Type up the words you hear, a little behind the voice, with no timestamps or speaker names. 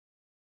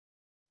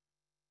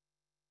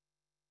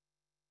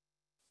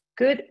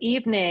Good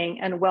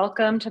evening and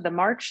welcome to the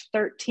March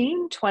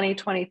 13,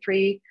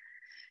 2023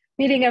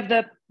 meeting of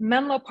the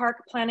Menlo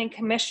Park Planning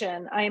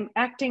Commission. I am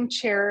Acting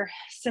Chair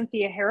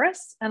Cynthia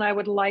Harris, and I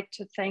would like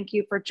to thank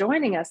you for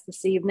joining us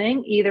this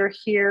evening, either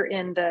here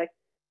in the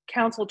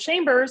council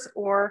chambers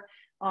or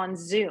on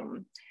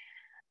Zoom.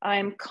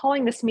 I'm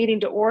calling this meeting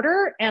to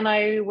order, and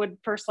I would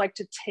first like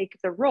to take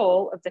the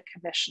roll of the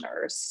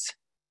commissioners,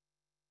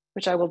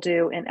 which I will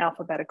do in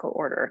alphabetical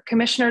order.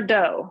 Commissioner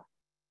Doe.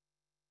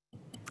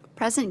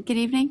 Present. Good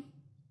evening.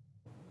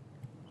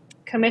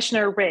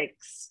 Commissioner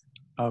Riggs.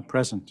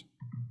 Present.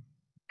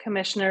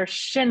 Commissioner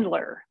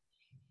Schindler.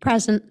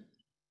 Present.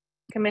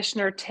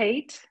 Commissioner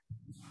Tate.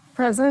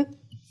 Present.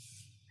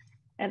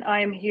 And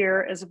I am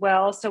here as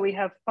well. So we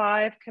have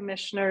 5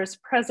 commissioners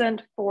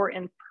present, 4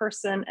 in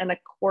person, and a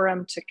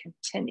quorum to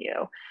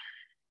continue.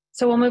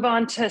 So we'll move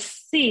on to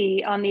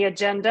C on the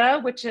agenda,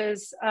 which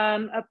is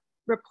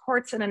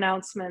reports and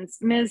announcements.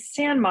 Ms.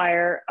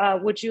 Sandmeyer,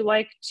 would you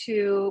like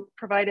to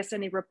provide us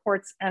any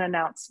reports and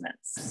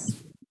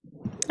announcements?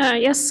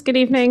 Yes, good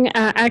evening,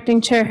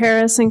 Acting Chair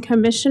Harris and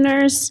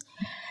Commissioners.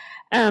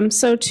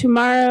 So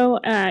tomorrow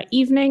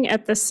evening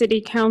at the City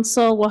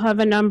Council, we'll have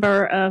a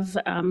number of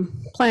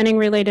planning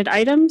related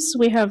items.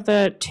 We have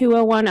the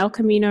 201 El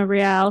Camino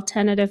Real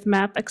tentative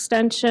map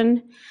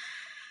extension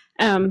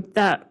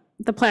that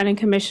the Planning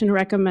Commission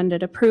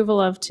recommended approval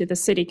of to the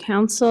City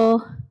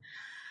Council.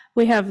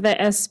 We have the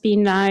SB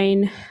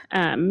 9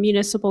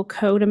 municipal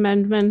code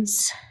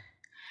amendments,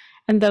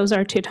 and those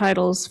are to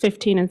titles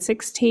 15 and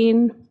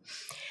 16.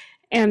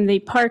 And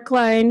the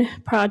Parkline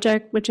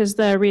project, which is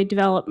the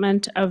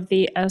redevelopment of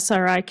the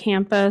SRI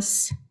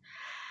campus.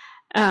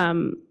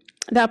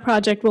 That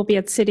project will be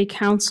at City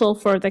Council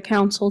for the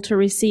council to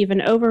receive an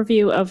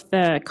overview of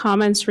the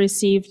comments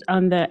received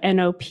on the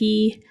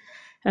NOP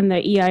and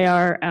the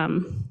EIR,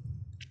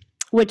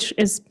 which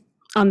is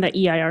on the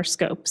EIR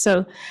scope.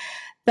 So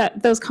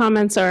those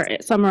comments are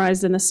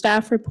summarized in the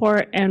staff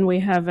report, and we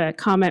have a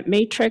comment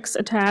matrix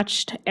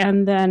attached.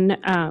 And then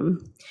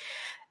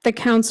the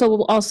council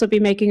will also be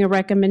making a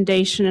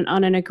recommendation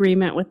on an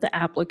agreement with the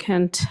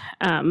applicant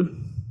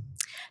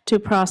to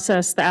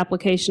process the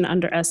application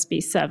under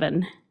SB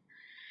 7.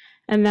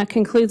 And that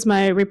concludes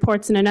my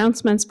reports and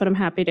announcements, but I'm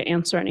happy to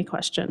answer any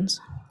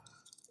questions.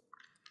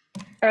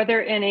 Are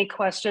there any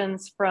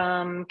questions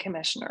from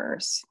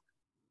commissioners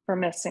for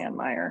Ms.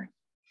 Sandmeyer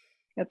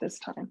at this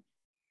time?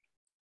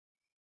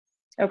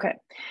 Okay,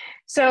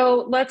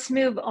 so let's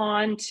move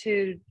on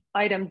to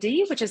item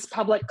D, which is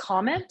public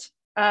comment.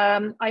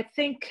 I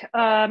think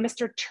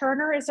Mr.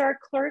 Turner is our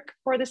clerk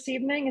for this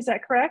evening. Is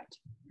that correct?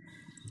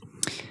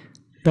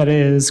 That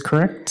is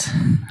correct.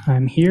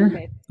 I'm here.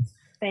 Okay.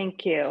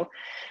 Thank you.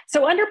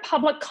 So under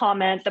public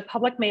comment, the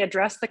public may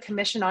address the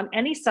commission on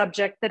any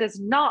subject that is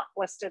not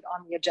listed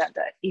on the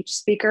agenda. Each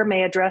speaker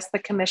may address the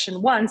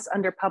commission once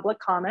under public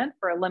comment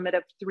for a limit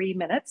of 3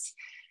 minutes.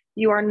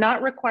 You are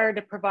not required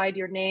to provide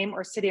your name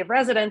or city of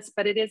residence,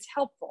 but it is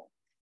helpful.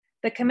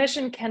 The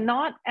commission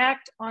cannot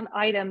act on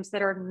items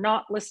that are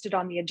not listed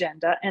on the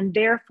agenda, and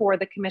therefore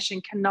the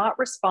commission cannot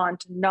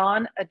respond to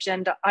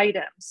non-agenda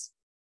items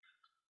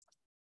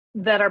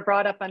that are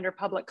brought up under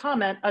public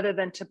comment other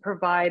than to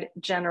provide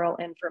general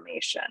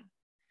information.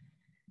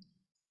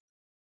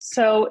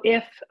 So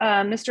if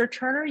Mr.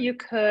 Turner, you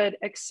could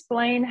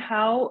explain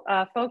how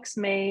folks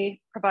may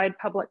provide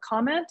public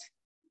comment.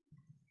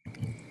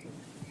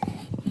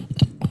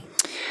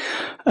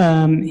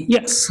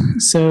 Yes,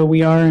 so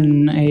we are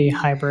in a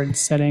hybrid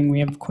setting. We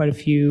have quite a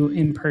few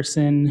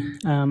in-person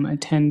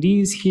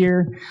attendees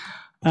here.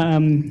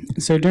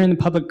 So during the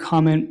public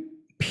comment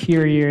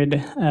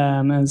period,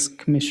 as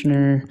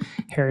Commissioner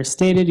Harris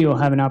stated, you'll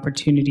have an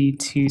opportunity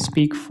to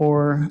speak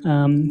for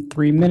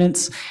 3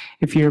 minutes.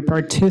 If you're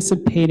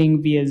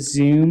participating via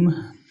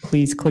Zoom,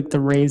 please click the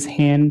raise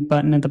hand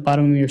button at the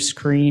bottom of your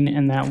screen,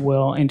 and that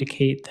will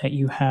indicate that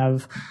you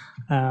have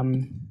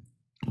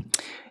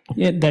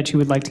that you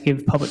would like to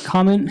give public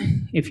comment.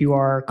 If you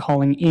are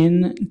calling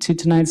in to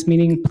tonight's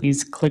meeting,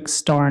 please click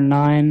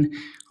 *9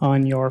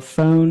 on your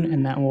phone,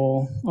 and that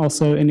will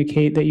also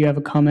indicate that you have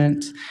a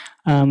comment.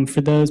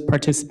 For those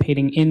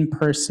participating in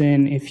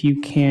person, if you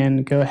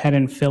can go ahead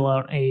and fill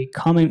out a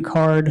comment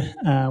card,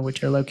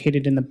 which are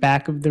located in the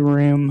back of the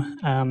room,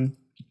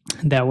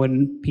 that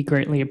would be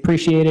greatly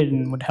appreciated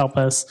and would help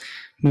us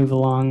move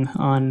along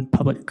on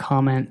public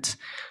comment.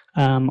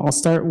 I'll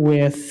start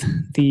with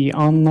the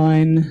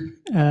online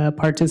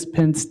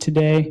participants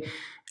today,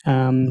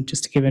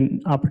 just to give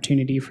an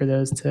opportunity for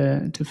those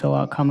to fill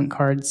out comment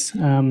cards.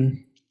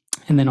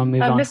 And then I'll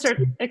move on.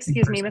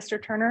 Excuse me,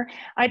 Mr. Turner.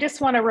 I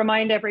just want to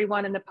remind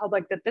everyone in the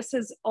public that this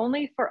is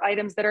only for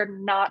items that are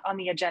not on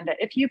the agenda.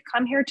 If you've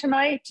come here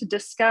tonight to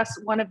discuss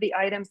one of the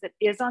items that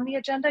is on the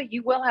agenda,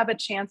 you will have a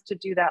chance to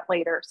do that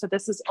later. So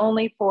this is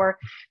only for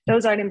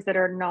those items that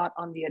are not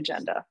on the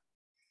agenda.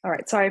 All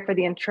right, sorry for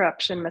the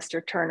interruption,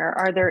 Mr. Turner.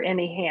 Are there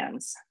any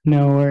hands?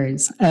 No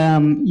worries.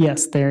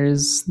 Yes,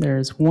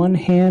 there's one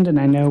hand, and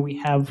I know we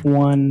have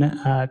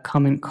one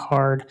comment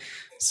card.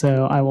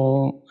 So I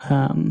will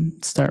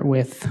start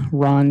with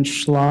Ron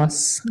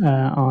Schloss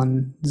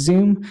on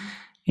Zoom.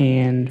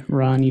 And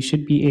Ron, you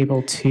should be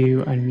able to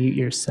unmute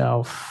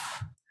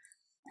yourself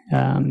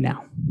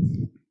now.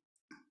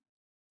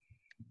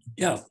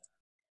 Yeah.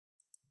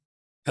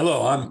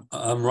 Hello,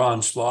 I'm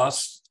Ron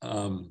Schloss.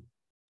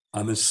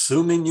 I'm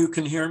assuming you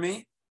can hear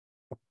me.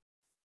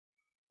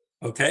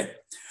 Okay.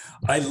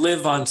 I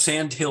live on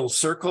Sand Hill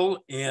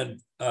Circle,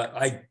 and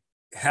I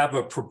have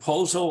a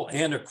proposal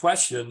and a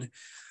question.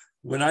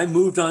 When I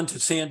moved on to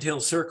Sand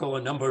Hill Circle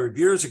a number of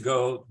years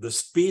ago, the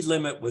speed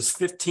limit was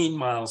 15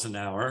 miles an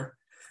hour.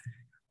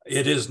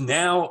 It is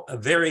now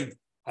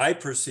I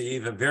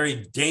perceive, a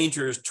very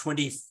dangerous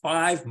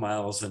 25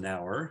 miles an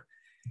hour.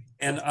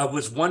 And I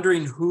was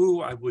wondering who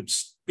I would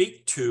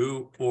speak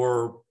to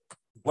or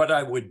what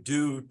I would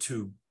do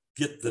to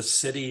get the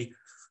city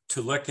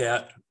to look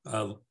at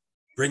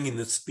bringing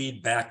the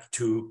speed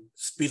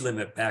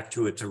limit back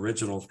to its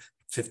original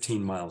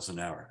 15 miles an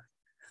hour.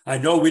 I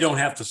know we don't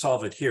have to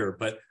solve it here,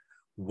 but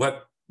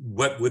what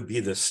would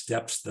be the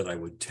steps that I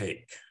would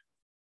take?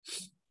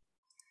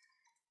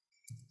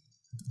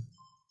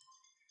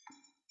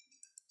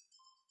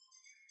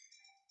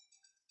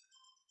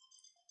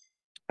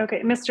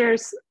 Okay, Mr.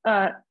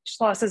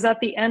 Schloss, is that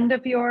the end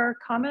of your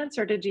comments,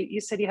 or did you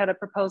said you had a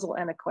proposal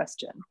and a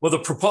question? Well, the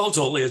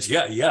proposal is,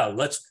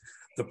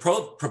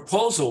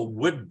 proposal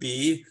would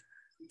be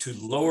to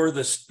lower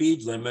the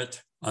speed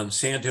limit on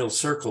Sand Hill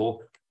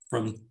Circle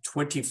from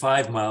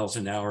 25 miles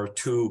an hour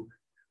to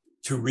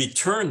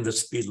return the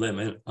speed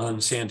limit on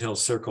Sand Hill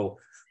Circle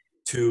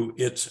to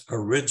its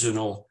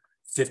original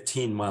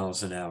 15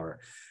 miles an hour.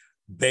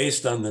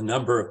 Based on the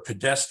number of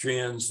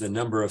pedestrians, the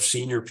number of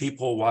senior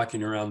people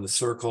walking around the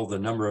circle, the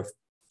number of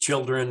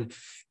children,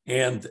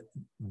 and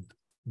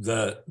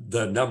the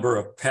number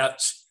of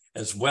pets,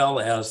 as well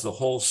as the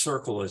whole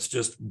circle is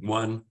just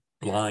one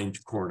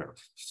blind corner.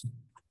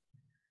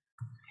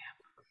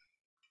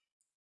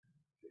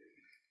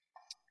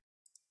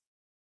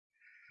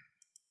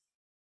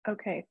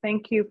 Okay,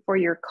 thank you for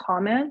your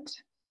comment.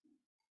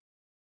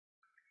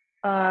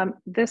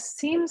 This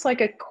seems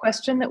like a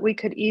question that we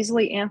could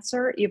easily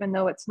answer, even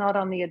though it's not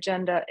on the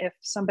agenda, if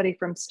somebody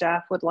from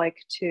staff would like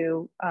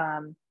to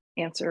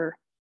answer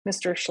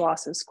Mr.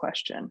 Schloss's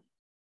question.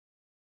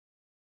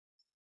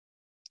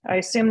 I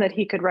assume that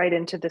he could write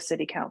into the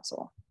City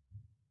Council.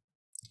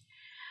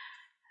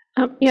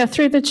 Yeah,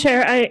 through the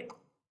chair,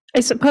 I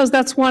suppose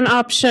that's one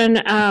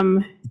option.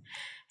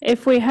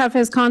 If we have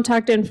his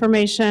contact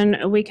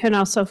information, we can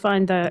also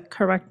find the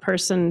correct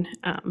person,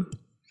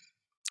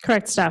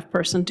 correct staff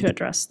person to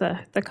address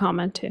the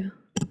comment to.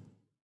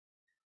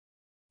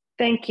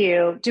 Thank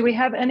you. Do we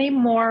have any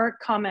more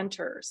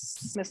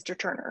commenters, Mr.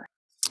 Turner?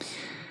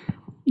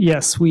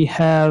 Yes, we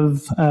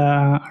have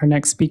our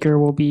next speaker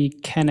will be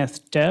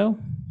Kenneth Doe.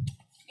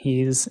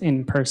 He's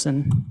in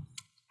person.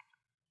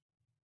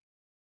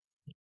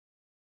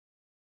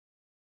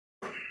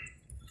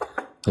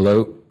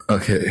 Hello.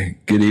 Okay.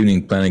 Good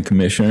evening, Planning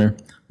Commissioner.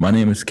 My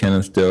name is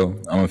Kenneth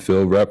Doe. I'm a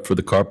field rep for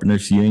the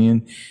Carpenters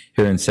Union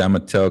here in San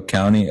Mateo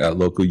County at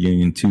Local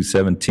Union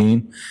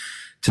 217.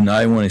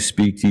 Tonight, I want to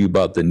speak to you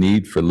about the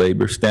need for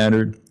labor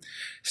standard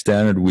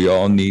we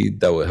all need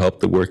that will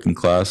help the working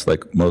class,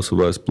 like most of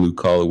us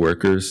blue-collar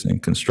workers in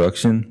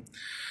construction.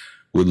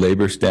 With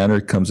labor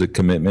standard comes a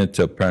commitment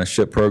to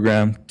apprenticeship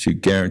program to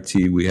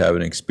guarantee we have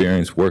an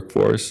experienced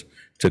workforce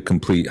to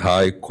complete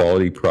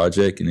high-quality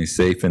project in a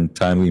safe and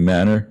timely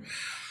manner.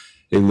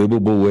 A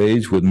livable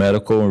wage with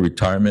medical and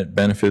retirement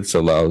benefits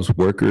allows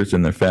workers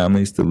and their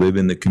families to live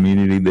in the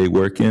community they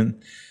work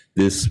in.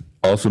 This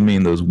also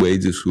means those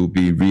wages will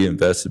be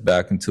reinvested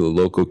back into the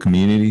local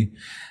community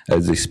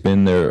as they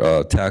spend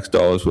their tax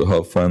dollars will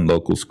help fund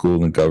local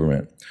school and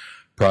government.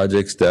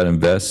 Projects that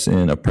invest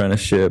in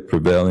apprenticeship,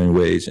 prevailing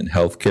wage, and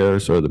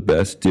healthcare are the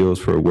best deals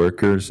for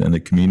workers and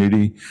the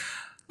community.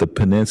 The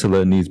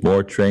peninsula needs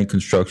more trained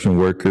construction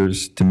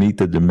workers to meet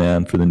the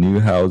demand for the new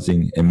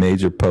housing and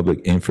major public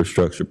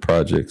infrastructure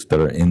projects that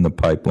are in the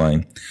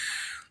pipeline.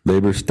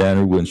 Labor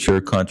standard will ensure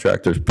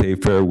contractors pay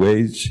fair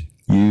wage,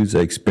 use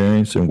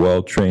experienced and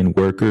well-trained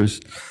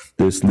workers.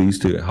 This leads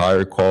to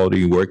higher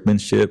quality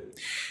workmanship,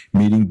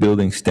 meeting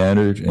building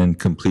standards, and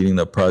completing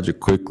the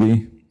project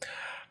quickly.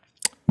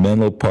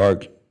 Menlo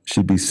Park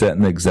should be set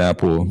an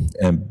example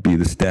and be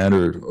the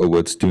standard of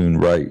what's doing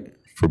right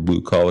for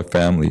blue-collar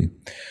family.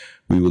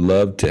 We would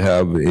love to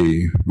have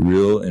a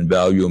real and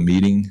valuable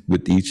meeting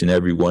with each and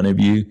every one of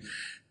you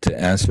to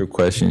answer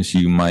questions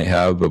you might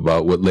have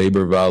about what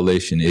labor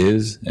violation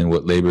is and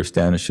what labor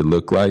standards should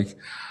look like.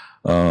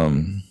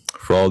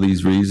 For all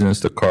these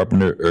reasons, the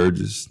Carpenter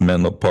urges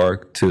Menlo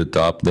Park to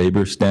adopt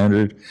labor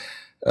standard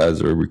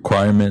as a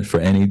requirement for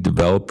any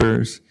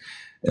developers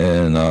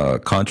and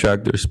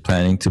contractors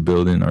planning to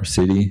build in our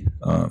city.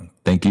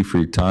 Thank you for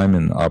your time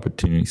and the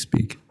opportunity to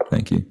speak.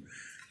 Thank you.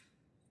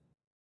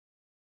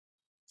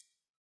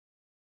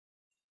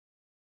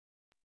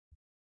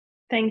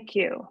 Thank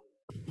you.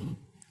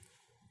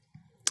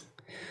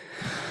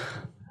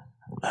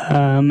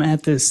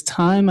 At this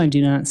time, I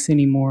do not see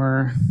any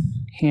more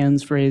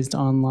hands raised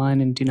online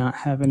and do not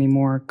have any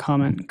more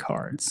comment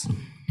cards.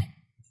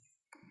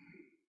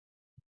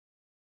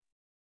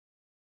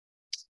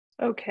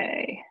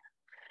 Okay.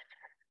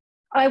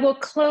 I will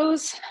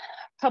close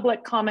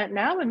public comment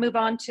now and move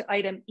on to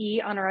item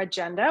E on our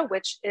agenda,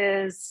 which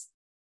is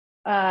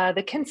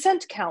the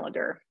consent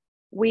calendar.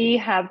 We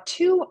have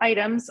 2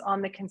 items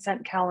on the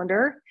consent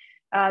calendar.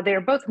 They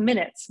are both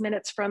minutes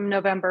from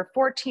November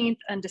 14th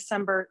and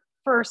December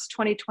 1st,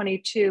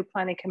 2022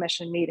 Planning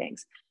Commission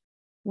meetings.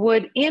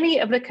 Would any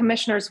of the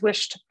commissioners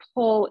wish to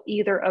pull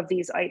either of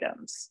these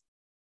items?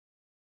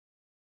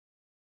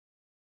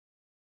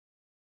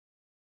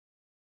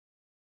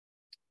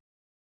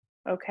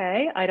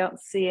 Okay, I don't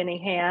see any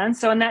hands.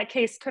 So in that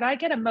case, could I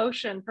get a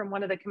motion from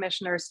one of the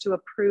commissioners to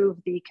approve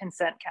the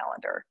consent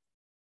calendar?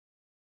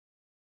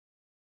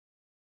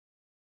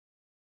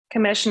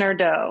 Commissioner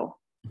Doe.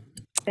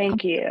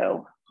 Thank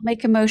you.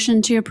 Make a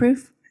motion to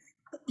approve.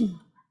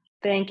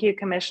 Thank you,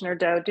 Commissioner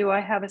Doe. Do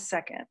I have a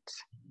second?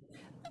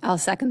 I'll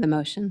second the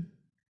motion.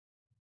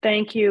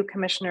 Thank you,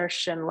 Commissioner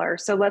Schindler.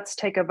 So let's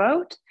take a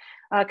vote.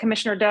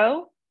 Commissioner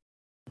Doe?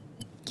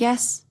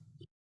 Yes.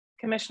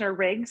 Commissioner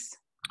Riggs?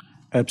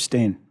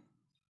 Abstain.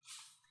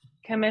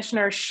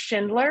 Commissioner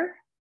Schindler?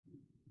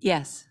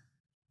 Yes.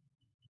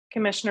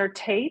 Commissioner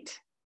Tate?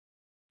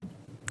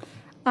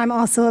 I'm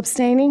also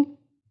abstaining.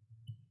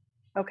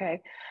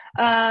 Okay.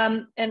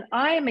 And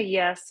I am a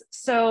yes.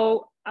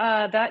 So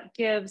that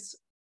gives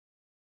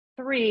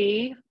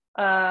 3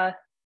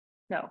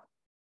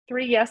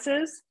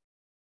 yeses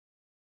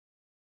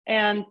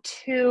and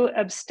 2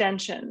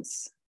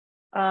 abstentions.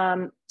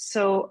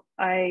 So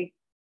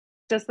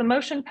does the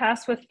motion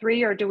pass with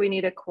 3 or do we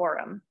need a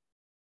quorum?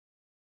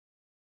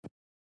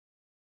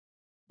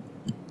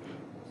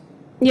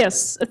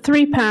 Yes,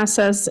 3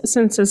 passes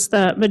since it's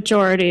the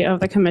majority of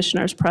the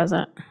commissioners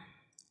present.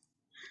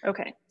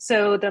 Okay,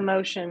 so the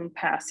motion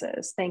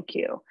passes. Thank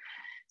you.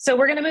 So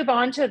we're going to move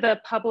on to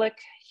the public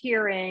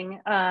hearing,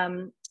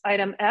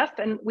 item F,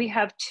 and we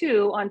have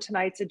 2 on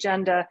tonight's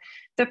agenda.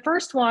 The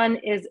first one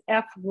is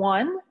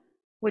F1,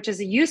 which is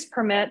a use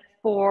permit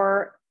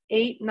for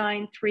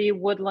 893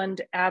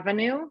 Woodland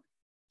Avenue.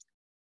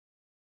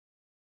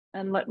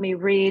 And let me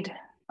read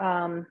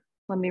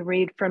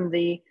from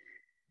the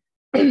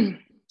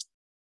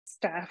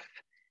staff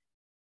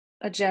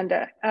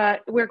agenda.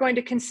 We're going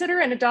to consider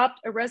and adopt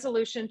a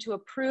resolution to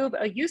approve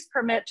a use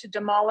permit to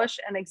demolish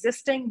an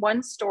existing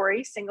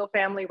 1-story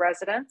single-family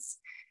residence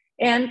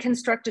and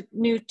construct a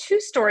new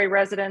 2-story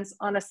residence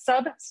on a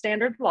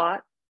substandard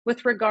lot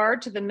with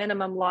regard to the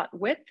minimum lot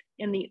width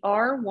in the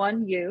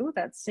R1U,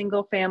 that's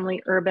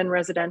single-family urban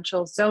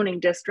residential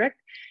zoning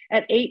district,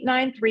 at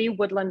 893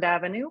 Woodland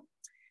Avenue.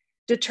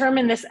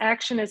 Determine this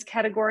action is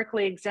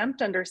categorically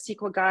exempt under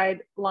CEQA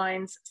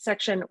guidelines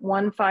section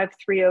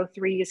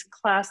 15303's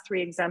class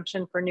 3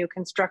 exemption for new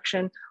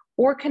construction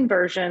or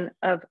conversion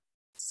of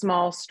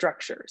small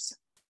structures.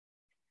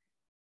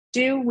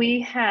 Do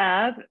we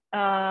have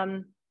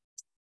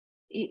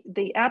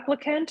the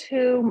applicant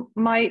who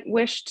might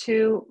wish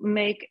to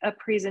make a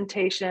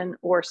presentation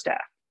or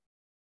staff?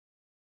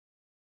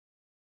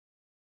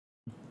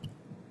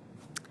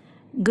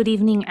 Good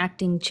evening,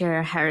 Acting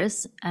Chair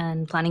Harris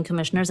and Planning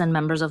Commissioners and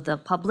members of the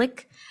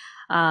public.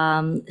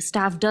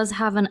 Staff does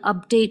have an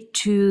update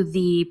to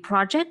the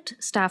project.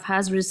 Staff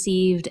has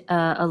received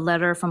a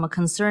letter from a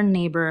concerned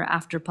neighbor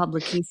after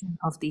publication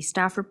of the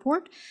staff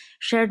report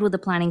shared with the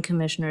Planning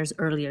Commissioners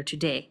earlier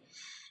today.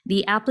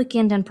 The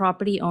applicant and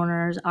property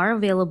owners are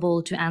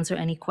available to answer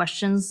any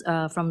questions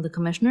from the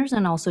commissioners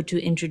and also to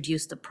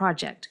introduce the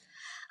project.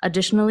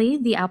 Additionally,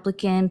 the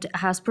applicant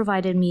has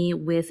provided me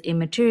with a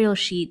material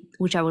sheet,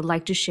 which I would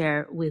like to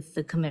share with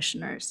the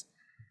commissioners.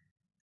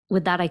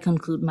 With that, I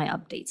conclude my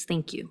updates.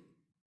 Thank you.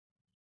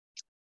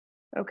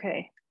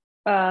 Okay,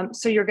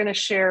 so you're going to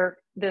share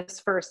this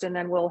first and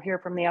then we'll hear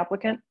from the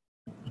applicant?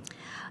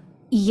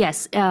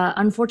 Yes,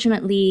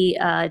 unfortunately,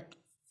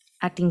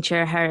 Acting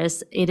Chair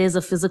Harris, it is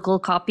a physical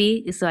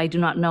copy, so I do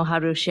not know how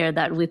to share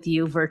that with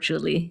you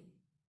virtually.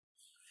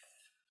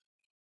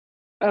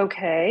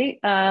 Okay,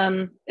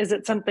 is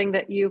it something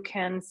that you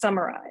can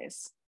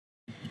summarize?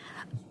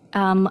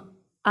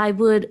 I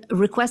would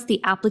request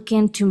the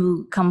applicant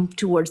to come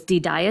towards the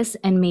dais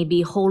and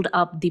maybe hold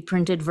up the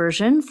printed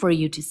version for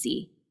you to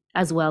see,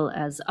 as well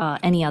as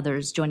any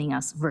others joining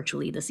us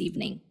virtually this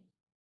evening.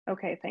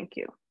 Okay, thank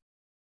you.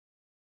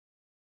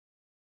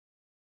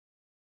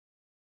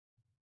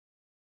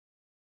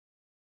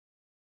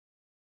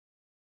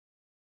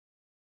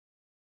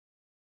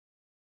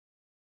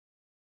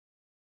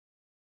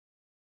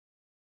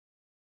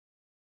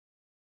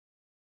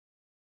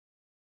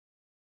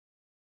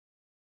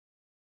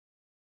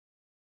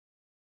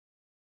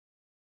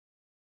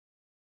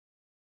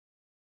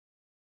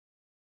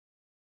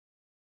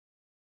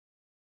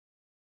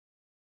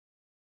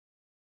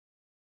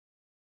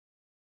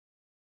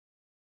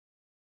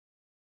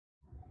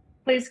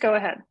 Please go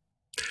ahead.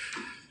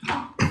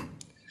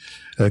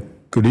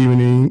 Good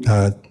evening,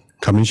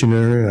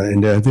 Commissioner,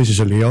 and this is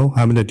Leo.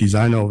 I'm the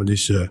designer of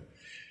this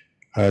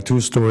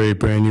two-story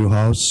brand new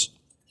house.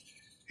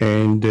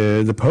 And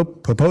the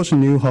proposed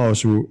new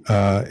house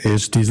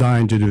is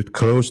designed to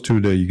close to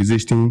the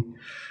existing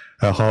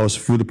house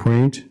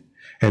footprint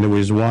and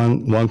with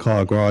one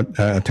car garage,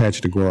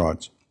 attached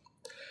garage.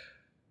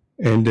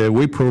 And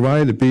we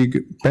provide a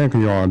big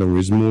backyard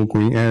with more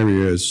green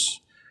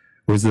areas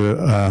with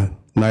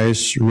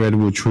nice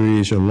redwood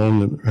trees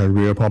along the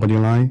rear property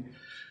line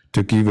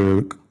to give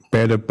a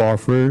better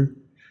buffer,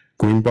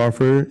 green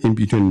buffer in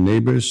between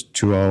neighbors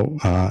to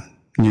our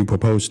new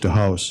proposed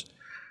house.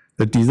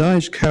 The design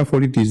is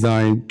carefully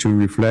designed to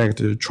reflect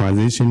the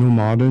transitional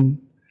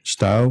modern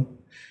style,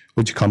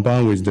 which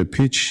combined with the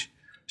pitch,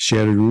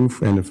 shared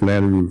roof, and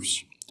flat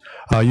roofs.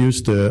 I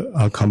used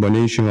a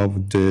combination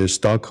of the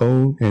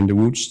stucco and the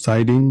wood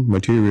siding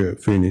material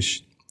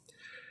finish.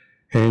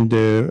 And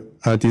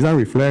design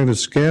reflects the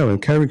scale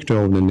and character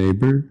of the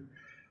neighbor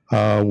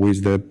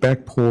with the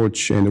back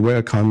porch and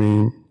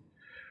welcoming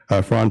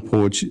front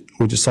porch,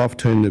 which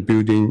soften the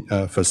building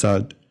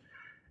facade.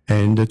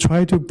 And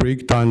try to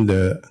break down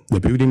the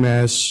building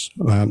mass,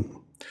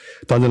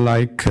 doesn't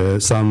like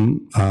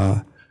some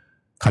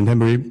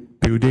contemporary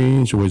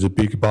buildings with a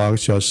big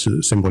box, just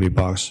simply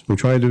box. We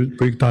try to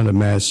break down the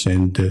mass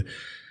and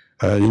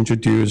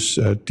introduce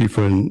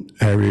different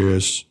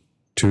areas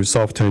to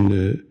soften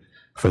the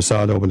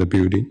facade of the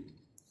building.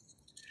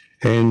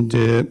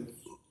 And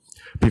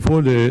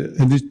before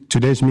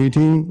today's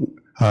meeting,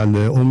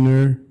 the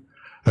owner,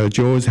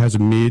 George, has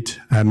met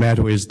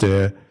with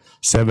the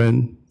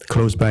 7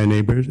 close by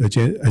neighbors,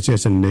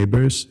 adjacent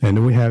neighbors,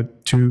 and we have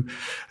 2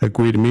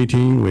 agreed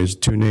meeting with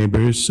 2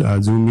 neighbors,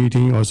 Zoom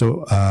meeting,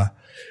 also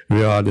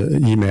via the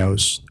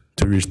emails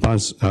to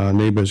respond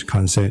neighbors'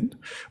 consent.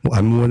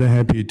 I'm more than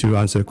happy to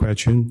answer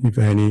questions if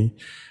any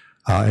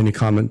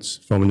comments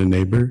from the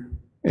neighbor.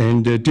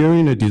 And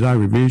during the design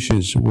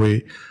revisions,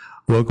 we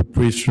work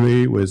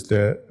briefly with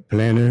the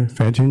planner,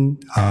 Fenton,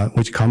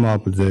 which come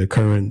up with the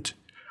current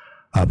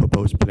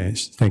proposed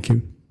plans. Thank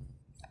you.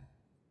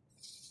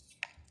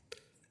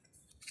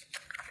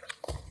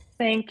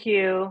 Thank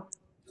you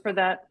for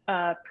that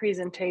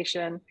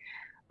presentation.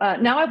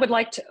 Now I would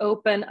like to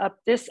open up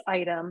this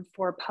item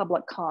for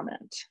public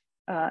comment.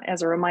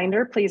 As a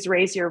reminder, please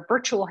raise your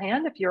virtual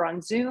hand if you're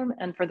on Zoom,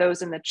 and for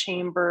those in the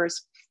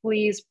chambers,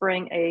 please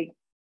bring a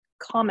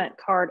comment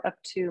card up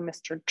to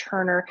Mr.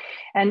 Turner,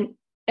 and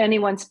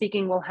anyone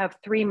speaking will have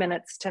 3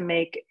 minutes to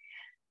make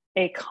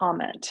a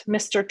comment.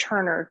 Mr.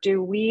 Turner,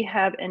 do we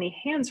have any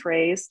hands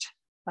raised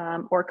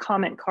or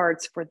comment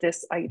cards for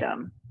this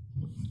item?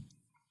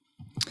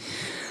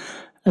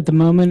 At the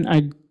moment,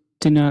 I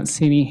do not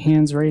see any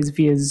hands raised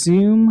via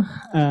Zoom.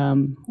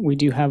 We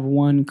do have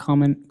 1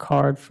 comment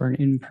card for an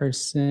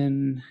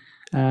in-person,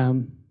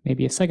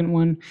 maybe a second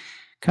one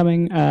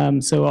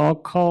coming. So I'll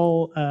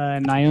call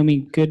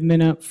Naomi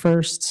Goodman up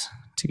first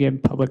to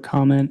give public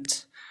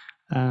comment.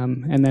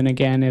 And then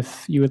again,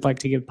 if you would like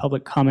to give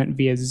public comment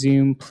via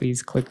Zoom,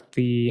 please click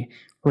the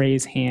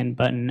raise hand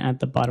button at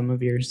the bottom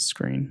of your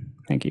screen.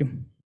 Thank you.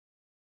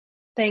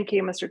 Thank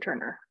you, Mr.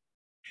 Turner.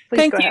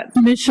 Please go ahead.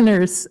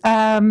 Commissioners.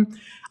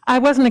 I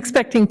wasn't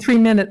expecting 3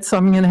 minutes, so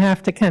I'm going to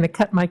have to kind of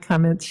cut my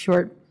comments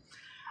short.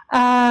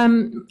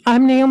 I'm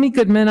Naomi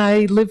Goodman.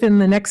 I live in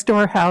the next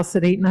door house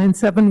at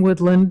 897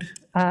 Woodland.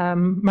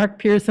 Mark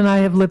Pierce and I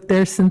have lived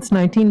there since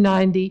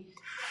 1990.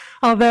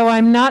 Although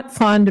I'm not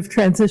fond of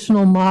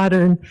transitional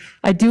modern,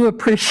 I do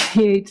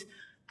appreciate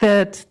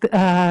that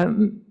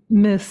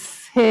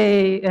Ms.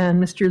 Hay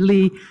and Mr.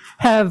 Lee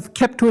have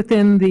kept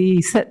within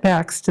the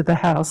setbacks to the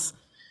house.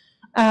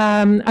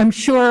 I'm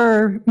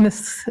sure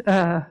Ms.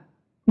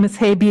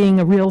 Hay, being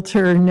a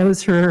realtor,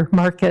 knows her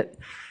market,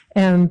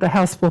 and the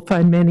house will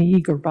find many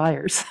eager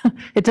buyers.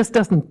 It just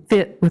doesn't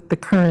fit with the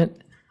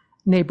current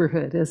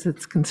neighborhood as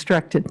it's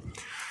constructed.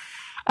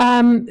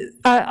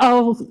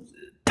 I'll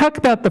talk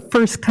about the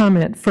first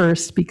comment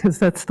first, because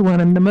that's the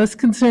one I'm the most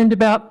concerned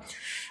about.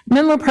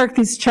 Menlo Park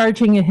is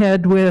charging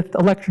ahead with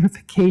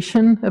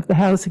electrification of the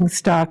housing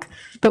stock,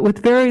 but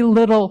with very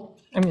little,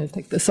 I'm going to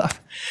take this off,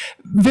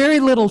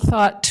 very little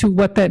thought to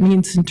what that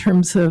means in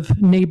terms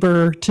of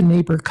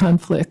neighbor-to-neighbor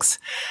conflicts.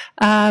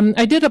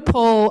 I did a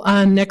poll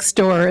on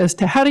Nextdoor as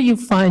to how do you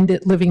find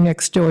it living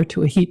next door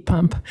to a heat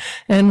pump.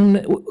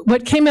 And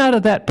what came out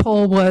of that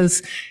poll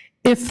was,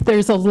 if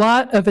there's a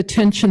lot of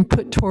attention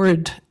put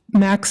toward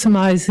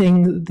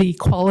maximizing the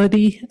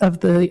quality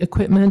of the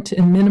equipment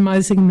and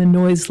minimizing the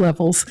noise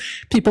levels,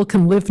 people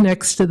can live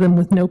next to them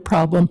with no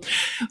problem.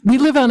 We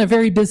live on a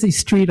very busy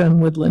street on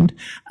Woodland.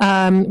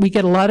 We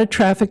get a lot of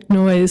traffic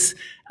noise.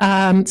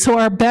 So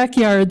our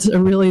backyards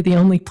are really the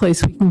only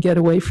place we can get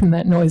away from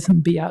that noise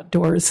and be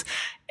outdoors.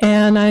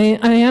 And I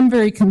am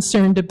very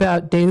concerned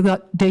about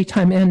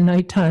daytime and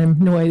nighttime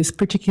noise,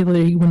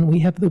 particularly when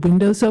we have the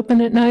windows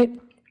open at night.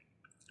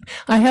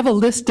 I have a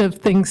list of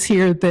things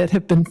here that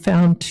have been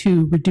found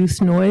to reduce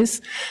noise.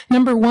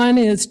 Number 1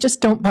 is just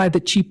don't buy the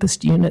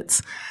cheapest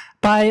units.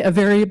 buy a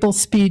variable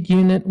speed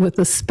unit with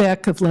a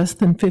spec of less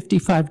than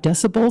 55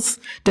 decibels.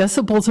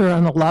 Decibels are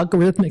on a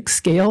logarithmic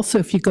scale, so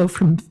if you go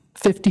from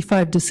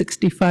 55 to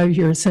 65,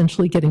 you're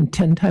essentially getting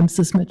 10 times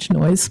as much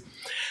noise.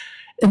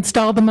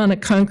 Install them on a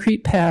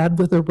concrete pad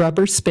with a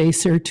rubber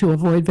spacer to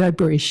avoid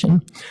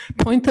vibration.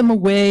 Point them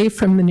away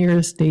from the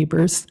nearest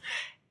neighbors,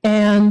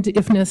 and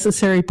if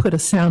necessary, put a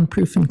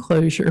soundproof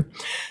enclosure.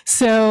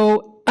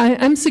 So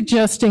I'm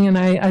suggesting, and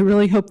I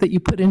really hope that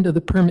you put into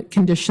the permit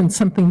condition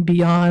something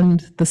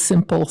beyond the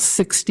simple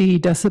 60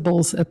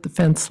 decibels at the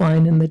fence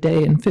line in the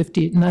day and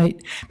 50 at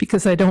night,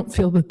 because I don't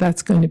feel that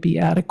that's going to be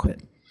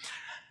adequate.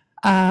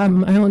 I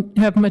don't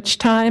have much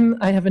time.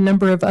 I have a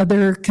number of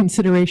other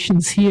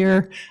considerations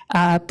here.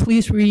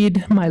 Please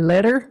read my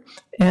letter,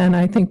 and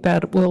I think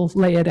that will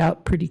lay it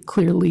out pretty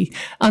clearly.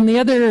 On the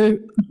other,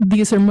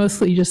 these are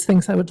mostly just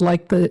things I would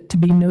like to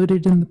be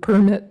noted in the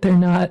permit. They're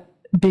not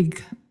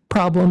big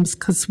problems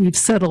because we've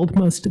settled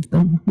most of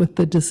them with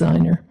the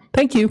designer.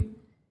 Thank you.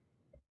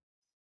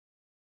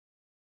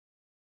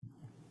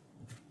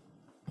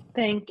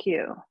 Thank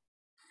you.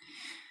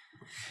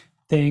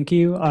 Thank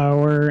you.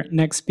 Our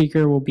next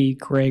speaker will be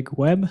Greg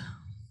Webb.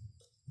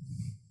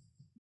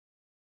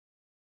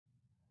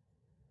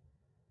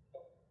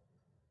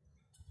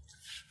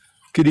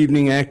 Good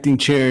evening, Acting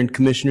Chair and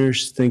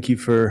Commissioners. Thank you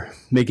for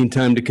making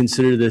time to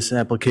consider this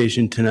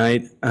application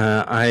tonight.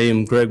 I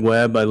am Greg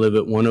Webb. I live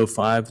at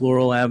 105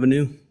 Laurel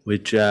Avenue,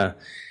 which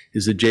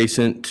is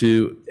adjacent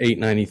to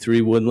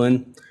 893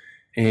 Woodland.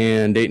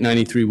 And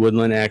 893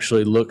 Woodland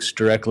actually looks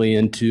directly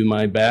into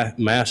my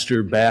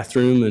master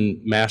bathroom and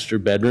master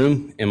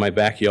bedroom in my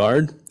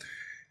backyard.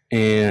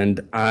 And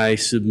I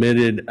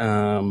submitted,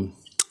 my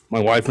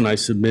wife and I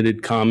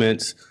submitted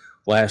comments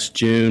last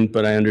June,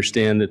 but I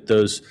understand that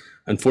those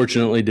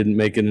unfortunately didn't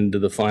make it into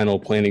the final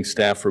planning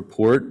staff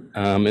report.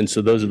 And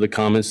so those are the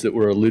comments that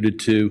were alluded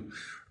to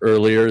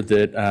earlier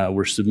that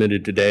were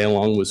submitted today,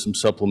 along with some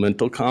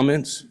supplemental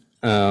comments.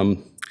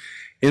 In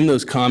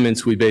those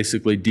comments, we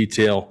basically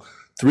detail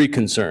three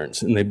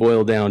concerns, and they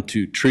boil down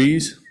to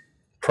trees,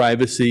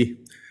 privacy,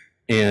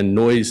 and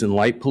noise and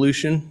light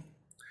pollution.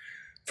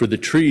 For the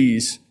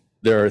trees,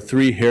 there are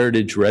 3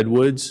 heritage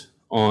redwoods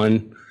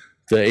on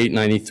the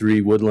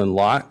 893 Woodland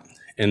lot,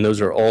 and those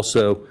are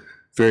also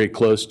very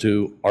close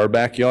to our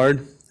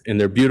backyard, and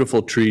they're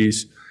beautiful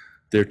trees.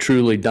 They're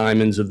truly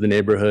diamonds of the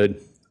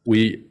neighborhood.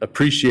 We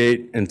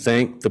appreciate and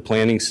thank the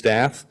planning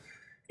staff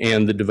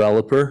and the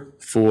developer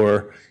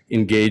for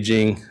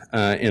engaging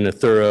in a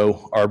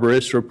thorough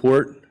arborist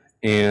report,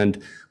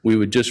 and we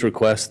would just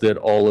request that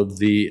all of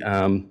the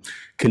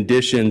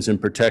conditions and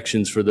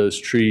protections for those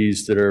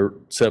trees that are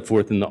set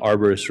forth in the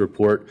arborist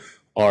report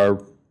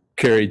are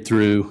carried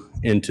through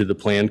into the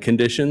plan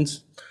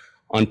conditions.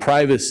 On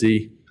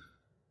privacy,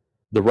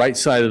 the right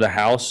side of the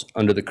house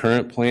under the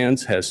current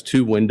plans has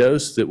 2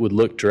 windows that would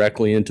look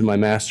directly into my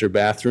master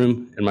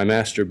bathroom and my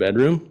master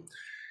bedroom.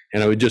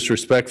 And I would just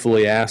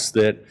respectfully ask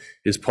that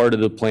as part of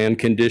the plan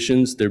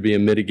conditions, there be a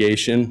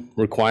mitigation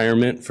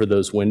requirement for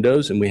those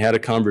windows. And we had a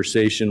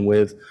conversation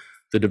with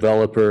the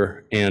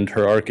developer and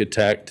her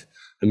architect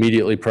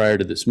immediately prior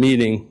to this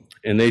meeting,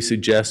 and they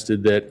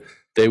suggested that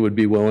they would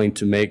be willing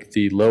to make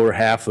the lower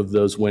half of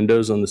those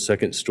windows on the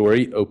second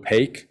story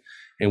opaque.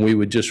 And we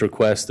would just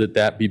request that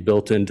that be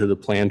built into the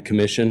plan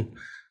commission,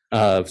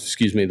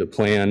 the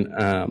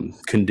plan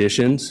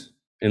conditions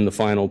in the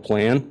final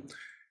plan.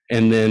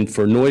 And then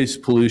for noise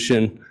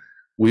pollution,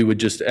 we would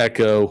just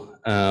echo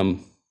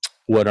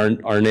what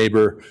our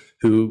neighbor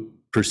who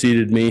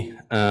preceded me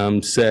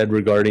said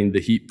regarding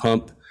the heat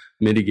pump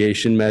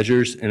mitigation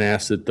measures, and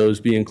ask that those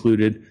be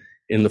included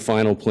in the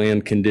final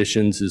plan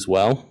conditions as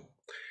well.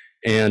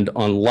 And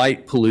on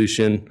light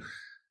pollution,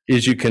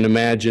 as you can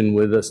imagine,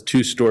 with a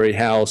 2-story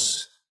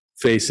house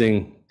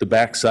facing the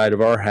backside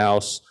of our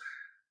house,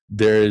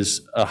 there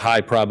is a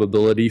high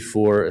probability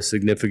for a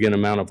significant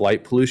amount of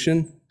light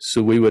pollution.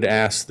 So we would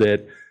ask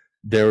that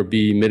there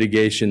be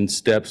mitigation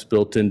steps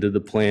built into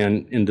the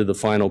plan, into the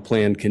final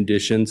plan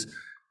conditions,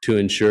 to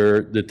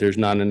ensure that there's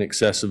not an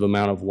excessive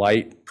amount of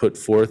light put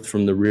forth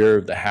from the rear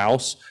of the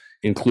house,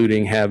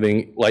 including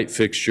having light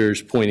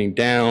fixtures pointing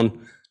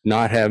down,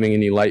 not having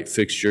any light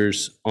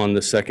fixtures on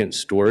the second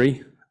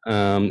story.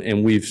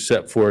 And we've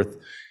set forth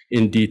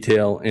in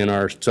detail in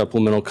our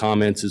supplemental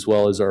comments, as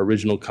well as our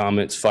original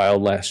comments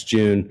filed last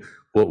June,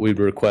 what we'd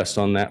request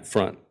on that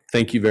front.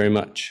 Thank you very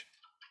much.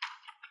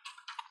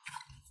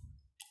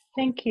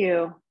 Thank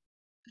you.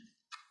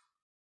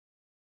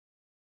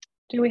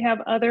 Do we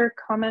have other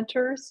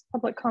commenters,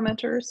 public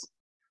commenters?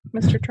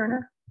 Mr.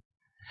 Turner?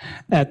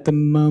 At the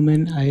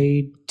moment,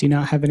 I do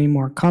not have any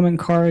more comment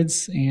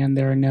cards, and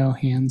there are no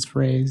hands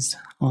raised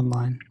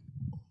online.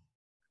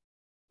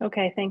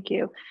 Okay, thank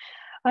you.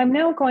 I'm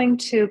now going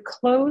to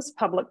close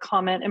public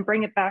comment and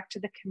bring it back to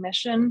the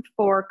commission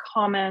for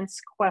comments,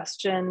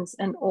 questions,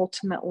 and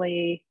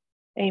ultimately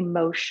a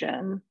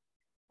motion.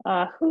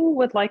 Who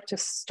would like to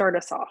start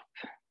us off?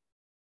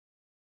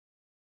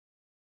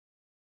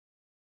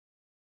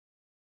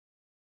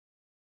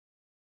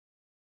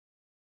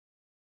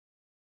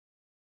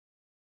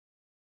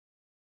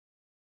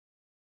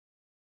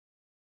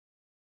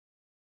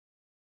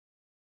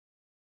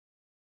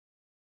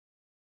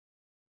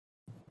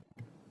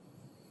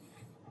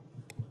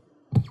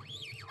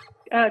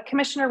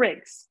 Commissioner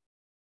Riggs.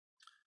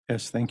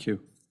 Yes, thank you.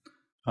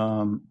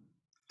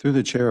 Through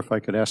the chair, if I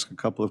could ask a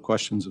couple of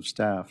questions of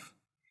staff.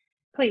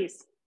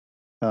 Please.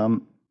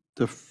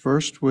 The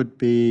first would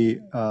be,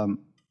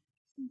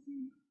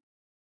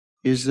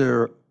 is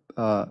there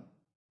a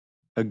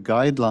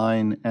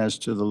guideline as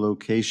to the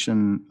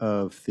location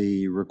of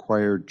the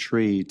required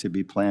tree to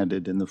be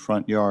planted in the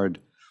front yard,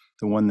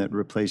 the one that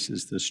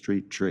replaces the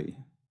street tree?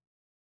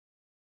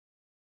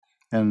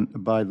 And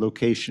by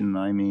location,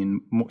 I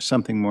mean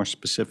something more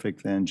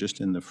specific than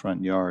just in the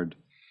front yard.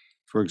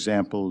 For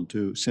example,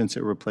 since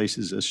it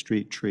replaces a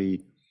street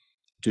tree,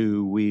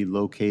 do we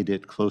locate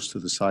it close to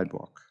the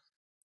sidewalk?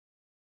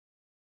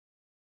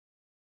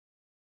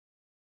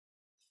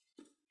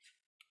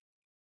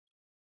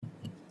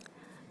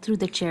 Through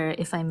the chair,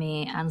 if I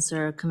may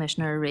answer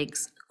Commissioner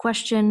Riggs'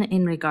 question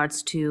in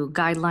regards to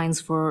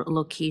guidelines for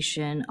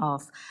location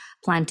of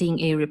planting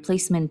a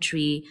replacement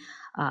tree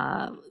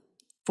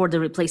for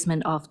the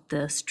replacement of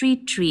the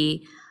street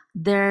tree,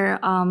 there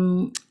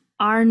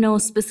are no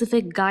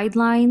specific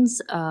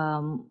guidelines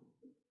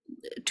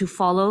to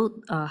follow.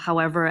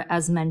 However,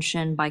 as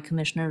mentioned by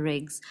Commissioner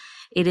Riggs,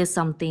 it is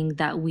something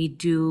that we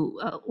do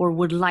or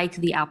would like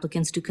the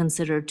applicants to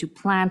consider to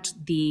plant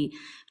the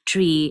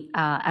tree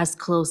as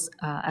close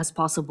as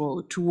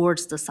possible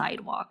towards the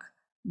sidewalk,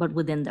 but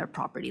within their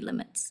property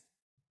limits.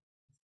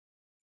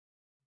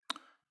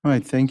 All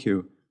right, thank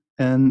you.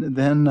 And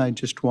then I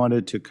just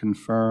wanted to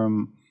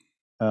confirm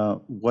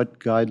what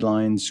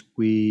guidelines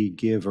we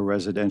give a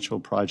residential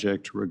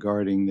project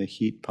regarding the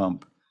heat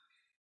pump.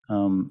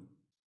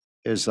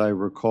 As I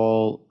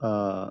recall,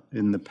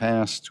 in the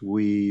past,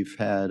 we've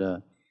had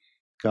a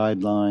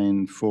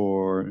guideline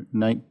for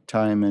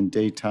nighttime and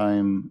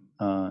daytime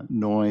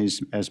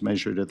noise as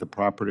measured at the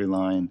property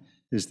line.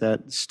 Is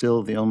that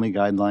still the only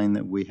guideline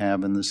that we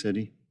have in the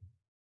city?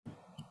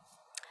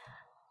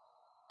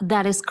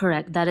 That is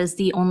correct. That is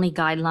the only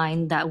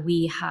guideline that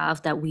we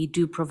have, that we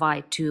do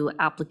provide to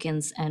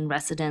applicants and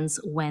residents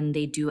when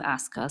they do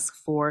ask us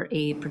for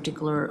a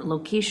particular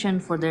location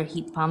for their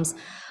heat pumps.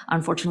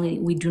 Unfortunately,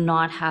 we do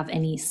not have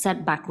any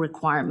setback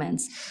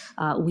requirements.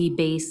 We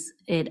base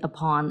it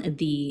upon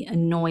the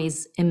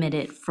noise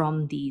emitted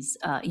from these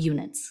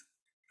units.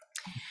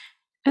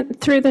 And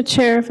through the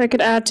chair, if I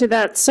could add to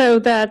that, so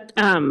that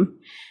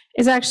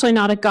is actually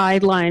not a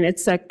guideline,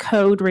 it's a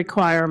code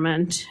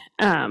requirement.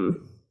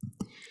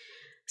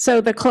 So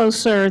the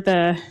closer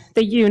the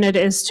unit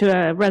is to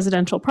a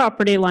residential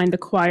property line, the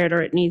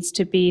quieter it needs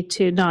to be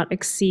to not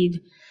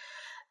exceed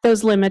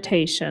those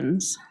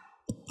limitations.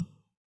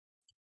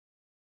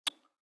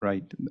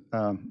 Right,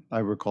 I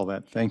recall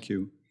that, thank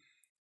you.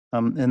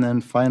 And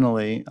then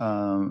finally,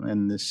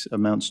 and this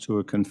amounts to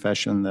a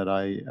confession that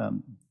I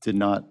did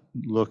not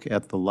look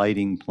at the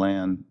lighting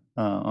plan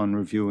on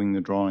reviewing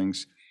the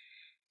drawings.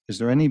 Is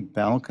there any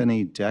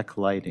balcony deck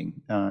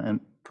lighting? And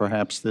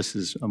perhaps this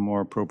is a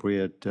more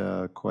appropriate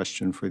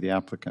question for the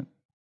applicant.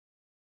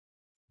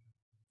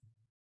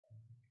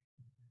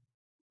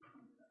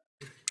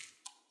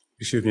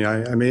 Excuse me,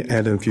 I may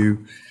add a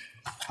few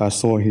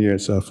thoughts here.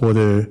 So for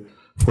the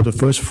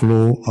first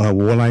floor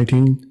wall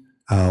lighting,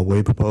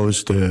 we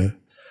proposed the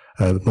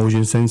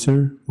motion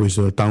sensor with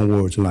a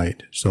downward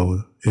light.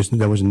 So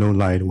there was no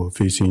light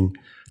facing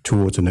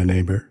towards the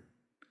neighbor,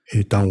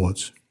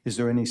 downwards. Is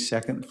there any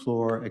second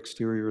floor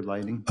exterior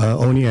lighting?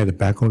 Only at the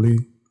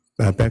balcony,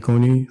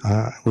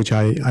 which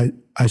I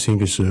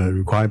think is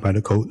required by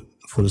the code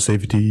for the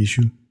safety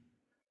issue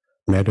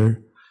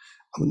matter.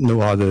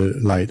 No other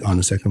light on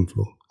the second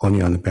floor,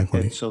 only on the balcony.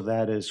 Okay, so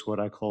that is what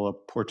I call a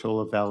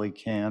Portola Valley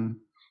can.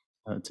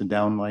 It's a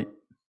down light.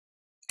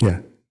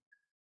 Yeah.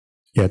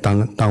 Yeah,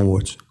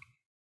 downwards.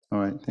 All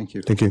right, thank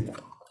you. Thank you.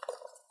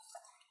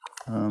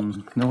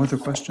 No other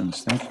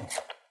questions, thank you.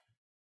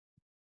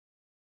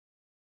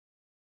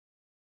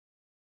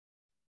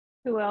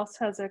 Who else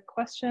has a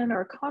question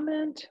or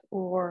comment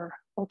or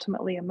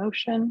ultimately a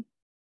motion?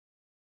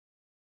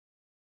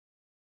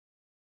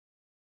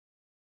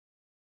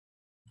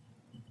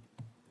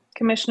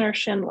 Commissioner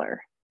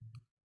Schindler.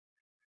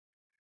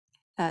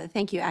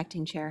 Thank you,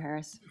 Acting Chair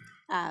Harris.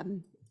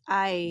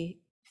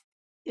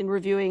 In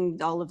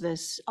reviewing all of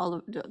this, all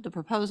of the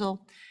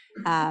proposal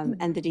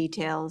and the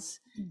details,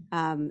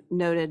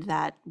 noted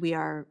that we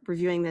are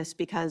reviewing this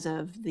because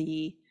of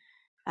the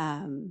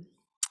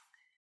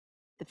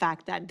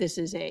fact that this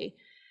is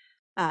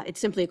it's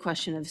simply a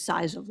question of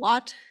size of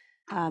lot,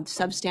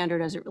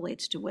 substandard as it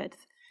relates to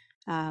width.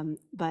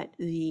 But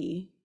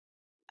the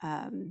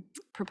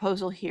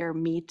proposal here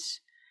meets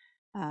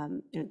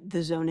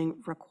the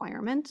zoning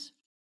requirements.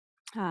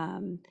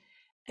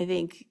 I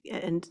think,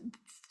 and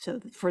so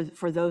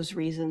for those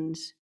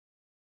reasons,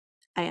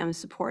 I am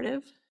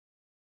supportive.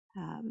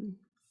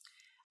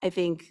 I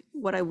think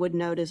what I would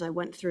note is I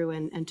went through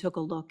and took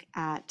a look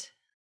at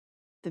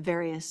the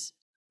various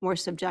more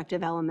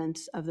subjective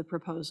elements of the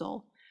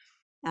proposal.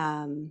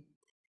 I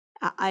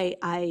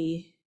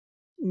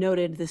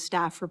noted the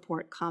staff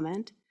report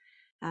comment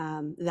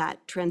that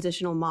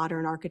transitional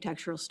modern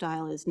architectural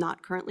style is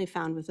not currently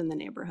found within the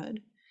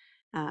neighborhood.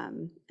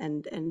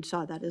 and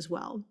saw that as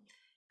well.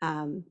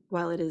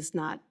 While it is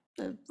not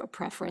a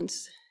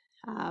preference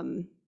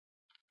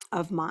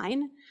of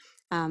mine,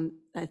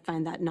 I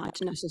find that not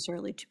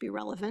necessarily to be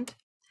relevant.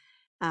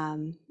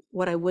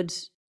 What I would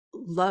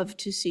love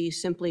to see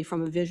simply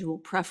from a visual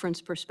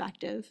preference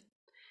perspective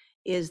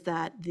is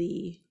that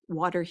the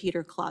water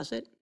heater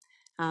closet,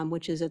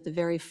 which is at the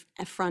very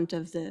front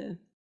of the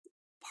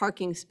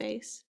parking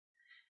space,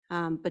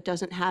 but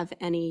doesn't have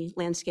any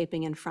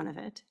landscaping in front of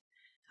it,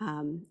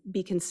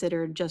 be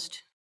considered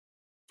just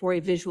for a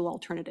visual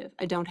alternative.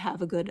 I don't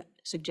have a good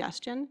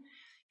suggestion.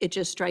 It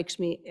just strikes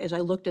me as I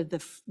looked at the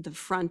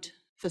front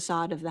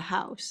facade of the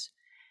house,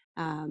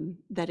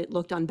 that it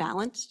looked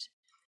unbalanced,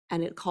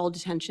 and it called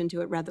attention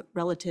to it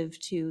relative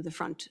to the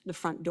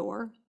front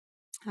door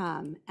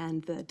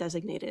and the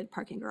designated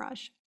parking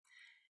garage.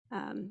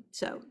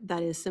 So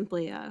that is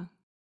simply a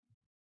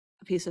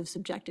piece of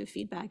subjective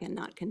feedback and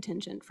not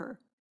contingent for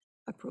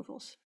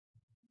approvals.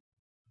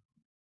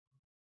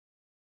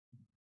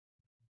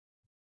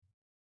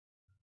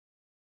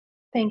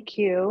 Thank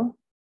you.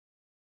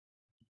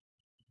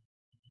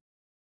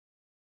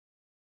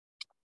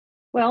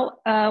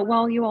 Well,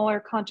 while you all are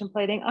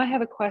contemplating, I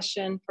have a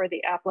question for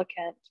the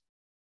applicant.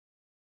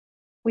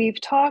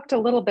 We've talked a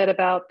little bit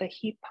about the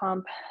heat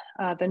pump,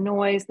 the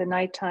noise, the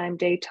nighttime,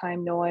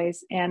 daytime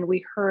noise, and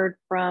we heard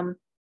from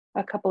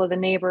a couple of the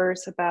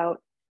neighbors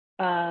about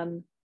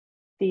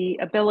the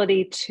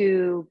ability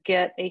to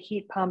get a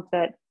heat pump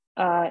that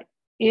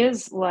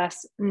is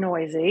less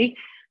noisy,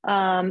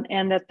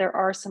 and that there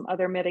are some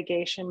other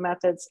mitigation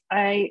methods.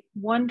 I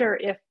wonder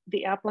if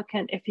the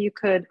applicant, if you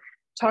could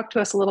talk to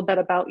us a little bit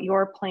about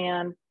your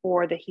plan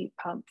for the heat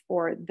pump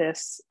for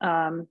this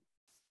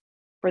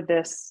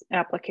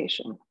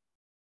application.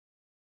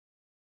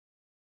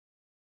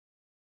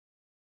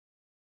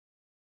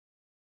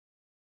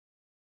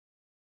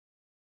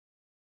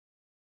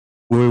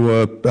 We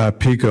will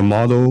pick a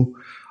model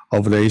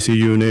of the AC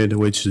unit,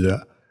 which is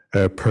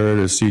per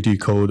the city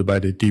code by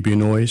the dB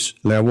noise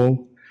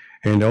level.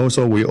 And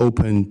also we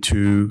open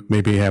to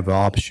maybe have an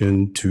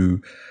option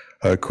to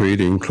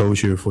create an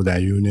enclosure for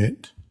that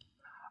unit.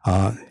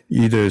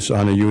 Either it's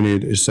on the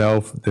unit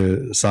itself,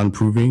 the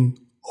soundproofing,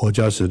 or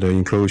just the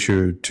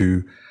enclosure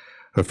to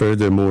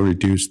furthermore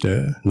reduce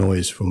the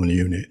noise from the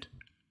unit.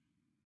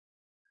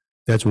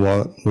 That's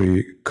what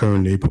we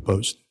currently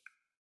propose.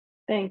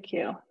 Thank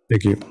you.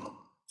 Thank you.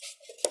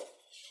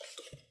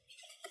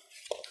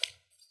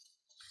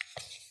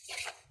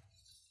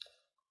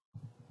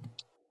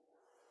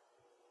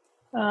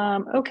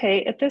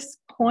 Okay, at this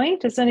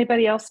point, does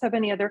anybody else have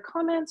any other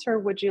comments, or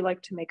would you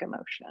like to make a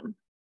motion?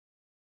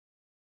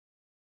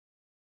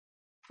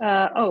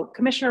 Oh,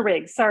 Commissioner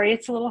Riggs, sorry,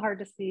 it's a little hard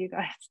to see you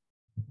guys.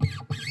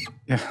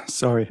 Yeah,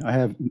 sorry, I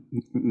have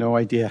no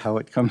idea how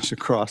it comes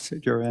across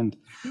at your end.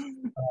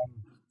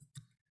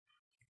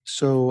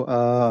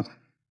 So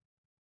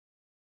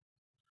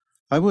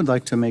I would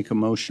like to make a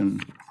motion.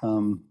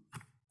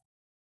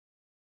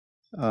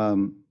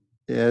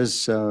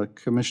 As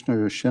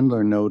Commissioner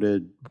Schindler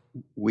noted,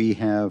 we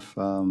have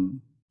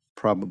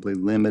probably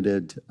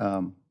limited,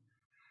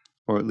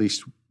 or at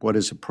least what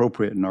is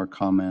appropriate in our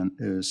comment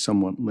is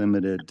somewhat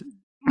limited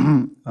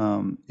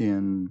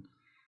in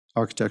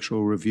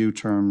architectural review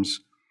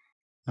terms.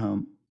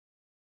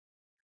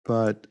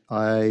 But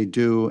I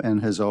do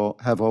and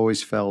have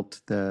always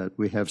felt that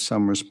we have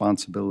some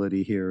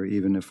responsibility here,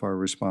 even if our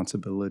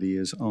responsibility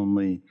is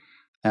only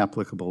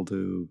applicable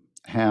to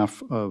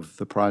half of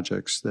the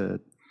projects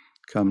that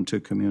come to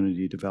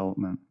community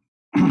development.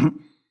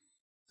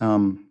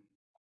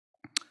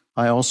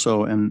 I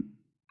also am,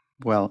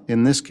 well,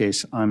 in this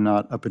case, I'm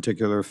not a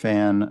particular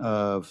fan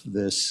of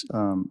this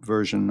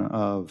version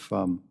of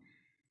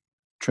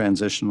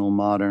transitional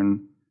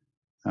modern,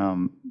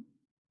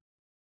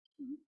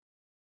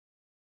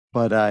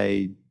 but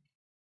I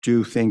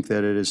do think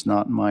that it is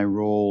not my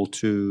role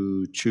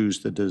to choose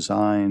the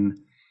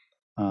design,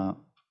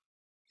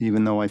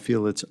 even though I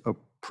feel it's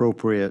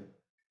appropriate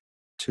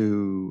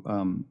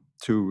to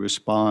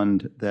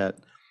respond that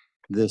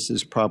this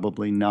is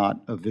probably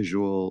not a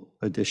visual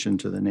addition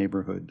to the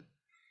neighborhood.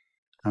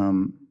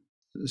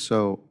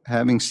 So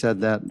having said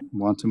that,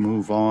 want to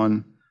move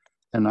on,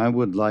 and I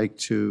would like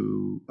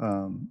to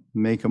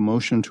make a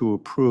motion to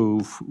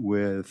approve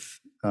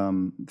with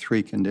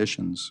 3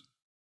 conditions.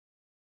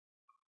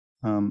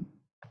 The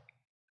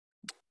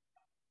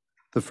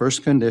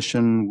first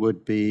condition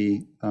would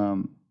be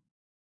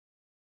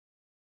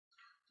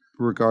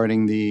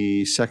regarding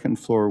the second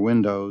floor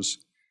windows,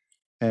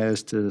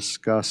 as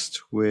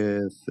discussed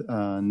with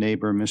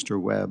neighbor Mr.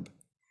 Webb,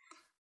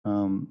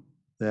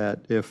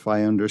 that if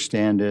I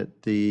understand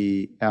it,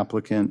 the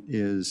applicant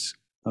is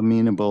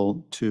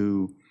amenable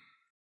to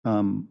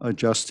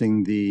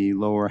adjusting the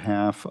lower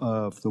half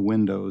of the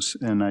windows,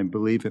 and I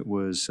believe it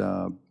was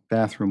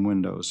bathroom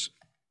windows.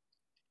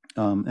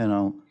 And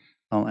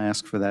I'll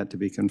ask for that to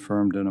be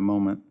confirmed in a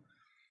moment.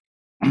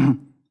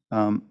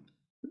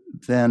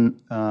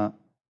 Then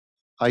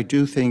I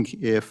do think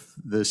if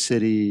the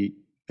city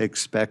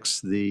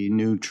expects the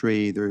new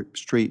tree, the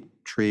street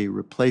tree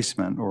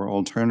replacement or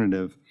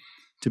alternative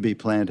to be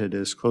planted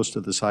as close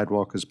to the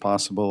sidewalk as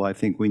possible. I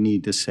think we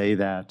need to say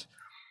that.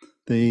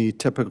 The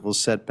typical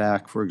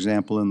setback, for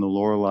example, in the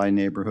Lorelei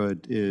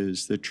neighborhood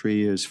is the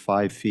tree is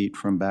 5 feet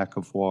from back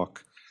of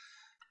walk.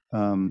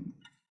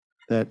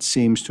 That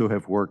seems to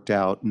have worked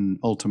out and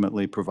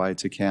ultimately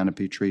provides a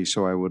canopy tree,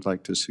 so I would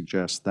like to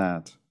suggest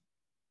that.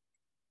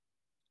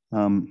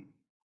 And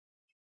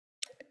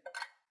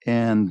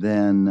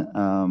then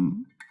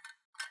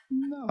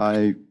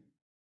I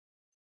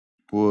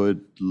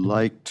would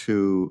like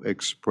to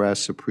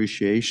express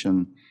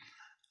appreciation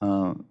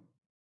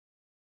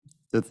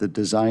that the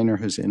designer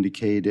has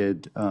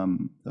indicated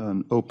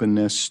an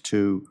openness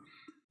to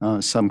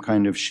some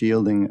kind of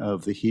shielding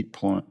of the heat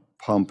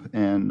pump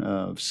and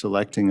of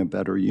selecting a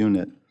better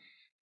unit.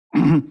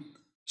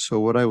 So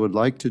what I would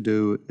like to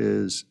do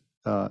is,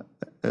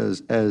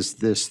 as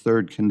this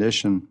third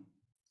condition,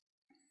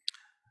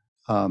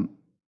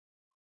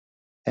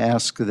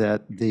 ask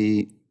that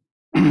the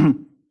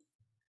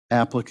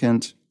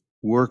applicant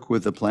work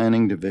with the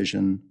planning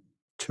division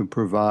to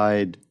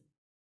provide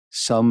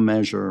some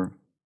measure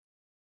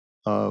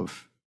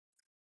of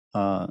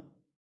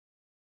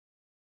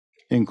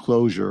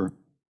enclosure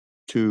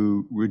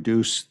to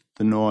reduce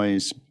the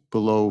noise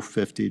below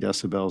 50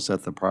 decibels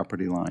at the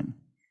property line.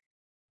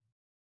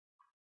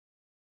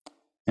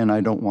 And I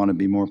don't want to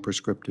be more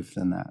prescriptive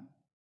than that.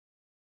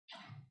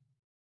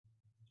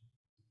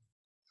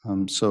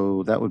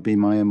 So that would be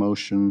my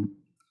motion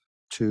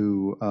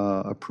to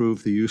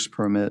approve the use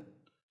permit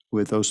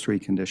with those 3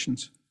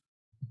 conditions.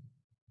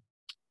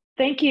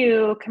 Thank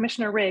you,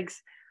 Commissioner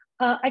Riggs.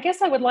 I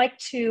guess I would like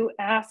to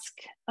ask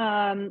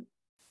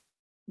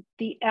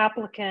the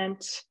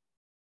applicant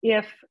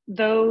if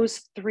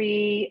those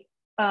 3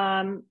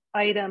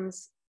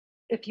 items,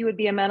 if you would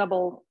be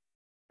amenable,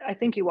 I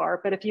think you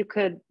are, but if you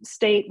could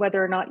state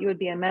whether or not you would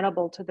be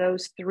amenable to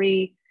those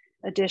 3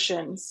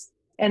 additions.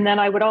 And then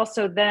I would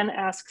also then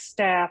ask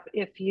staff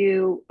if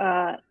you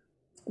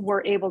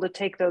were able to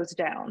take those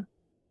down,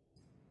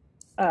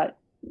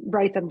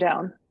 write them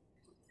down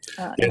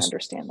and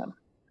understand them.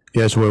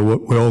 Yes,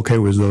 we're okay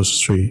with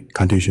those 3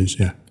 conditions.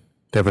 Yeah,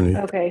 definitely.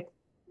 Okay,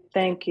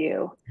 thank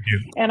you.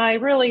 And I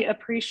really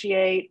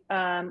appreciate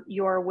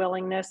your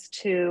willingness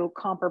to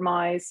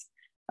compromise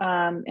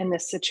in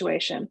this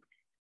situation.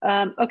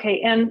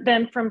 Okay, and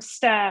then from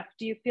staff,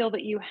 do you feel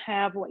that you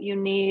have what you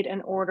need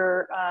in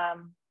order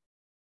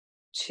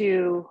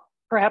to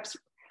perhaps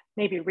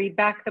maybe read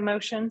back the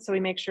motion so we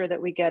make sure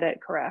that we get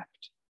it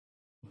correct?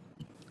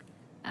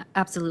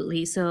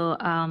 Absolutely. So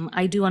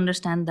I do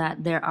understand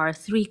that there are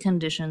 3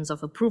 conditions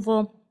of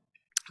approval.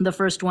 The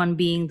first one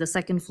being the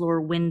second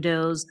floor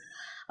windows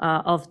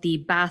of the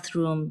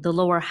bathroom, the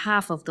lower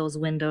half of those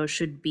windows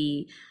should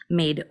be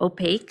made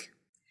opaque.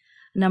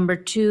 Number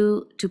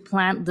 2, to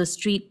plant the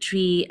street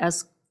tree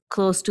as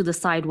close to the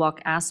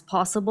sidewalk as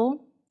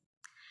possible.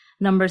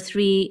 Number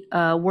 3,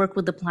 work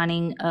with the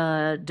planning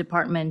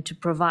department to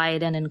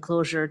provide an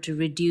enclosure to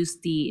reduce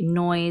the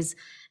noise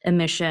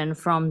emission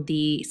from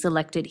the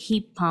selected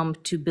heat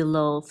pump to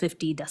below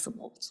 50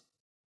 decibels.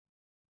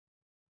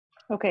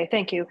 Okay,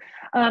 thank you.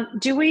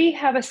 Do we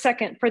have a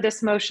second for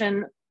this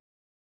motion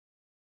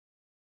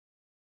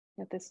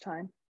at this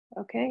time?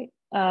 Okay.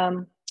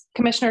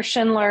 Commissioner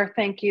Schindler,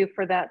 thank you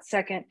for that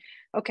second.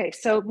 Okay,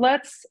 so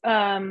let's,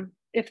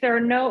 if there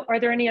are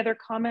there any other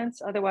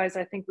comments? Otherwise,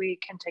 I think we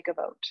can take a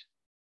vote.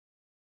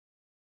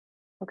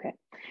 Okay.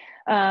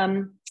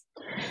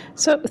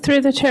 So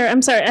through the chair,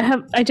 I'm sorry,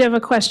 I do have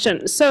a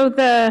question. So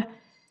the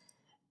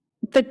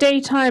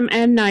daytime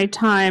and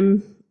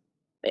nighttime,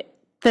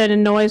 the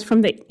noise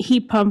from the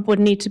heat pump would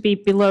need to be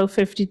below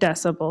 50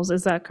 decibels.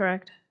 Is that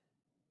correct?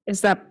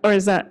 Is that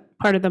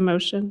part of the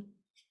motion?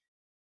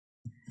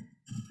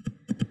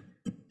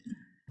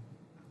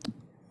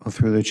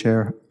 Through the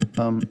chair.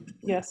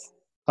 Yes.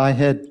 I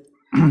had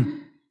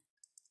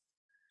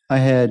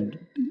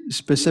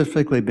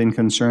specifically been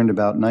concerned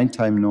about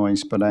nighttime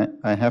noise, but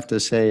I have to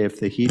say if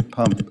the heat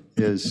pump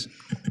is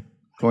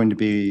going to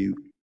be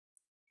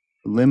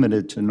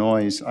limited to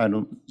noise, I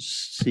don't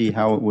see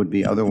how it would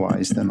be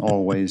otherwise than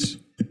always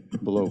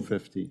below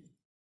 50.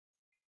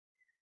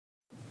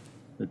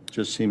 It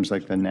just seems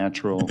like the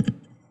natural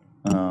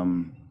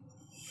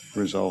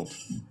result.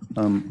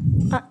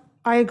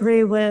 I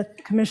agree with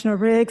Commissioner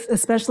Riggs,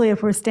 especially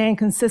if we're staying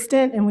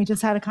consistent, and we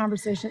just had a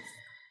conversation.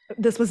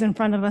 This was in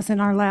front of us in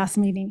our last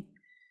meeting.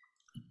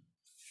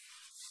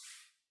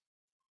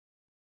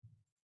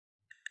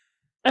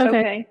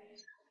 Okay.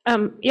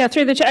 Yeah,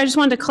 through the chair, I just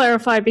wanted to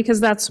clarify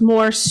because that's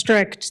more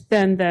strict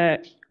than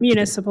the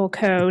municipal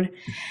code.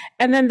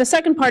 And then the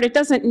second part, it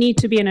doesn't need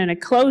to be in an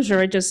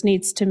enclosure, it just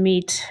needs to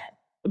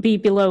be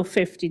below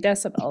 50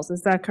 decibels.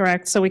 Is that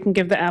correct? So we can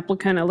give the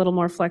applicant a little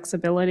more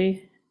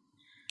flexibility?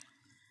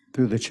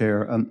 Through the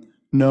chair,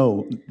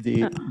 no,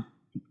 the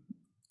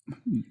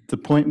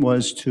point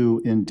was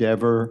to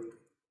endeavor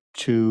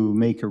to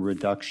make a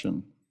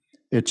reduction.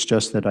 It's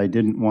just that I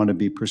didn't want to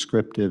be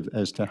prescriptive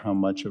as to how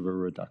much of a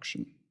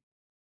reduction.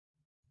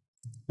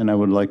 And I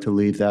would like to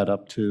leave that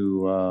up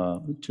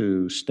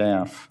to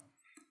staff.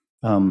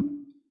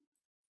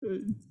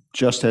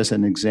 Just as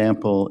an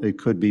example, it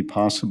could be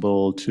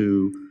possible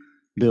to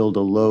build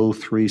a low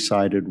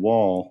three-sided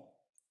wall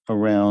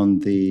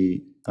around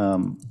the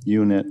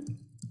unit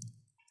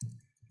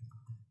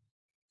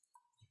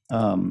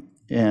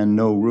and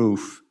no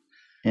roof,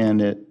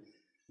 and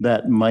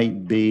that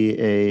might be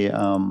a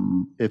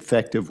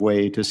effective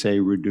way to, say,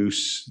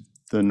 reduce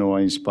the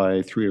noise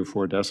by 3 or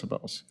 4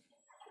 decibels.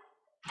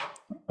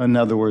 In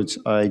other words,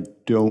 I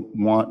don't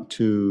want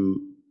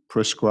to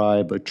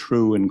prescribe a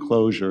true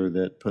enclosure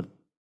that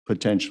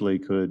potentially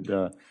could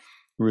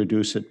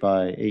reduce it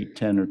by 8,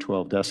 10, or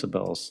 12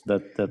 decibels.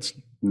 That's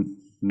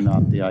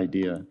not the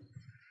idea.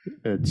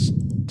 It's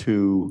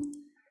to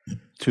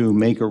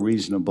make a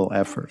reasonable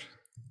effort.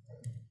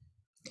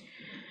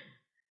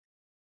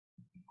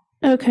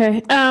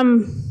 Okay.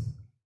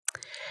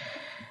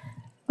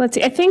 Let's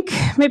see. I think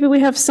maybe we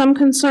have some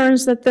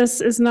concerns that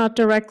this is not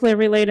directly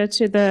related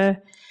to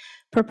the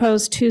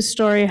proposed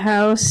 2-story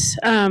house.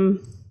 I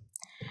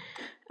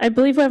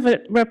believe we have a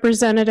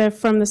representative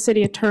from the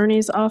city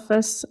attorney's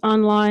office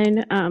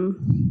online. I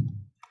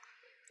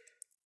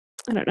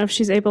don't know if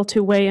she's able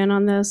to weigh in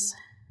on this.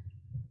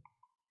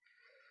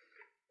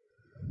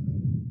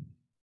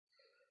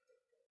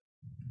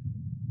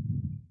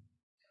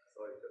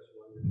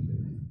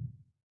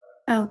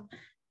 Oh,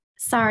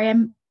 sorry.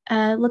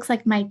 Looks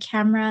like my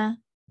camera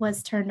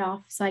was turned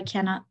off, so I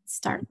cannot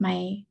start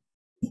my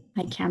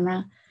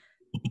camera.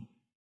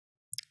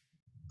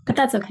 But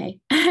that's okay.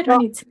 I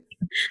don't need to.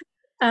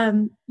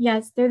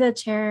 Yes, through the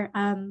chair.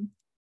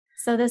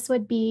 So this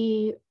would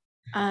be,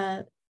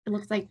 it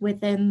looks like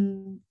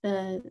within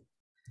the,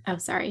 oh,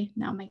 sorry,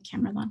 now my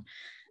camera's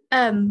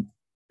on.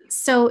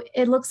 So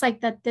it looks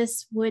like that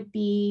this would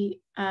be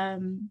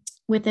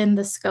within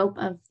the scope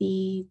of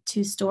the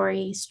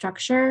 2-story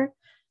structure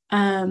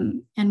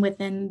and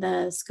within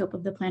the scope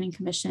of the Planning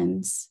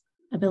Commission's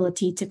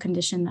ability to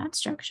condition that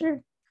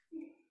structure.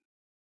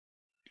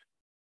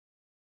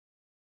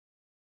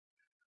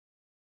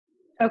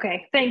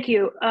 Okay, thank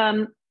you.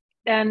 I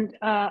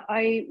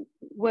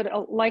would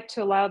like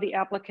to allow the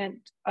applicant,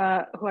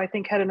 who I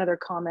think had another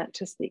comment,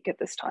 to speak at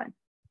this time.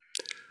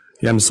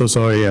 Yeah, I'm so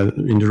sorry,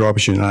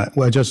 interruption.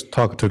 I just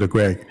talked to the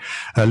Greg.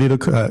 A little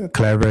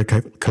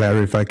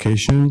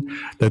clarification.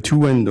 The 2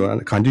 window,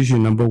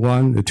 condition number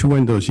 1, the 2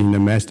 windows in the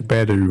master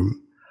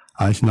bedroom.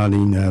 It's not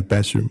in the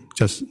bathroom.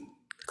 Just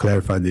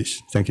clarify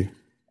this. Thank you.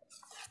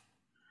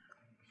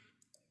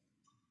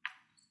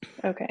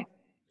 Okay,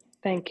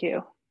 thank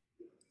you.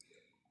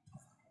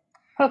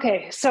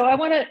 Okay, so I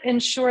want to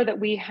ensure that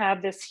we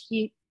have this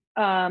heat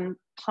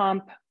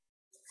pump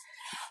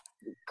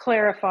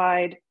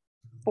clarified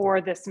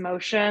for this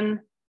motion.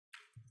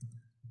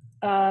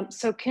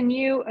 So can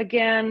you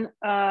again,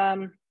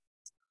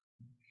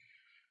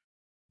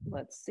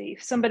 let's see,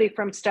 somebody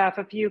from staff,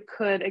 if you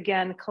could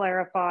again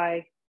clarify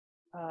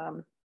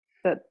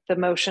the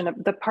motion,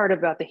 the part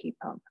about the heat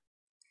pump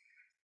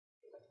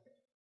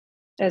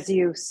as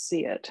you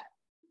see it.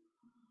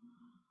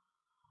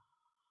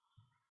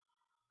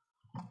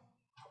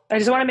 I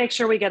just want to make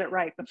sure we get it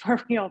right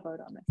before we all vote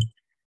on it.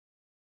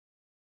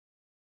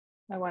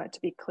 I want it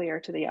to be clear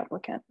to the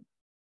applicant.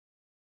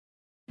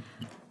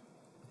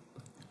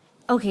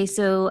 Okay,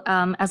 so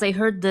as I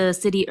heard the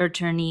city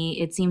attorney,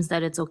 it seems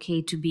that it's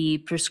okay to be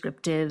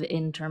prescriptive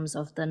in terms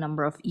of the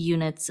number of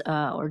units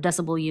or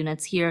decibel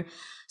units here.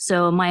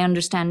 So my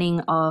understanding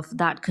of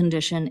that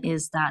condition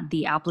is that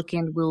the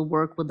applicant will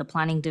work with the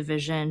planning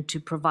division to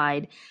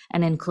provide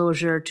an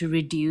enclosure to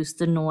reduce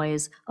the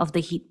noise of the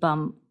heat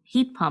pump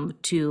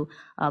to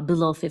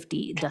below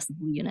 50 decibel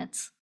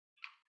units.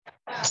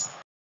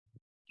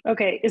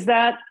 Okay, is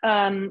that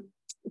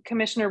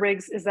Commissioner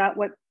Riggs? Is that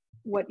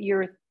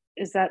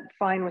is that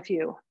fine with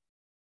you?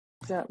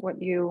 Is that what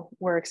you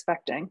were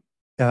expecting?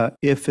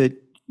 If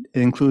it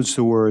includes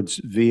the words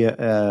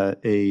via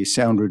a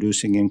sound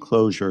reducing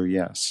enclosure,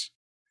 yes.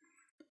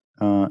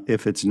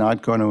 If it's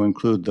not going to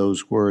include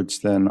those words,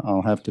 then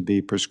I'll have to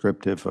be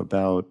prescriptive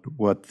about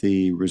what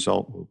the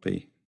result will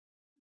be.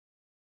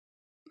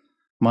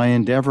 My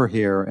endeavor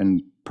here,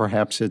 and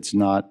perhaps it's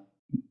not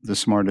the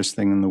smartest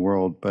thing in the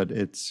world, but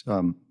it's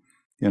a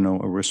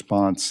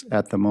response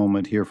at the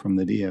moment here from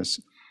the DS,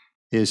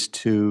 is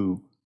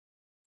to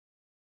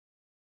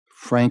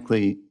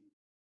frankly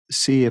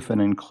see if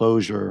an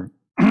enclosure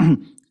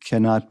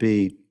cannot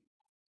be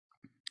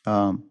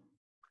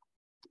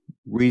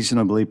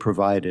reasonably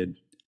provided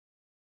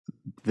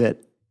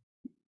that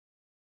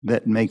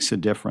makes a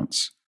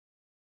difference.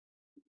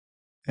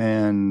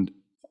 And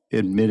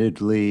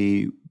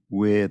admittedly,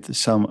 with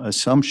some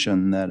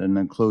assumption that an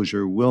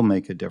enclosure will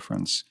make a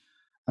difference.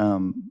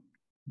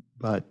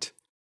 But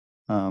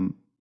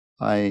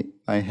I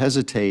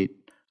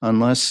hesitate,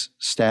 unless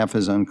staff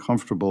is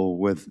uncomfortable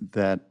with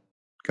that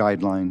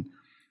guideline,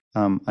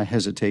 I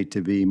hesitate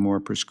to be more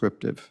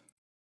prescriptive.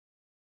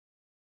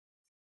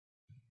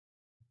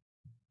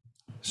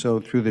 So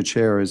through the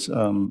chair, is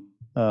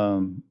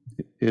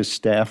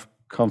staff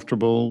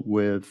comfortable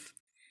with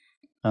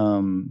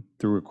the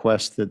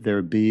request that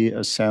there be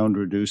a sound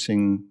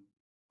reducing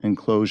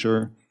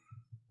enclosure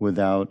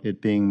without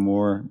it being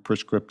more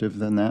prescriptive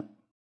than that?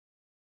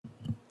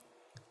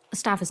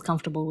 Staff is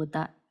comfortable with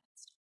that.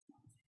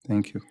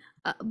 Thank you.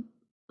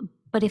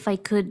 But if I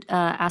could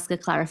ask a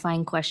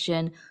clarifying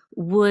question,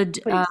 would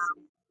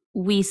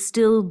we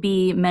still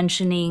be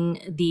mentioning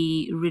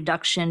the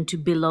reduction to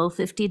below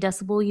 50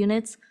 decibel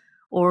units,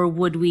 or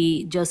would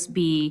we just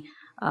be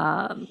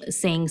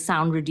saying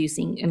sound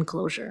reducing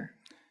enclosure?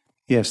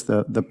 Yes,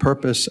 the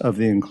purpose of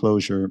the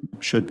enclosure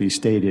should be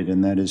stated,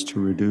 and that is to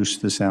reduce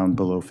the sound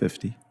below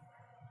 50.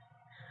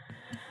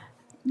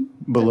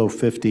 Below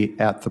 50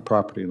 at the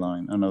property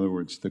line, in other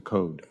words, the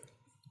code.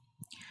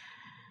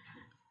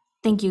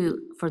 Thank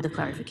you for the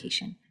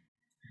clarification.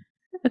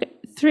 Okay,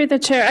 through the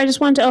chair, I just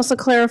want to also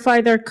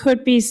clarify there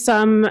could be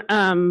some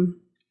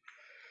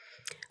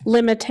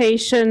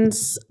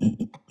limitations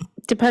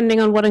depending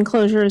on what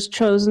enclosure is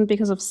chosen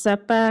because of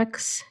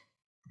setbacks.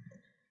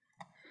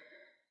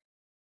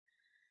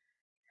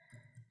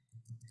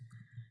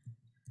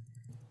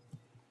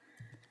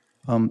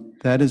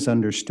 That is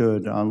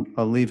understood. I'll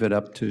leave it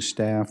up to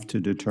staff to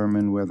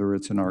determine whether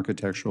it's an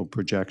architectural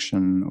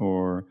projection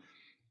or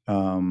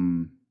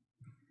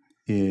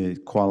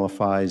it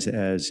qualifies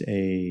as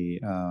a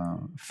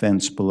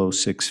fence below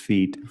 6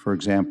 feet. For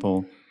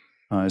example,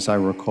 as I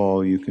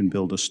recall, you can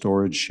build a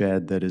storage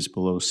shed that is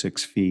below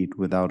 6 feet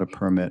without a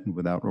permit and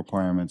without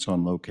requirements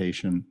on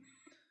location.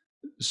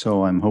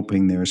 So I'm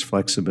hoping there's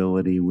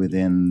flexibility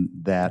within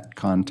that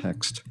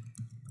context.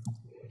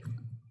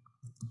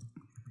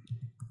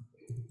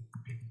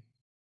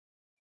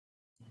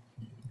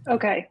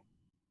 Okay.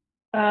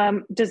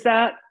 Does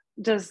that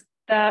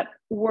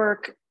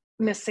work,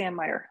 Ms.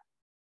 Sandmeyer?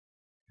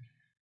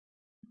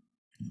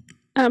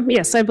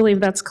 Yes, I believe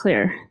that's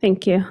clear.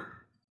 Thank you.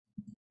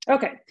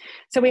 Okay,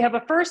 so we have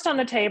a first on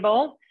the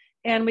table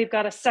and we've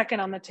got a second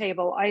on the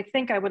table. I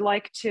think I would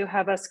like to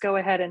have us go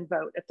ahead and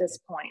vote at this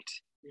point.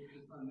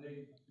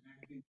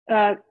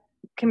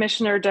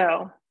 Commissioner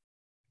Doe.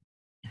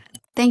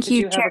 Thank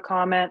you, Did you have a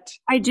comment?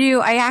 I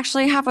do. I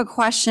actually have a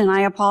question.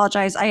 I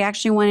apologize. I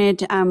actually wanted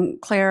to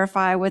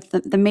clarify with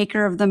the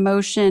maker of the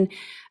motion.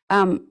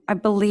 I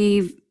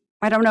believe,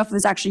 I don't know if it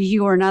was actually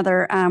you or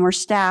another, or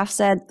staff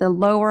said the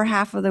lower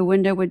half of the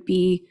window would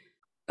be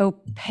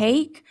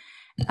opaque.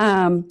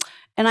 And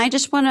I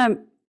just want to,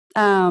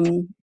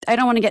 I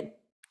don't want to get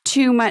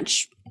too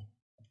much,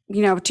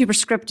 too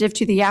prescriptive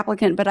to the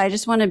applicant, but I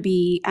just want to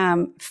be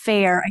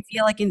fair. I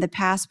feel like in the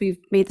past we've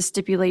made the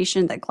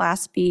stipulation that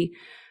glass be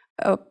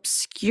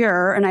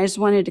obscure, and I just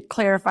wanted to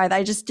clarify that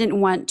I just didn't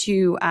want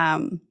to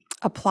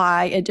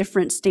apply a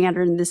different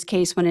standard in this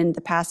case when in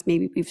the past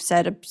maybe we've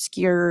said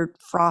obscure,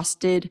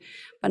 frosted,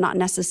 but not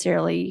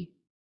necessarily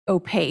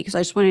opaque. So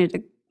I just wanted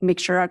to make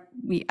sure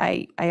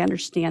I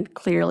understand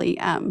clearly,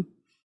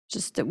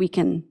 just that we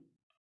can,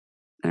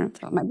 I don't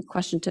know, that might be a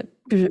question to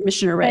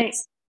Commissioner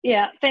Riggs.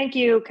 Yeah, thank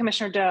you,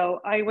 Commissioner Doe.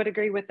 I would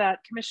agree with that.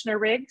 Commissioner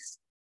Riggs?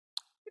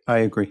 I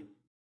agree.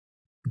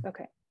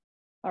 Okay.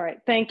 All right,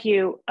 thank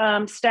you.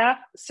 Staff,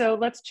 so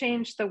let's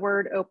change the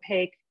word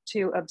opaque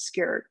to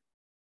obscured.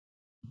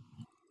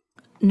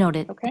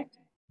 Noted. Okay.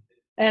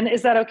 And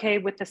is that okay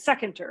with the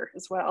seconder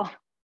as well,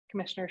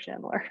 Commissioner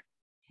Schindler?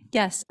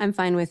 Yes, I'm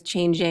fine with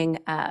changing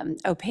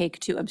opaque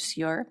to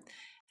obscure.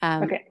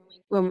 Okay.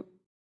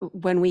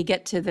 When we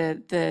get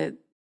to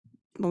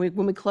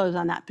when we close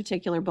on that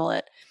particular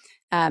bullet,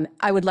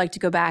 I would like to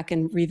go back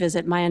and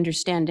revisit my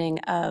understanding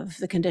of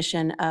the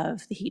condition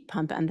of the heat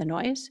pump and the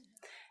noise.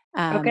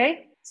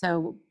 Okay.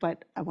 So,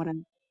 but I want to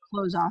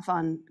close off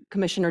on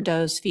Commissioner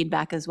Doe's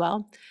feedback as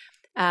well.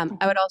 I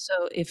would also,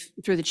 if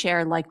through the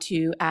chair, like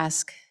to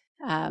ask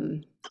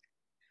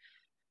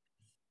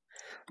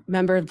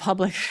member of the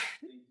public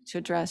to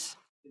address.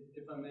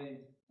 If I may,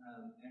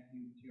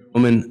 Acting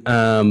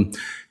Chairwoman,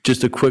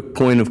 just a quick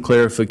point of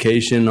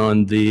clarification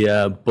on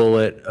the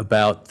bullet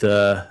about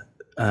the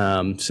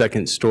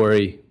second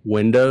story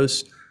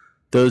windows.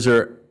 Those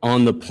are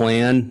on the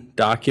plan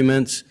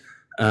documents.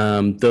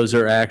 Those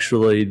are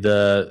actually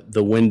the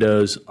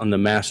windows on the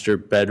master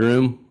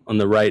bedroom on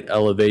the right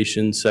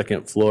elevation,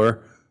 second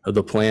floor of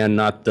the plan,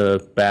 not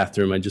the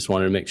bathroom. I just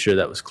wanted to make sure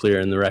that was clear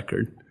in the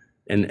record.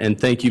 And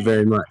thank you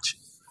very much.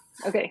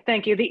 Okay,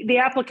 thank you. The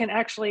applicant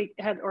actually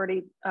had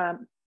already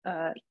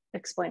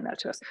explained that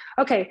to us.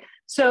 Okay,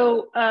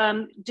 so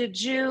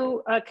did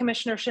you,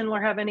 Commissioner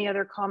Schindler, have any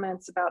other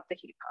comments about the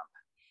heat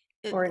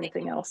pump or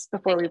anything else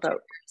before we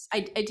vote? I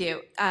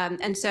do.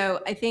 And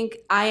so I think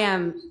I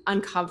am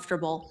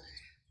uncomfortable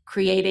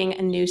creating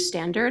a new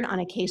standard on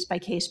a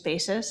case-by-case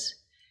basis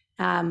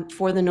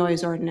for the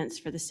noise ordinance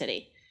for the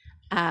city.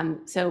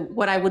 So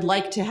what I would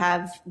like to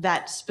have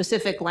that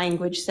specific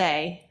language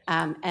say,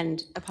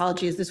 and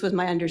apologies, this was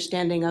my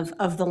understanding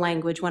of the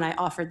language when I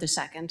offered the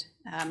second,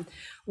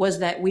 was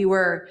that we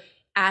were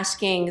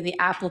asking the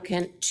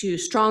applicant to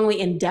strongly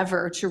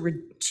endeavor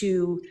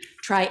to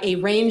try a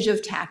range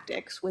of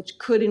tactics, which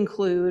could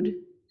include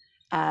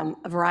a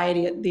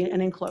variety of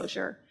an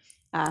enclosure,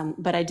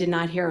 but I did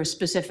not hear a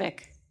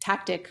specific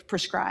tactic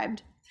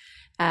prescribed.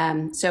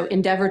 So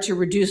endeavor to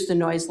reduce the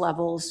noise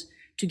levels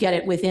to get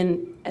it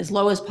within as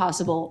low as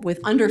possible with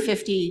under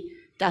 50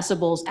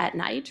 decibels at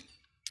night.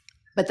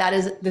 But that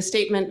is the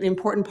statement, the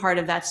important part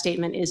of that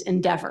statement is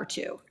endeavor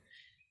to.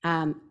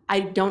 I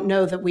don't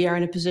know that we are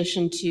in a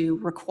position to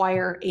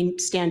require a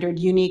standard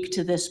unique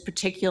to this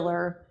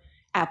particular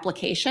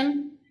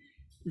application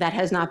that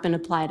has not been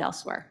applied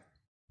elsewhere.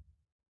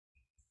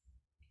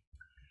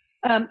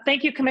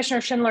 Thank you,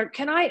 Commissioner Schindler.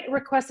 Can I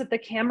request that the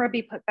camera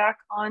be put back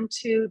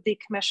onto the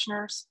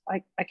commissioners?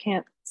 I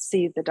can't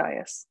see the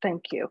dais.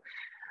 Thank you.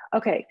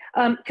 Okay,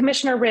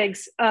 Commissioner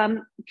Riggs,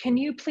 can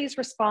you please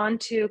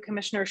respond to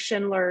Commissioner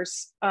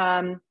Schindler's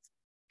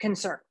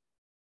concern?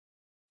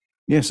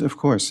 Yes, of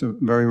course, a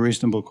very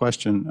reasonable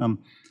question.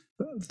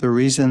 The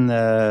reason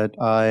that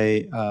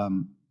I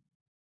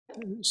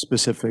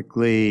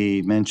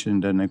specifically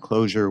mentioned an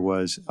enclosure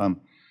was,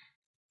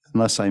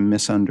 unless I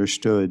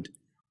misunderstood,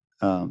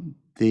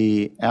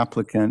 the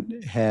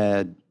applicant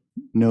had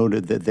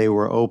noted that they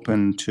were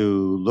open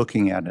to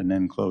looking at an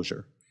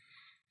enclosure.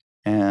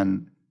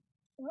 And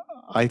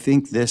I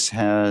think this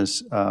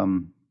has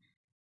the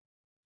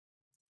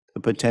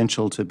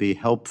potential to be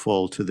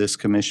helpful to this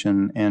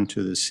commission and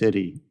to the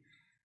city.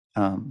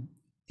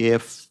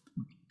 If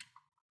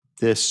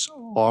this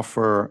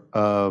offer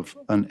of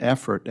an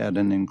effort at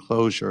an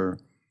enclosure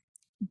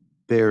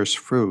bears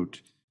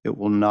fruit, it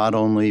will not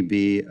only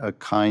be a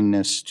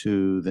kindness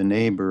to the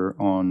neighbor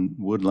on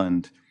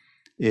Woodland,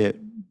 it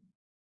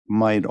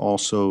might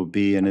also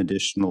be an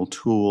additional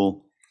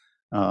tool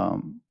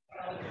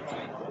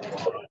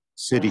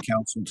City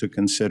Council to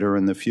consider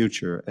in the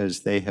future,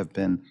 as they have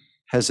been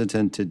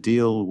hesitant to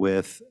deal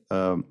with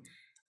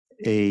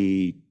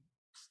a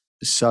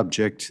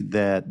subject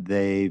that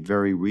they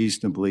very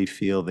reasonably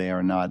feel they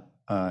are not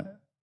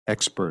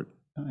expert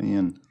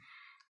in.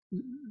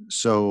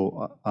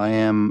 So I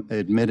am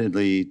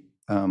admittedly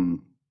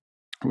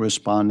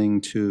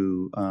responding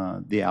to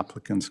the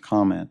applicant's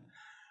comment.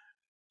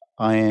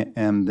 I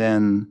am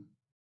then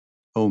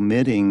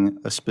omitting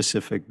a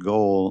specific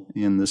goal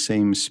in the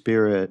same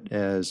spirit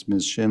as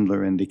Ms.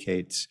 Schindler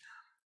indicates,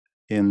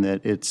 in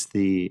that it's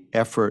the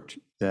effort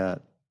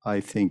that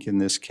I think in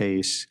this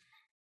case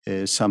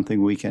is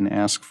something we can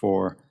ask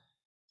for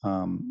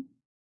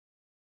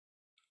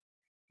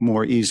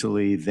more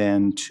easily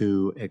than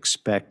to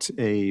expect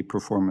a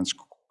performance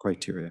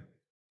criteria.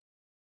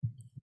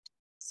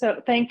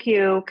 So thank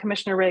you,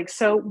 Commissioner Riggs.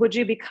 So would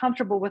you be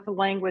comfortable with the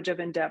language of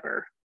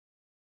endeavor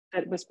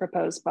that was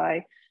proposed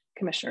by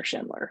Commissioner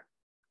Schindler?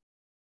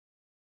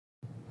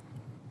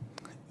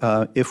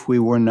 If we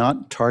were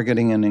not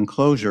targeting an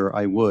enclosure,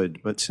 I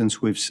would, but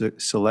since we've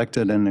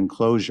selected an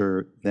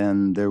enclosure,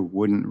 then there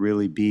wouldn't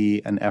really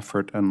be an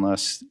effort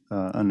unless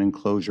an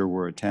enclosure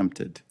were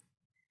attempted.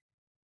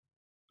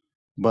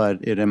 But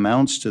it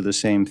amounts to the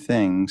same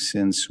thing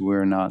since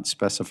we're not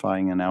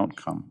specifying an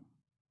outcome.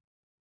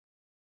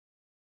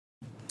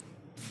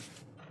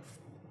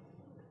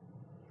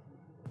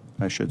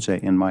 I should say,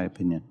 in my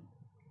opinion.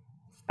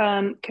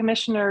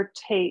 Commissioner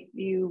Tate,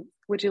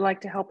 would you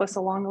like to help us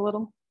along a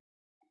little?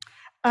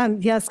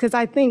 Yes, because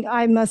I think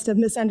I must have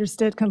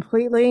misunderstood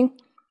completely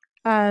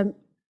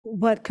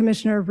what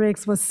Commissioner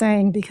Riggs was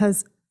saying,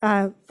 because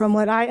from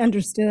what I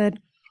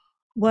understood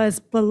was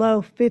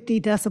below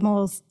 50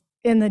 decibels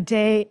in the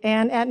day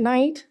and at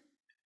night,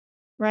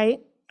 right?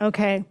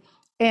 Okay.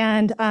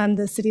 And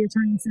the city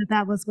attorney said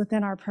that was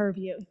within our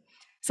purview.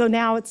 So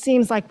now it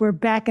seems like we're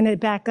backing it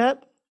back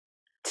up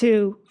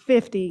to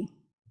 50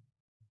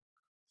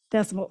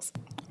 decibels.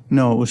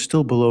 No, it was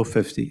still below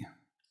 50.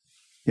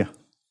 Yeah.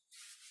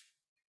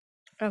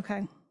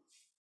 Okay.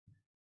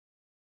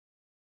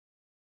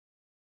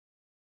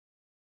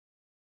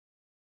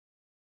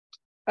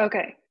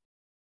 Okay.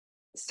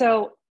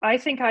 So I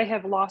think I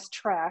have lost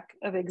track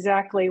of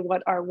exactly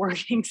what our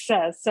wording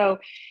says. So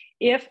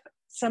if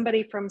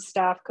somebody from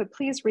staff could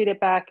please read it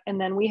back,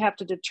 and then we have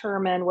to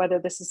determine whether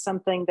this is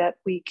something that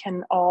we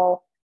can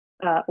all,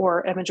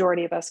 or a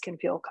majority of us can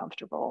feel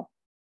comfortable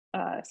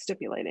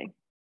stipulating.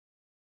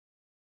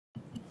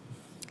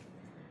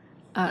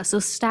 So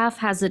staff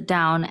has it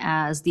down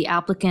as the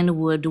applicant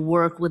would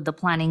work with the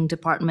planning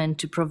department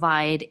to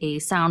provide a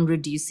sound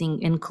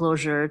reducing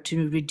enclosure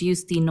to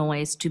reduce the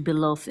noise to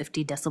below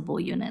 50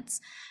 decibel units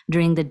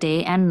during the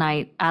day and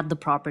night at the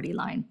property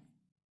line.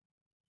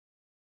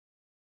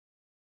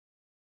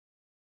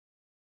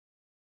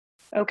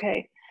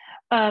 Okay.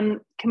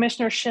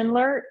 Commissioner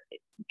Schindler,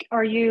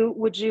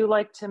 would you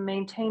like to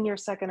maintain your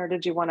second, or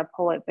did you want to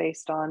pull it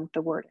based on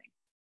the wording?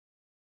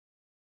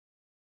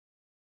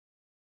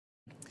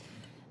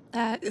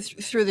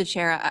 Through the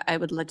chair, I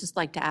would just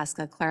like to ask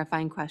a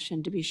clarifying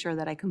question to be sure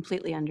that I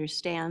completely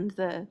understand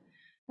the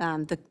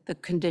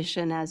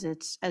condition as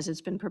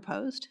it's been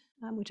proposed,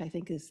 which I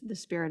think is the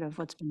spirit of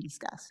what's been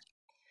discussed.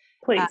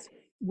 Please.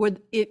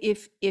 Would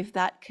if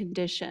that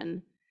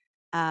condition,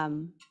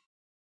 I'm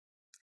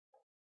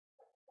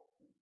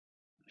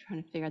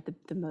trying to figure out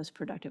the most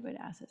productive way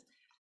to ask this.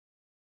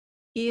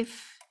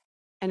 If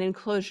an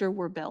enclosure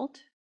were built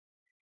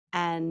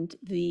and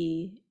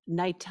the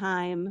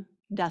nighttime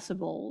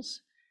decibels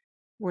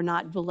were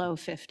not below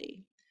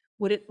 50,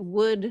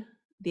 would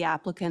the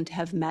applicant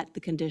have met the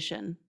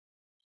condition?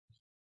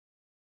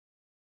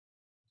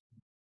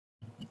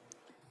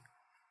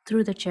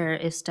 Through the chair,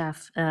 if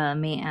staff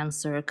may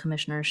answer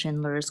Commissioner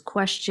Schindler's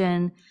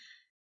question.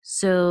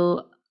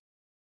 So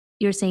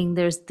you're saying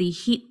there's the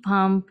heat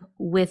pump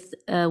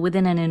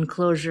within an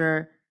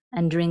enclosure,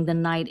 and during the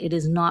night, it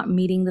is not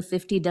meeting the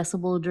 50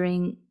 decibel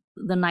during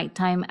the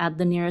nighttime at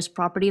the nearest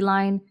property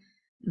line,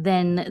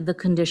 then the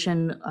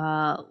condition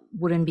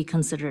wouldn't be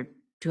considered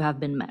to have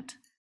been met.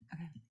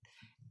 Okay.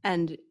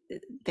 And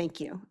thank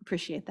you,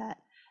 appreciate that.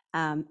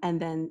 And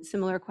then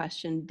similar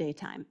question,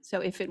 daytime. So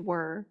if it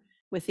were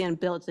within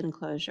built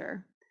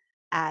enclosure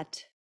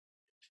at,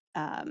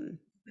 no,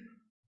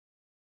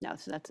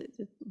 so that's it,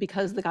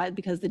 because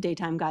the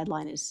daytime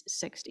guideline is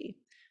 60,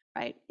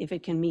 right? If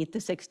it can meet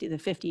the 60, the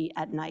 50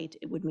 at night,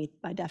 it would meet,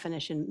 by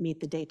definition, meet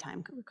the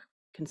daytime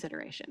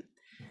consideration.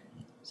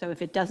 So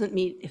if it doesn't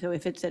meet, so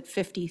if it's at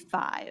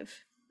 55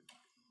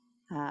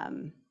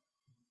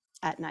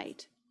 at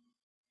night,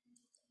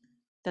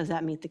 does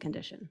that meet the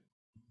condition?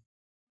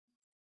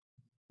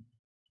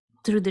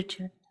 Through the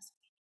chair.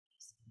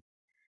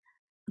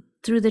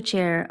 Through the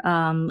chair,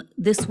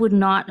 this would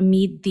not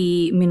meet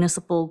the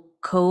municipal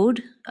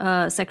code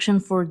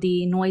section for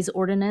the noise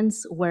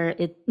ordinance, where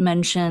it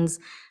mentions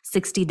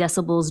 60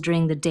 decibels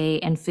during the day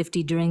and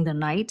 50 during the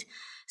night.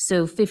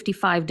 So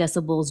 55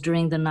 decibels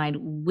during the night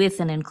with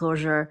an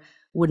enclosure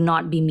would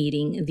not be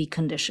meeting the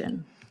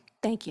condition.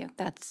 Thank you.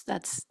 That's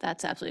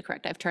absolutely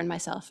correct. I've turned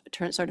myself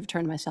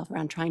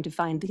around trying to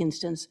find the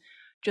instance,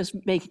 just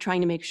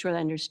trying to make sure that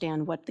I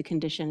understand what the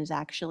condition is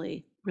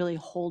actually really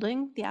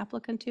holding the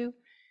applicant to,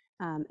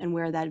 and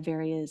where that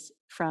varies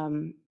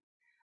from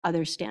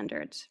other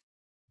standards.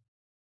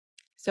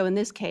 So in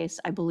this case,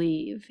 I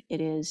believe it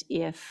is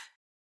if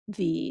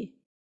the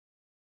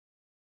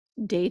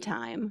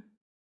daytime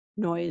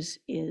noise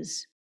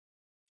is,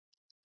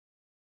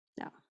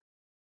 no,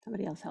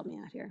 somebody else help me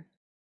out here.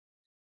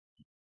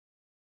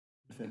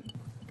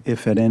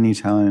 If at any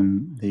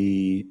time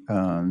the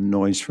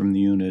noise from the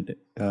unit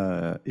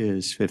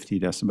is 50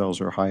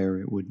 decibels or higher,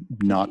 it would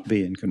not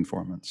be in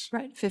conformance.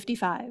 Right,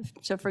 55.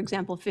 So for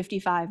example,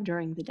 55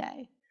 during the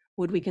day,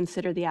 would we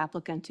consider the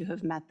applicant to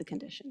have met the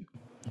condition?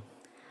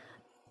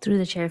 Through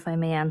the chair, if I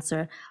may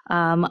answer,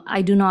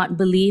 I do not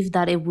believe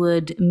that it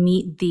would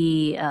meet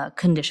the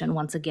condition.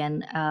 Once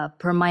again,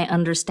 per my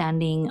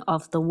understanding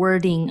of the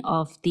wording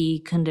of the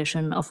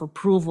condition of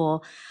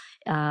approval,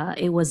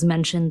 it was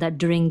mentioned that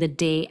during the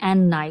day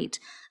and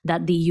night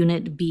that the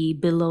unit be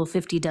below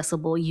 50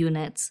 decibel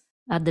units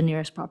at the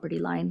nearest property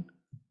line.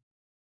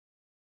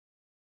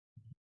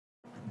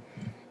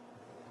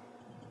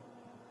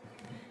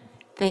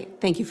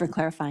 Thank you for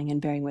clarifying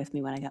and bearing with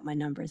me when I got my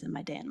numbers and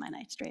my day and my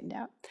night straightened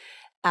out.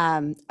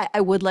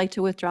 I would like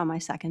to withdraw my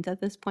second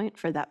at this point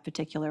for that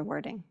particular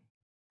wording.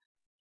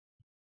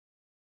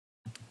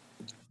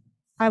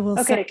 I will.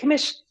 Okay,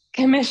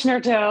 Commissioner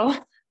Doe.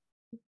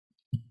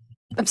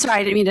 I'm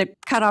sorry, I didn't mean to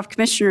cut off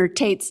Commissioner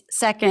Tate's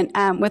second.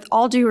 With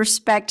all due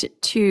respect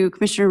to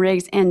Commissioner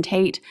Riggs and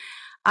Tate,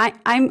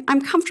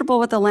 I'm comfortable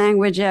with the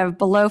language of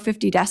below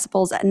 50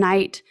 decibels at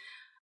night.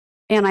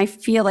 And I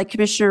feel like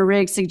Commissioner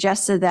Riggs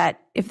suggested that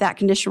if that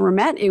condition were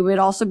met, it would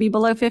also be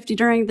below 50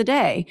 during the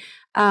day.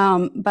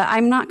 But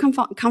I'm not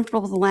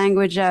comfortable with the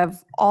language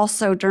of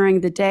also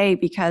during the day,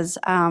 because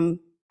I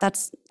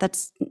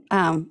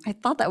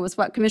thought that was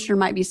what Commissioner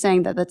might be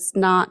saying, that that's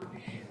not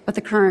what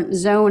the current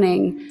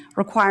zoning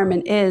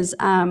requirement is.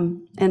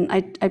 And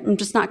I'm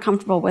just not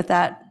comfortable with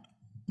that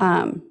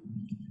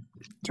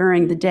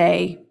during the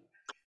day.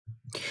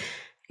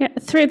 Yeah,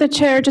 through the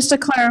chair, just to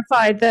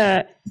clarify,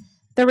 the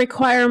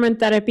requirement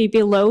that it be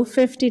below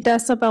 50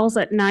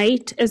 decibels at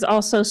night is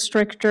also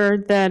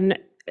stricter than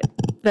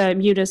the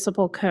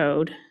municipal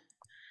code,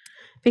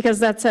 because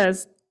that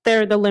says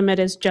there the limit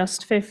is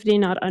just 50,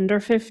 not under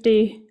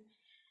 50.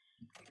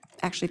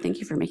 Actually, thank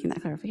you for making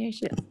that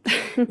clarification.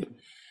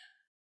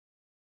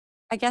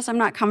 I guess I'm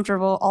not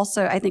comfortable.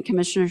 Also, I think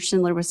Commissioner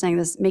Schindler was saying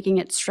this, making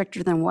it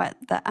stricter than what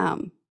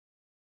the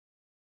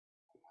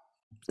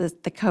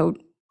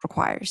code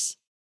requires.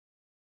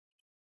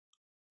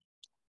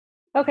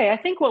 Okay, I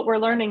think what we're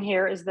learning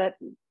here is that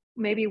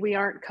maybe we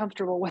aren't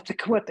comfortable with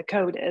what the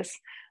code is,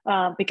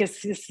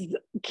 because this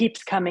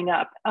keeps coming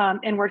up,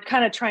 and we're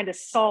kind of trying to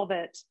solve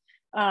it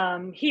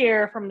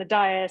here from the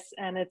dais,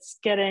 and it's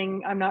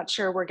getting, I'm not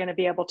sure we're going to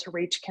be able to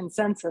reach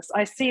consensus.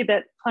 I see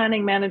that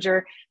Planning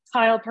Manager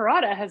Kyle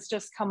Parada has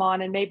just come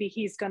on, and maybe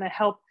he's going to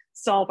help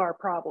solve our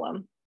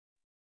problem.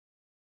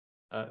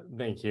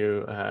 Thank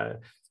you,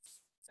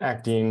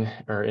 Acting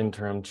or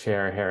Interim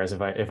Chair Harris,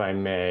 if I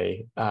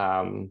may.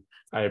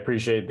 I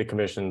appreciate the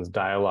Commission's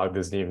dialogue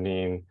this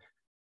evening,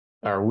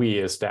 or we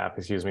as staff,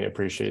 excuse me,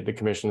 appreciate the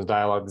Commission's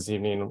dialogue this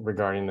evening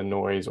regarding the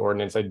noise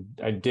ordinance. I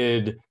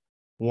did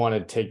want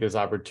to take this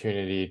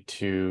opportunity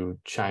to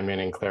chime in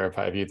and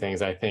clarify a few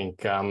things. I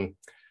think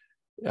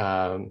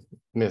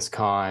Ms.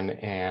 Khan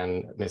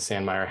and Ms.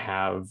 Sandmeyer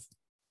have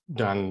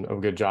done a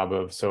good job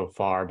of so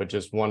far, but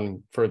just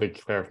one further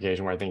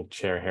clarification where I think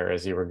Chair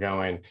Harris, you were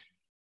going.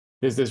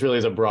 This really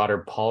is a broader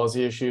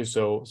policy issue.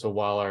 So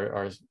while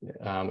our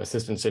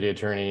assistant city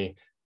attorney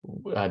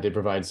did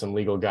provide some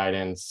legal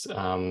guidance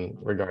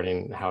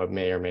regarding how it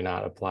may or may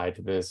not apply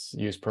to this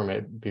use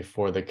permit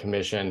before the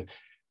commission,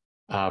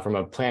 from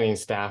a planning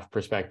staff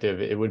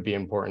perspective, it would be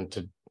important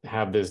to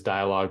have this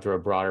dialogue through a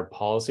broader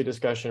policy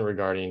discussion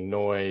regarding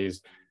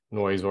noise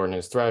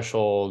ordinance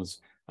thresholds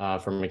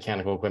for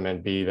mechanical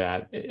equipment, be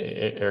that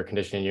air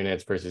conditioning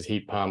units versus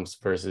heat pumps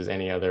versus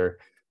any other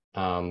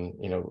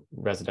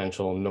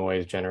residential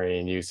noise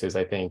generating uses.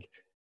 I think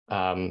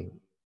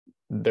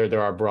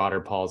there are broader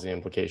policy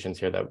implications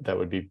here that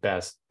would be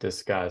best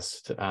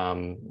discussed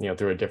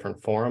through a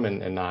different forum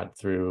and not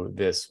through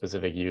this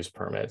specific use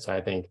permit. So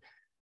I think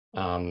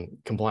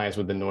compliance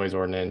with the noise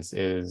ordinance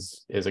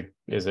is a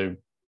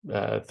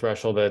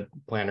threshold that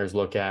planners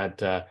look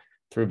at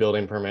through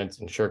building permits,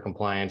 ensure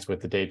compliance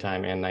with the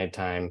daytime and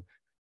nighttime.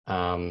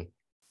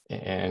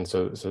 And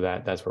so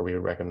that's where we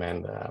would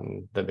recommend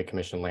that the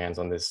commission lands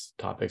on this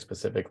topic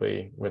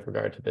specifically with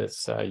regard to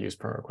this use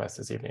permit request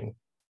this evening.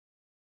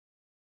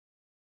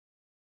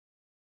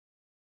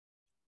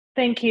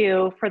 Thank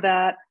you for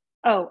that.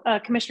 Oh,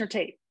 Commissioner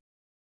Tate.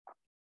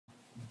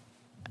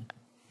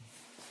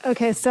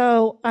 Okay,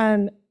 so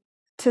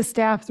to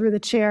staff through the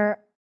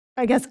chair,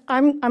 I guess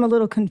I'm a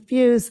little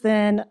confused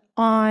then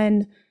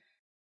on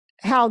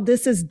how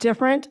this is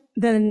different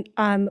than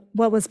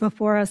what was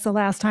before us the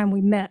last time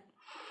we met.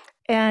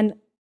 And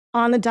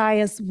on the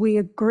dais, we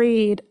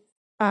agreed,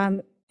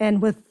 and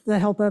with the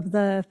help of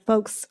the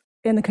folks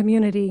in the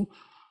community,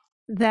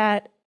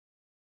 that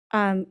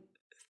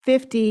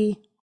 50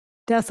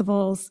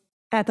 decibels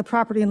at the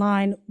property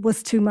line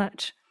was too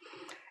much.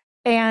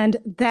 And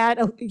that,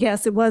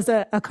 yes, it was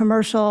a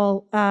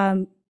commercial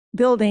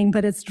building,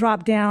 but it's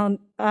dropped down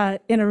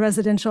in a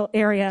residential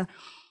area.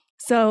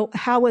 So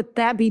how would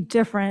that be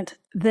different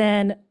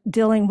than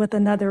dealing with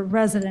another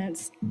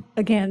residence,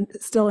 again,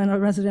 still in a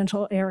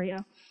residential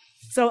area?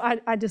 So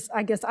I guess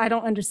I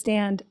don't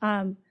understand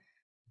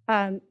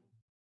how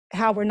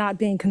we're not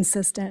being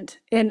consistent.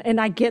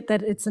 And I get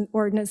that it's an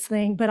ordinance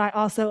thing, but I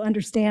also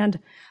understand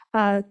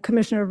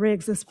Commissioner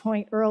Riggs's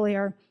point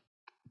earlier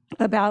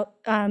about,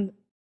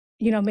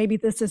 maybe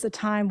this is a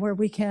time where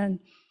we can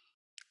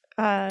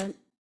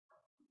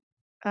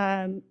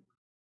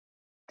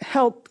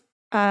help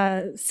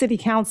City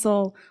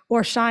Council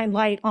or shine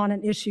light on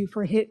an issue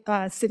for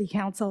City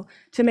Council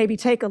to maybe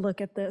take a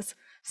look at this.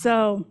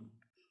 So,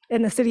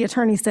 and the City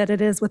Attorney said it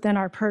is within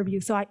our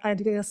purview. So I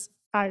guess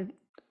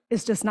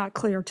it's just not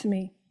clear to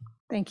me.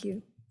 Thank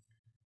you.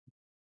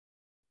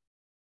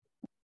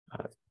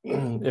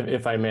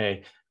 If I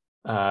may,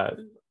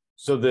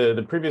 so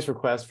the previous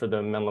request for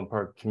the Menlo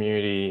Park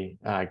Community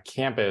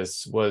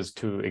Campus was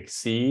to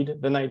exceed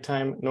the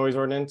nighttime noise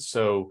ordinance.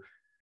 So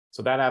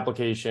that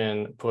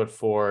application put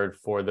forward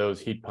for those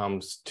heat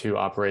pumps to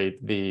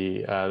operate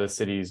the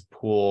city's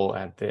pool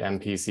at the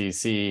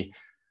MPCC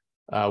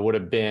would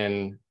have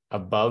been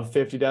above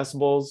 50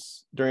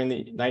 decibels during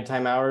the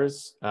nighttime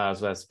hours. So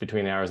that's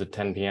between the hours of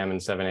 10 p.m.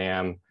 and 7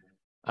 a.m.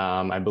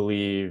 I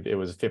believe it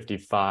was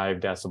 55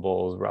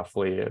 decibels,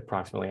 roughly,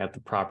 approximately at the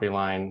property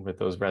line with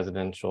those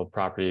residential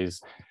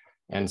properties.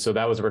 And so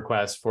that was a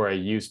request for a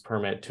use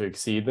permit to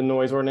exceed the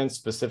noise ordinance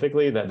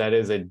specifically. That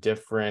is a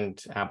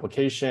different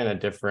application, a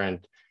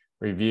different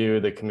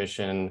review. The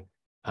commission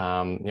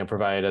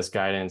provided us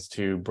guidance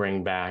to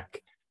bring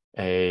back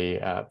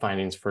a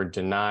findings for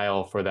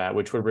denial for that,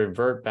 which would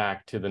revert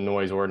back to the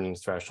noise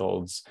ordinance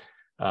thresholds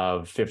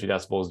of 50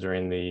 decibels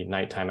during the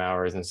nighttime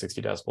hours and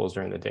 60 decibels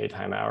during the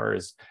daytime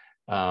hours,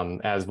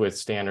 as with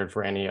standard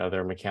for any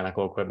other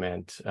mechanical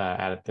equipment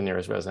at the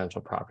nearest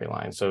residential property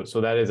line. So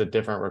that is a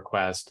different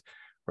request,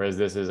 whereas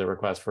this is a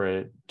request for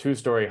a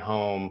two-story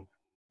home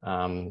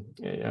on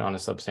a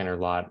substandard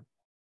lot.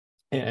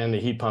 And the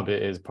heat pump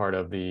is part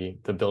of the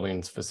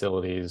building's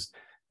facilities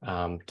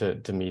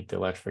to meet the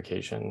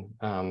electrification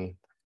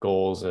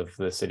goals of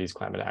the city's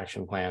climate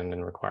action plan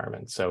and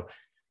requirements. So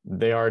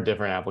they are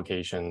different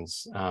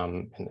applications,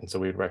 and so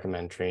we'd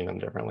recommend treating them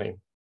differently.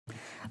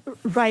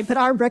 Right, but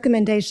our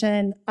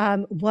recommendation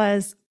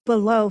was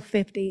below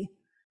 50.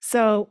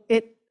 So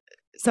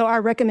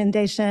our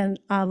recommendation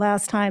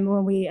last time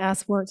when we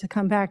asked for it to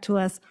come back to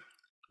us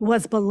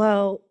was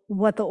below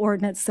what the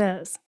ordinance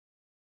says.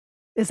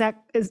 I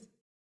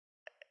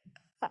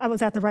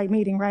was at the right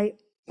meeting, right?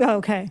 Oh,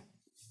 okay.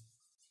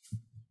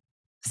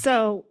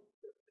 So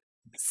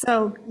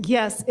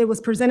yes, it was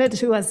presented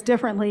to us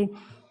differently,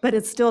 but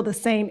it's still the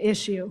same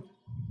issue.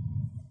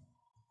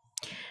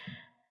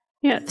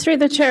 Yeah, through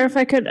the chair, if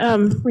I could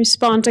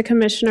respond to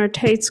Commissioner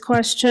Tate's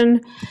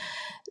question.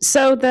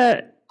 So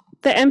the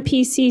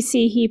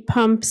MPCC heat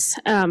pumps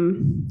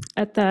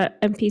at the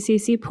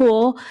MPCC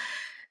pool.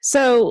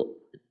 So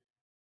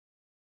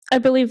I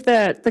believe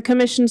that the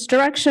commission's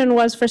direction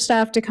was for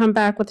staff to come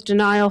back with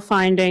denial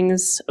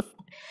findings.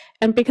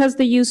 And because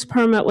the use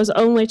permit was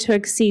only to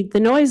exceed the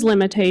noise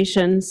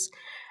limitations,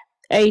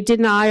 A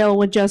denial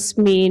would just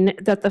mean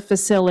that the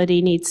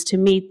facility needs to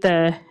meet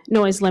the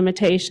noise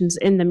limitations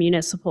in the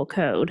municipal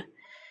code.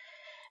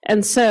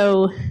 And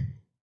so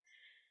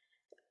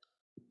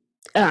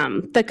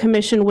the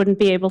commission wouldn't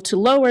be able to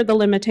lower the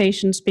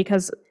limitations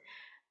because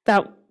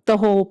that the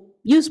whole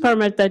use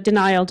permit, the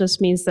denial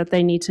just means that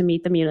they need to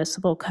meet the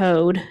municipal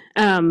code.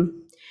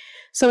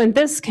 So in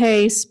this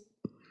case,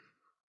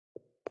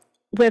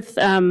 with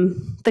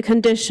the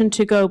condition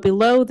to go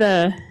below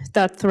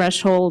that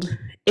threshold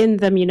in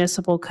the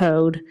municipal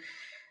code,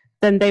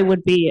 then they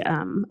would be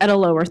at a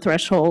lower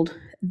threshold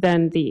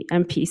than the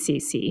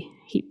MPCC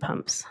heat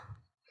pumps.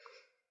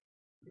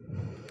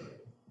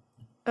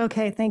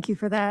 Okay, thank you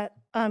for that.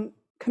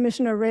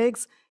 Commissioner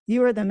Riggs,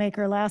 you were the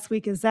maker last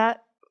week. Is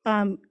that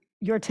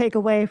your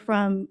takeaway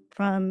from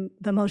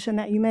the motion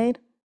that you made?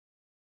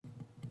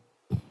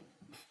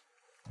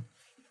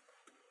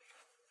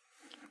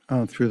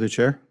 Through the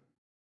chair.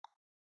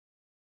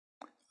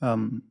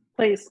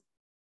 Please.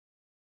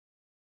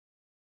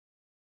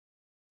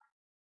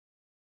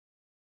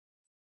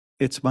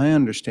 It's my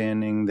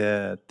understanding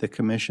that the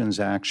commission's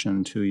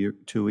action 2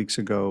 weeks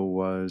ago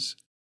was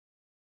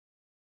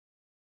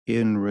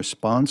in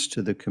response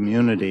to the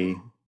community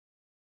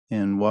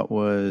in what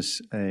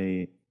was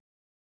a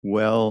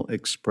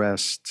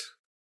well-expressed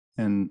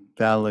and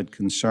valid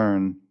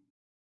concern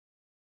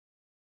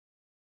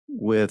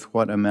with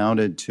what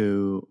amounted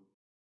to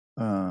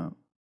a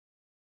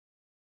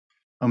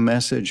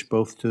message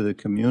both to the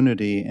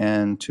community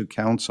and to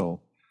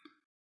council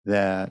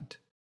that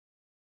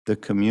the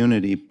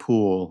community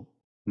pool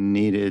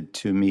needed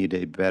to meet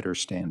a better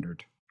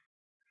standard.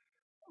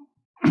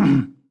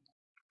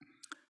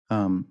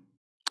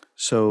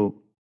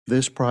 So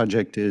this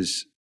project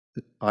is,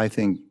 I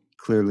think,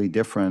 clearly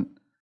different.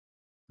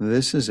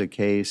 This is a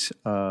case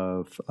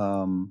of,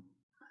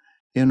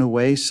 in a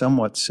way,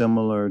 somewhat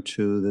similar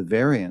to the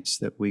variance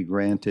that we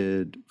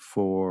granted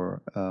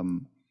for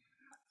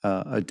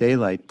a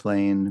daylight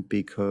plane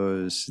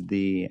because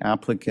the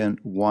applicant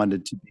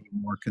wanted to be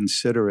more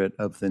considerate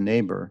of the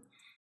neighbor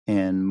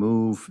and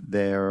move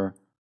their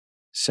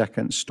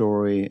second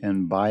story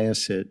and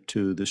bias it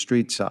to the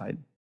street side.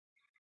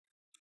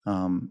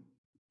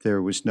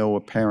 There was no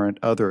apparent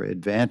other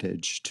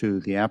advantage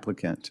to the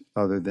applicant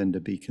other than to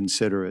be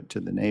considerate to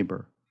the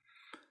neighbor.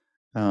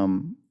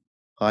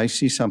 I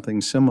see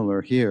something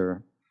similar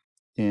here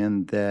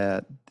in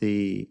that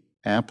the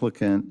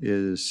applicant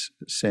is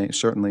saying,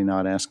 certainly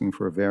not asking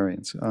for a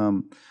variance,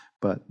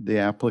 but the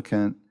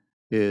applicant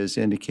is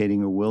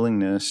indicating a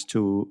willingness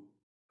to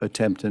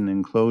attempt an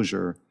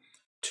enclosure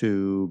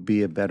to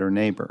be a better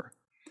neighbor.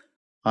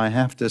 I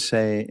have to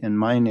say, in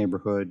my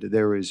neighborhood,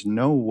 there is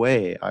no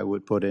way I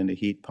would put in a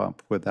heat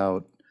pump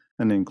without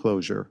an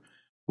enclosure.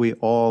 We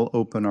all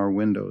open our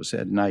windows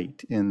at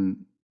night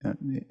in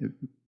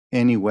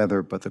any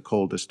weather but the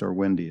coldest or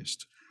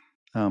windiest.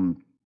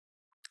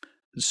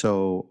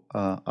 So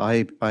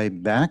I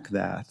back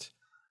that,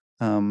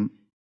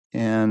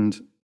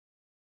 and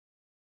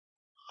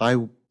I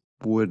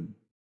would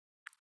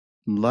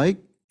like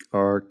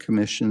our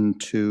commission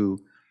to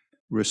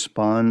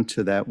respond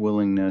to that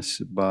willingness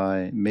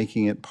by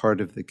making it part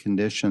of the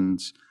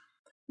conditions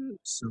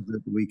so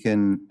that we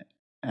can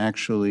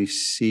actually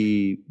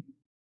see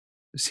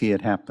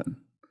it happen.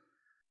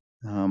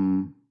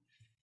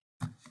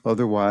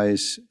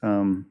 Otherwise,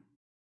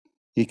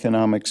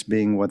 economics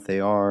being what they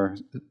are,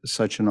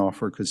 such an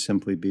offer could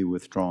simply be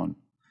withdrawn.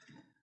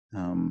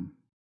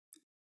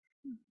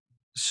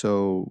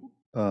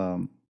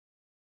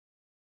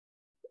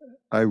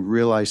 I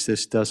realize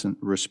this doesn't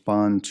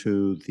respond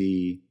to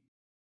the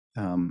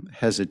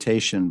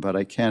hesitation, but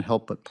I can't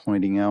help but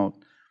pointing out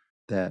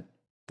that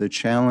the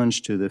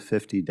challenge to the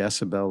 50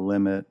 decibel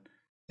limit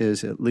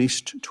is at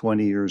least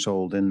 20 years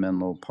old in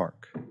Menlo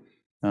Park.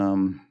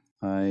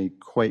 I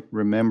quite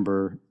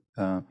remember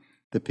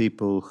the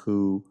people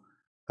who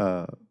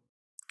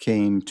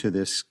came to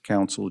this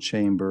council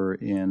chamber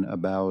in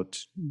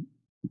about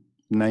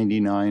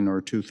 99 or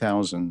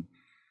 2000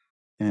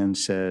 and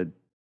said,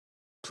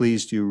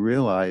 please do you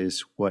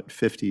realize what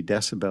 50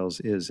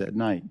 decibels is at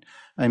night?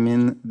 I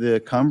mean, the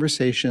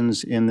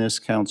conversations in this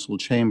council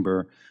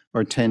chamber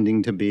are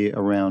tending to be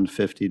around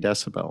 50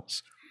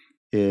 decibels.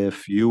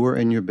 If you were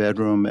in your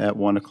bedroom at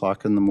 1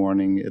 o'clock in the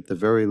morning, at the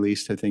very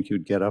least, I think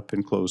you'd get up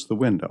and close the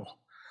window.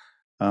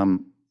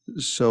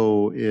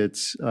 So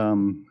it's,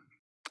 and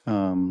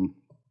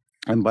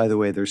by the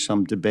way, there's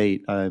some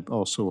debate. I've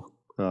also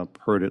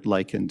heard it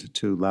likened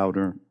to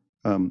louder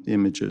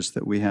images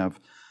that we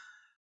have.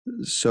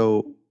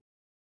 So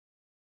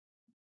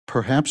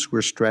perhaps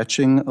we're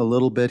stretching a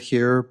little bit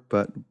here,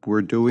 but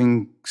we're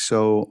doing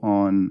so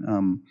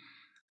on,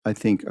 I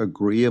think,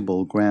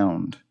 agreeable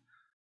ground.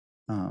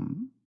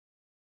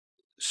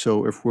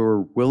 So if we're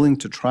willing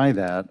to try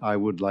that, I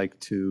would like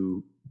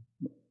to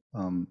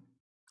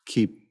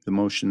keep the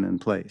motion in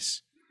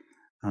place.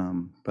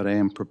 But I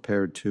am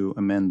prepared to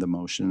amend the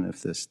motion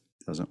if this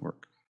doesn't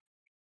work.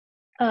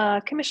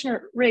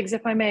 Commissioner Riggs,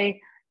 if I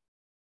may,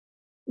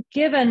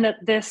 given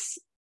that this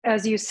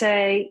as you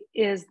say,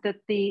 is that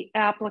the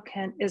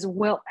applicant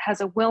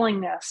has a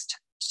willingness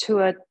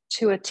to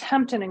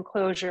attempt an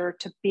enclosure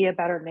to be a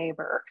better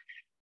neighbor,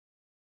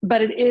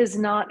 but it is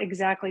not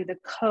exactly the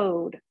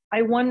code.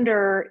 I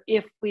wonder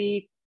if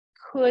we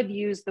could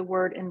use the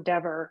word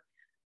endeavor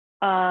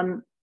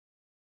and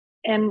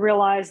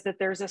realize that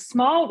there's a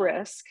small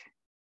risk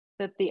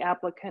that the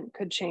applicant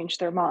could change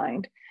their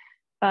mind,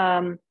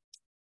 but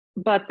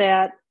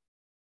that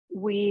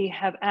we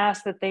have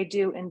asked that they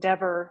do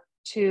endeavor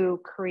to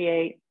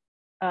create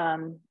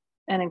an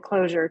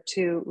enclosure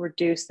to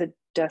reduce the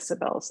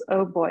decibels.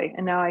 Oh boy,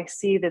 and now I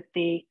see that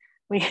we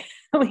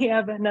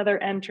have another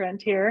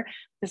entrant here,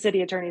 the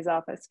city attorney's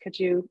office. Could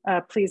you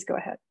please go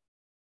ahead?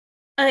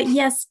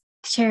 Yes,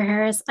 Chair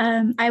Harris.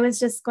 I was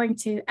just going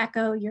to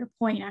echo your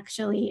point,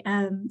 actually.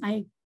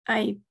 The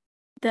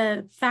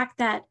fact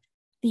that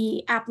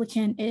the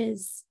applicant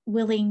is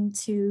willing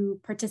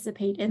to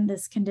participate in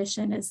this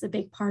condition is a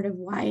big part of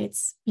why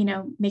it's,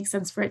 makes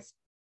sense for it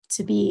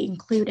to be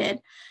included.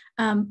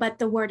 But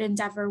the word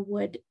endeavor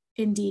would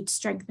indeed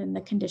strengthen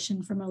the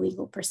condition from a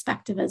legal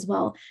perspective as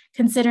well,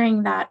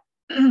 considering that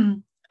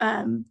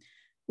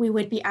we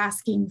would be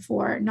asking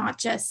for not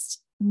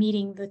just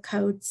meeting the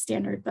code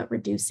standard, but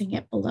reducing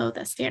it below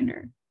the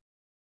standard.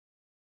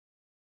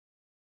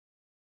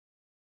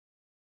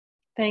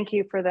 Thank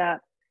you for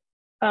that.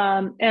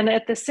 And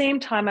at the same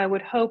time, I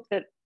would hope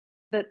that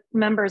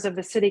members of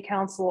the City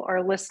Council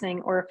are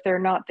listening, or if they're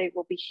not, they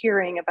will be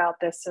hearing about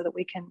this so that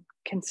we can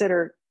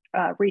consider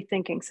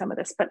rethinking some of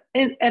this. But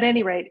at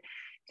any rate,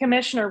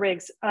 Commissioner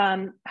Riggs,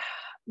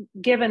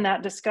 given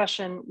that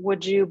discussion,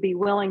 would you be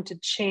willing to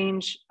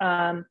change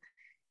and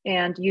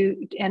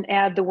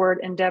add the word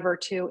endeavor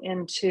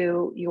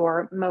into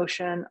your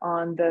motion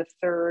on the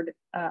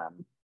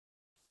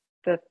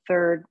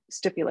third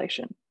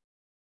stipulation?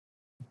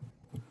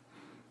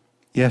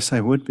 Yes,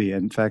 I would be.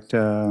 In fact,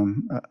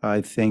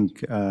 I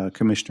think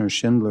Commissioner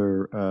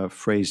Schindler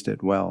phrased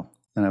it well,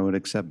 and I would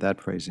accept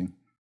that phrasing.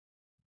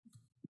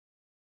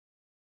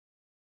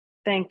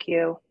 Thank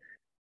you.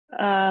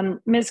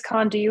 Ms.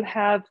 Khan, do you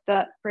have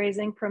that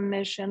phrasing from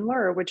Ms.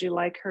 Schindler, or would you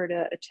like her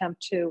to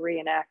attempt to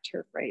reenact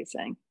her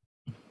phrasing?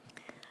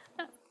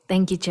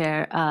 Thank you,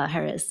 Chair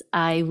Harris.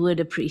 I would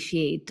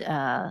appreciate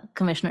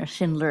Commissioner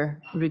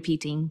Schindler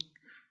repeating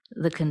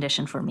the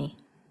condition for me.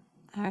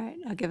 All right,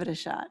 I'll give it a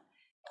shot.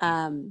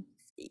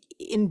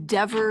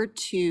 Endeavor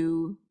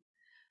to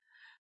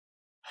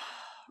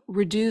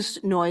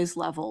reduce noise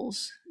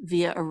levels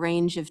via a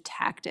range of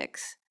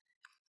tactics,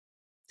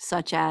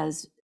 such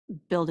as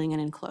building an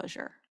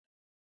enclosure.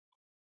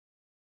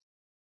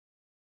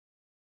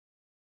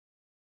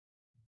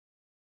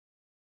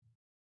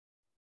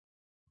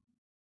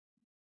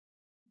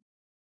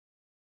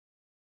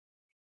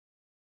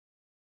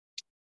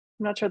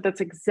 I'm not sure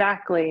that's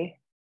exactly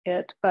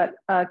it, but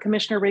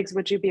Commissioner Riggs,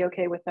 would you be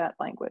okay with that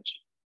language?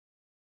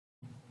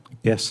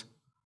 Yes.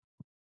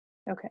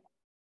 Okay,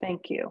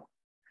 thank you.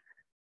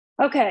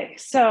 Okay,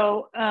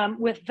 so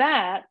with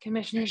that,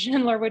 Commissioner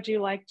Schindler, would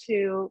you like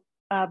to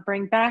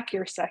bring back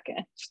your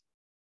second?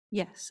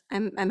 Yes,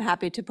 I'm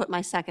happy to put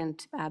my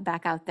second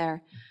back out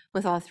there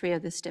with all three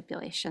of the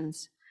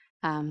stipulations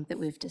that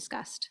we've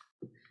discussed.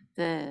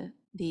 The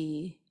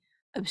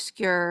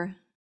obscure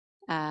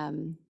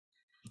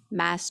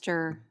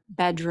master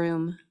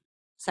bedroom,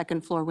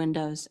 second floor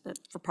windows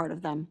for part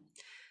of them,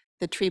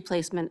 the tree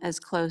placement as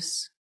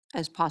close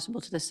as possible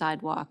to the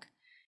sidewalk,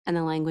 and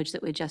the language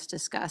that we just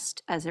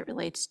discussed as it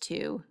relates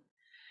to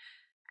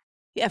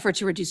the effort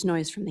to reduce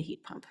noise from the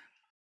heat pump.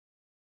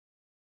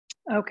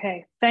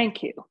 Okay,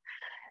 thank you.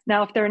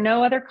 Now, if there are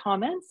no other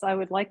comments, I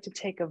would like to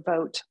take a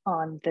vote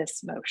on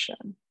this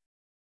motion.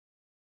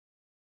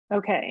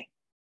 Okay,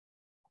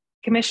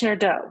 Commissioner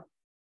Doe.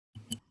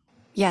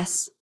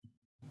 Yes.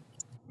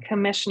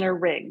 Commissioner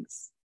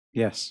Riggs.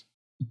 Yes.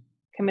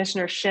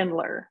 Commissioner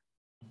Schindler.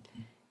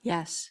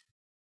 Yes.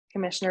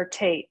 Commissioner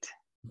Tate.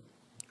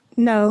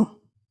 No.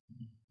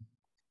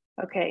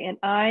 Okay, and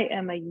I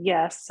am a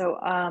yes. So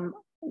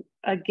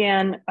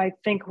again, I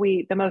think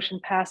the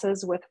motion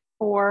passes with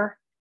 4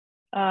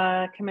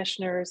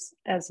 commissioners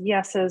as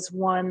yeses,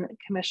 1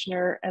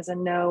 commissioner as a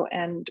no,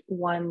 and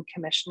 1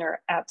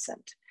 commissioner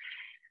absent.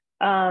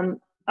 I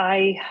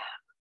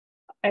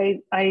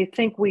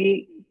think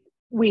we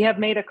have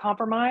made a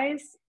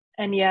compromise,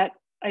 and yet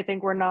I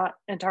think we're not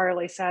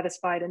entirely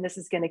satisfied, and this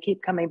is going to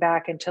keep coming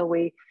back until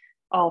we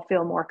all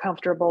feel more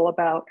comfortable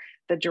about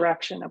the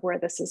direction of where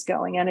this is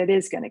going, and it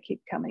is going to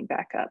keep coming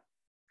back up.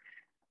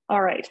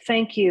 All right,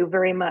 thank you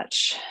very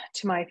much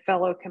to my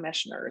fellow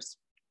commissioners.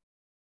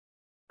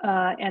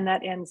 And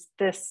that ends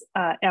this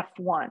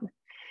F1.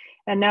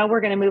 And now we're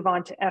going to move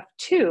on to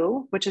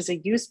F2, which is a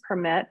use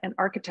permit and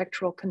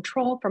architectural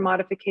control for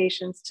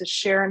modifications to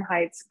Sharon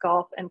Heights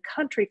Golf and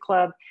Country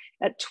Club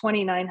at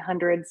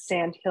 2900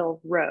 Sand Hill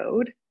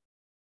Road.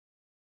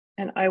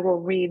 And I will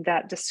read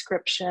that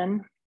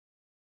description.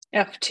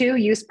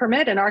 F2, use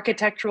permit and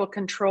architectural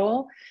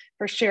control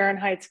for Sharon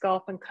Heights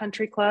Golf and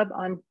Country Club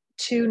on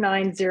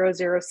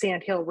 2900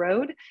 Sand Hill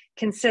Road,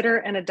 consider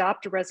and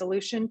adopt a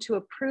resolution to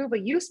approve a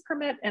use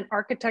permit and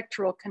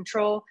architectural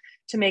control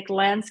to make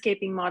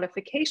landscaping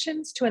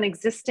modifications to an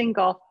existing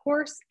golf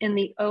course in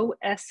the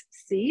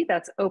OSC,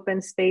 that's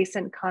Open Space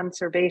and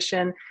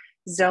Conservation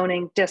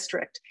Zoning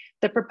District.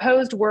 The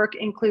proposed work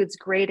includes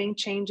grading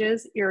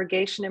changes,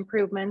 irrigation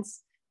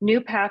improvements,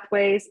 new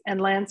pathways, and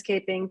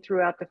landscaping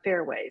throughout the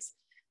fairways.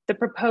 The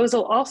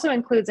proposal also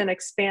includes an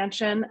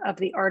expansion of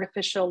the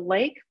artificial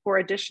lake for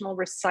additional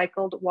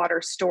recycled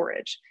water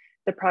storage.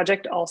 The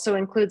project also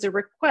includes a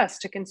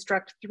request to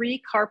construct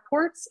 3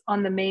 carports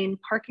on the main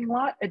parking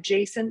lot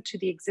adjacent to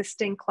the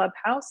existing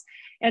clubhouse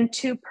and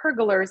 2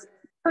 pergolas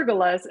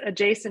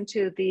adjacent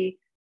to the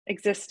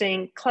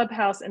existing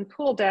clubhouse and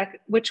pool deck,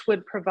 which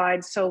would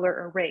provide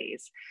solar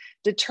arrays.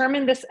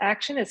 Determine this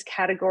action is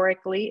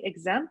categorically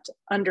exempt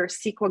under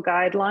CEQA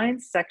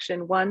guidelines,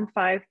 section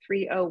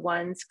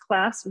 15301's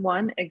class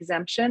 1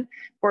 exemption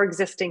for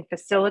existing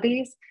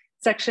facilities,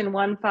 section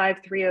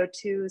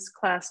 15302's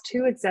class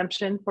 2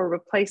 exemption for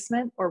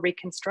replacement or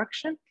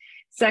reconstruction,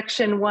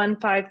 section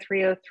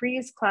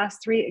 15303's class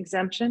 3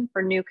 exemption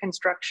for new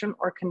construction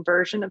or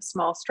conversion of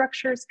small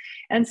structures,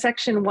 and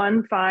section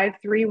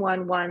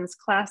 15311's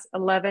class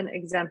 11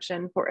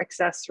 exemption for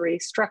accessory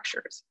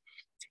structures.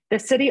 The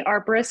city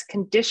arborist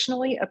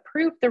conditionally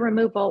approved the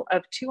removal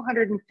of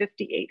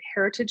 258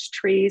 heritage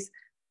trees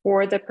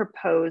for the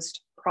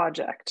proposed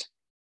project.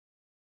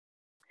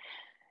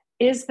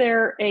 Is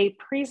there a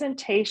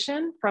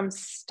presentation from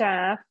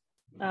staff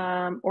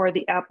or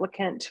the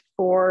applicant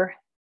for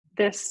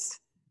this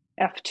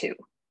F2?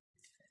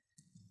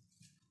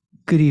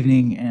 Good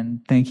evening,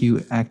 and thank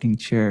you, Acting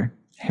Chair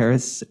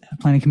Harris,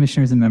 Planning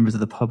Commissioners, and members of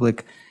the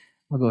public.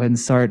 I'll go ahead and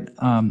start.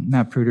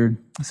 Matt Pruder,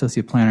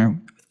 Associate Planner,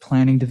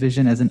 Planning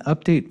Division. As an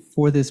update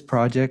for this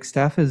project,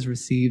 staff has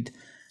received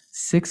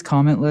 6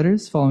 comment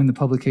letters following the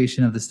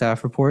publication of the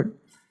staff report.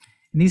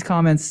 And these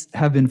comments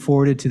have been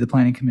forwarded to the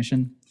Planning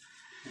Commission.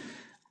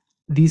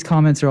 These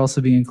comments are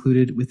also being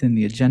included within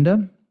the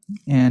agenda.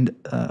 And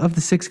of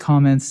the 6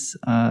 comments,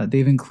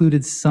 they've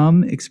included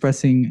some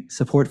expressing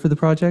support for the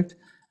project,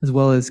 as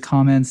well as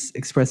comments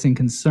expressing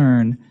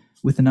concern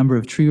with the number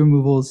of tree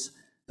removals,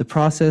 the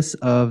process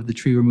of the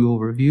tree removal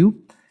review,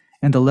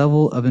 and the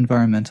level of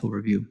environmental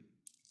review.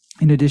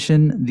 In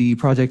addition, the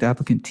project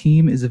applicant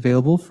team is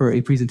available for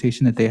a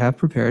presentation that they have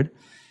prepared.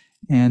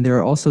 And there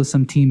are also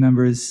some team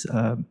members,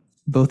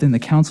 both in the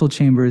council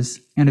chambers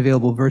and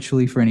available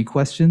virtually for any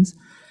questions.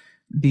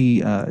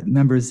 The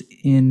members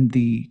in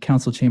the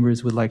council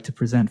chambers would like to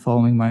present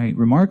following my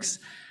remarks,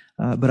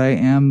 but I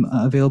am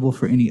available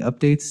for any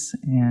updates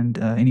and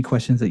any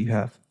questions that you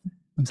have.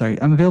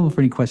 I'm available for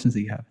any questions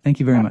that you have.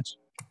 Thank you very much.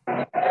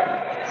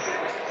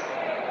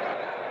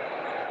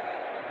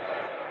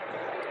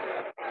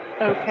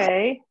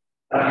 Okay.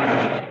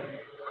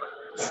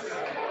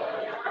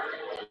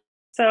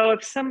 So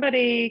if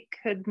somebody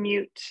could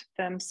mute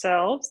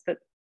themselves, that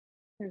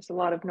there's a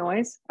lot of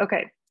noise.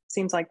 Okay,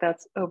 seems like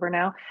that's over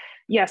now.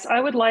 Yes, I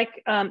would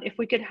like, if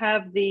we could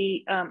have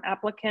the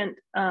applicant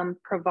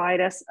provide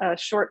us a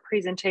short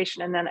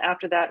presentation, and then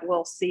after that,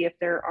 we'll see if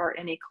there are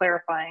any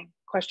clarifying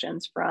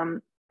questions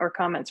from or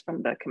comments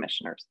from the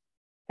commissioners.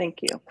 Thank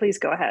you. Please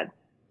go ahead.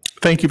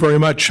 Thank you very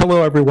much.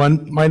 Hello,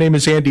 everyone. My name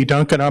is Andy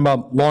Duncan. I'm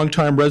a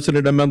longtime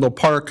resident of Menlo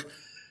Park,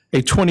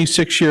 a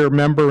 26-year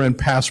member and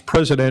past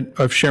president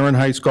of Sharon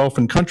Heights Golf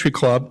and Country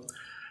Club,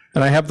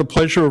 and I have the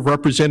pleasure of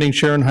representing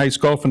Sharon Heights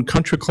Golf and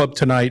Country Club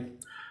tonight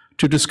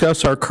to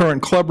discuss our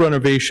current club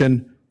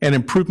renovation and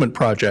improvement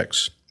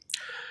projects.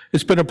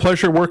 It's been a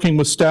pleasure working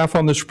with staff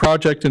on this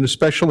project, and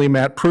especially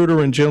Matt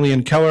Pruder and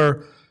Jillian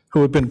Keller,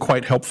 who have been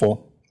quite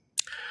helpful.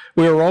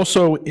 We are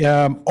also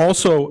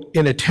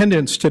in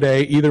attendance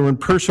today, either in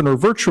person or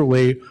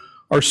virtually,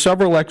 are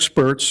several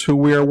experts who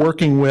we are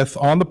working with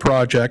on the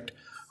project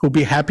who'll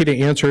be happy to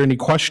answer any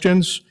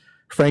questions.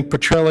 Frank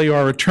Petrelli,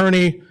 our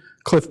attorney,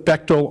 Cliff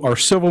Bechtel, our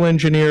civil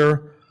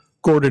engineer,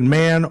 Gordon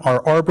Mann,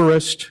 our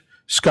arborist,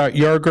 Scott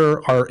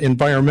Yarger, our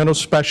environmental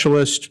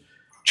specialist,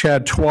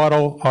 Chad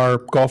Twaddle, our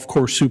golf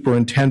course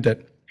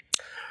superintendent.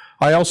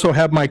 I also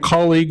have my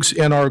colleagues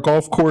in our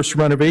golf course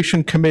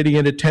renovation committee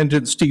in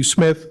attendance, Steve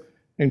Smith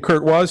and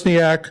Kurt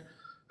Wozniak,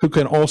 who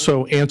can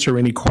also answer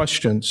any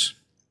questions.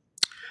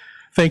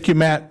 Thank you,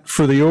 Matt,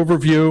 for the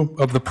overview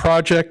of the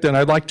project, and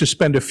I'd like to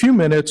spend a few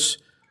minutes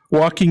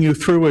walking you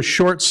through a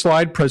short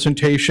slide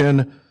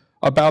presentation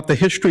about the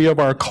history of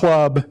our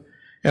club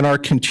and our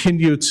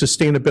continued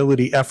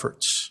sustainability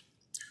efforts.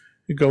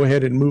 You go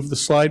ahead and move the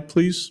slide,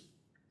 please.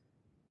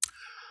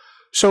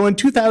 So in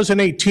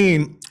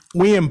 2018,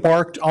 we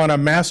embarked on a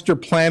master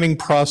planning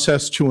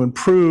process to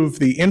improve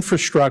the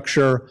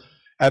infrastructure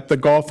at the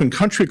Golf and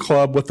Country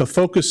Club with a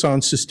focus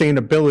on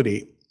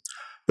sustainability.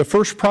 The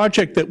first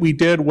project that we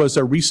did was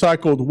a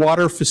recycled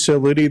water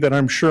facility that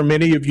I'm sure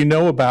many of you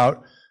know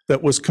about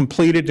that was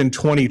completed in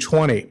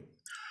 2020.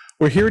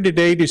 We're here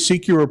today to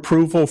seek your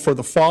approval for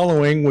the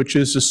following, which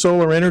is a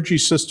solar energy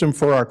system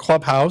for our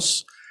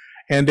clubhouse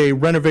and a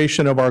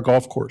renovation of our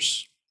golf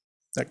course.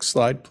 Next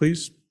slide,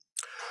 please.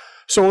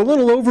 So a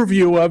little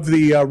overview of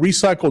the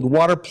recycled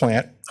water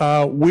plant.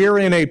 We're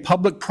in a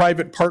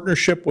public-private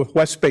partnership with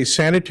West Bay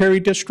Sanitary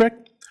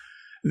District.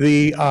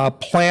 The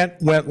plant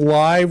went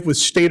live with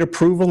state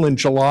approval in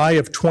July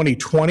of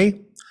 2020.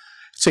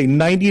 It's a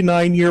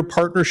 99-year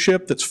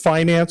partnership that's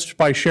financed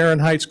by Sharon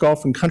Heights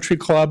Golf and Country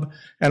Club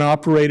and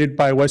operated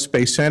by West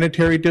Bay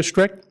Sanitary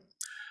District.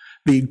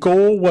 The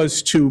goal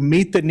was to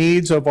meet the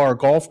needs of our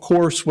golf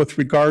course with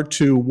regard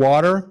to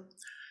water.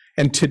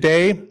 And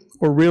today,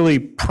 we're really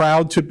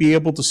proud to be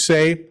able to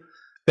say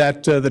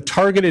that the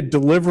targeted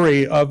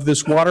delivery of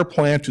this water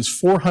plant is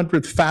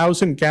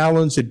 400,000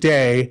 gallons a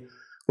day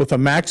with a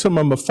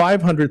maximum of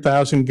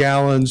 500,000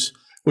 gallons,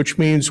 which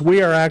means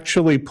we are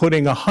actually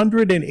putting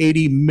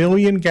 180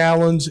 million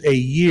gallons a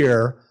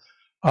year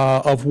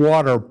of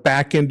water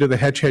back into the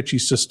Hetch Hetchy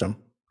system.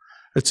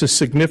 It's a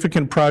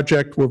significant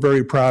project. We're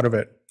very proud of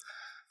it.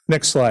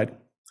 Next slide.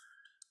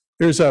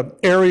 There's an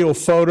aerial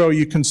photo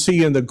you can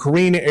see in the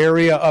green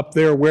area up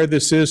there where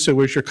this is. So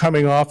as you're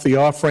coming off the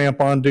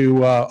off-ramp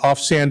onto off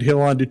Sand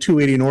Hill onto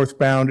 280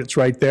 northbound, it's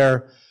right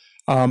there.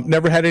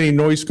 Never had any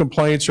noise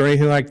complaints or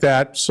anything like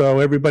that. So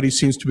everybody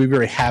seems to be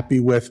very happy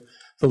with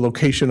the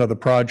location of the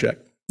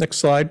project. Next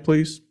slide,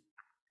 please.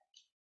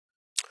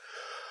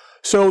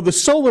 So the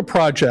solar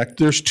project,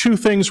 there's two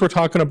things we're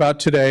talking about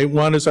today.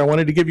 One is I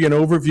wanted to give you an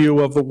overview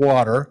of the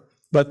water,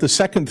 but the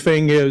second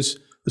thing is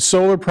the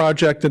solar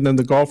project and then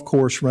the golf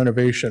course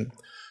renovation.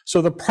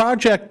 So the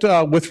project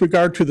with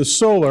regard to the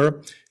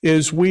solar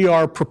is we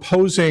are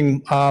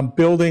proposing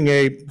building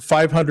a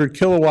 500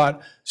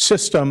 kilowatt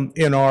system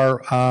in our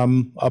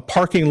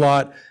parking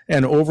lot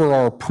and over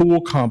our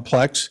pool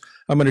complex.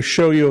 I'm going to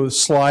show you a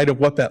slide of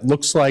what that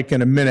looks like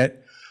in a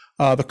minute.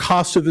 The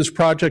cost of this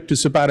project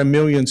is about $1.6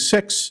 million.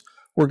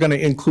 We're going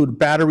to include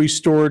battery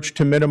storage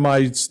to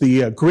minimize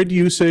the grid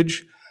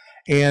usage.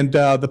 And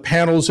the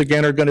panels,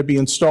 again, are going to be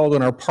installed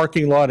in our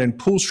parking lot and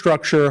pool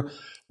structure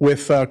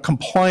with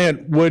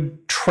compliant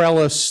wood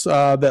trellis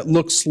that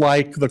looks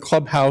like the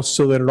clubhouse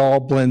so that it all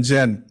blends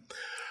in.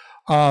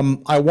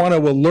 I want to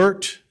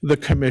alert the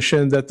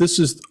commission that this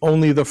is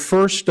only the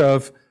first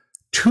of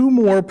 2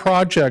 more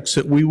projects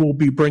that we will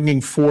be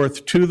bringing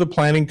forth to the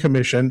Planning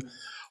Commission.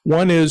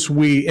 One is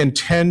we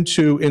intend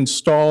to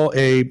install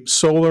a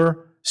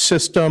solar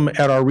system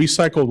at our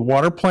recycled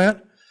water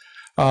plant.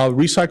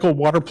 Recycled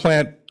water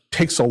plant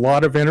takes a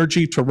lot of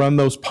energy to run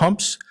those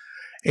pumps,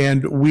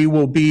 and we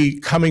will be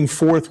coming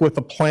forth with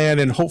a plan,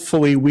 and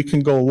hopefully we can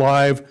go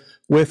live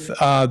with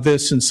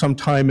this in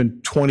sometime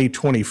in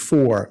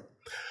 2024.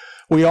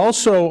 We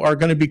also are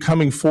going to be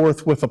coming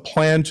forth with a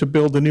plan to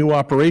build a new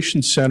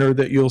operations center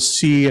that you'll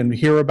see and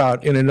hear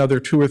about in another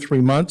 2 or 3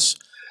 months.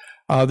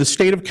 The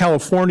state of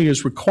California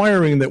is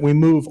requiring that we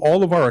move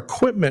all of our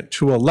equipment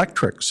to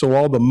electric. So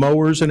all the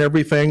mowers and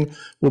everything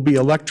will be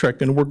electric.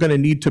 And we're going to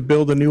need to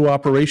build a new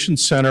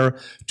operations center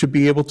to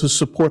be able to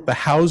support the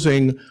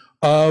housing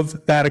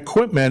of that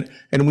equipment.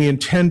 And we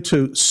intend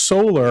to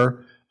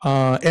solar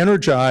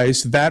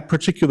energize that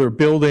particular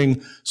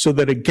building so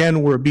that,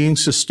 again, we're being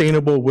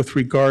sustainable with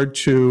regard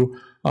to,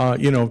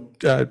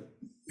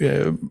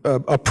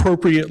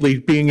 appropriately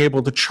being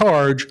able to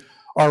charge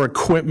our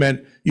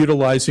equipment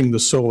utilizing the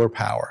solar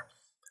power.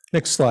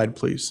 Next slide,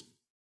 please.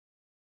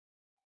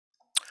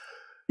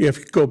 If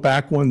you go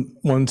back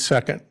one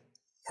second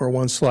or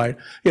one slide.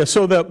 Yeah,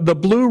 so the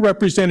blue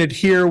represented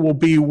here will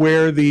be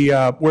where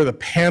the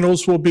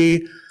panels will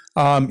be.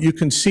 You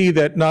can see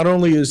that not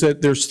only is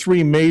that there's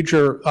 3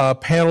 major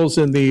panels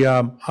in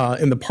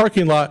the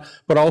parking lot,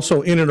 but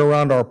also in and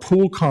around our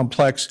pool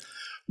complex.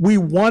 We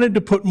wanted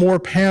to put more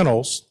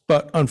panels,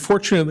 but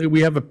unfortunately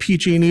we have a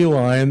PG&E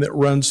line that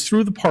runs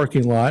through the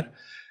parking lot,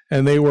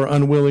 and they were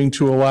unwilling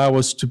to allow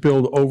us to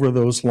build over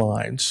those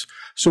lines.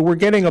 So we're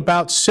getting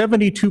about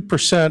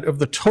 72% of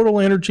the total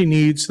energy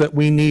needs that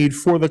we need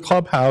for the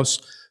clubhouse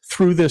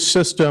through this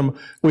system.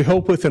 We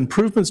hope with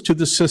improvements to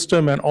the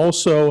system and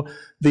also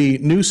the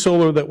new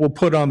solar that we'll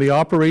put on the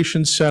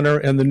operations center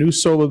and the new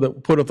solar that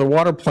we'll put at the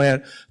water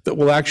plant that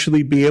we'll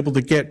actually be able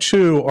to get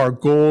to our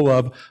goal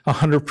of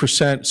 100%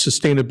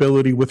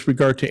 sustainability with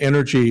regard to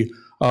energy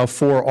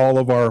for all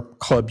of our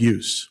club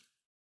use.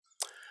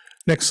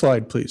 Next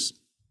slide, please.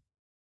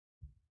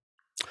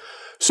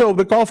 So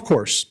the golf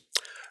course.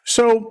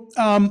 So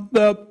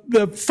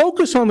the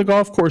focus on the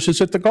golf course is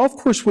that the golf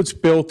course was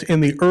built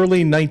in the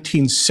early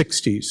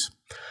 1960s.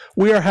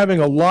 We are having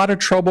a lot of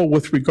trouble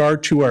with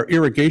regard to our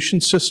irrigation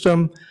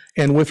system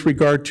and with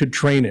regard to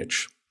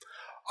drainage.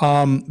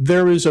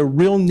 There is a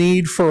real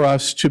need for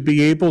us to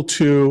be able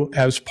to,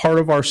 as part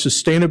of our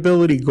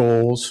sustainability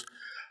goals,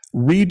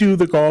 redo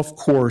the golf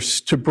course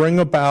to bring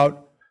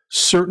about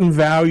certain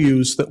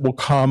values that will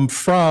come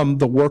from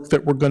the work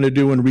that we're going to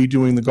do in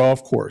redoing the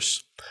golf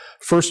course.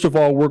 First of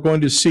all, we're going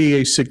to see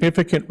a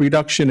significant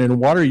reduction in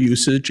water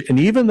usage, and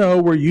even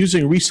though we're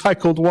using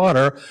recycled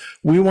water,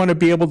 we want to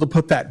be able to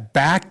put that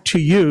back to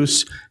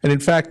use, and in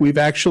fact, we've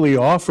actually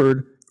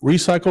offered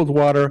recycled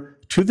water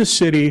to the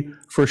city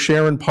for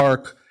Sharon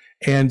Park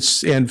and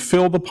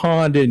fill the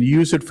pond and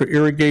use it for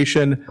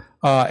irrigation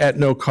at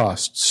no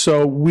cost.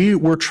 So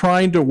we're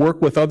trying to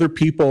work with other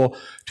people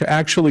to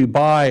actually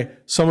buy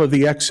some of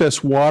the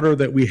excess water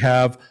that we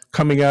have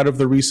coming out of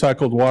the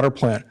recycled water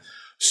plant.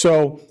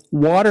 So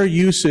water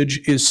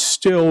usage is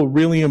still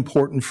really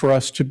important for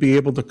us to be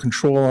able to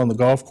control on the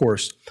golf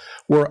course.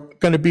 We're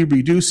going to be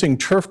reducing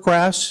turf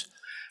grass.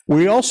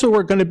 We also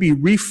are going to be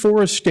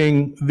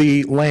reforesting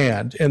the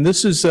land. And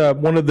this is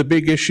one of the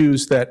big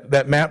issues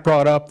that Matt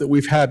brought up, that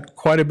we've had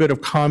quite a bit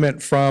of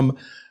comment from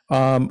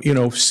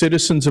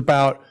citizens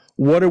about.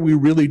 What are we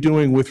really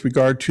doing with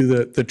regard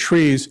to the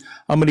trees?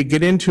 I'm going to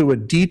get into a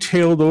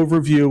detailed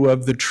overview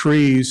of the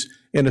trees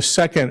in a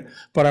second,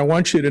 but I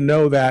want you to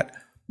know that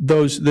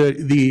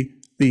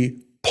the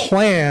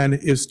plan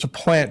is to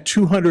plant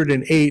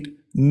 208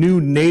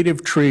 new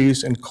native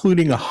trees,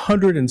 including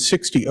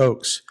 160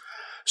 oaks.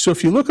 So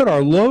if you look at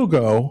our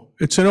logo,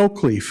 it's an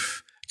oak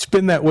leaf. It's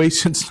been that way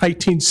since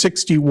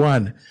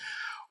 1961.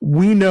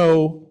 We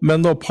know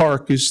Menlo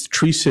Park is the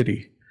Tree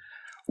City.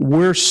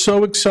 We're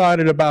so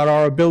excited about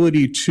our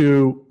ability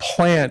to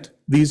plant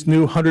these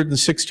new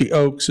 160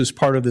 oaks as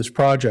part of this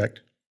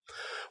project.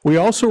 We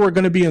also are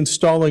going to be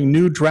installing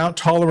new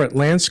drought-tolerant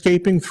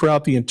landscaping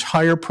throughout the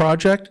entire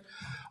project.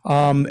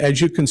 As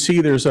you can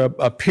see, there's a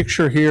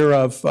picture here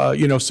of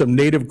some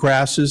native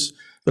grasses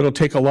that'll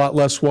take a lot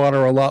less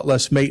water, a lot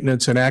less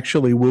maintenance, and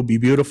actually will be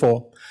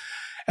beautiful.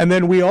 And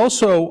then we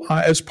also,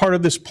 as part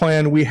of this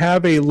plan, we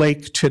have a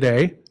lake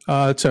today.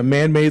 It's a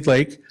man-made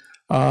lake.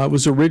 It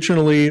was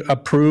originally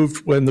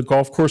approved when the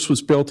golf course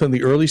was built in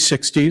the early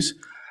 60s.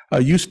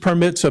 Use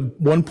permits of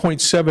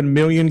 1.7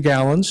 million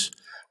gallons.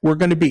 We're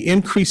going to be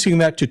increasing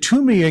that to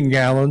 2 million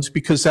gallons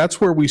because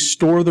that's where we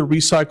store the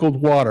recycled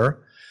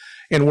water.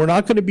 And we're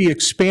not going to be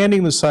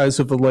expanding the size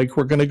of the lake.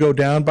 We're going to go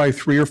down by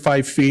 3 or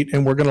 5 feet,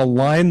 and we're going to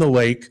line the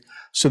lake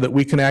so that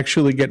we can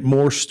actually get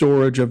more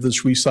storage of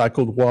this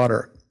recycled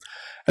water.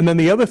 And then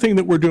the other thing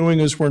that we're doing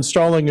is we're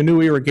installing a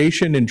new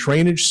irrigation and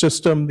drainage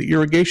system. The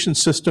irrigation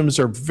systems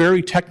are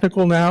very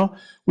technical now.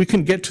 We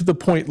can get to the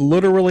point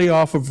literally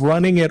off of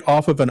running it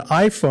off of an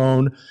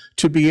iPhone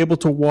to be able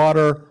to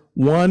water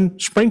one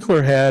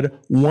sprinkler head,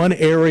 one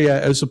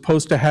area, as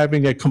opposed to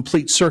having a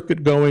complete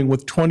circuit going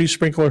with 20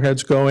 sprinkler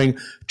heads going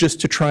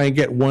just to try and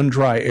get one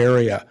dry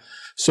area.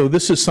 So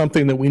this is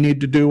something that we need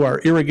to do. Our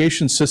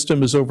irrigation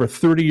system is over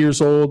 30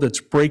 years old.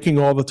 It's breaking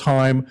all the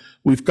time.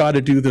 We've got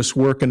to do this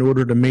work in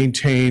order to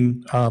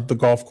maintain the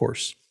golf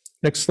course.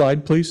 Next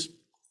slide, please.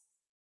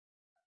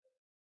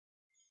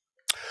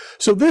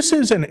 So this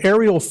is an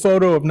aerial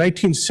photo of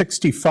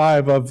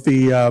 1965 of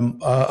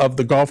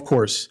the golf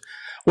course.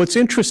 What's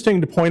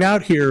interesting to point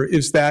out here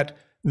is that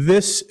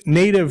this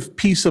native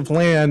piece of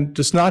land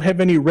does not have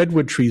any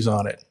redwood trees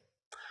on it.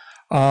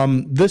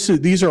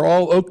 These are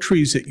all oak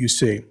trees that you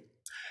see.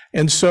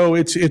 And so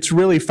it's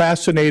really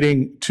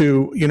fascinating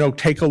to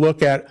take a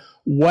look at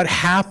what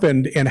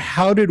happened and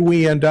how did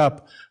we end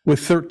up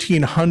with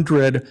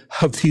 1,300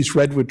 of these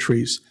redwood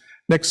trees.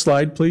 Next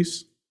slide,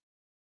 please.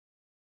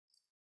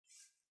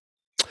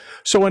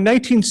 So in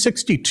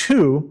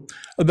 1962,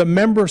 the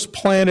members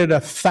planted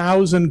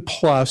 1,000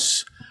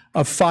 plus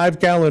of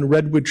 5-gallon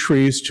redwood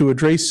trees to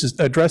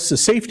address the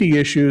safety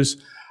issues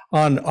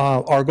on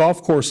our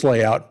golf course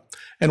layout.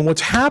 And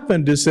what's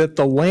happened is that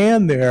the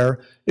land there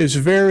is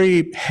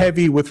very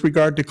heavy with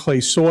regard to clay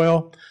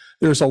soil.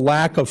 There's a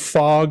lack of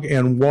fog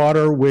and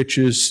water, which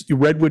is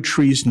redwood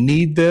trees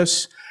need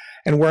this.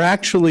 And we're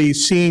actually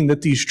seeing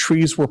that these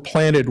trees were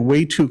planted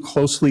way too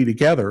closely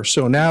together.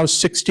 So now,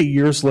 60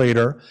 years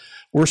later,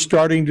 we're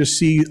starting to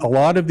see a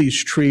lot of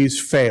these trees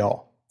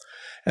fail.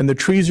 And the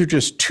trees are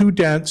just too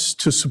dense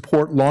to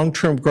support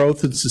long-term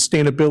growth and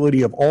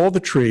sustainability of all the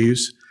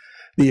trees.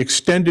 The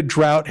extended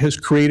drought has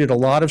created a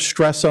lot of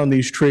stress on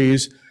these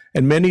trees,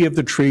 and many of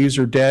the trees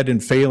are dead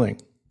and failing.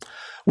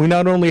 We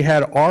not only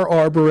had our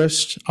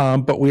arborist,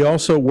 but we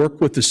also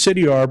worked with the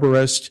city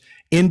arborist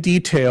in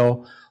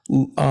detail,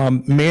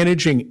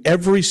 managing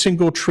every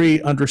single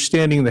tree,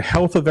 understanding the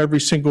health of every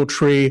single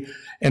tree,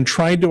 and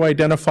trying to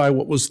identify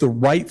what was the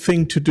right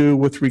thing to do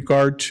with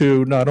regard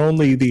to not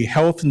only the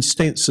health and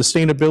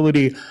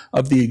sustainability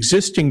of the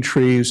existing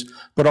trees,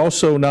 but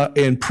also not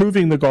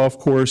improving the golf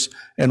course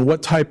and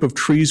what type of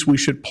trees we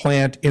should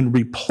plant in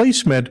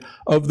replacement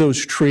of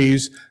those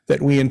trees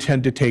that we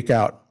intend to take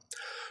out.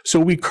 So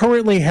we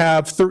currently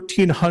have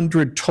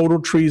 1,300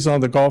 total trees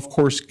on the golf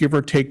course, give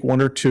or take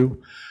 1 or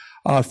 2.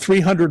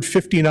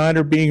 359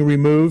 are being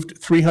removed,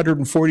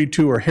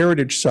 342 are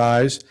heritage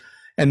size,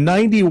 and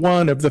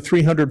 91 of the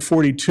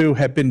 342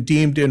 have been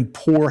deemed in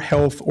poor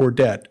health or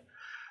dead.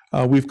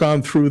 We've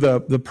gone through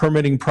the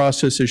permitting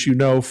process, as you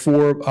know,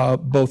 for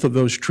both of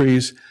those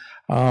trees,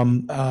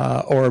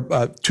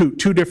 two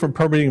different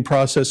permitting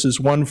processes,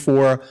 one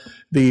for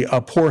the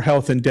poor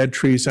health and dead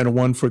trees and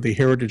one for the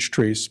heritage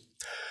trees.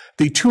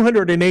 The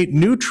 208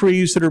 new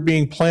trees that are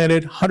being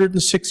planted,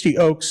 160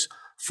 oaks,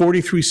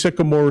 43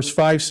 sycamores,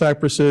 5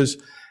 cypresses,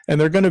 And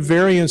they're going to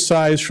vary in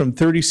size from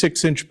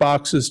 36-inch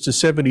boxes to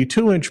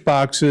 72-inch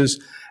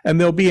boxes, and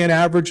they'll be an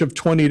average of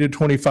 20 to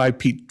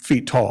 25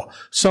 feet tall.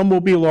 Some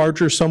will be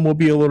larger, some will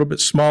be a little bit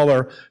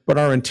smaller, but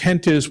our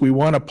intent is we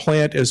want to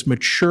plant as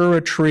mature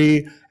a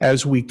tree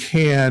as we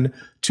can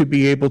to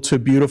be able to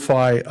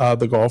beautify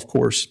the golf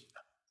course.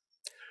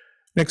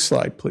 Next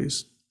slide,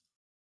 please.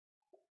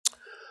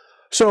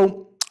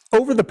 So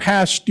over the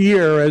past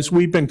year, as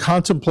we've been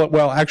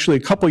actually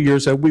a couple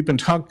years, we've been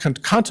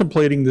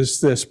contemplating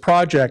this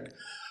project.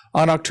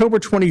 On October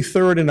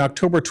 23rd and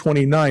October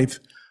 29th,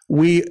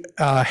 we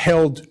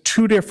held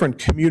 2 different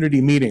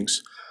community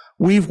meetings.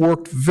 We've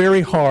worked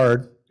very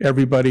hard,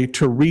 everybody,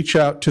 to reach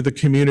out to the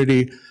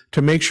community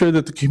to make sure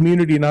that the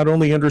community not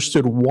only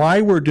understood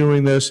why we're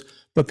doing this,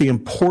 but the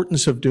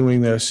importance of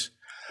doing this.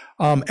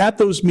 At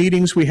those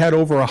meetings, we had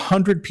over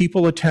 100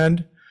 people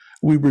attend.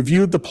 We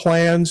reviewed the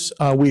plans.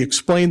 We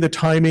explained the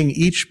timing.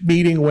 Each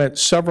meeting went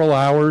several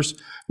hours.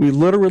 We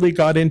literally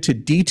got into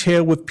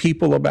detail with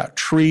people about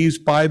trees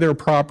by their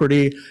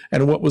property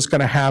and what was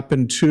going to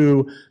happen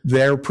to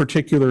their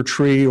particular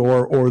tree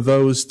or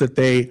those that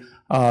they,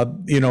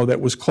 that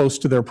was close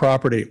to their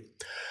property.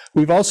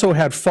 We've also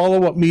had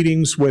follow-up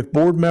meetings with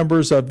board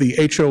members of the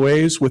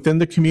HOAs within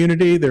the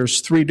community.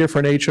 There's 3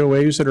 different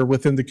HOAs that are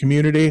within the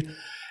community.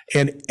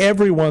 And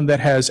everyone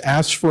that has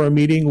asked for a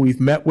meeting, we've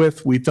met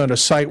with, we've done a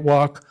site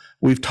walk,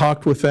 we've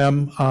talked with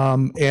them,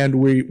 and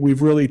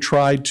we've really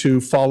tried to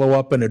follow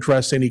up and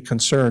address any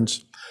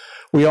concerns.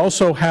 We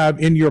also have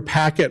in your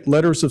packet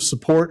letters of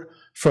support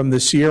from the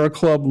Sierra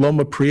Club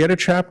Loma Prieta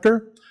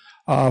chapter,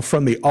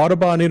 from the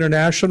Audubon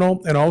International,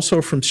 and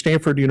also from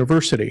Stanford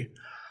University.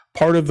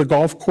 Part of the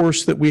golf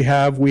course that we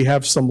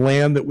have some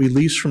land that we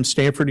lease from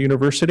Stanford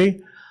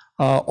University.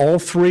 All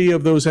 3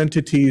 of those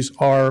entities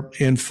are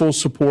in full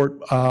support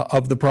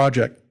of the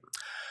project.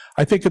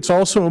 I think it's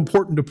also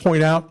important to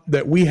point out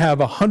that we have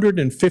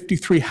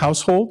 153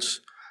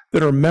 households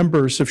that are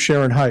members of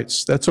Sharon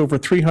Heights. That's over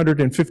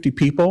 350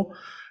 people.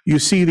 You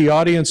see the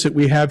audience that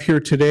we have here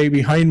today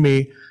behind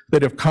me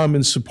that have come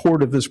in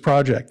support of this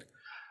project.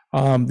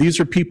 These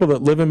are people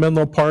that live in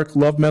Menlo Park,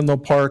 love Menlo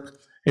Park,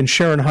 and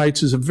Sharon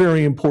Heights is a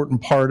very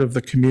important part of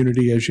the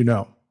community, as you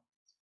know.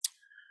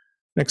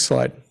 Next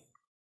slide.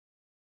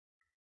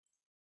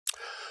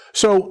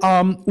 So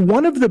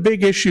one of the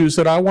big issues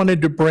that I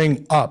wanted to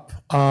bring up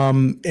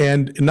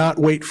and not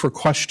wait for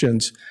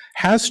questions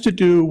has to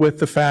do with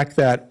the fact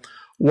that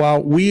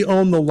while we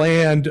own the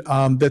land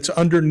that's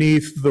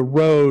underneath the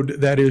road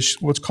that is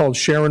what's called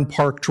Sharon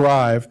Park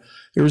Drive,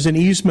 there is an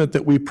easement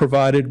that we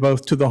provided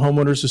both to the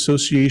homeowners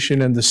association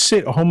and the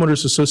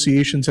homeowners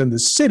associations and the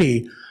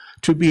city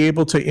to be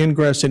able to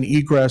ingress and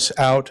egress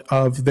out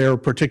of their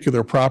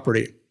particular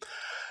property.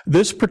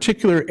 This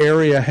particular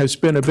area has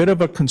been a bit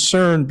of a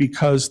concern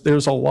because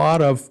there's a lot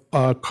of,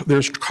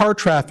 there's car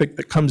traffic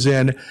that comes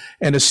in,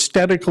 and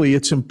aesthetically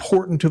it's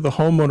important to the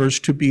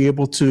homeowners to be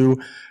able to,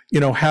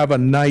 have a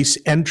nice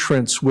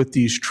entrance with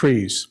these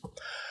trees.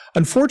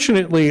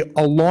 Unfortunately,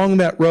 along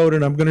that road,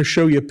 and I'm going to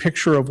show you a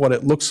picture of what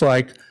it looks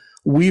like,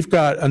 we've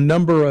got a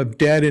number of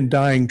dead and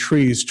dying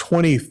trees.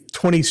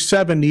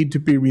 27 need to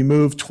be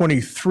removed,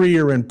 23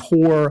 are in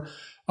poor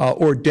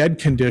or dead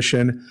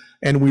condition,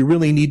 and we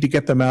really need to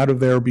get them out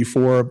of there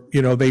before,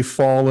 they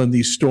fall in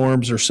these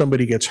storms or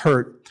somebody gets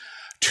hurt.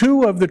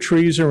 2 of the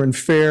trees are in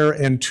fair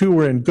and 2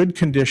 are in good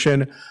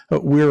condition.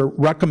 We're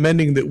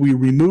recommending that we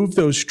remove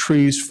those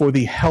trees for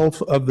the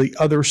health of the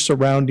other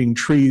surrounding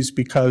trees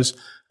because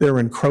they're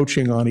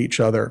encroaching on each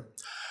other.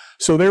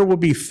 So there will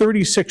be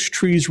 36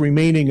 trees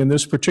remaining in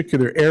this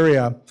particular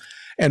area,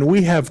 and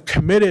we have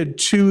committed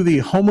to the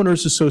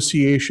homeowners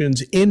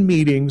associations in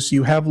meetings,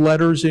 you have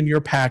letters in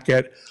your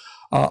packet,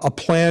 a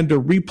plan to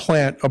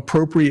replant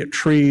appropriate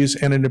trees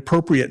and an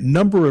appropriate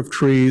number of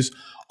trees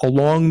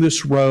along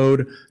this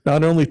road,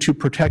 not only to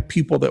protect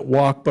people that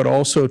walk, but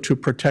also to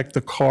protect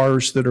the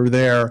cars that are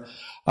there,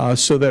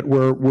 so that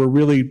we're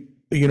really,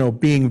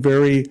 being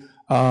very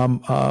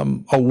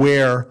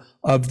aware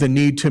of the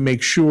need to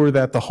make sure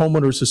that the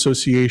homeowners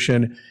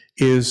association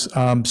is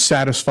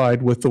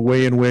satisfied with the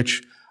way in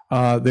which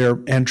their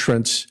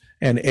entrance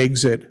and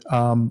exit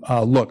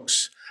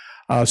looks.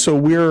 So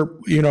we're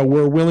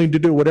willing to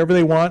do whatever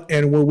they want,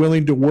 and we're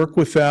willing to work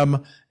with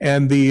them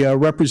and the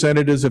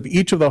representatives of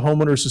each of the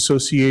homeowners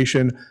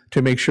association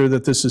to make sure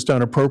that this is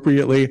done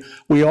appropriately.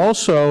 We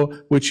also,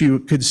 which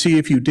you could see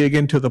if you dig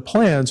into the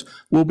plans,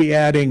 will be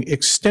adding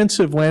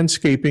extensive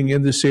landscaping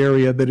in this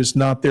area that is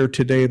not there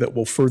today that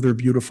will further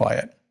beautify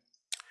it.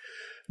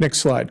 Next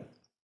slide.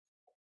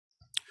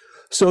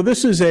 So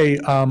this is a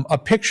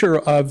picture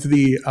of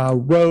the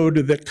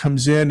road that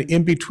comes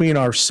in between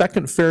our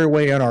 2nd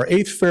fairway and our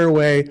 8th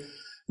fairway.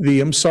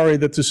 I'm sorry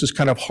that this is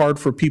kind of hard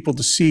for people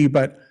to see,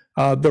 but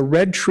the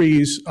red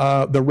trees,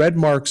 the red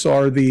marks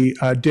are the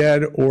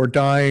dead or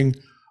dying.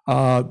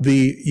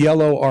 The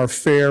yellow are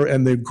fair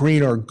and the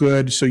green are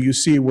good. So you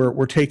see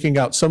we're taking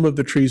out some of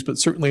the trees, but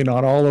certainly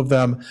not all of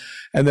them.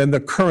 And then the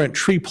current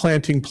tree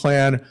planting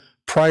plan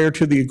prior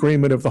to the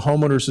agreement of the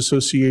homeowners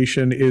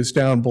association is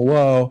down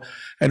below.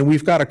 And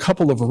we've got a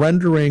couple of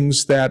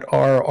renderings that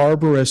our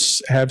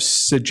arborists have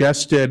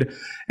suggested,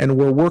 and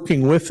we're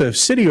working with a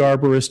city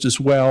arborist as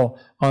well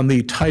on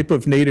the type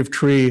of native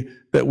tree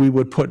that we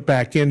would put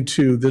back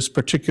into this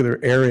particular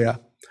area.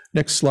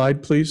 Next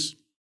slide, please.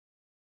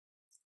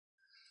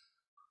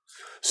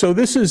 So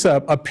this is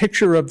a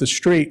picture of the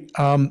street.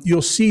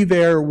 You'll see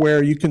there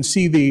where you can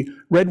see the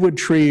redwood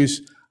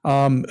trees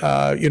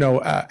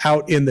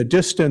out in the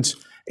distance.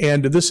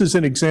 And this is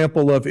an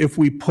example of if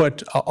we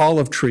put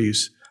olive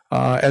trees,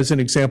 as an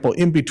example,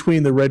 in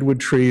between the redwood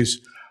trees,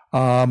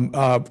 kind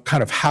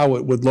of how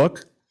it would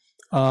look.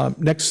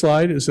 Next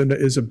slide is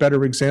a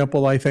better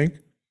example, I think.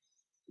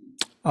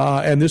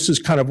 And this is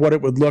kind of what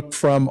it would look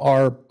from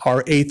our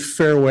 8th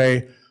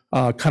fairway,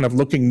 kind of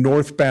looking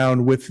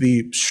northbound with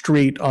the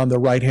street on the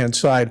right-hand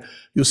side.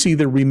 You'll see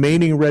the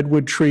remaining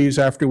redwood trees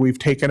after we've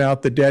taken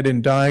out the dead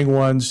and dying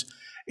ones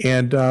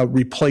and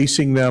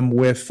replacing them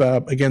with,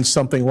 again,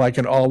 something like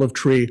an olive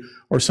tree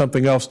or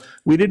something else.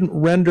 We didn't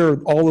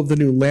render all of the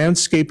new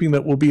landscaping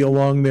that will be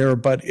along there,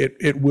 but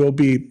it will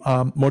be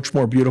much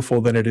more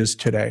beautiful than it is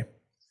today.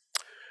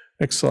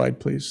 Next slide,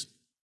 please.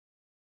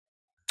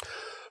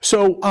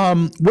 So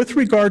with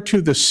regard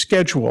to the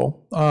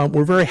schedule,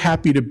 we're very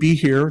happy to be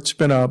here. It's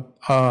been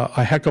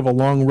a heck of a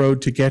long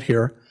road to get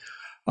here,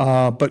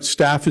 but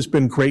staff has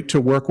been great to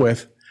work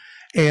with.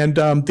 And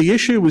the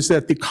issue is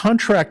that the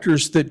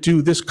contractors that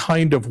do this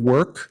kind of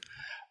work,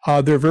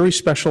 they're very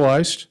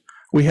specialized.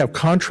 We have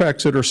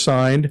contracts that are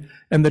signed,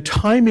 and the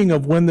timing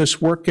of when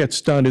this work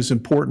gets done is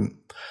important.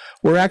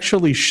 We're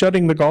actually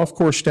shutting the golf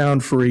course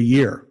down for a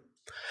year.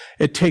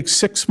 It takes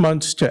 6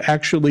 months to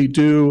actually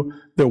do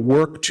the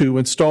work to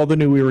install the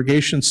new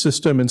irrigation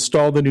system,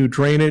 install the new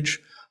drainage.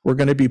 We're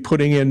going to be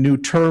putting in new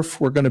turf.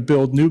 We're going to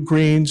build new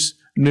greens,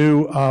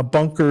 new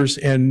bunkers,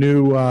 and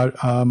new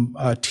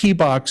tee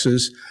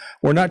boxes.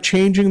 We're not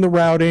changing the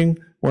routing.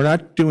 We're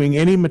not doing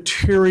any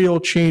material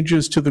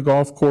changes to the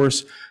golf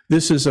course.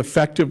 This is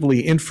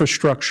effectively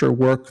infrastructure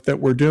work that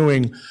we're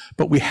doing,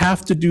 but we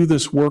have to do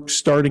this work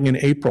starting in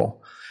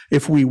April.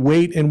 If we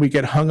wait and we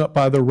get hung up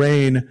by the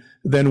rain,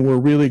 then we're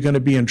really going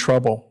to be in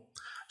trouble.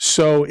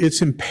 So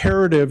it's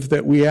imperative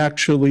that we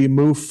actually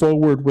move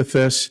forward with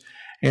this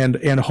and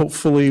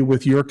hopefully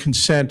with your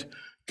consent,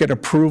 get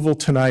approval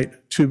tonight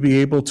to be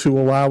able to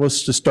allow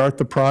us to start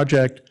the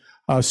project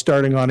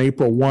starting on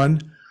April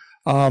 1.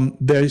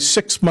 There's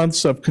 6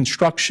 months of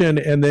construction,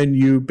 and then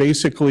you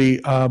basically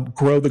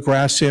grow the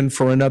grass in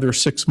for another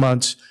 6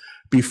 months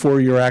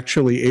before you're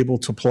actually able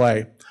to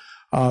play.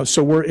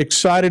 So we're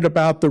excited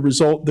about the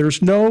result.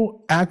 There's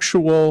no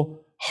actual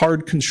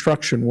hard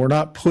construction. We're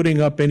not putting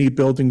up any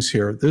buildings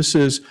here. This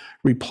is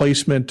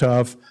replacement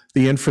of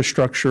the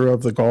infrastructure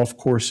of the golf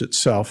course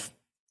itself.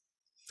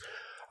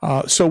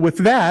 So with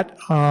that,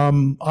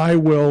 I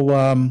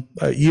will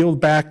yield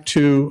back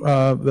to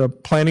the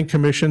Planning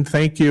Commission.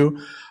 Thank you.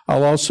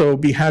 I'll also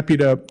be happy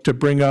to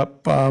bring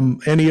up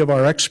any of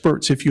our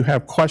experts if you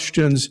have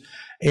questions,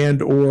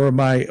 and or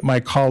my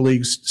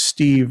colleagues,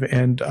 Steve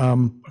and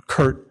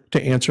Kurt,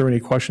 to answer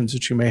any questions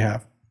that you may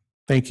have.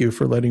 Thank you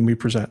for letting me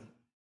present.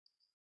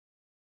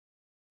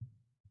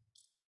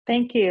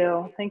 Thank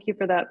you. Thank you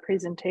for that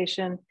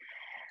presentation.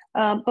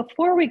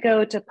 Before we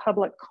go to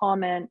public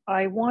comment,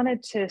 I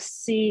wanted to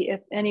see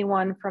if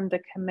anyone from the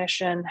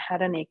commission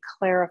had any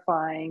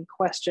clarifying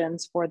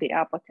questions for the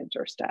applicant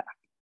or staff.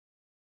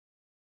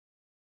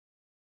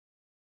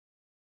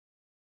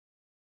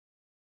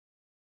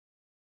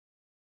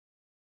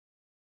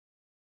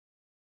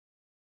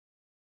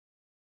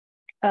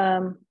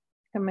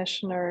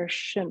 Commissioner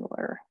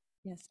Schindler.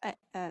 Yes,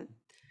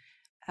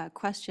 a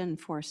question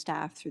for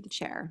staff through the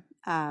chair.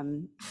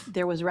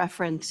 There was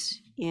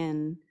reference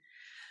in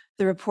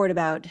the report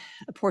about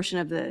a portion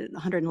of the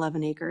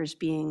 111 acres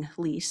being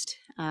leased.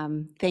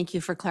 Thank you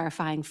for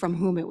clarifying from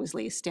whom it was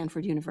leased,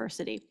 Stanford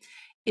University.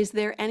 Is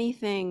there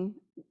anything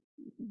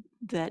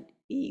that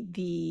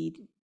the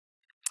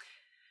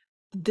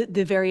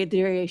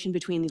variation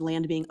between the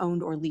land being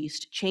owned or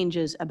leased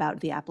changes about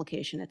the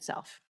application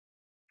itself?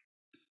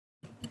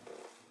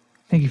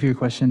 Thank you for your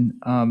question.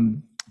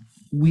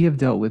 We have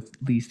dealt with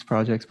leased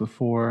projects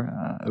before.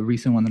 A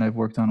recent one that I've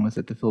worked on was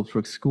at the Phillips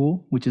Brooks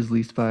School, which is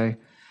leased by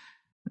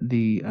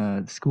the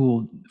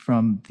school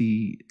from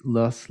the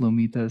Las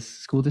Lomitas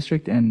School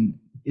District, and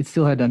it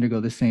still had to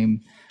undergo the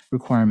same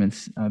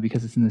requirements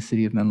because it's in the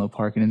city of Menlo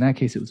Park. And in that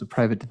case, it was a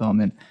private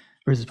development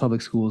versus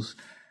public schools.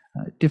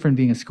 Different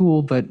being a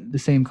school, but the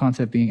same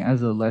concept being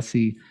as a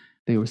lessee,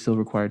 they were still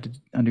required to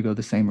undergo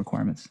the same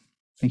requirements.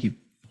 Thank you.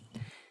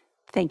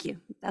 Thank you.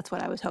 That's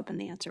what I was hoping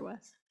the answer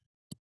was.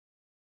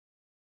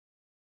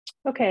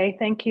 Okay,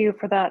 thank you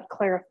for that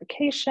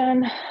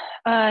clarification.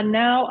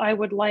 Now I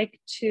would like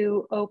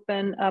to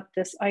open up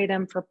this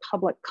item for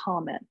public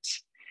comment.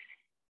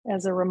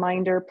 As a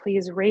reminder,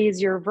 please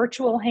raise your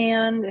virtual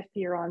hand if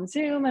you're on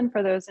Zoom, and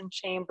for those in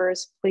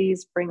chambers,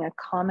 please bring a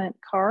comment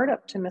card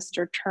up to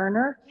Mr.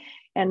 Turner,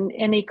 and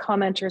any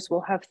commenters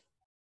will have,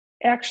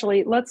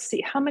 actually, let's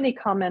see, how many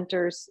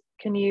commenters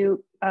Can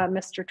you,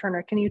 Mr.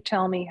 Turner, can you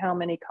tell me how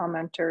many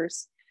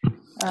commenters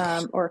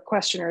or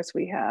questioners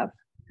we have?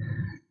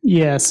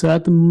 Yeah, so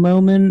at the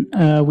moment,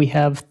 we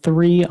have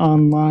 3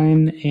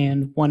 online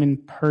and 1 in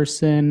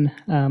person.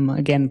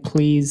 Again,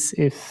 please,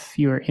 if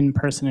you're in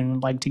person and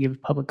would like to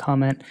give public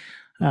comment,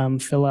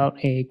 fill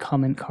out a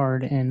comment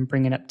card and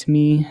bring it up to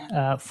me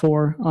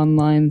for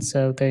online.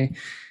 So they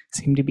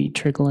seem to be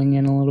trickling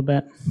in a little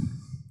bit.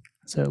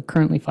 So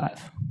currently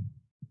 5.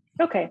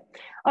 Okay.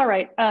 All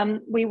right.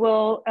 We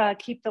will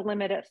keep the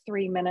limit at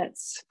 3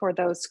 minutes for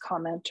those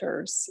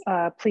commenters.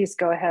 Please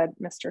go ahead,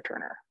 Mr.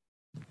 Turner.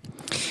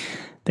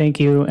 Thank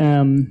you.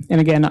 And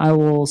again, I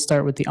will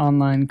start with the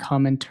online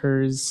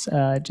commenters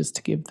just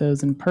to give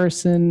those in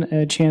person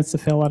a chance to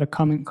fill out a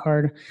comment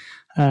card.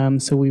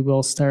 So we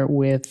will start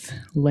with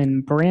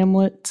Lynn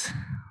Bramlett.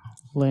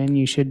 Lynn,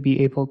 you should be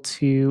able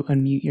to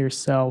unmute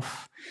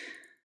yourself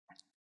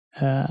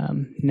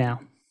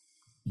now.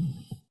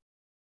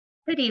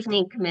 Good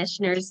evening,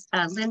 Commissioners.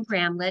 Lynn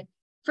Bramlett.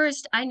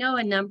 First, I know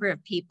a number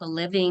of people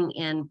living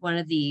in one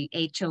of the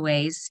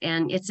HOAs,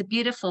 and it's a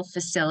beautiful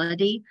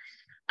facility.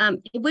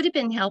 It would have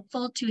been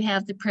helpful to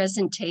have the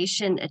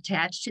presentation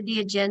attached to the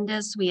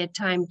agenda so we had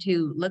time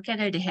to look at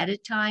it ahead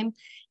of time.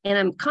 And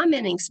I'm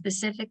commenting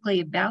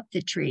specifically about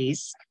the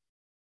trees.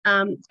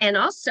 And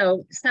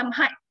also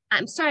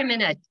I'm sorry, I'm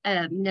in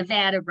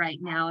Nevada right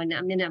now, and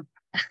I'm in a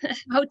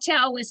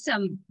hotel with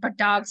some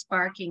dogs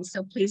barking,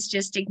 so please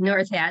just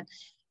ignore that.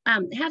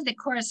 Have the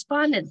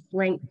correspondence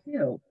link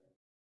too.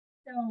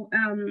 So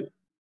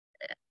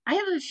I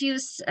have a few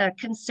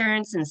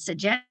concerns and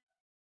suggestions.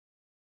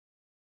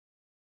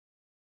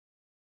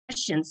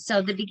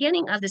 So the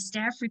beginning of the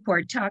staff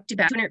report talked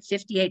about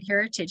 258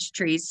 heritage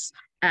trees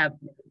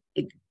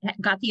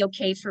got the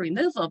okay for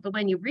removal, but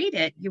when you read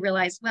it, you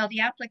realize, well, the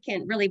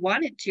applicant really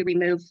wanted to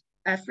remove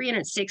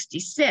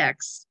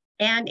 366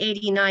 and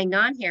 89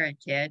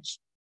 non-heritage.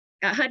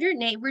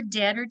 108 were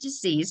dead or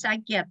deceased, I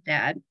get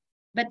that.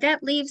 But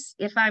that leaves,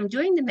 if I'm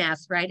doing the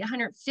math right,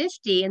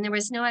 150, and there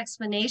was no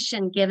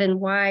explanation given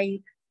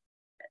why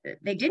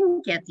they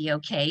didn't get the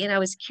okay. And I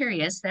was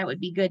curious, that would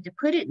be good to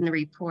put it in the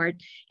report.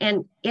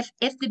 And if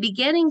the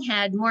beginning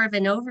had more of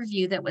an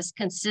overview that was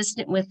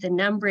consistent with the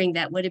numbering,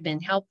 that would have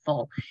been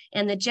helpful.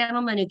 And the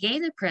gentleman who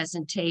gave the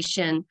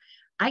presentation,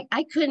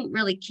 I couldn't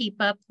really keep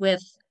up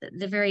with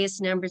the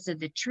various numbers of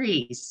the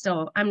trees.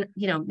 So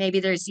maybe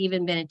there's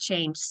even been a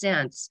change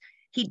since.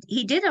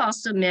 He did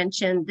also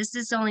mention this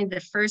is only the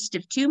first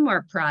of 2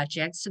 more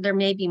projects, so there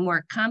may be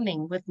more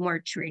coming with more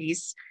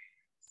trees.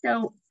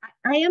 So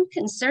I am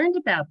concerned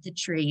about the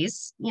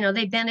trees.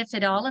 They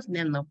benefit all of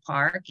Menlo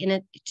Park,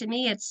 and to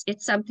me,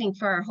 it's something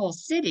for our whole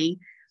city.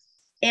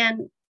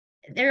 And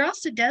there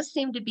also does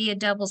seem to be a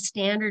double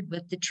standard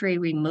with the tree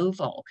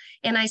removal.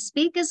 And I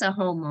speak as a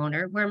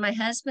homeowner where my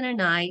husband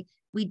and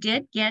we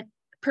did get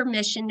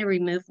permission to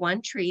remove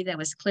 1 tree that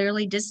was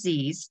clearly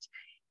diseased,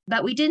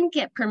 but we didn't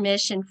get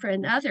permission for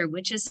another,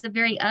 which is a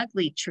very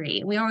ugly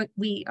tree.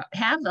 We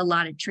have a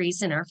lot of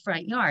trees in our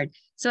front yard.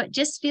 So it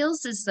just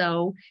feels as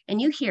though, and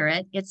you hear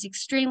it, it's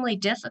extremely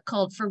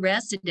difficult for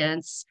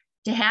residents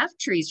to have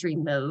trees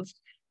removed,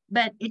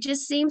 but it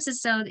just seems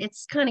as though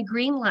it's kind of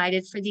green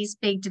lighted for these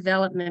big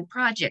development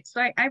projects.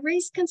 So I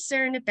raised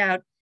concern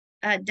about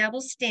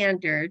double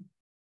standard,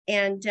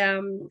 and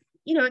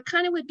it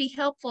kind of would be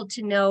helpful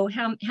to know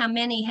how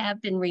many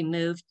have been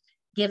removed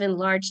given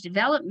large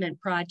development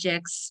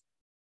projects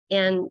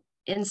and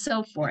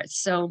so forth.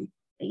 So,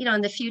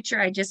 in the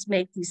future, I just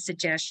make these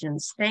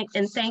suggestions. Thank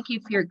you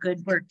for your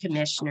good work,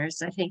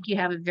 commissioners. I think you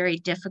have a very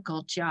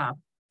difficult job.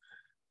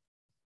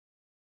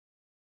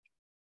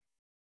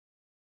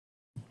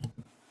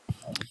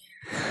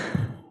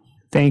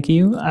 Thank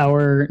you.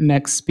 Our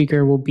next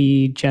speaker will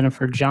be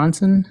Jennifer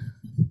Johnson.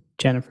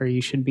 Jennifer,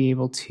 you should be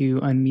able to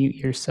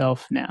unmute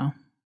yourself now.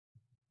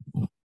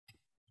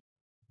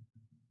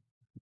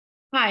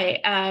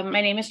 Hi, my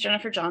name is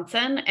Jennifer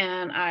Johnson,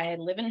 and I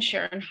live in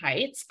Sharon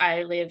Heights.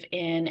 I live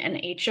in an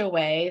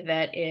HOA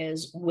that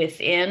is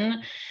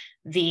within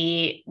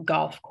the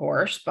golf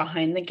course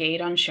behind the gate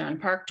on Sharon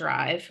Park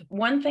Drive.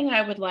 One thing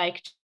I would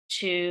like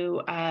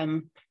to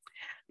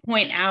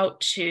point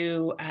out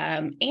to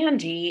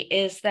Andy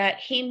is that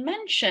he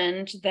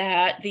mentioned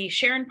that the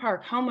Sharon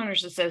Park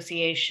Homeowners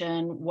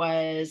Association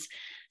was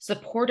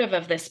supportive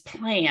of this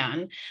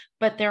plan,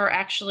 but there are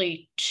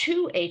actually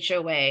 2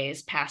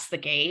 HOAs past the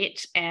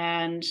gate,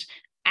 and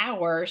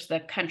ours, the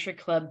Country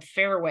Club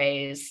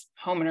Fairways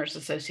Homeowners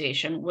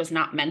Association, was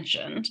not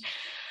mentioned.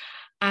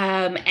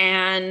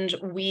 And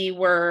we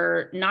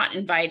were not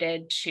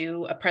invited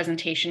to a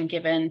presentation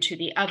given to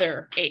the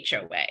other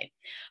HOA.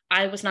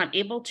 I was not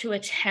able to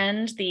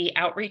attend the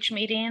outreach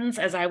meetings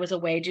as I was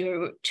away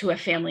due to a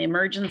family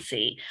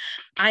emergency.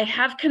 I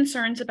have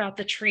concerns about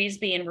the trees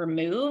being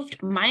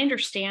removed. My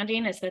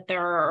understanding is that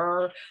there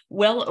are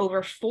well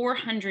over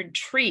 400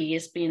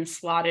 trees being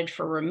slotted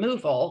for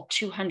removal,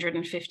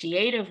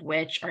 258 of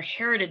which are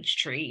heritage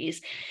trees,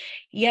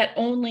 yet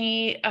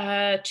only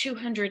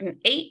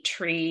 208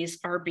 trees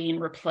are being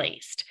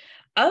replaced.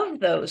 of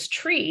those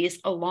trees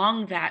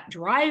along that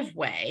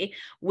driveway,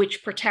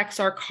 which protects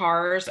our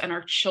cars and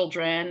our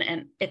children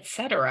and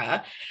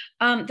etc.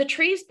 The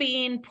trees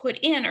being put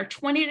in are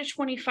 20 to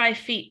 25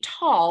 feet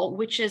tall,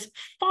 which is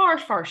far,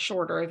 far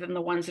shorter than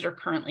the ones that are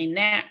currently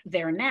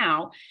there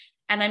now.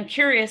 And I'm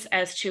curious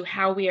as to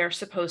how we are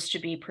supposed to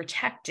be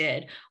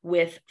protected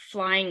with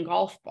flying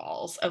golf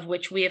balls, of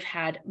which we have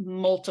had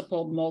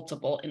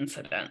multiple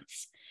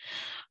incidents.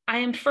 I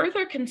am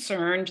further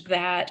concerned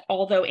that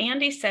although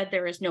Andy said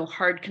there is no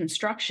hard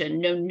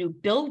construction, no new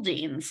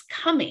buildings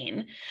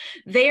coming,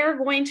 they are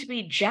going to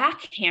be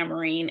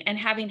jackhammering and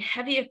having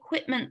heavy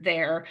equipment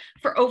there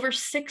for over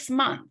 6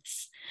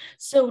 months.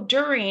 So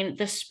during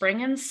the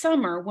spring and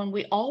summer, when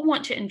we all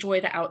want to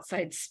enjoy the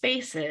outside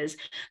spaces,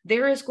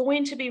 there is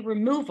going to be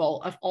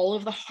removal of all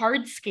of the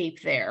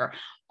hardscape there,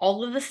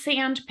 all of the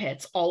sand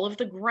pits, all of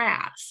the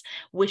grass,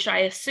 which I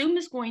assume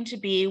is going to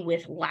be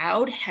with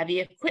loud, heavy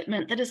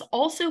equipment that is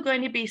also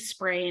going to be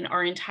spraying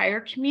our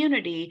entire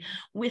community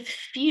with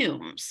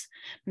fumes.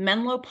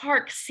 Menlo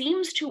Park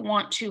seems to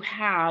want to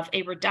have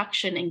a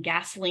reduction in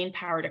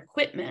gasoline-powered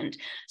equipment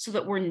so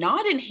that we're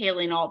not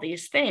inhaling all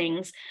these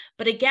things.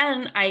 But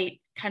again, I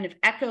kind of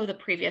echo the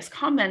previous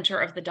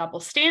commenter of the double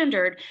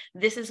standard.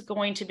 This is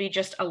going to be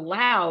just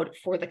allowed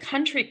for the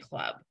country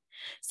club.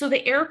 So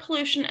the air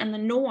pollution and the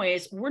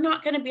noise, we're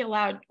not going to be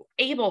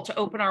able to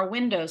open our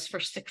windows for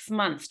 6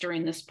 months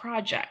during this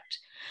project.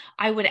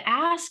 I would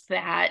ask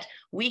that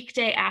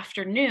weekday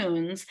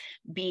afternoons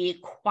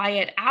be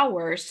quiet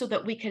hours so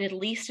that we could at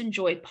least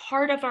enjoy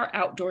part of our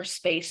outdoor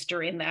space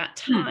during that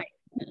time.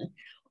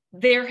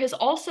 There has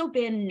also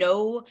been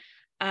no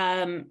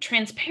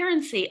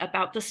transparency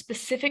about the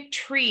specific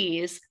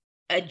trees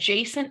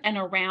adjacent and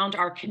around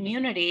our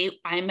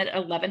community. I'm at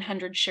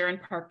 1100 Sharon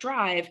Park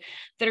Drive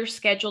that are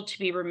scheduled to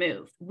be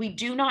removed. We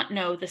do not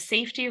know the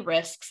safety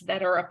risks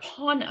that are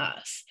upon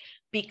us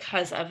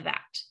because of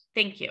that.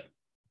 Thank you.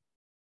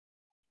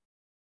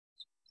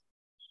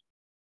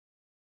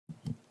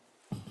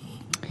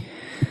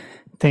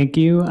 Thank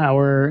you.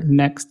 Our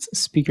next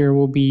speaker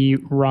will be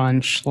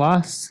Ron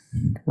Schloss.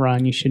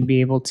 Ron, you should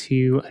be able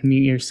to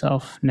unmute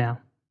yourself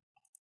now.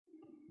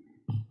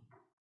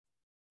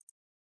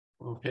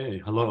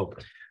 Okay, hello.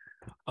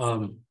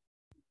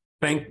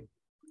 Thank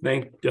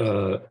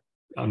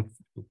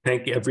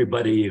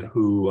everybody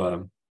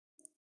who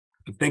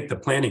thank the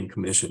Planning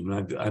Commission.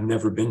 I've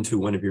never been to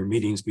one of your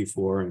meetings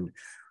before, and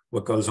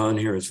what goes on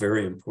here is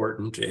very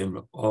important and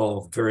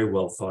all very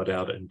well thought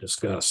out and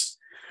discussed.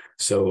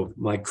 So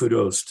my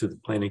kudos to the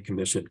Planning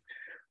Commission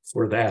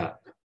for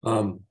that.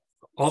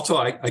 Also,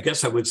 I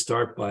guess I would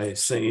start by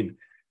saying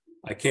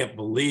I can't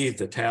believe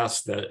the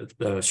task that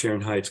the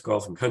Sharon Heights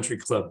Golf and Country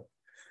Club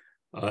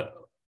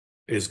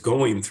is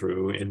going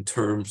through in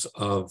terms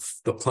of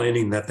the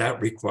planning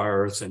that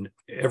requires and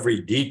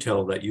every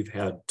detail that you've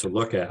had to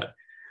look at.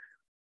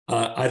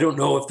 I don't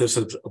know if this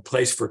is a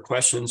place for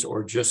questions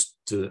or just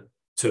to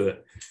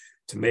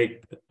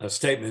make a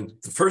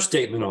statement. The first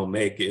statement I'll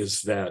make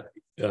is that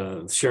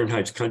Sharon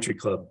Heights Country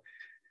Club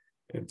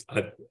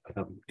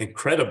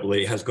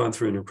incredibly has gone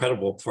through an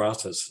incredible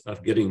process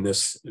of getting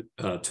this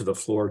to the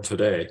floor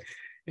today.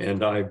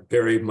 And I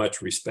very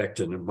much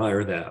respect and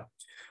admire that.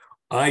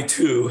 I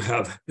too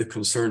have the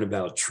concern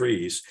about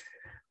trees.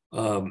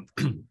 And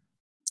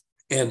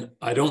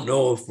I don't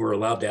know if we're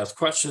allowed to ask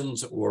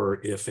questions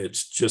or if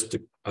it's just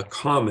a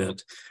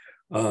comment.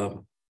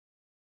 One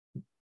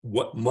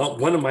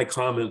of my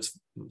comments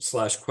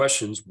 /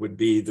 questions would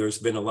be, there's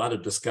been a lot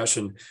of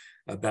discussion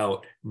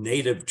about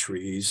native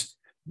trees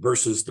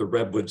versus the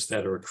redwoods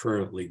that are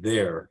currently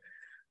there.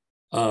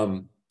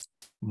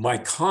 My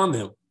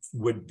comment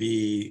would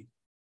be,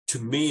 to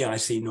me, I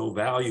see no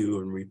value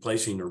in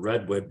replacing a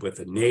redwood with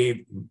a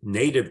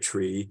native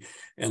tree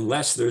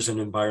unless there's an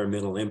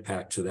environmental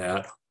impact to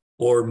that,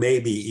 or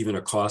maybe even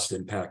a cost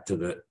impact to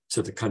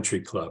the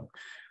country club.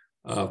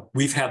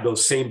 We've had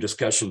those same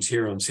discussions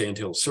here on Sand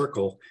Hill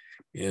Circle,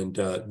 and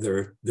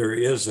there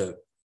is a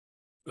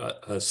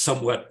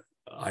somewhat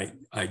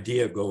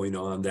idea going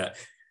on that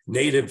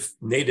native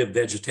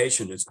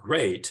vegetation is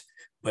great,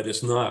 but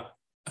it's not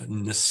a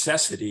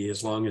necessity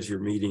as long as you're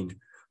meeting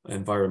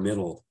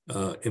environmental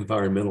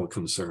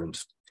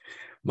concerns.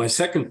 My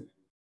second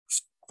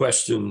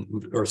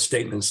question or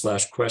statement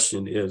 /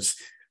 question is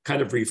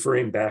kind of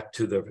referring back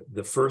to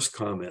the first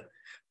comment.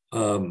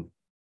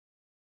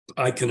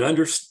 I can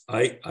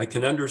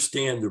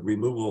understand the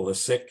removal of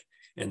sick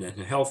and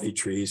unhealthy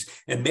trees,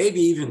 and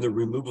maybe even the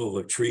removal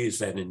of trees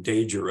that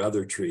endanger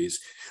other trees.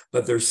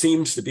 But there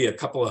seems to be a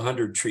couple of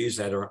hundred trees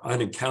that are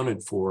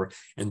unaccounted for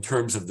in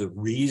terms of the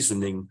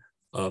reasoning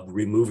of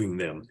removing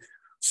them.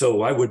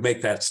 So I would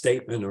make that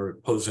statement or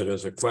pose it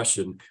as a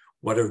question: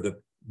 what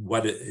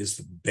is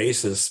the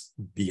basis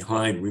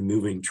behind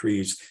removing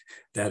trees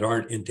that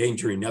aren't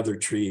endangering other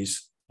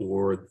trees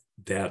or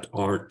that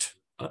aren't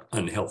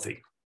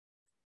unhealthy?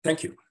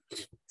 Thank you.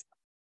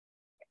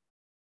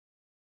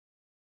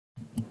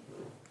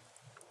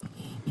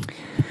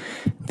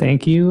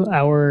 Thank you.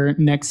 Our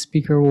next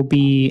speaker will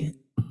be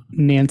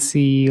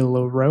Nancy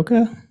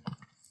LaRocca.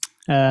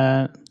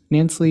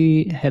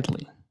 Nancy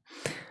Headley.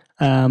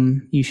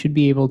 You should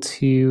be able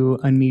to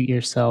unmute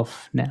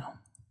yourself now.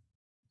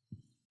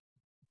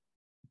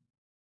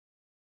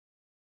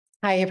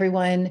 Hi,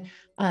 everyone.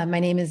 My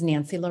name is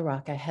Nancy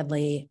LaRocca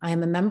Headley. I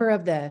am a member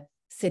of the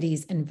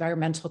city's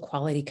Environmental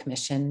Quality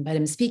Commission, but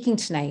I'm speaking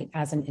tonight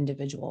as an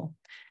individual.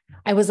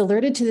 I was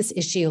alerted to this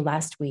issue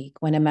last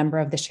week when a member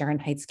of the Sharon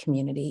Heights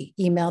community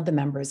emailed the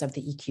members of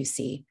the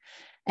EQC,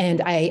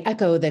 and I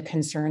echo the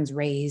concerns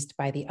raised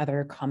by the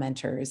other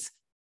commenters.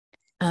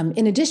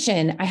 In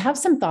addition, I have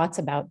some thoughts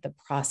about the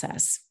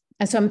process.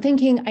 And so I'm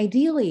thinking,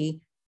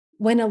 ideally,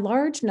 when a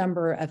large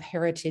number of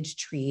heritage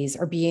trees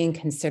are being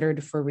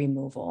considered for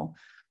removal,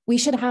 we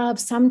should have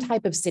some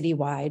type of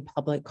citywide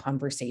public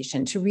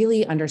conversation to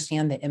really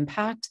understand the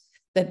impact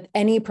that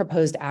any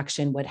proposed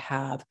action would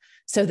have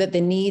so that the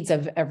needs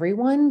of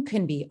everyone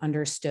can be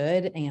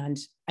understood and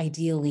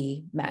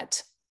ideally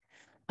met.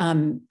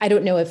 I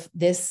don't know if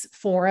this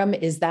forum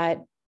is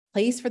that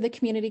place for the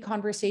community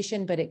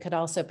conversation, but it could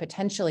also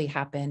potentially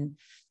happen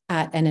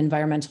at an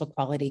Environmental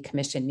Quality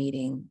Commission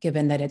meeting,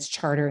 given that its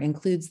charter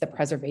includes the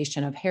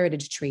preservation of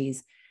heritage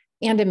trees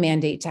and a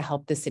mandate to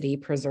help the city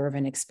preserve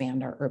and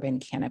expand our urban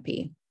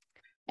canopy.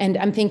 And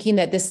I'm thinking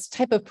that this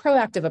type of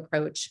proactive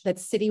approach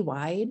that's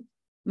citywide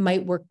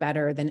might work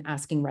better than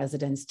asking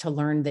residents to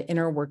learn the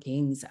inner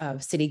workings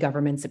of city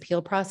government's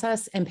appeal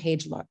process and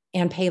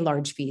pay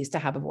large fees to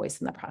have a voice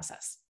in the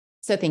process.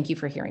 So thank you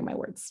for hearing my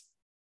words.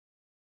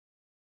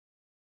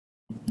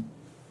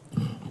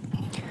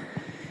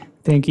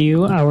 Thank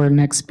you. Our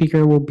next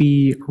speaker will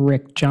be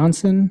Rick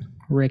Johnson.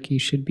 Rick, you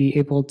should be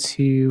able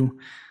to,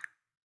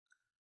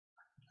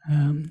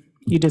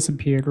 you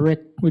disappeared.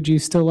 Rick, would you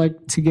still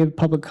like to give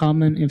public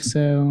comment? If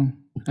so,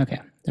 okay,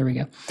 there we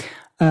go.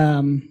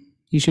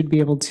 You should be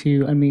able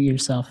to unmute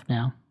yourself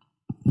now.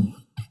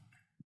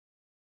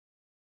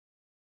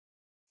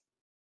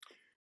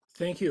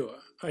 Thank you.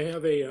 I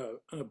have a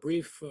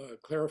brief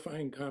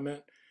clarifying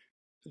comment.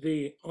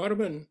 The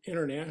Audubon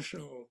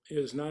International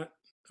is not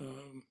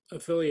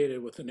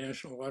affiliated with the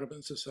National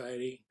Audubon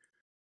Society,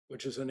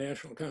 which is a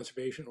national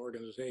conservation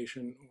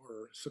organization,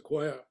 or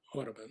Sequoia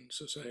Audubon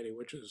Society,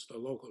 which is the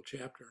local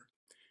chapter.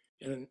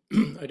 And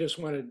I just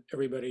wanted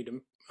everybody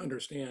to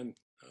understand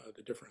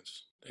the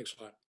difference. Thanks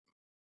a lot.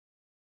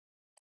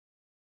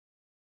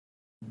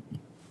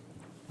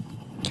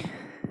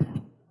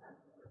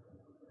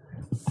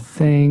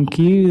 Thank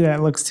you.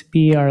 That looks to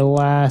be our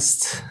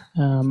last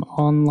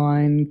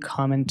online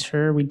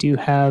commenter. We do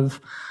have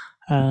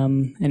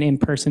an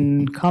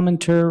in-person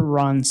commenter,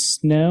 Ron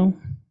Snow,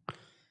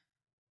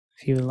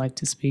 if you would like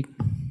to speak.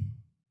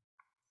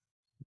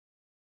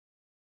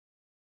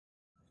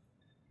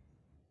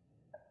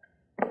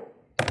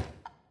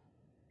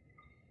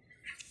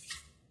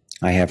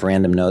 I have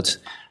random notes.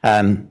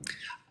 I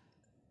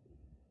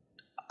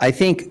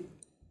think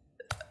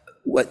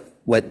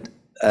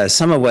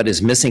some of what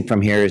is missing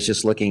from here is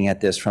just looking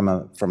at this from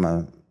a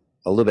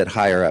little bit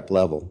higher up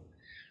level.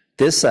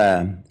 This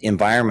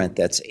environment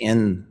that's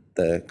in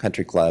the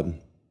country club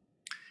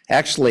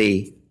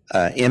actually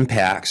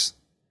impacts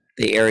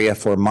the area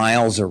for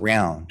miles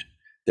around.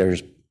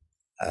 There's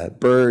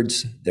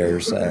birds,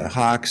 there's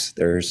hawks,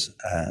 there's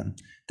a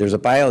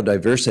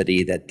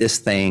biodiversity that this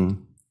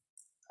thing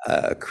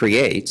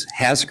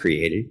has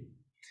created,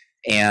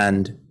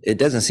 and it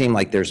doesn't seem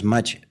like there's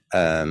much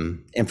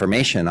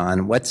information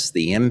on what's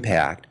the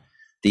impact.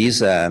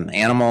 These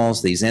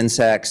animals, these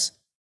insects,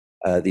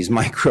 these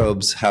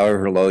microbes,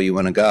 however low you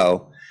want to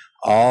go,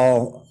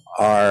 all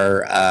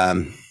are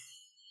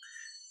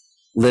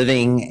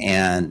living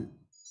and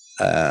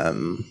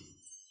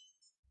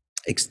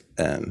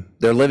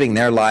they're living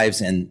their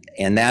lives,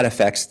 and that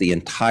affects the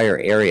entire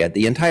area.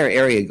 The entire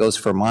area goes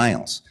for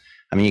miles.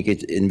 I mean, you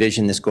could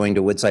envision this going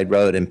to Woodside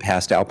Road and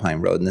past Alpine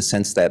Road in the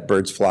sense that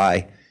birds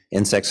fly,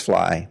 insects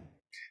fly.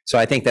 So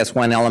I think that's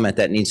one element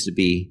that needs to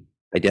be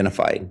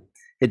identified.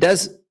 It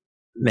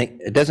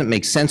doesn't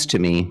make sense to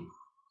me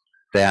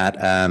that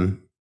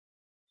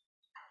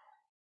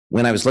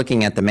when I was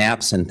looking at the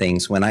maps and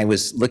things, when I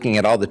was looking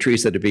at all the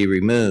trees that would be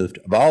removed,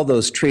 of all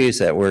those trees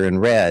that were in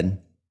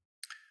red,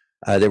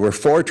 there were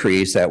 4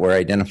 trees that were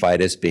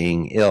identified as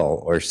being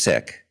ill or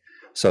sick.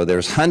 So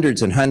there's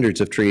hundreds and hundreds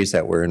of trees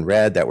that were in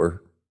red that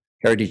were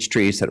heritage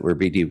trees that were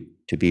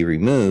to be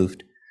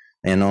removed,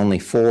 and only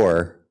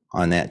 4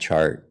 on that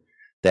chart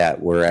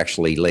that were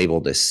actually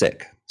labeled as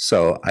sick.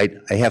 So I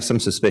have some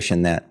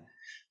suspicion that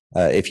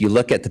if you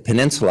look at the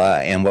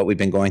peninsula and what we've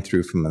been going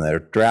through from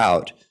the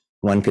drought,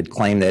 one could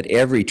claim that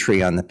every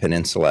tree on the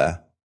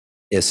peninsula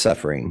is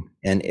suffering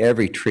and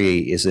every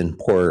tree is in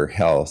poorer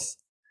health.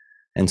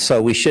 And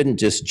so we shouldn't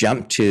just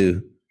jump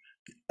to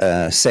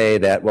say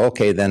that, well,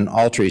 okay, then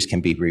all trees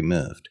can be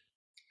removed.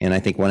 And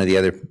I think one of the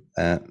other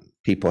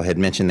people had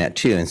mentioned that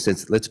too. And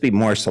since let's be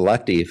more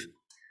selective,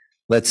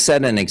 let's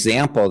set an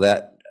example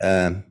that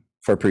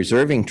for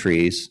preserving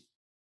trees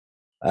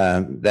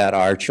that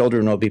our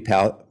children will be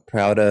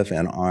proud of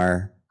and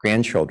our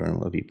grandchildren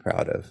will be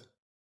proud of.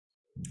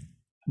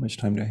 How much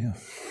time do I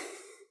have?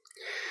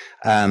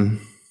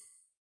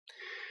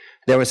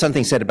 there was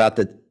something said about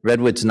the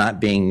redwoods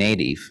not being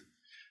native.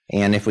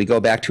 And if we go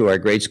back to our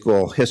grade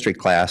school history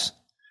class,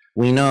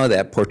 we know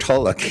that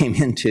Portola came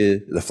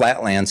into the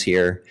flatlands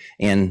here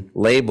and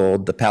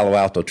labeled the Palo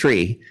Alto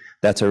tree.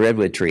 That's a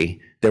redwood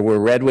tree. There were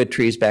redwood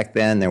trees back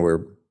then. There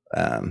were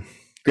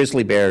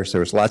grizzly bears.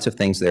 There was lots of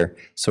things there.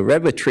 So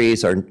redwood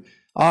trees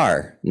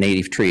are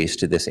native trees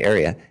to this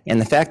area. And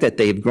the fact that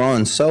they've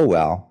grown so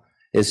well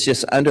is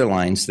just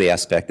underlines the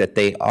aspect that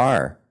they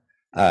are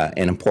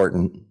an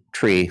important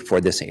tree for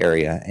this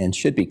area and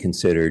should be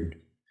considered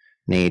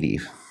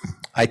native.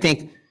 I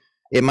think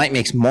it might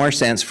make more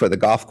sense for the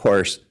golf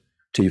course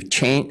to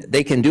change.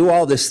 They can do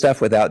all this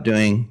stuff without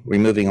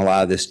removing a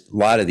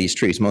lot of these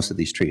trees, most of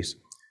these trees.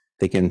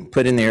 They can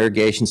put in the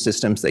irrigation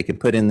systems, they can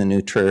put in the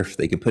new turf,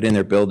 they can put in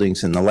their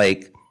buildings in the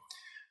lake,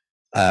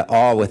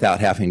 all without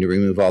having to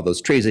remove all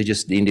those trees. They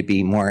just need to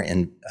be more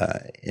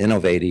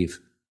innovative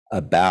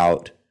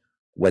about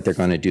what they're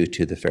going to do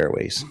to the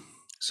fairways.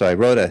 So I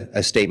wrote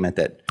a statement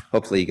that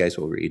hopefully you guys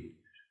will read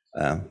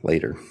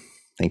later.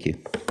 Thank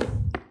you.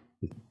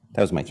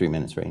 That was my 3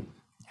 minutes, right?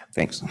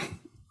 Thanks.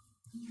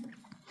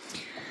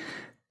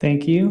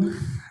 Thank you.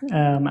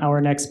 Our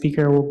next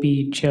speaker will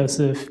be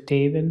Joseph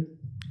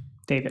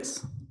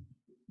Davis.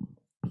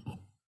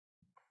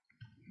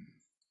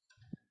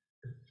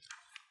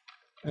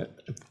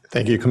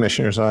 Thank you,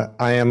 Commissioners. I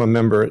am a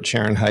member at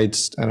Sharon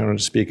Heights, and I want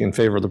to speak in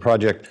favor of the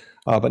project,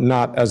 but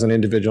not as an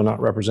individual, not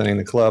representing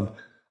the club.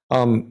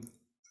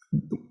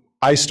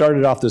 I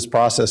started off this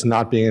process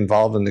not being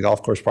involved in the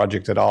golf course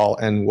project at all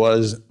and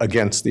was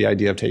against the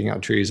idea of taking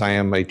out trees. I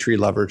am a tree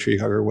lover, tree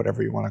hugger,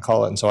 whatever you want to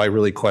call it. And so I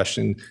really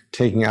questioned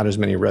taking out as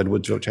many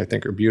redwoods, which I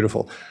think are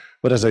beautiful.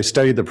 But as I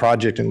studied the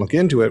project and look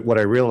into it, what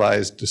I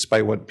realized,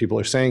 despite what people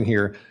are saying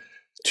here,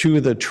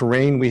 to the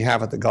terrain we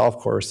have at the golf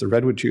course, the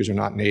redwood trees are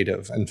not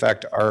native. In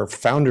fact, our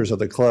founders of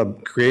the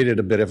club created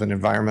a bit of an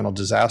environmental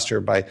disaster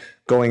by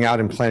going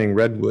out and planting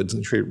redwoods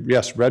and tree.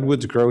 Yes,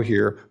 redwoods grow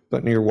here,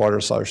 but near water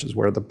sources,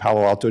 where the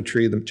Palo Alto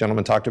tree the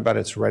gentleman talked about,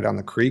 it's right on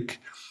the creek.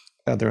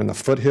 They're in the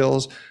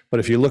foothills. But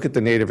if you look at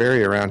the native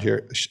area around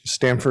here,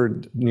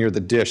 Stanford near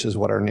the Dish is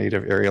what our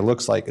native area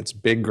looks like. It's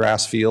big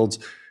grass fields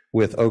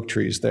with oak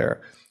trees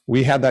there.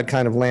 We had that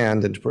kind of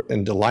land,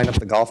 and to line up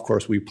the golf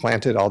course, we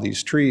planted all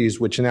these trees,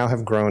 which now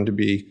have grown to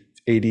be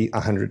 80,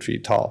 100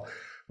 feet tall.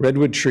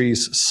 Redwood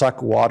trees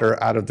suck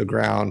water out of the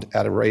ground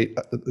at a rate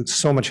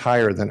so much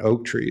higher than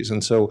oak trees.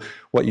 And so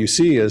what you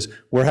see is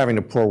we're having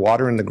to pour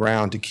water in the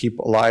ground to keep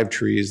alive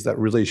trees that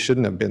really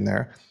shouldn't have been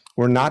there.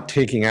 We're not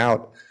taking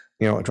out,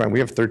 we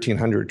have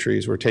 1,300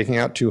 trees. We're taking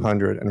out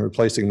 200 and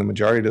replacing the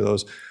majority of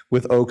those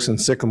with oaks and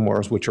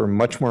sycamores, which are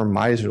much more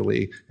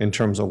miserly in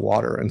terms of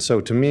water. And so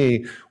to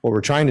me, what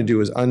we're trying to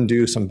do is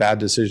undo some bad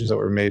decisions that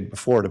were made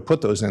before to put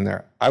those in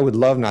there. I would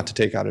love not to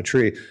take out a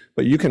tree,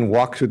 but you can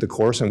walk through the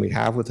course, and we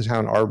have with the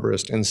town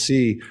arborist, and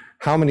see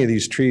how many of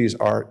these trees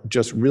are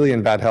just really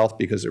in bad health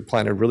because they're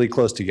planted really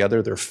close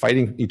together. They're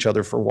fighting each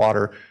other for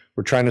water.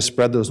 We're trying to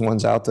spread those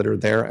ones out that are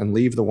there and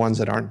leave the ones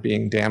that aren't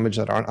being damaged,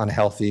 that aren't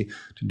unhealthy,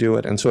 to do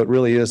it. And so it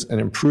really is an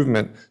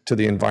improvement to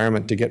the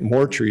environment to get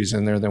more trees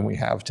in there than we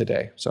have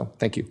today. So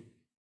thank you.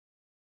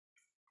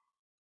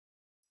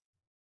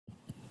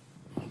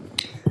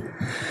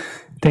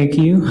 Thank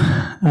you.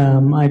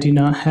 I do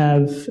not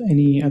have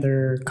any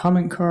other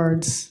comment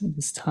cards at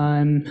this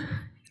time.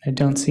 I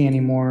don't see any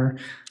more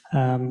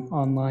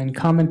online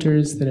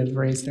commenters that have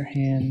raised their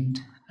hand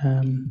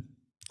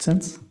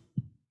since.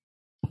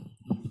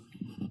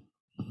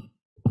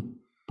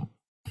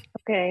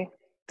 Okay,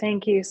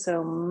 thank you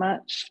so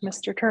much,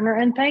 Mr. Turner,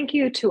 and thank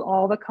you to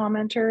all the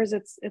commenters.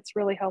 It's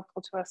really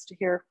helpful to us to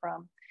hear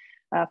from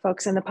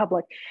folks in the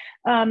public.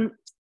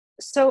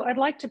 So I'd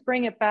like to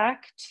bring it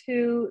back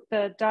to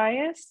the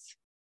dais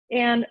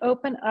and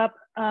open up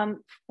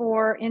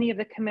for any of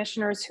the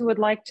commissioners who would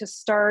like to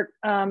start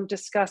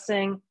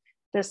discussing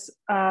this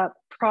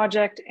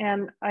project.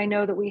 And I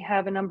know that we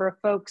have a number of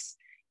folks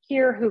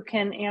here who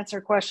can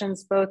answer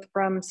questions both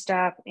from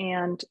staff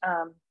and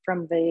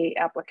from the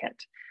applicant.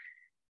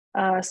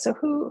 So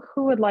who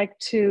would like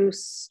to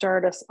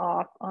start us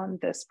off on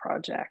this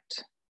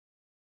project?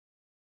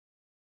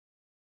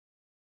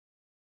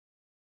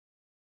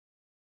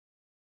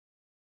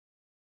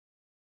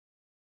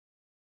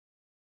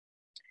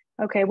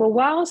 Okay, well,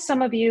 while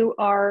some of you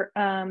are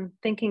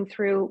thinking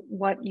through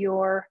what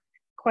your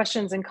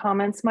questions and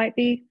comments might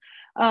be,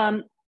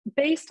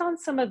 based on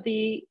some of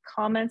the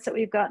comments that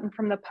we've gotten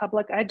from the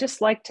public, I'd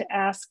just like to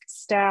ask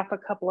staff a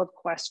couple of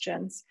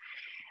questions.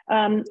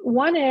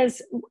 One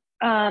is,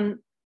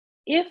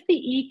 if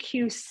the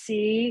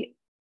EQC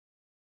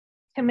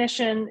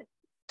Commission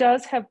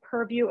does have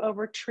purview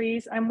over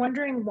trees, I'm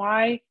wondering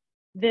why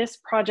this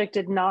project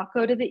did not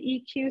go to the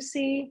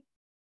EQC,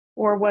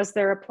 or was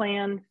there a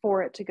plan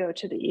for it to go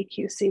to the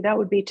EQC? That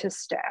would be to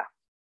staff.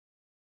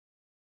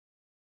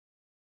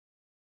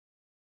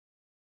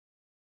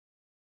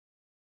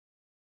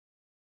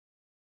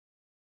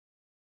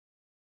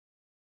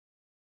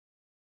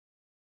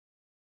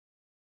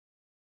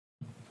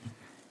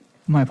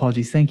 My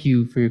apologies. Thank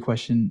you for your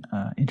question,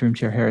 Interim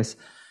Chair Harris.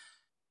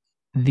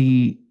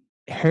 the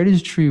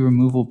heritage tree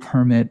removal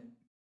permit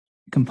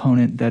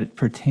component that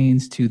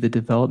pertains to the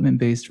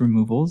development-based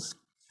removals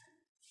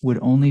would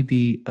only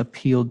be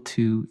appealed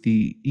to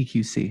the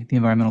EQC, the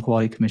Environmental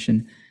Quality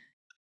Commission.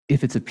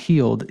 If it's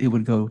appealed, it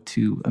would go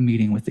to a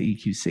meeting with the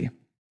EQC.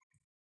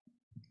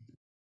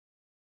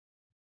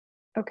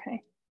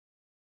 Okay.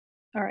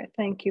 All right,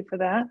 thank you for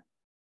that.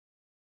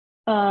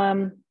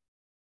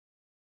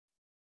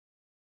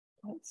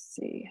 Let's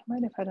see, I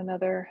might have had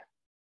another.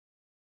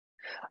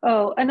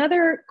 Oh,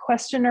 another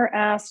questioner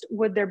asked,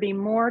 would there be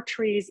more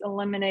trees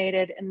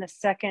eliminated in the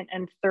second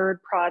and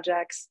third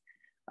projects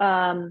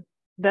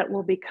that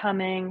will be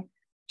coming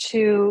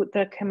to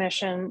the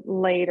commission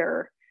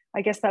later?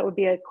 I guess that would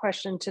be a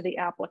question to the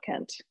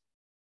applicant.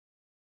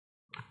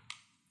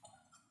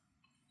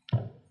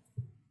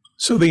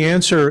 So the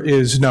answer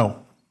is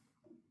no.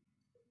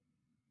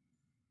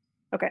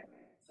 Okay.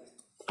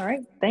 All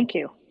right, thank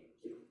you.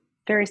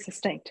 Very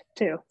succinct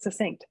too,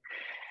 succinct.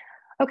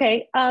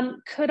 Okay,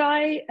 could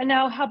I,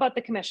 now how about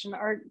the commission?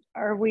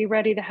 Are we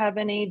ready to have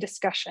any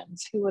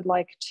discussions? Who would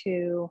like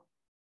to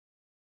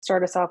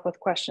start us off with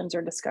questions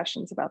or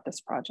discussions about this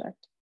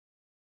project?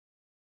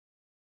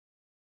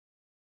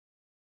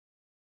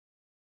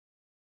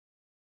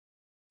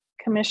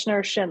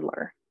 Commissioner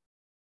Schindler.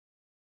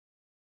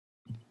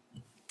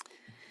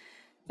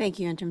 Thank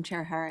you, Interim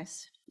Chair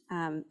Harris.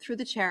 Through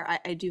the chair,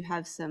 I do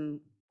have some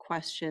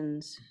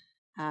questions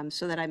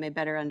so that I may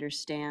better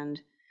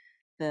understand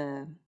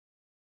the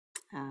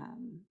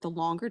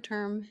longer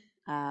term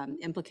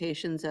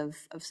implications of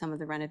some of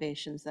the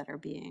renovations that are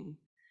being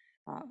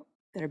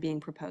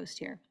proposed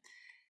here.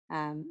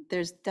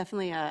 There's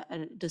definitely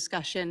a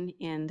discussion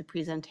in the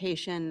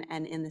presentation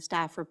and in the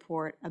staff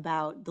report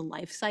about the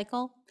life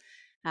cycle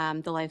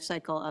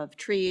of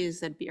trees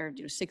that are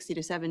 60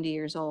 to 70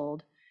 years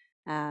old,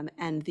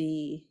 and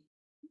the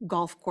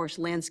golf course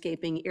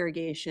landscaping,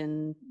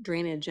 irrigation,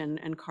 drainage,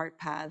 and cart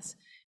paths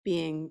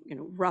being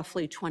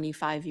roughly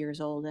 25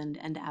 years old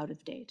and out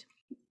of date.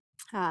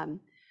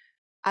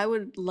 I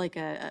would like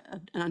an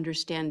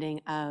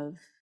understanding of,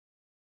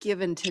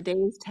 given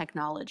today's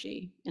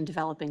technology in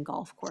developing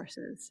golf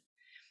courses,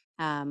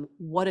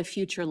 what a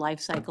future life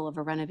cycle of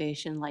a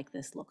renovation like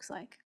this looks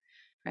like,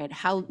 right?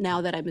 How,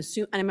 now that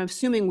I'm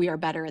assuming we are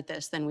better at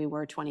this than we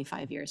were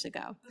 25 years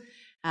ago,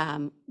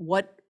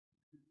 what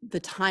the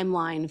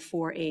timeline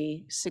for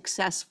a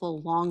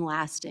successful,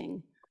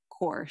 long-lasting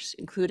course,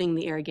 including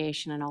the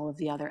irrigation and all of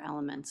the other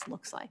elements,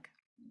 looks like.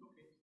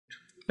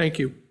 Thank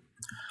you.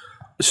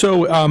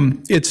 So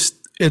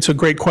it's a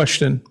great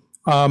question.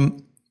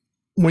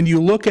 When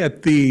you look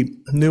at the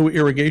new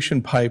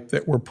irrigation pipe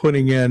that we're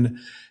putting in,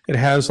 it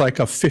has like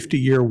a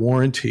 50-year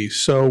warranty.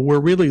 So we're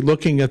really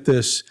looking at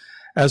this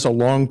as a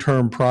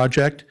long-term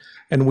project,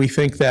 and we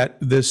think that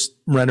this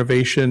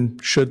renovation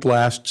should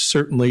last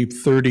certainly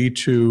 30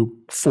 to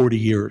 40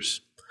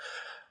 years.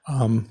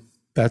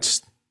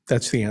 That's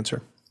the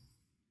answer.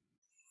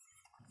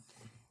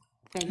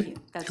 Thank you.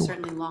 That's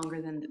certainly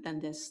longer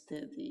than this,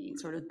 the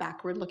sort of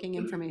backward-looking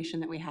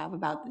information that we have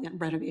about the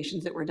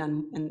renovations that were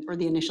done or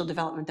the initial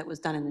development that was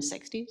done in the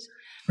 60s.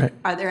 Right.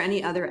 Are there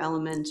any other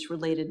elements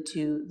related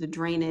to the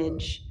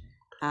drainage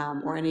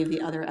or any of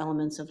the other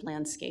elements of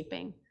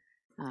landscaping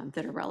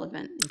that are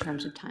relevant in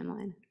terms of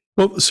timeline?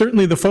 Well,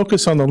 certainly the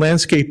focus on the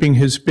landscaping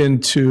has been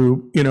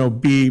to,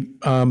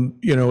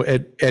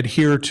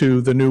 adhere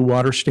to the new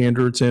water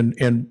standards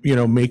and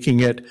making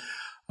it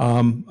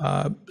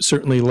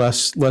certainly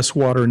less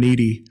water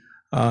needy,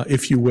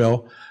 if you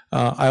will.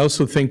 I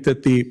also think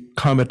that the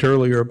comment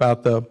earlier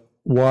about the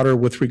water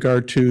with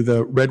regard to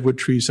the redwood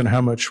trees and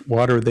how much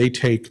water they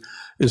take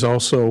is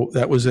also,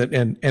 that was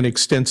an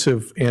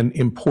extensive and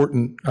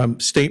important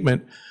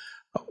statement.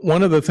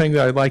 One of the things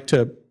that I'd like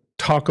to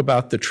talk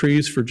about the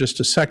trees for just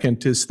a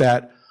second is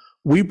that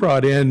we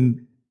brought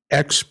in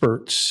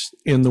experts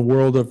in the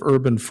world of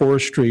urban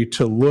forestry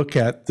to look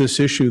at this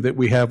issue that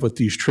we have with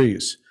these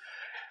trees.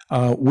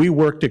 We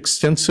worked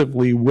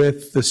extensively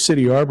with the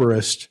city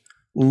arborist,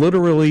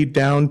 literally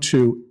down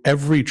to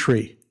every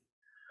tree,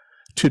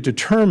 to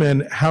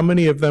determine how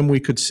many of them we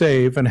could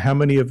save and how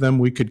many of them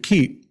we could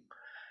keep,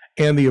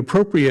 and the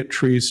appropriate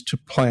trees to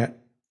plant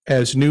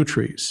as new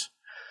trees.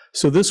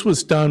 So this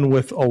was done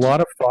with a lot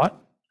of thought.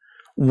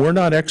 We're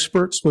not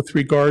experts with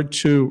regard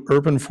to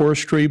urban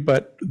forestry,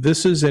 but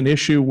this is an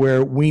issue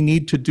where we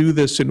need to do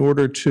this in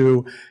order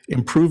to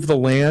improve the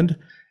land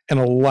and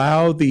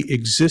allow the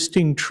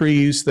existing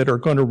trees that are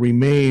going to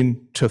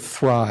remain to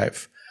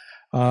thrive.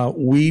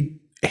 We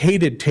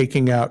hated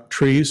taking out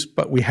trees,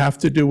 but we have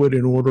to do it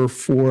in order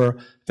for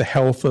the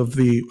health of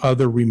the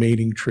other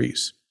remaining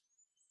trees.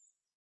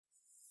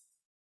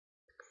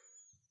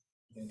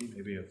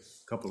 Maybe a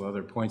couple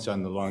other points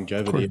on the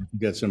longevity. I think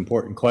that's an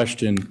important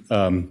question.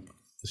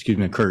 Excuse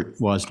me, Kurt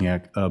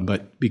Wozniak,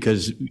 but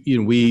because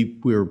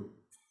we're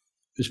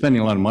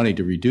spending a lot of money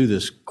to redo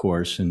this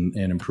course and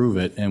improve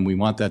it, and we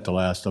want that to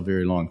last a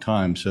very long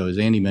time. So as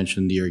Andy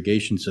mentioned, the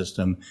irrigation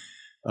system,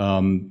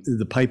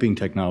 the piping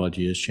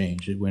technology has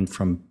changed. It went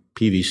from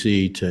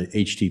PVC to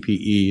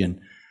HDPE, and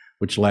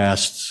which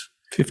lasts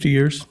 50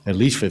 years? At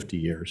least 50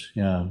 years,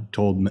 yeah,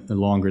 told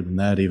longer than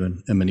that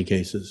even in many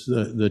cases.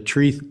 The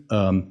tree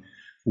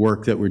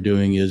work that we're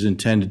doing is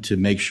intended to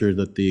make sure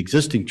that the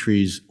existing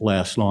trees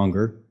last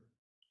longer.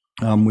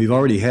 We've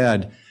already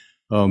had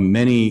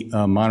many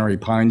Monterey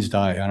pines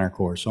die on our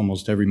course.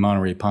 Almost every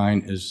Monterey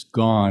pine is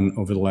gone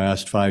over the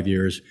last 5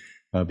 years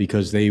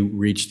because they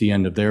reached the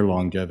end of their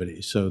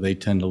longevity. So they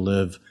tend to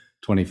live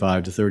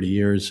 25 to 30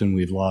 years, and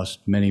we've lost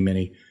many,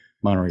 many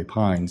Monterey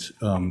pines,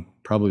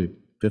 probably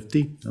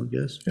 50, I would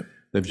guess. Yep.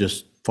 They've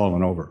just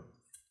fallen over.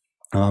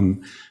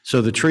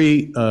 So the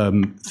tree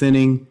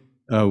thinning,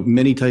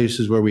 many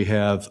places where we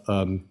have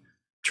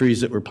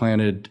trees that were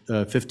planted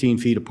 15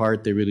 feet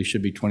apart, they really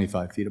should be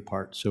 25 feet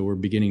apart. So we're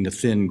beginning to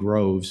thin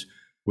groves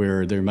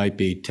where there might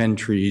be 10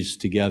 trees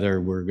together.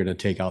 We're going to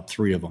take out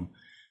 3 of them.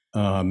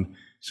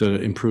 So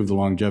to improve the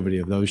longevity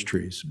of those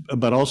trees,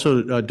 but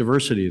also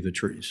diversity of the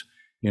trees.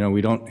 You know,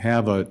 we don't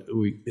have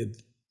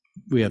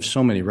we have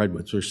so many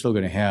redwoods. We're still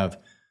going to have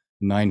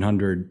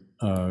 900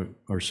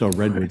 or so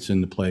redwoods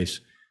in the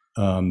place.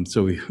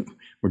 So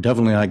we're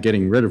definitely not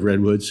getting rid of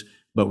redwoods,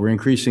 but we're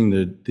increasing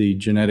the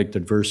genetic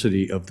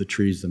diversity of the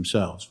trees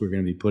themselves. We're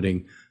going to be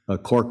putting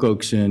cork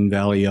oaks in,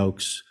 valley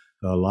oaks,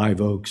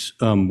 live oaks,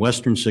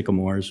 western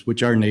sycamores,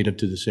 which are native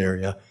to this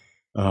area,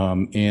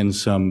 and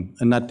some,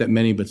 and not that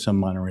many, but some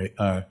Monterey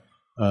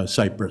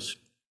cypress.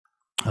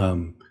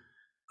 Those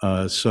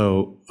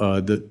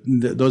are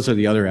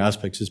the other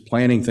aspects, is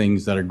planting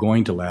things that are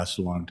going to last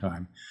a long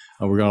time.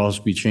 We're going to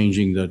also be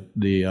changing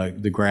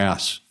the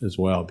grass as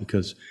well,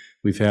 because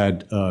we've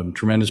had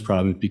tremendous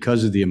problems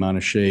because of the amount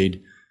of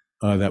shade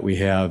that we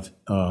have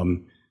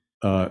on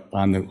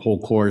the whole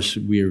course.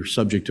 We are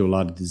subject to a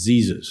lot of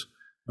diseases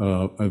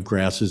of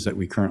grasses that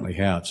we currently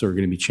have. So we're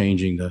going to be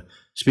changing the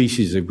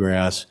species of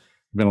grass.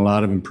 There's been a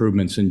lot of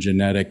improvements in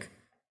genetic,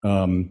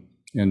 and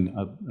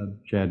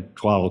Chad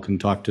Twaddle can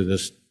talk to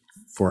this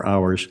for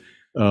hours,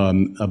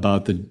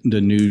 about the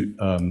new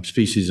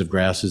species of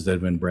grasses that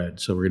have been bred.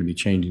 So we're going to be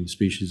changing the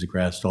species of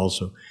grass to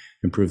also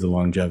improve the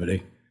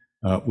longevity.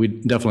 We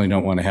definitely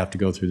don't want to have to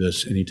go through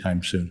this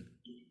anytime soon.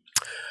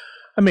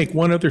 I make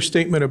one other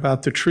statement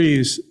about the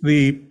trees.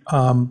 The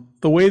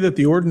way that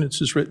the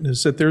ordinance is written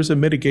is that there's a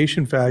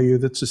mitigation value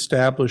that's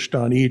established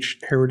on each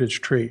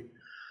heritage tree.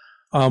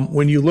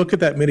 When you look at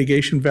that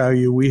mitigation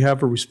value, we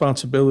have a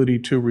responsibility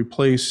to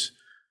replace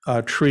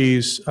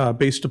trees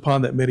based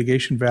upon that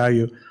mitigation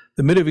value.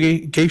 The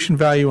mitigation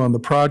value on the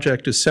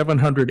project is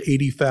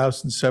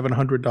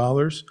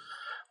 $780,700.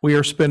 We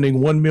are spending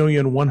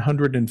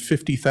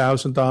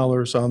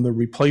 $1,150,000 on the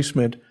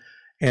replacement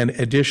and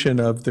addition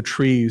of the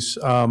trees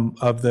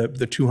of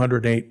the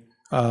 208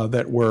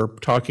 that we're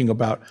talking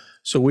about.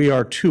 So we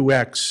are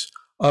 2x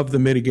of the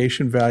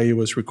mitigation value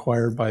as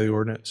required by the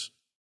ordinance.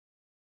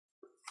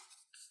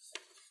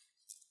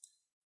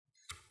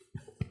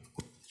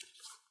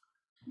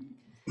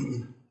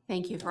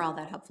 Thank you for all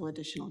that helpful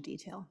additional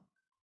detail.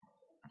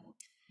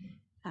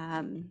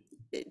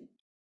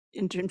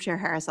 Interim Chair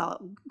Harris,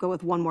 I'll go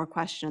with one more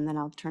question, and then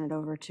I'll turn it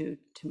over to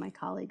my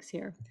colleagues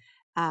here.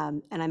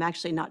 And I'm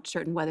actually not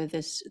certain whether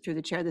this, through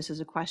the chair, this is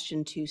a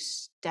question to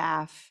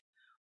staff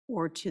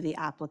or to the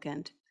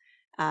applicant.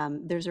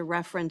 There's a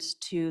reference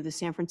to the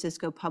San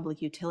Francisco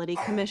Public Utility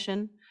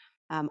Commission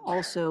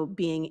also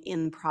being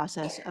in the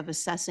process of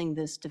assessing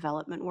this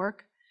development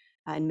work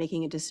and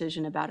making a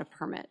decision about a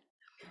permit.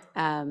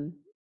 I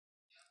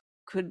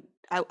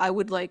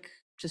would like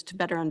just to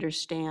better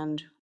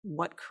understand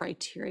what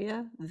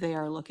criteria they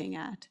are looking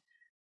at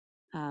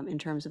in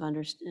terms of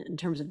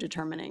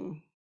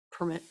determining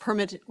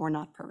permit or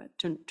not permit,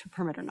 to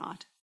permit or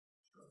not.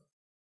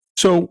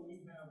 So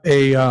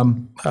a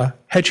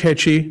Hetch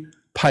Hetchy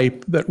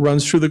pipe that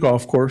runs through the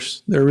golf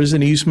course. There is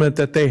an easement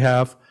that they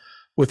have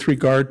with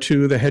regard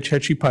to the Hetch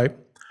Hetchy pipe.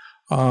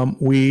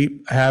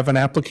 We have an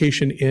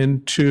application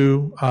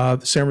into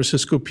the San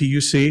Francisco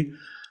PUC.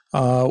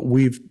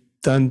 We've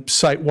done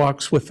site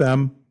walks with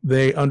them.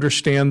 They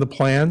understand the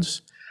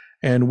plans,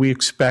 and we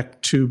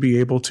expect to be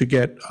able to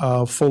get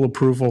full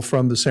approval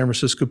from the San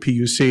Francisco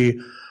PUC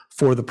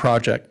for the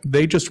project.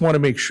 They just want to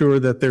make sure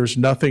that there's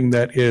nothing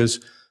that is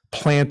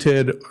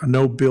planted,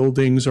 no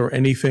buildings or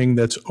anything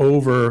that's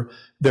over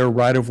their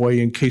right-of-way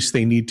in case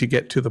they need to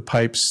get to the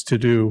pipes to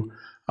do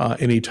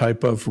any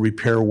type of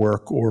repair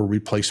work or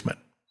replacement.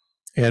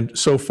 And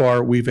so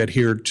far, we've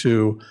adhered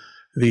to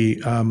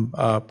the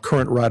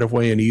current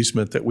right-of-way and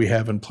easement that we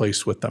have in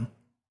place with them.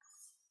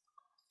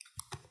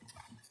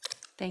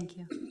 Thank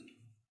you.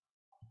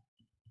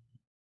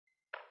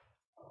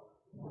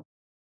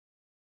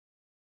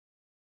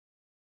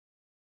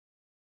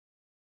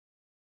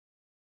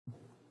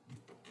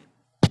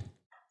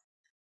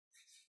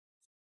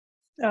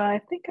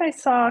 I think I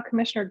saw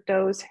Commissioner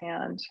Doe's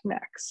hand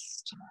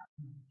next.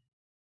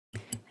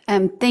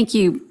 Thank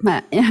you,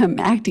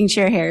 Acting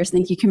Chair Harris.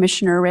 Thank you,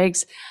 Commissioner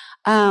Riggs.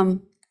 I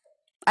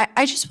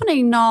just want to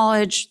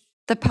acknowledge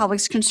the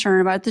public's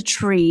concern about the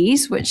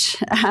trees,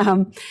 which,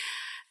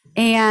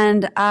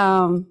 and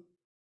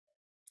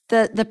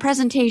the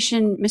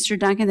presentation, Mr.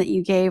 Duncan, that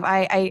you gave,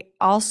 I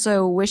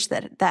also wish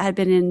that that had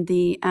been in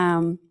the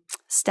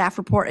staff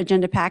report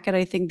agenda packet.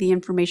 I think the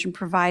information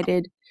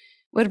provided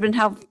would have been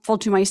helpful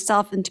to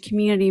myself and to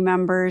community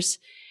members.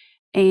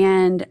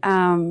 And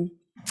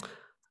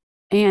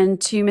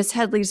to Ms.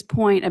 Headley's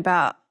point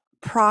about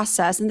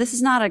process, and this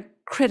is not a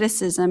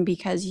criticism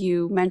because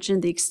you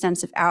mentioned the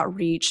extensive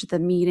outreach, the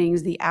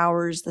meetings, the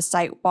hours, the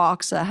site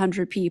walks,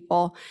 100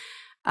 people.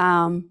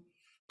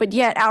 But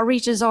yet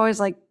outreach is always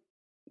like,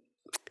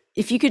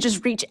 if you could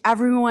just reach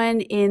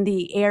everyone in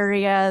the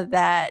area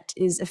that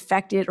is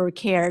affected or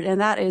cared,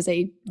 and that is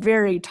a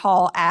very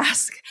tall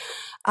ask.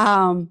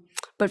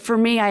 But for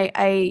me,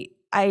 I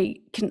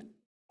can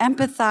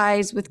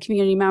empathize with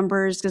community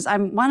members because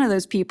I'm one of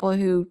those people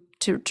who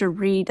to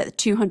read that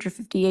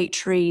 258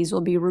 trees will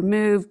be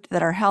removed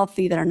that are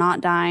healthy, that are not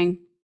dying.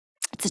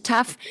 It's a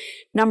tough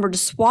number to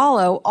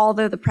swallow,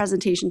 although the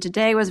presentation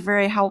today was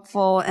very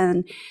helpful.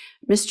 And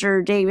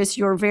Mr. Davis,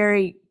 your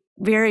very,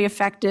 very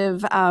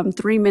effective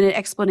 3-minute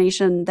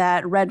explanation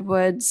that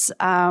redwoods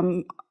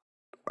are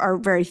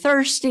very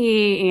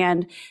thirsty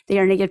and they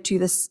are native to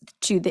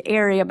the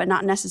area, but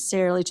not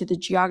necessarily to the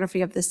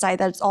geography of the site.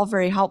 That's all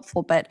very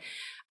helpful. But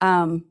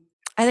I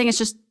think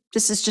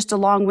this is just a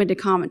long-winded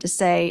comment to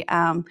say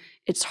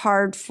it's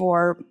hard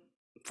for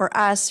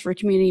us, for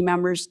community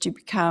members to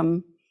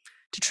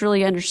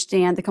truly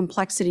understand the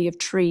complexity of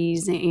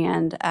trees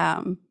and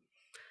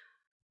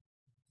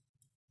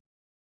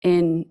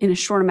in a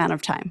short amount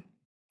of time.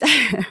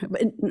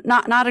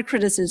 not a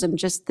criticism,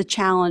 just the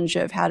challenge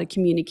of how to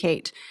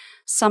communicate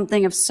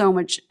something of so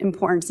much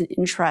importance and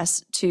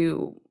interest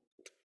to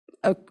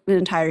an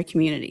entire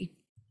community.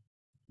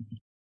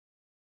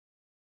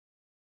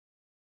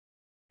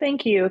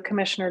 Thank you,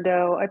 Commissioner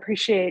Doe. I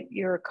appreciate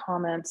your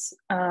comments.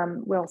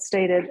 Well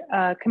stated.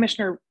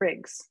 Commissioner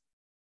Riggs.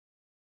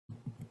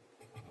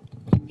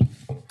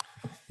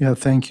 Yeah,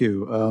 thank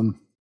you.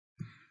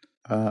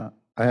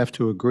 I have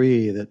to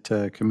agree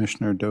that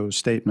Commissioner Doe's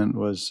statement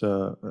was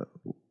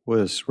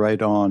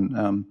right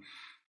on.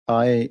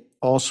 I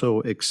also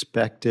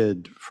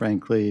expected,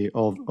 frankly,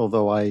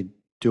 although I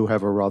do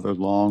have a rather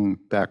long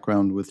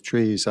background with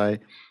trees, I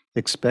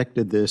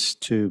expected this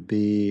to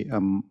be,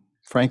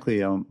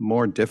 frankly, a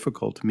more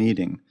difficult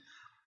meeting.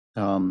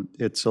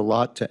 It's a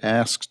lot to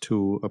ask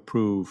to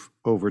approve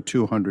over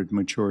 200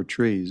 mature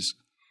trees,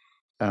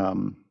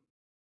 and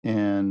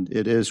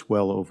it is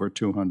well over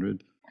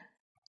 200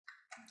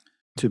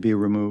 to be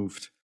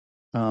removed.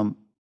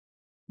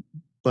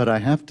 But I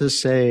have to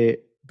say,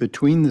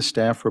 between the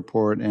staff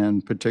report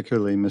and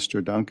particularly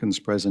Mr. Duncan's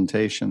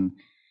presentation,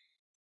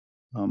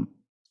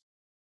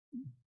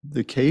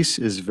 the case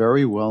is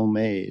very well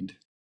made,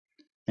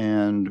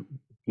 and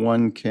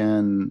one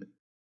can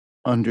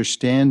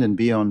understand and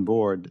be on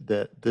board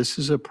that this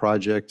is a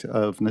project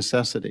of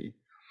necessity.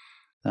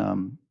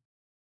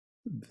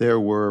 There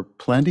were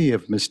plenty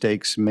of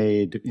mistakes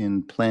made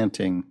in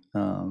planting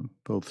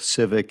both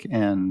civic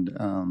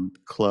and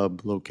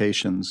club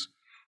locations.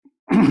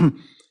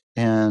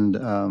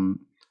 And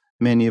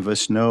many of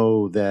us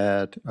know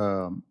that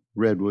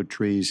redwood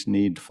trees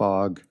need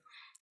fog.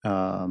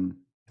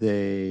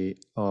 They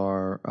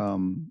are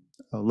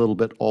a little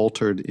bit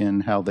altered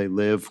in how they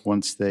live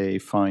once they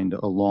find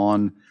a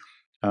lawn.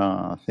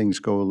 Things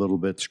go a little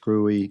bit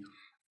screwy.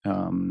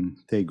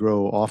 They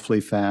grow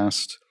awfully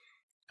fast.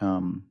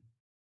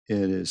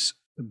 It is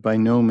by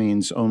no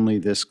means only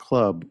this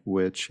club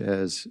which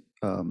has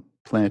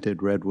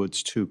planted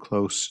redwoods too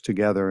close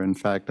together. In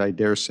fact, I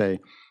dare say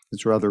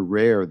it's rather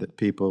rare that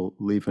people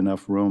leave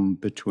enough room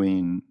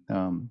between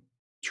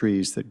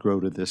trees that grow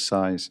to this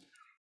size.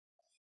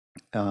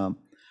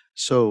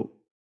 So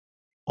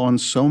on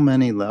so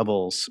many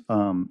levels,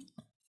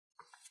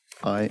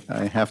 I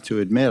have to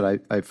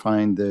admit, I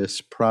find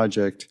this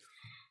project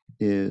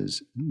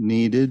is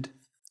needed.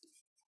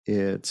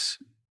 It's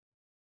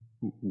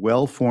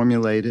well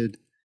formulated.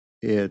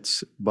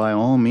 It's by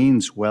all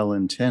means well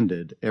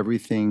intended.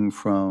 Everything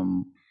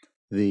from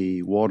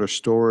the water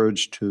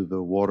storage to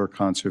the water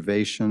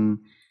conservation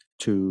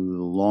to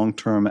the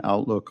long-term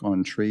outlook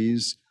on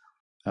trees.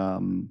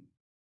 And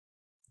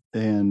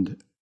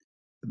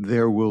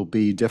there will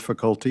be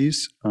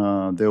difficulties.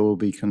 There will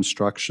be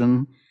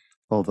construction,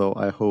 although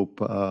I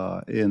hope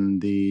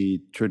in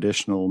the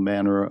traditional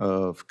manner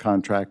of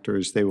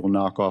contractors, they will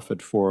knock off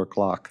at 4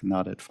 o'clock,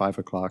 not at 5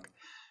 o'clock.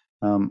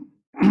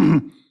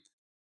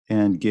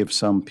 And give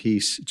some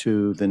peace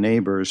to the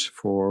neighbors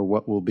for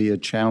what will be a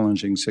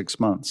challenging 6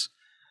 months.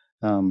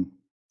 And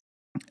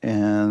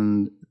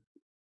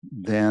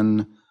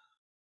then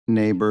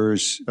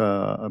neighbors,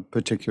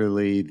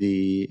 particularly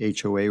the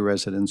HOA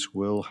residents,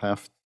 will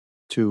have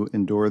to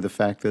endure the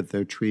fact that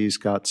their trees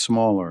got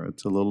smaller.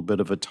 It's a little bit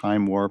of a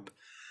time warp,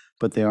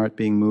 but they aren't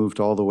being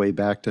moved all the way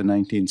back to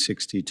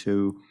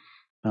 1962.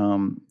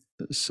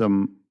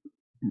 Some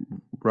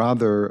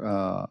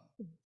rather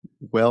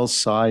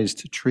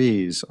well-sized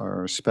trees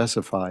are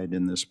specified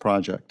in this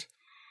project.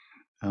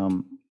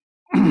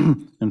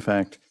 In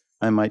fact,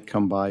 I might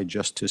come by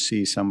just to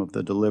see some of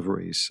the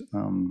deliveries.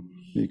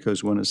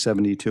 because when a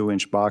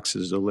 72-inch box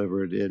is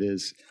delivered,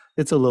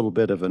 it's a little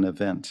bit of an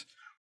event,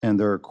 and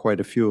there are quite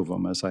a few of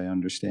them, as I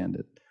understand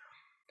it.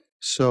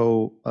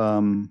 So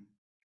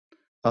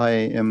I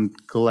am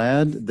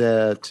glad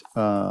that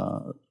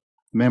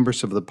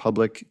members of the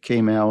public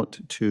came out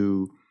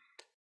to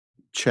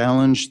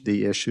challenge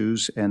the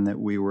issues and that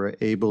we were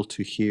able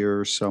to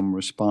hear some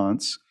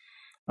response.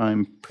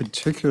 I'm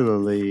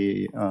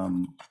particularly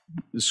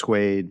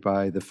swayed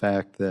by the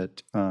fact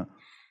that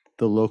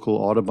the local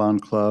Audubon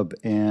Club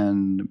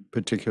and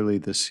particularly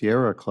the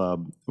Sierra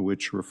Club,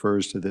 which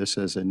refers to this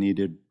as a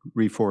needed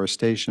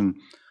reforestation,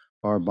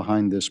 are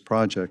behind this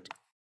project.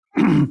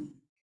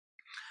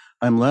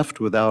 I'm left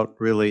without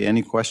really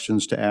any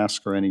questions to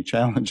ask or any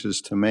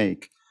challenges to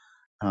make.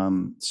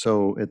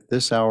 So at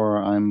this hour,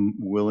 I'm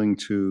willing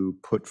to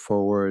put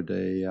forward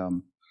a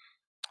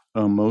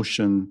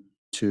motion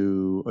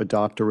to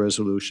adopt a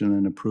resolution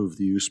and approve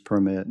the use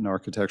permit and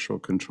architectural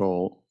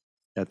control,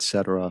 et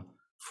cetera,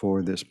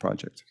 for this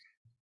project.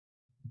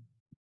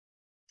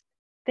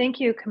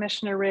 Thank you,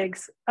 Commissioner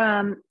Riggs.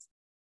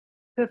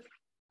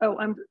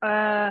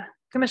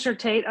 Commissioner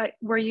Tate,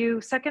 were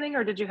you seconding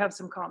or did you have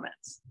some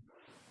comments?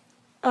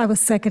 I was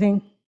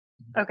seconding.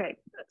 Okay,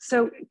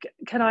 so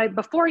can I,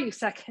 before you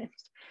second,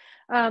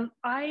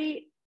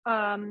 I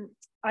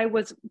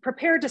was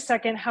prepared to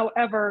second,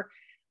 however,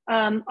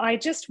 I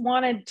just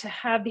wanted to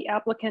have the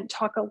applicant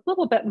talk a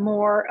little bit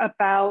more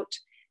about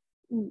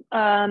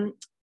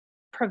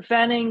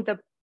preventing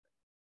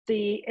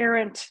the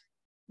errant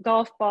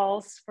golf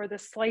balls for the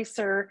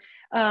slicer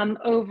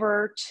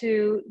over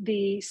to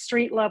the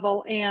street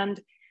level, and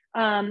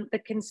the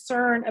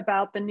concern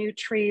about the new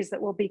trees that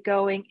will be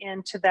going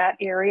into that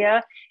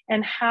area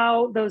and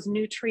how those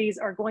new trees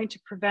are going to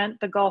prevent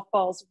the golf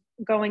balls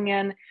going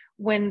in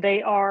when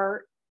they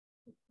are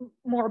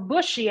more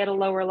bushy at a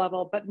lower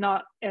level, but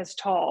not as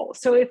tall.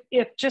 So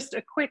if just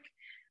a quick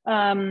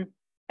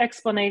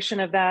explanation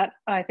of that,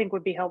 I think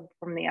would be helpful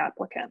from the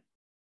applicant.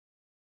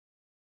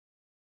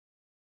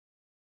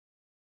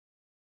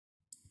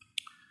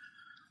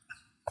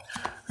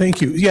 Thank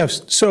you.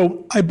 Yes,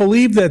 so I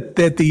believe that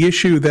the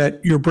issue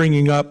that you're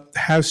bringing up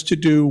has to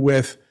do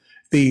with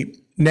the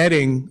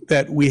netting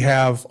that we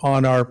have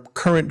on our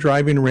current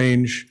driving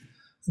range,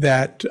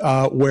 that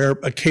where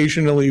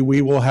occasionally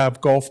we will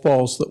have golf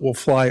balls that will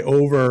fly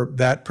over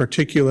that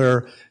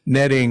particular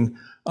netting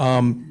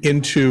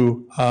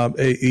into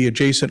the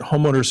adjacent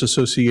homeowners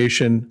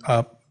association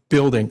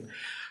building.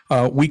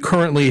 We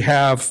currently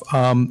have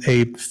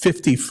a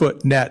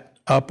 50-foot net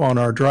up on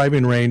our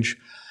driving range.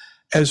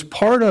 As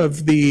part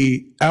of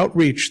the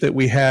outreach that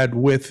we had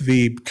with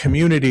the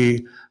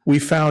community, we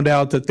found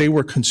out that they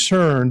were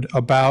concerned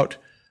about,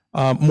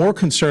 more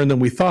concerned than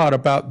we thought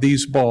about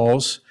these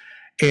balls.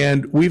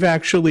 And we've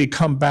actually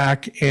come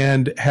back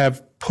and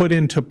have put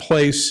into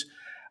place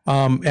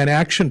an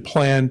action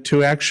plan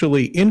to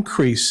actually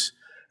increase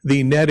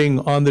the netting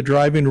on the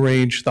driving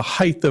range, the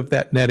height of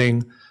that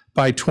netting,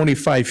 by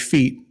 25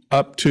 feet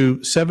up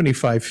to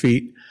 75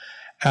 feet.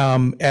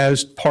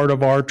 As part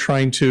of our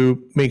trying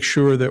to make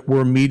sure that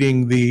we're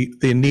meeting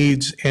the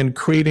needs and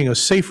creating a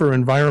safer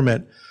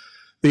environment.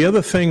 The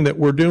other thing that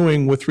we're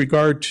doing with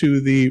regard to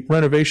the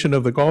renovation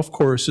of the golf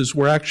course is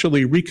we're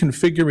actually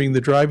reconfiguring the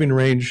driving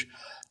range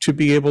to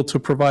be able to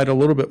provide a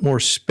little bit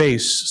more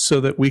space so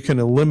that we can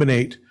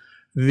eliminate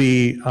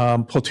the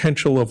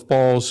potential of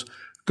balls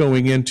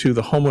going into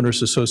the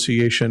homeowners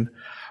association.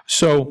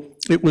 So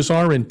it was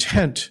our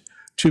intent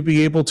to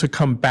be able to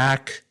come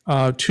back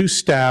to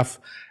staff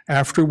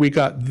after we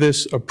got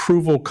this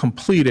approval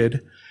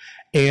completed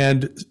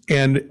and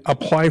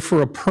apply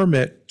for a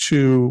permit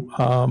to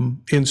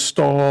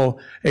install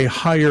a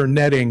higher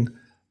netting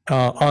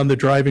on the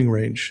driving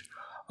range.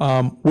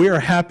 We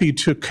are happy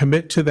to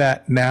commit to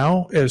that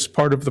now as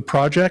part of the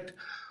project.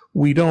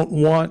 We don't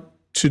want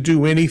to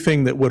do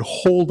anything that would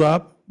hold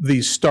up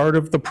the start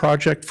of the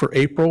project for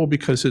April,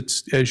 because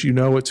it's, as you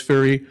know, it's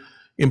very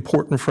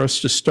important for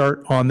us to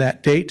start on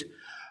that date.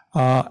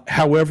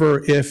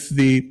 However, if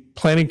the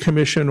Planning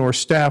Commission or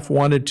staff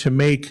wanted to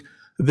make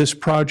this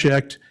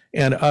project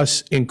and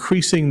us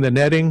increasing the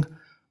netting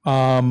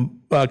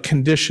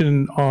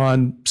condition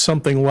on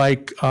something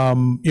like,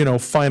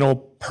 final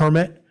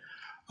permit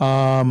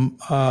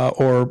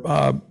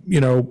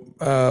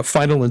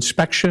final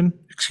inspection,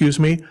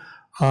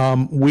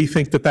 we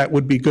think that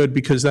would be good,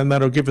 because then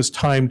that'll give us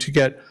time to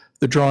get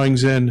the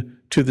drawings in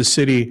to the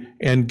city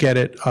and get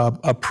it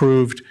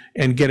approved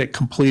and get it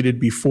completed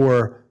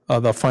before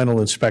the final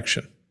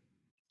inspection.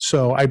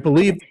 So I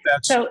believe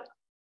that's... So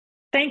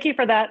thank you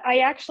for that. I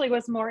actually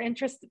was more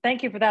interested,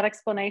 thank you for that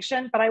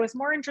explanation, but I was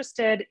more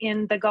interested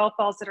in the golf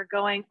balls that are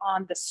going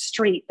on the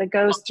street that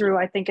goes through,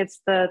 I think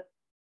it's the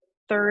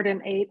 3rd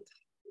and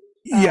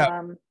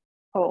 8th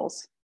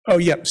holes. Oh,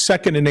 yeah,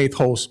 2nd and 8th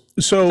holes.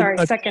 So sorry,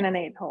 2nd and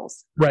 8th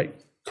holes. Right.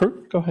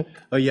 Kurt, go ahead.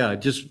 Oh, yeah, I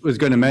just was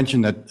going to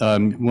mention that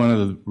one of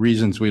the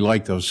reasons we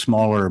like those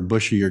smaller,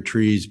 bushier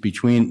trees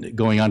between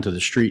going onto the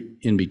street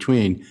in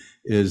between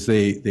is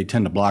they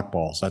tend to block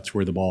balls. That's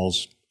where the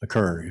balls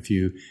occur. If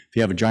you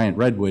have a giant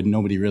redwood,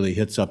 nobody really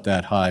hits up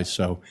that high,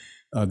 so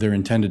they're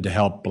intended to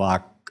help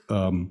block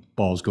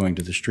balls going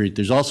to the street.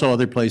 There's also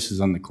other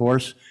places on the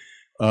course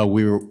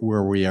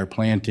where we are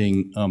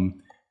planting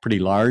pretty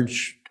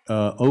large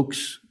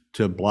oaks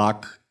to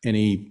block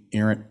any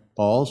errant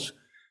balls,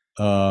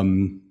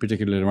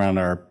 particularly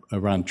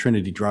around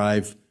Trinity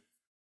Drive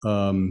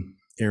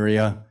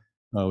area,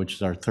 which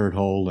is our third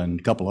hole, and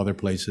a couple other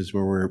places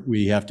where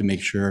we have to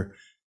make sure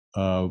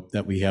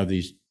that we have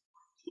these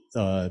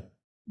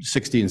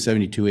 60 and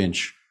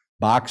 72-inch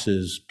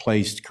boxes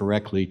placed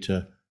correctly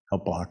to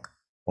help block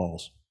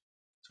balls.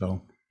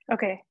 So.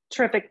 Okay,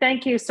 terrific.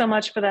 Thank you so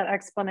much for that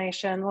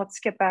explanation. Let's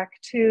get back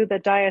to the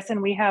dais,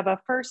 and we have a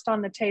first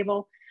on the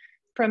table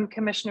from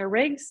Commissioner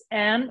Riggs,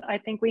 and I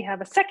think we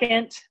have a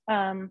second,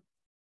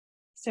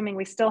 assuming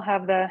we still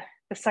have the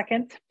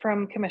second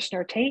from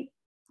Commissioner Tate.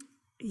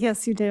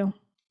 Yes, you do.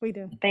 We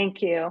do.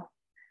 Thank you.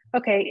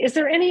 Okay, is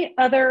there any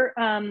other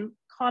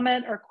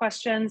comment or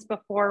questions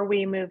before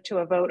we move to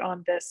a vote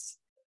on this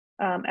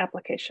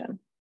application?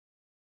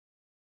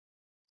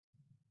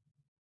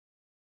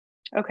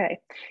 Okay,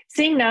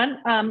 seeing none,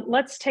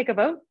 let's take a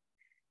vote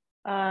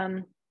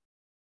on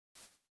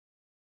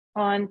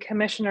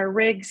Commissioner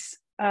Riggs'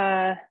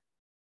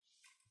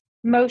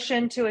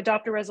 motion to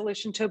adopt a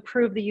resolution to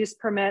approve the use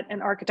permit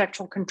and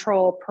architectural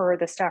control per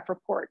the staff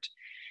report.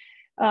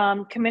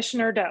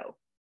 Commissioner Doe.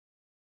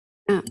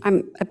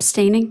 I'm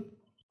abstaining.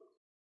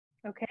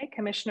 Okay,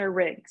 Commissioner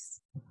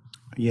Riggs.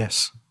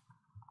 Yes.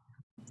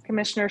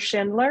 Commissioner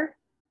Schindler.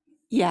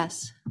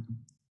 Yes.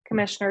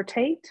 Commissioner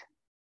Tate.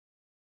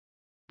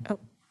 Oh,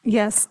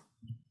 yes.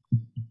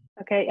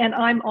 Okay, and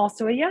I'm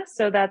also a yes,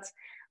 so that's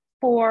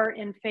 4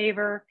 in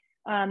favor,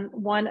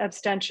 1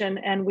 abstention,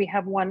 and we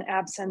have 1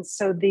 absence,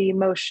 so the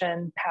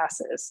motion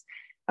passes.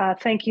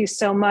 Thank you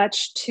so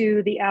much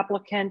to the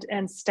applicant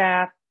and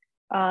staff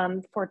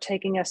for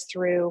taking us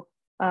through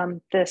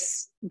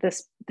this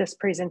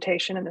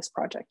presentation and this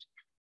project.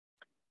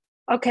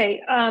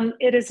 Okay,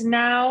 it is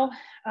now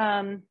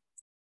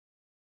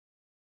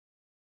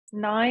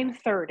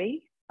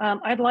 9:30.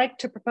 I'd like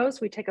to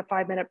propose we take a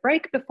 5-minute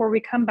break before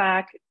we come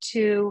back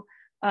to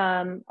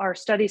our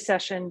study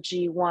session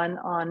G1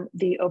 on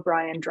the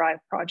O'Brien Drive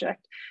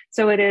project.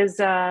 So it is,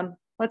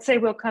 let's say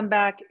we'll come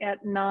back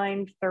at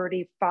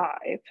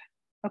 9:35.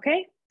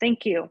 Okay,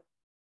 thank you.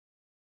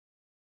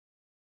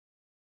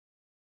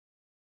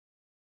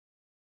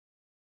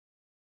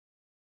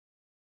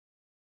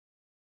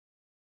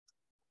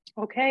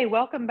 Okay,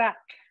 welcome back.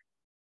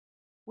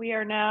 We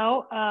are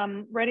now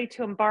ready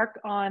to embark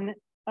on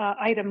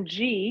item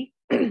G,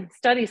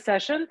 study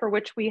session, for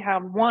which we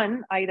have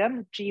 1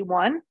 item,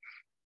 G1,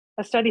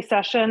 a study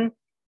session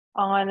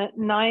on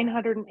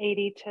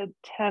 980 to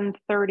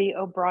 1030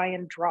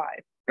 O'Brien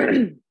Drive.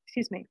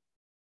 Excuse me.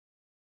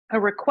 A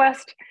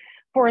request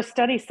for a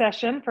study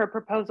session for a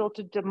proposal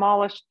to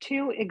demolish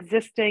 2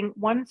 existing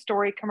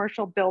 1-story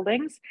commercial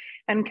buildings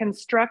and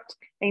construct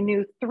a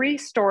new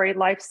 3-story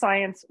life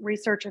science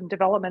research and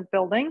development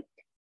building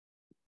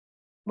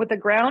with a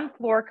ground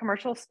floor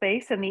commercial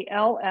space in the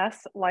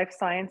LS Life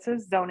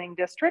Sciences zoning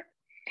district.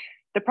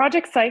 The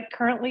project site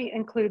currently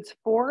includes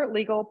 4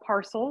 legal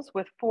parcels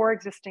with 4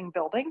 existing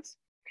buildings.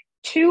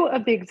 2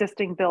 of the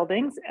existing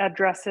buildings,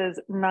 addresses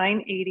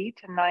 980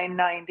 to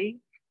 990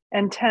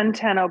 and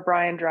 1010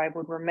 O'Brien Drive,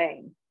 would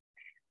remain.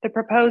 The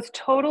proposed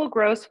total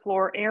gross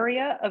floor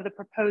area of the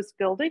proposed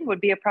building would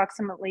be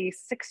approximately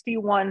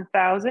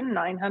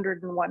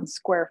 61,901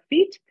 square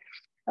feet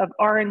of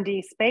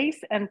R&D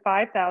space and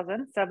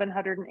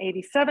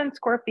 5,787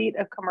 square feet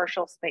of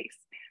commercial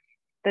space.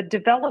 The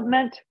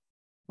development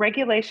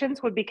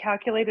regulations would be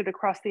calculated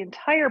across the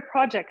entire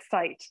project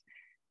site.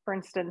 For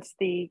instance,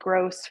 the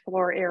gross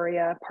floor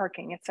area,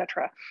 parking,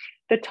 etc.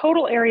 The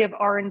total area of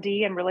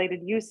R&D and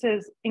related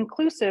uses,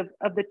 inclusive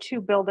of the 2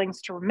 buildings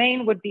to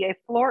remain, would be a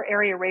floor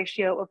area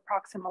ratio of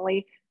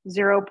approximately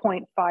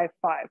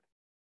 0.55.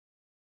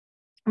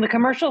 The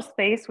commercial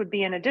space would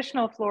be an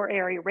additional floor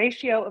area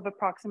ratio of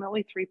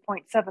approximately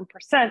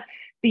 3.7%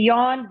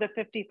 beyond the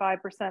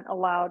 55%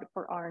 allowed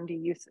for R&D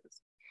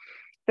uses.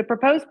 The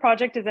proposed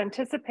project is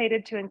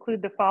anticipated to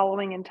include the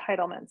following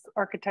entitlements: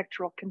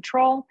 architectural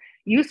control,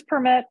 use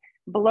permit,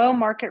 below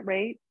market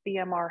rate,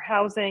 BMR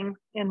housing,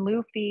 in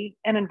lieu fee,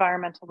 and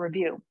environmental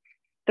review.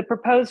 The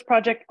proposed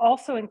project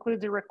also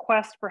includes a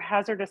request for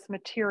hazardous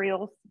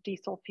materials,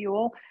 diesel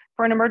fuel,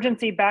 for an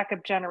emergency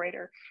backup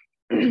generator.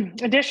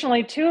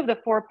 Additionally, 2 of the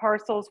 4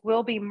 parcels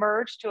will be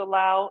merged to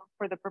allow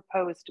for the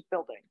proposed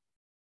building.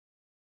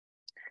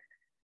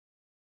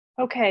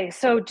 Okay,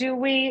 so do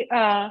we,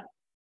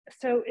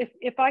 so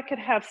if I could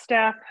have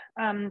staff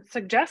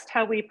suggest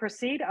how we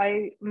proceed,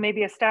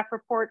 maybe a staff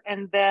report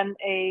and then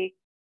a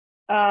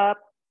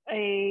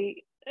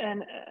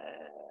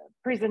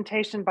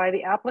presentation by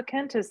the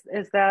applicant. Is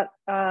that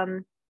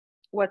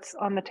what's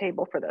on the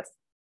table for this?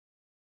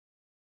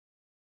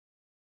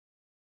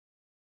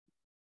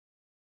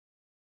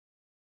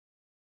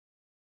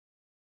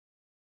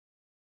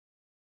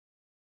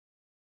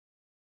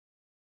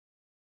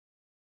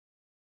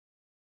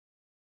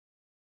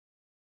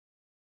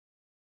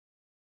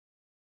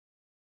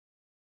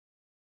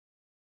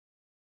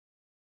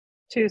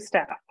 to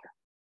staff.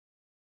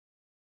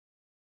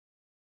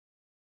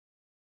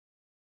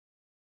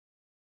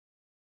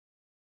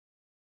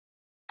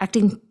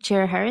 Acting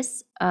Chair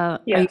Harris, are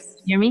you Yes.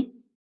 hear me?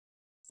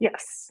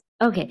 Yes.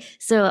 Okay,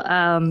 so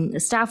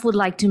staff would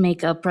like to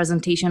make a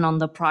presentation on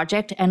the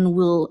project, and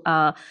we'll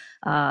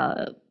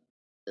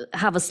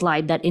have a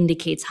slide that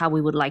indicates how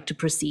we would like to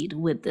proceed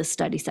with this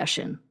study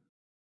session.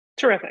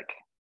 Terrific.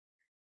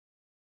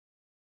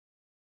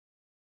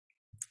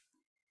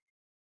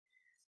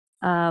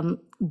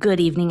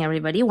 Good evening,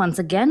 everybody. Once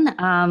again,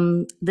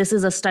 this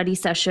is a study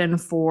session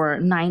for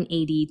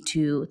 980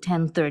 to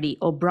 1030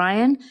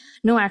 O'Brien.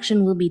 No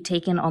action will be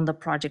taken on the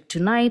project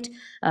tonight.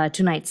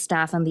 Tonight,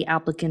 staff and the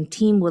applicant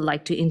team would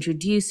like to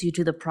introduce you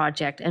to the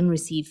project and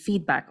receive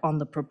feedback on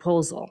the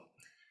proposal.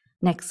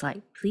 Next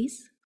slide,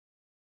 please.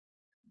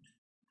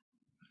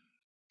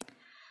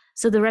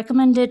 So the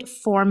recommended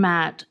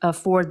format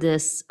for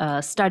this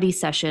study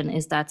session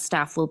is that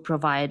staff will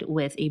provide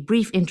with a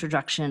brief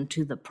introduction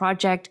to the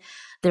project.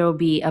 There will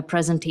be a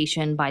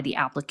presentation by the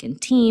applicant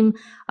team,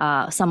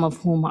 some of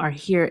whom are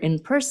here in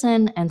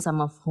person and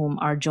some of whom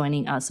are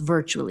joining us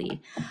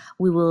virtually.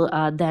 We will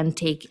then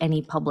take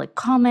any public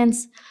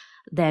comments,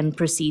 then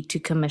proceed to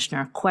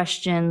commissioner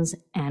questions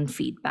and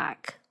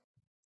feedback.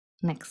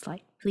 Next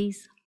slide,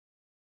 please.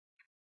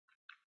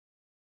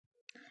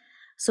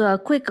 So a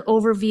quick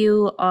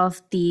overview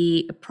of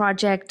the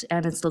project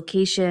and its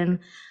location.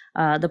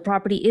 The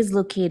property is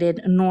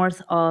located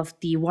north of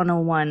the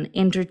 101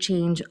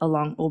 interchange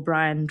along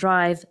O'Brien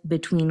Drive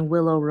between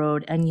Willow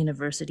Road and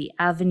University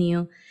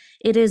Avenue.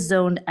 It is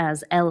zoned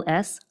as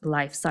LS,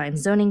 Life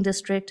Science Zoning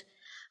District.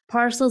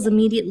 Parcels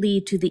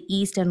immediately to the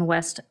east and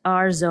west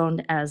are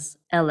zoned as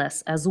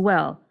LS as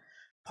well.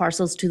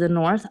 Parcels to the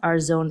north are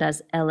zoned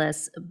as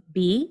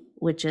LSB,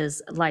 which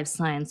is Life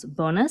Science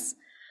Bonus.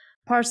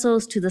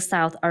 Parcels to the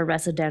south are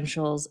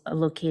residentials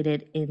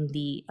located in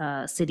the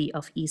city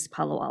of East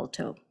Palo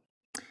Alto.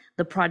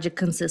 The project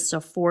consists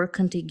of 4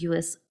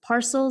 contiguous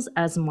parcels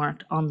as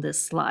marked on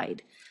this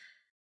slide.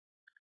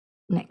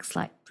 Next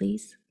slide,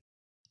 please.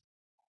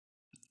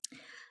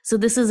 So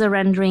this is a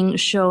rendering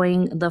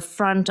showing the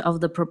front of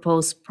the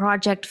proposed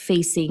project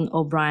facing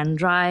O'Brien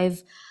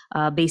Drive.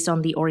 Based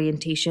on the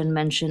orientation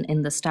mentioned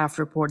in the staff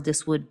report,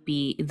 this would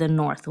be the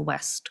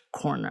northwest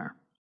corner.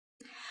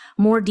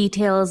 More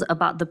details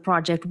about the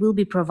project will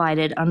be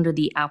provided under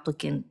the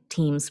applicant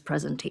team's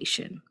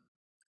presentation.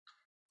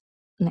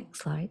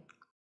 Next slide.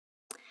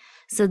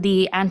 So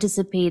the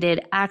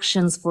anticipated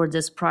actions for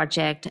this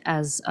project,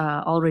 as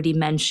already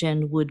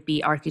mentioned, would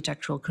be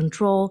architectural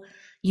control,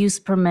 use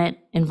permit,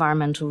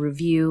 environmental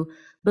review,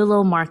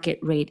 below market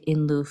rate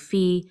in lieu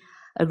fee,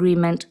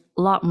 agreement,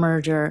 lot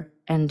merger,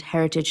 and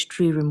heritage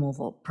tree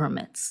removal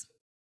permits.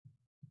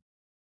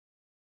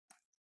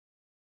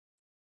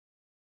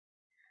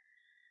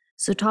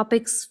 So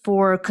topics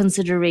for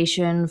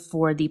consideration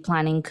for the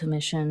planning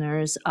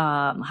commissioners.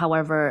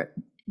 However,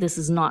 this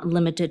is not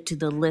limited to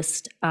the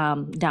list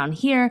down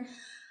here.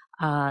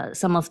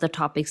 Some of the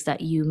topics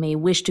that you may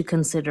wish to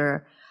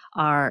consider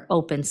are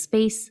open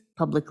space,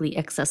 publicly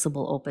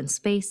accessible open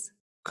space,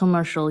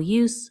 commercial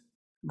use,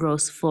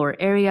 gross floor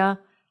area,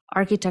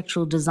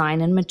 architectural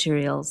design and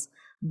materials,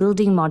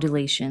 building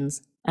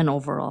modulations, and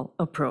overall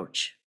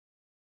approach.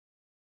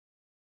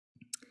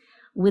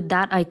 With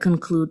that, I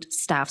conclude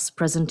staff's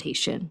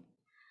presentation.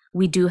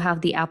 We do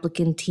have the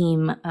applicant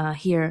team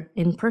here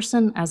in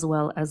person as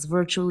well as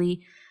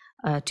virtually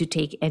to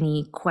take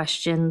any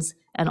questions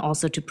and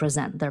also to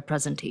present their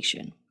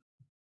presentation.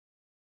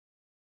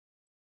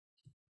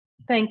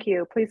 Thank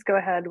you. Please go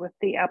ahead with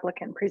the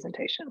applicant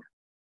presentation.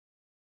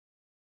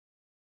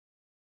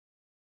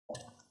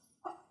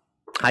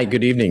 Hi,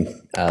 good evening.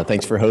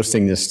 Thanks for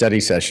hosting this study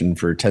session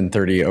for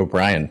 1030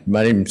 O'Brien.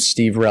 My name is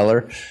Steve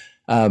Reller.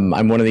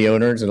 I'm one of the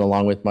owners, and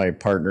along with my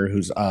partner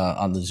who's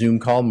on the Zoom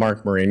call,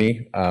 Mark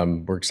Marini,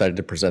 we're excited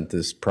to present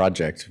this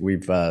project.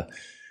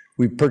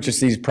 We've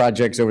purchased these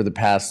projects over the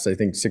past, I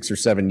think, 6 or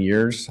 7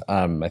 years.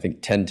 I think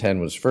 1010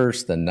 was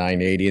first, then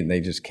 980, and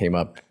they just came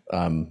up,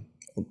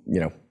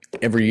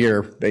 every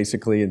year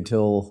basically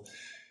until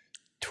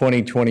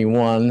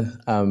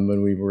 2021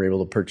 when we were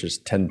able to purchase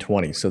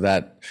 1020. So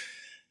that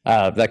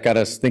got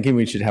us thinking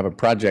we should have a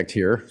project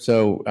here.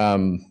 So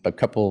a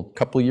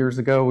couple years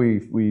ago,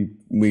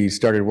 we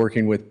started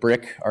working with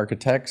Brick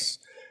Architects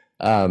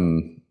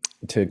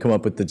to come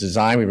up with the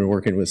design. We've been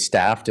working with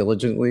staff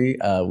diligently.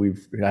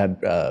 We've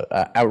had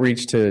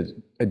outreach to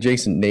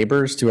adjacent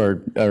neighbors, to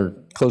our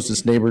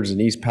closest neighbors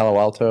in East Palo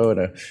Alto, and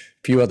a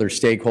few other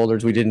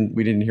stakeholders. We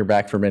didn't hear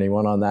back from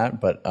anyone on that,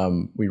 but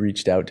we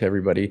reached out to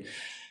everybody.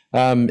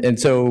 And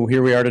so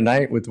here we are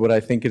tonight with what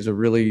I think is a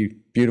really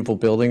beautiful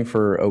building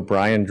for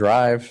O'Brien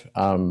Drive.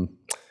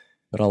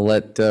 But I'll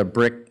let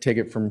Brick take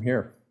it from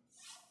here.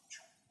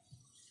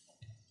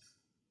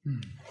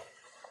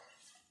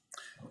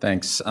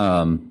 Thanks.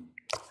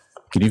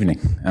 Good evening.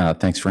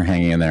 Thanks for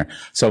hanging in there.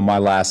 So my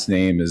last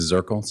name is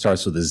Zirkle,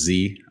 starts with a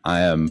Z.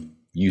 I am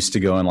used to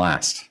go in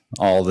last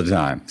all the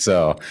time.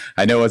 So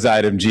I know it's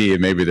item G,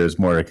 and maybe there's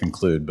more to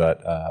conclude,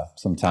 but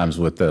sometimes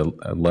with the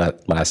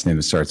last name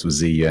that starts with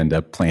Z, you end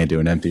up playing to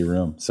an empty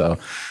room. So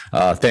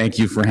thank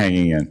you for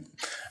hanging in.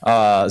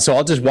 So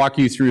I'll just walk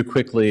you through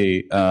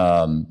quickly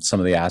some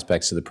of the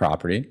aspects of the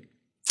property.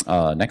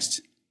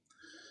 Next.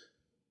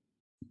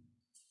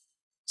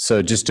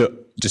 So just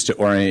to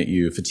orient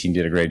you, Fatin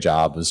did a great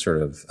job of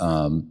sort of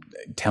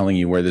telling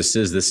you where this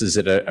is. This is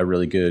at a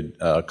really good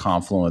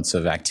confluence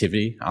of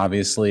activity,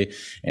 obviously,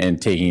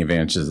 and taking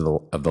advantage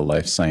of the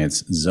life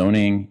science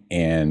zoning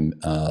and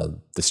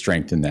the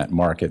strength in that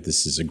market.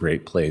 This is a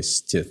great place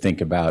to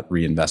think about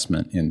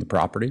reinvestment in the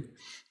property.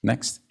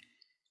 Next.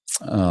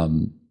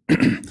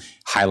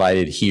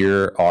 Highlighted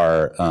here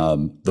are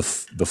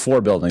the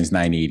four buildings,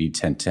 980,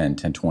 1010,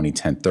 1020,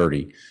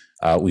 1030.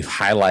 We've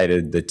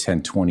highlighted the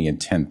 1020 and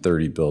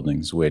 1030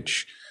 buildings,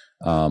 which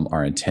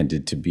are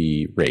intended to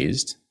be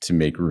raised to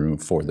make room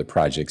for the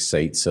project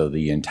site. So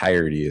the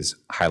entirety is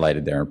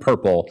highlighted there in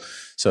purple.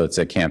 So it's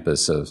a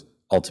campus of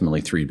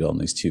ultimately 3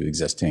 buildings, 2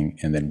 existing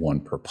and then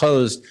 1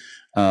 proposed,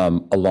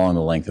 along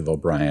the length of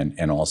O'Brien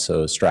and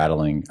also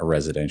straddling a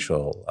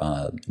residential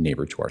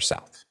neighbor to our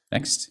south.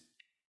 Next.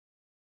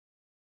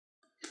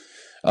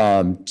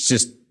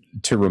 Just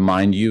to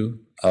remind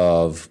you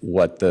of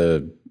what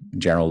the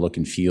general look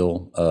and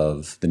feel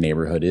of the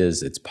neighborhood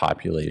is. It's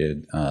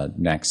populated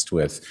next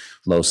with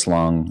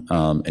low-slung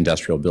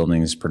industrial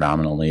buildings,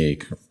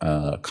 predominantly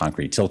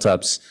concrete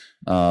tilt-ups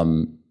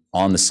on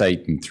the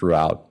site and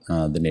throughout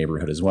the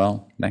neighborhood as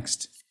well.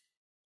 Next.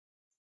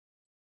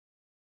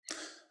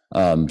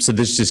 So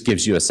this just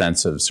gives you a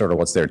sense of sort of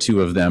what's there.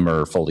 2 of them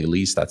are fully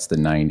leased. That's the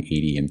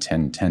 980 and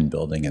 1010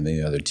 building, and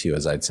the other 2,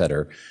 as I'd said,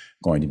 are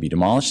going to be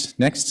demolished.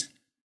 Next.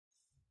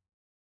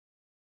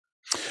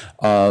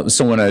 So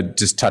I want to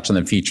just touch on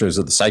the features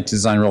of the site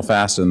design real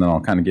fast, and then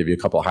I'll kind of give you a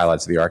couple of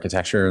highlights of the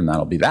architecture, and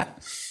that'll be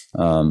that.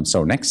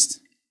 So next.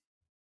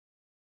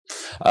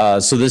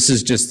 So this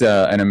is just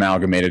an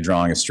amalgamated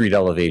drawing, a street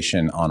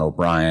elevation on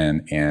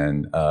O'Brien,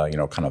 and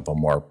kind of a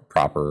more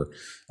proper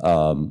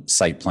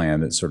site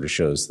plan that sort of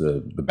shows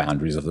the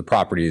boundaries of the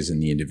properties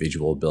and the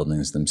individual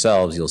buildings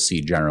themselves. You'll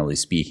see, generally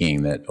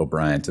speaking, that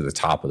O'Brien to the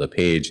top of the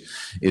page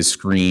is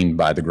screened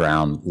by the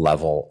ground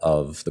level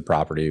of the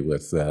property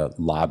with the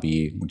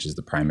lobby, which is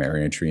the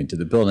primary entry into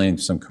the building,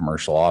 some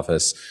commercial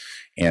office,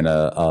 and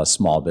a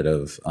small bit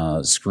of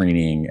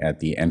screening at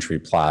the entry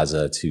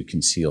plaza to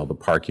conceal the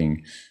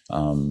parking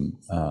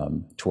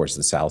towards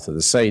the south of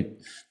the site.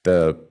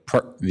 The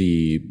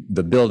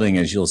building,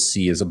 as you'll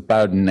see, is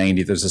about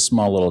 90. There's a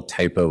small little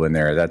typo in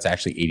there. That's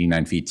actually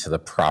 89 feet to the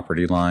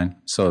property line.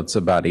 So it's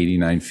about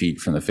 89 feet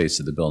from the face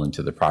of the building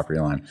to the property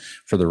line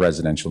for the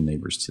residential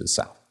neighbors to the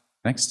south.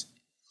 Next.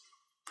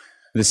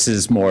 This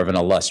is more of an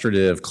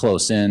illustrative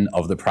close-in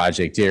of the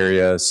project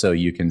area, so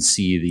you can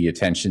see the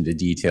attention to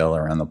detail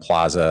around the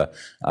plaza,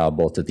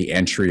 both at the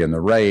entry and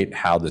the right,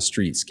 how the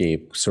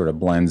streetscape sort of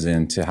blends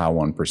into how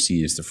one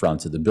perceives the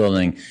front of the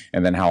building,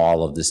 and then how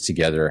all of this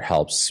together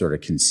helps sort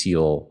of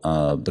conceal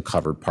the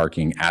covered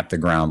parking at the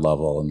ground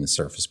level and the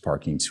surface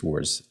parking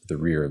towards the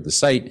rear of the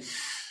site.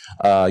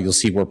 You'll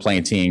see we're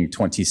planting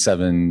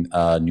 27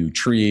 new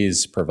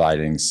trees,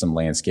 providing some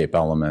landscape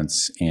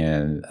elements,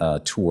 and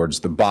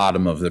towards the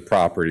bottom of the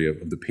property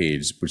of the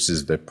page, which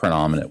is the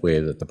predominant way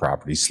that the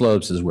property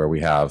slopes, is where we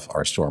have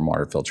our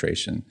stormwater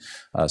filtration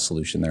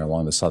solution there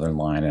along the southern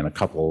line, and a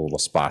couple of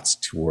spots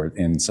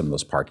in some of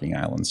those parking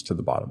islands to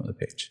the bottom of the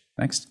page.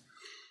 Next.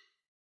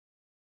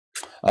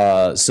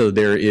 So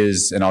there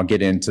is, and I'll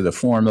get into the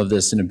form of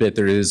this in a bit,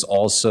 there is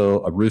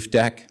also a roof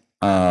deck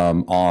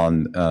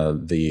on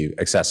the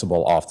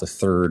accessible off the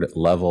 3rd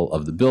level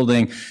of the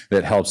building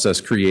that helps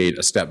us create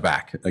a step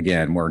back.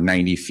 Again, we're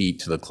 90 feet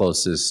to the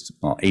closest,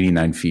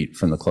 89 feet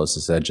from the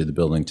closest edge of the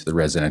building to the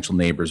residential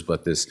neighbors,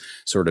 but this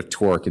sort of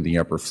torque in the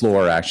upper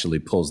floor actually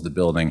pulls the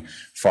building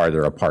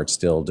farther apart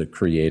still to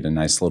create a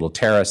nice little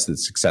terrace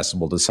that's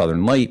accessible to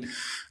southern light,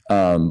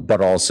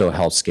 but also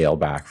helps scale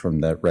back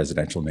from the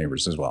residential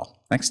neighbors as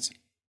well. Next.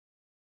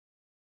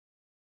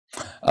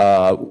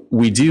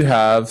 We do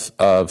have,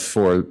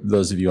 for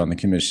those of you on the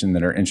commission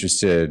that are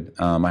interested,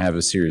 I have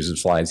a series of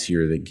slides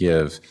here that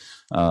give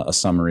a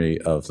summary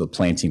of the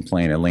planting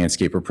plan and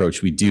landscape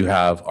approach. We do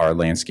have our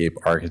landscape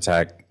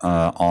architect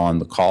on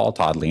the call.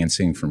 Todd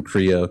Lansing from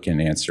CREO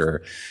can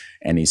answer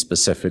any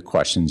specific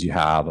questions you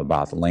have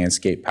about the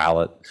landscape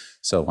palette.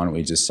 So why don't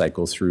we just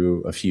cycle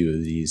through a few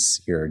of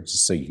these here,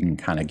 just so you can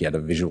kind of get a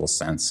visual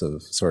sense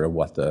of sort of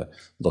what the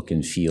look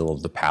and feel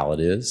of the palette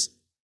is.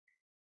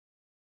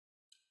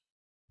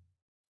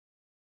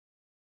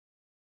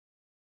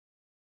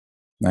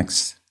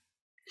 Next.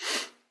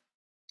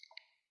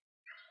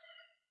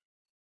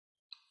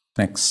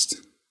 Next.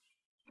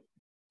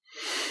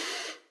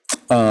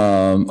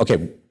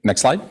 Okay,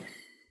 next slide.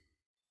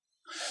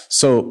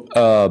 So,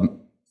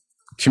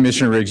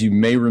 Commissioner Riggs, you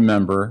may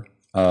remember,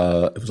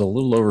 it was a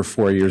little over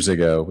 4 years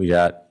ago, we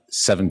got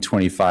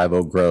 725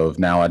 Oak Grove,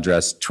 now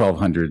addressed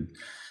 1200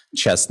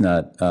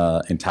 Chestnut,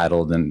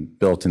 entitled and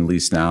built and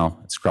leased now.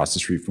 It's across the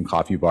street from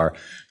Coffee Bar.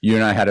 You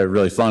and I had a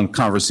really fun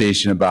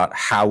conversation about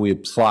how we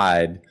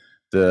applied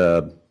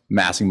the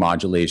massing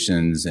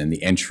modulations and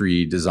the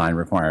entry design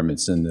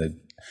requirements in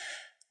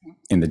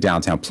the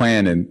downtown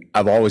plan. And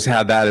I've always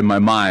had that in my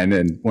mind.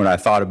 And when I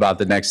thought about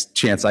the next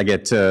chance I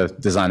get to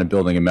design a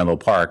building in Menlo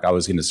Park, I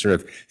was going to sort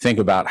of think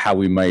about how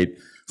we might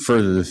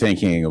further the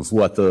thinking of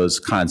what those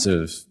kinds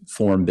of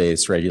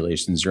form-based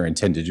regulations are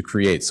intended to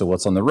create. So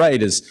what's on the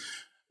right is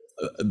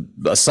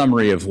a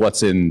summary of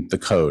what's in the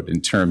code in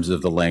terms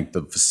of the length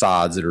of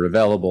facades that are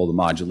available, the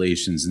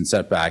modulations and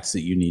setbacks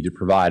that you need to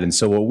provide. And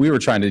so what we were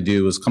trying to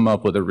do was come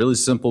up with a really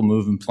simple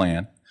movement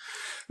plan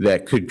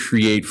that could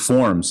create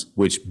forms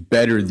which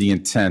bettered the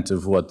intent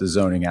of what the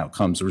zoning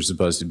outcomes were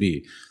supposed to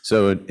be.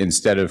 So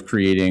instead of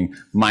creating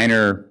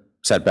minor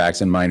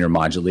setbacks and minor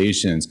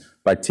modulations,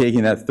 by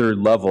taking that third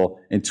level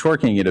and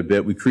torquing it a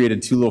bit, we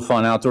created two little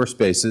fun outdoor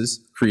spaces,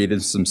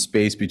 created some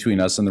space between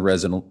us and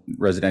the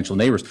residential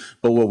neighbors.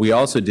 But what we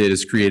also did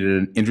is created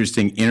an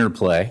interesting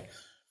interplay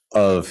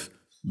of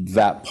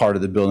that part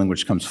of the building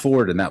which comes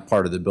forward and that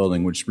part of the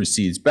building which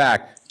recedes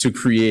back to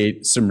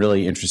create some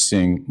really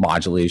interesting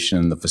modulation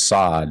in the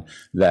facade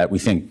that we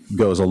think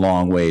goes a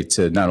long way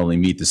to not only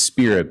meet the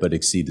spirit, but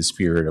exceed the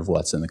spirit of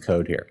what's in the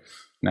code here.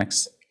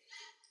 Next.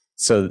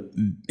 So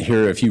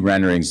here are a few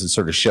renderings that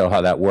sort of show how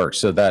that works.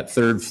 So that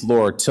third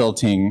floor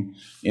tilting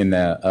in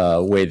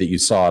the way that you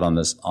saw it on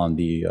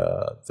the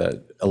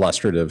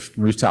illustrative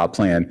rooftop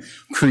plan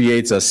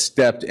creates a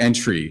stepped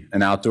entry,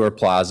 an outdoor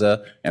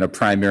plaza, and a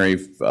primary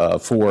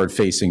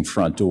forward-facing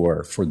front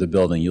door for the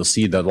building. You'll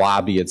see the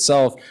lobby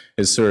itself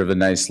is sort of a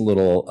nice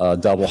little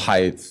double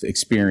height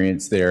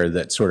experience there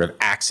that sort of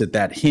acts at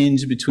that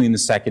hinge between the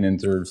second and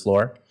third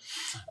floor.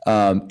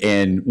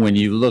 And when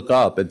you look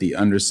up at the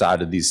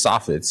underside of these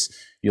soffits,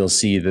 you'll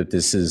see that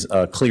this is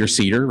a clear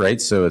cedar,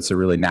 right? So it's a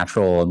really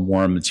natural and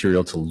warm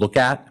material to look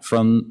at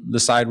from the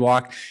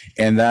sidewalk.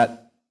 And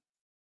that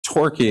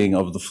torquing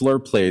of the floor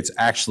plates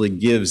actually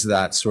gives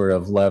that sort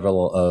of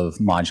level of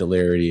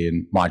modularity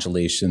and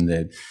modulation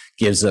that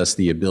gives us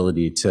the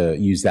ability to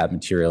use that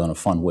material in a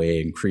fun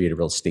way and create a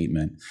real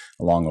statement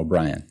along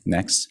O'Brien.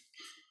 Next.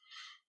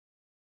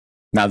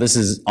 Now, this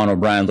is on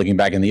O'Brien looking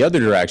back in the other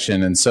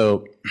direction. And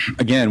so,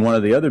 again, one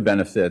of the other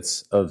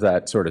benefits of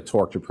that sort of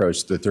torqued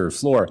approach to the third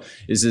floor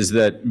is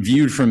that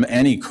viewed from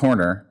any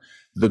corner,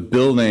 the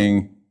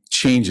building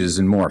changes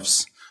and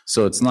morphs.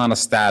 So it's not a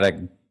static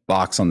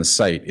box on the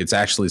site. It's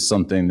actually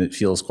something that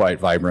feels quite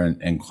vibrant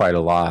and quite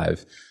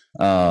alive.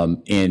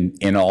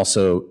 And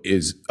also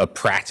is a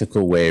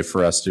practical way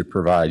for us to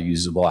provide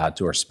usable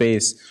outdoor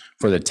space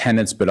for the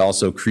tenants, but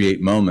also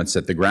create moments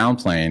at the ground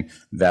plane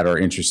that are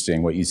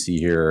interesting. What you see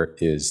here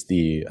is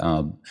the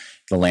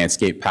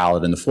landscape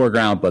palette in the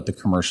foreground, but the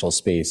commercial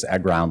space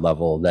at ground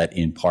level that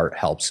in part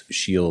helps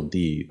shield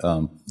the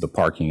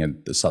parking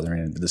at the southern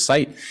end of the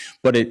site.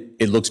 But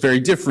it looks very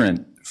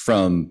different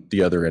from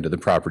the other end of the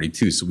property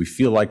too. So we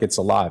feel like it's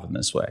alive in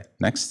this way.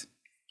 Next.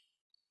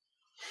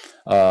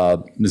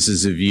 This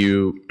is a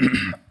view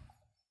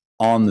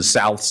on the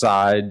south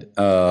side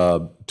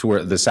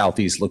toward the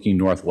southeast looking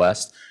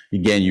northwest.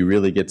 Again, you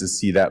really get to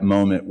see that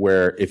moment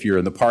where if you're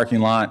in the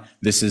parking lot,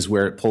 this is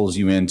where it pulls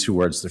you in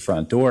towards the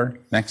front door.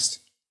 Next.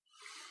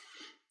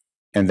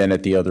 And then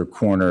at the other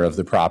corner of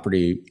the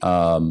property,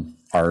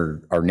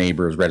 our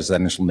neighbors,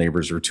 residential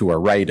neighbors, are to our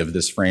right of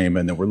this frame.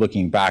 And then we're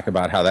looking back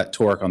about how that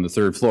torque on the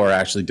third floor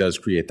actually does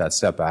create that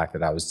step back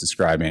that I was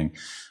describing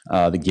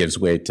that gives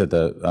way to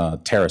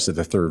the terrace of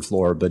the third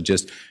floor, but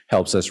just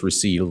helps us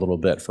recede a little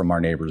bit from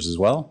our neighbors as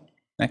well.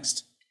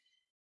 Next.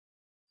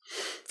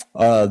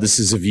 This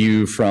is a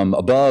view from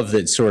above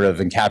that sort of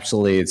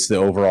encapsulates the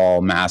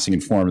overall massing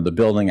and form of the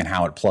building and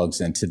how it plugs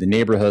into the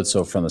neighborhood.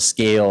 So from a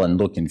scale and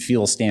look and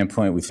feel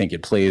standpoint, we think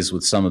it plays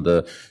with some of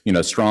the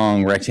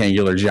strong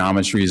rectangular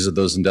geometries of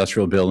those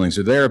industrial buildings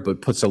are there,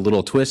 but puts a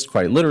little twist,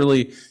 quite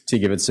literally, to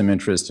give it some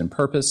interest and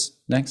purpose.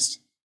 Next.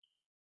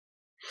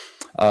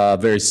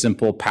 Very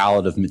simple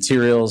palette of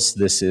materials.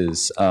 This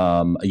is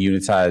a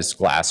unitized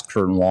glass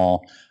curtain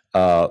wall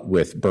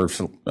with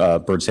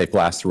bird-safe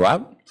glass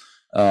throughout.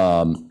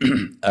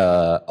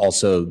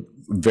 Also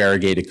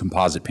variegated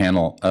composite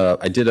panel.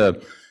 I did a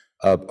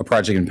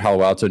project in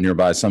Palo Alto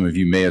nearby. Some of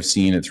you may have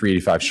seen at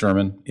 385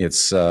 Sherman.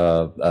 It's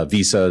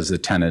Visa is the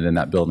tenant in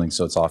that building,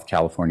 so it's off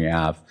California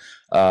Ave.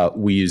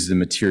 We use the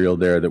material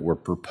there that we're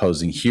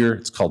proposing here.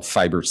 It's called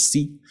Fiber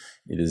C.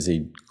 It is a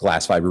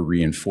glass fiber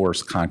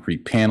reinforced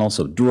concrete panel,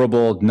 so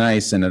durable,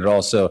 nice, and it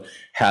also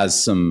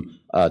has some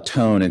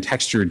tone and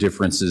texture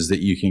differences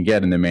that you can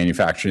get in the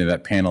manufacturing of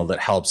that panel that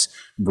helps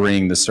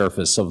bring the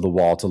surface of the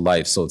wall to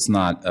life. So it's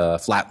not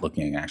flat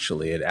looking,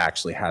 actually. It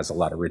actually has a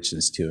lot of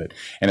richness to it.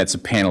 And it's a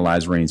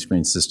panelized rain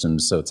screen system,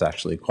 so it's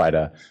actually quite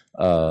a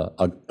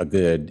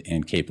good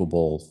and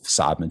capable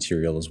facade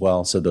material as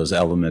well. So those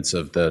elements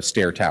of the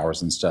stair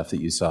towers and stuff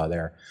that you saw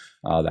there,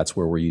 that's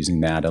where we're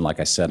using that. And like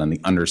I said, on the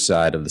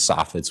underside of the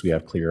soffits, we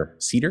have clear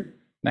cedar.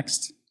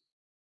 Next.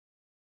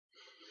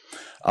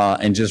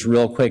 And just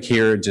real quick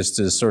here, just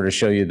to sort of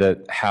show you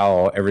that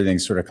how everything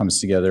sort of comes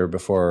together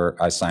before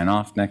I sign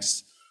off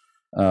next.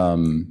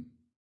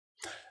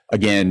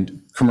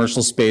 Again,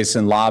 commercial space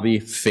and lobby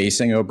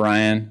facing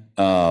O'Brien,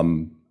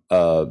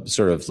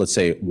 sort of, let's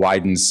say,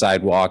 widened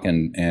sidewalk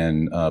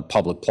and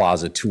public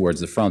plaza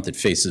towards the front that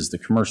faces the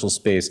commercial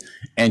space.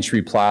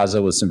 Entry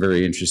plaza with some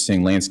very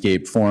interesting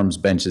landscape forms,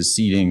 benches,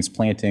 seatings,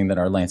 planting that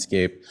our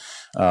landscape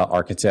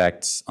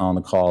architects on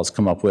the call has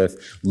come up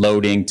with.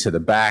 Loading to the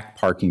back,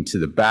 parking to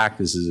the back.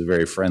 This is a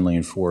very friendly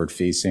and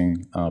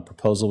forward-facing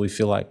proposal, we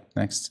feel like.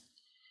 Next.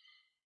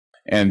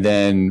 And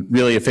then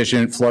really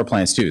efficient floor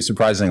plans too,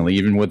 surprisingly,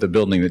 even with the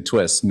building that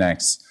twists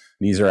next.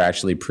 These are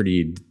actually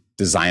pretty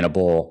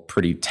designable,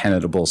 pretty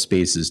tenantable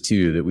spaces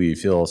too that we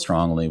feel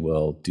strongly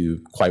will do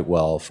quite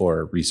well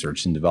for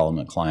research and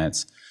development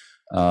clients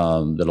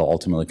that'll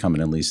ultimately come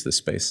in and lease this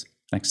space.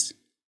 Next.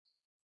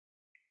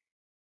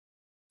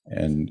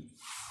 And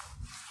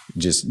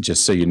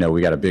just so you know,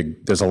 we got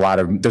there's a lot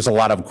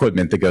of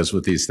equipment that goes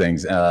with these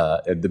things.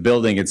 The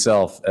building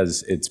itself,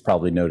 as it's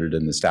probably noted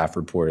in the staff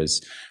report,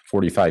 is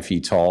 45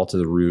 feet tall to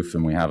the roof,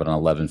 and we have an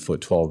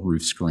 11-foot tall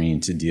roof screen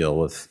to deal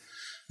with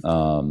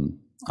all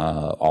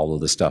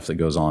of the stuff that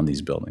goes on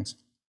these buildings.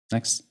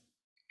 Next.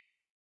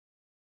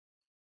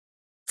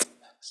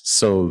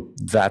 So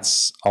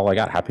that's all I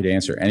got. Happy to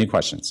answer any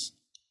questions.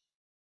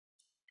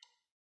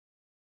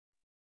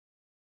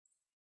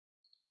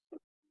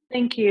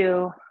 Thank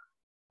you.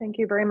 Thank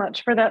you very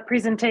much for that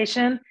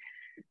presentation.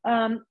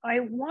 I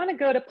want to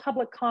go to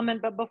public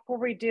comment, but before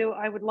we do,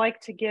 I would like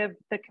to give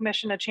the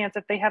commission a chance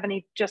if they have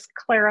any just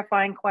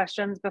clarifying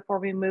questions before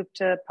we move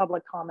to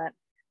public comment.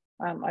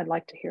 I'd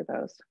like to hear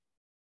those.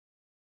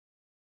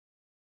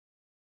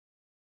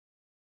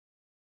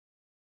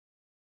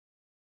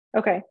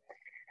 Okay.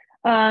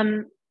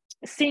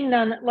 Seeing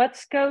none,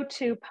 let's go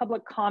to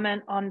public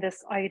comment on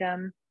this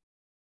item.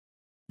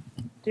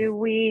 Do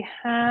we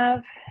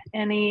have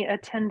any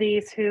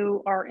attendees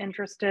who are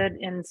interested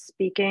in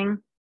speaking?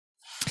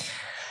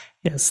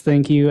 Yes,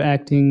 thank you,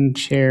 Acting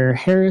Chair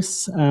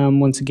Harris.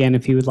 Once again,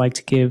 if you would like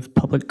to give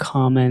public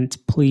comment,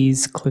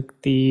 please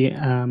click the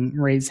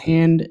raise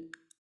hand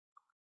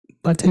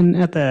button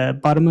at the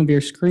bottom of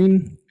your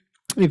screen.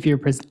 If you're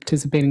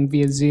participating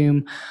via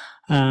Zoom,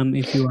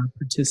 if you are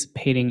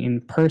participating in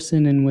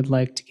person and would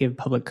like to give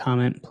public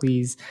comment,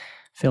 please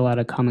fill out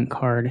a comment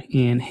card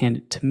and hand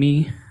it to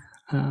me.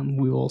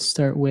 We will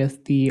start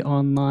with the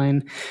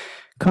online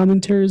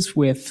commenters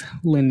with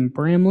Lynn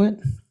Bramlett.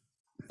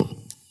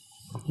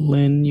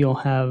 Lynn, you'll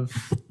have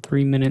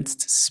 3 minutes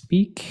to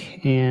speak,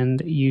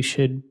 and you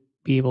should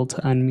be able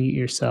to unmute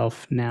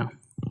yourself now.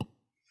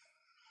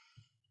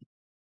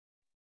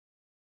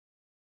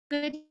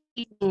 Good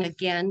evening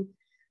again.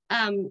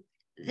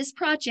 This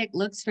project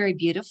looks very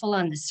beautiful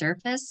on the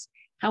surface.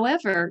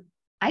 However,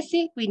 I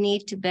think we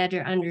need to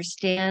better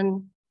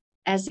understand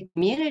as a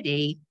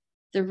community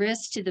the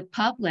risk to the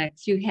public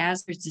through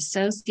hazards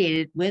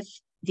associated with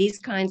these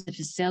kinds of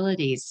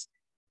facilities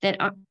that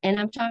are, and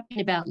I'm talking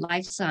about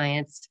life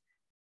science,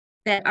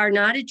 that are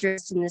not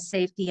addressed in the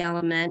safety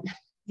element,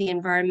 the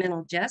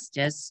environmental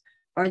justice,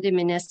 or the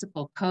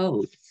municipal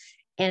code.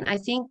 And I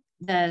think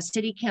the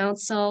city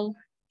council,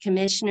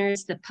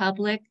 commissioners, the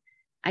public,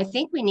 I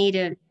think we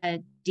need a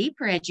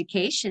deeper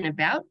education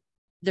about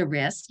the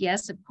risk.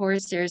 Yes, of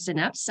course, there's an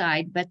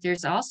upside, but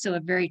there's also a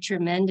very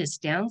tremendous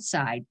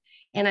downside.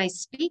 And I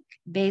speak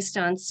based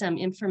on some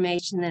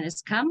information that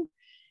has come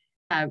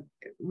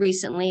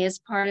recently as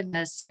part of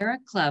the Sierra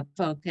Club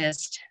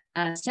focused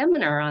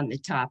seminar on the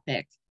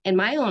topic, and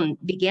my own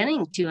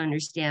beginning to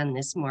understand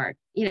this more.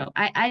 You know,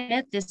 I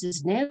admit this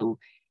is new,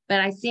 but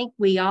I think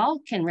we all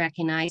can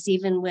recognize,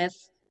 even with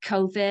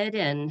COVID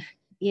and,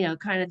 you know,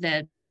 kind of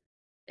the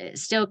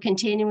still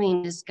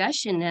continuing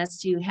discussion as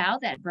to how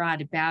that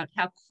brought about,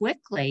 how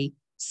quickly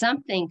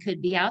something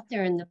could be out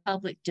there in the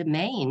public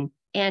domain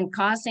and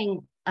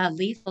causing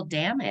lethal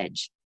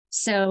damage.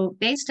 So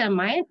based on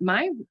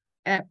my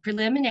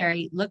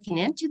preliminary looking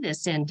into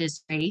this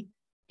industry,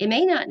 it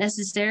may not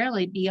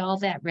necessarily be all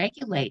that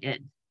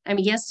regulated. I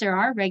mean, yes, there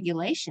are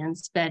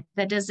regulations, but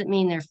that doesn't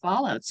mean they're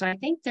followed. So I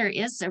think there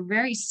is a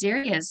very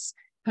serious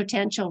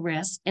potential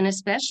risk, and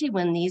especially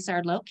when these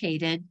are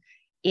located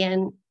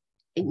in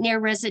near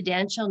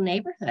residential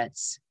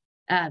neighborhoods.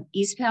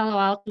 East Palo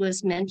Alto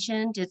was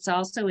mentioned. It's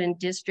also in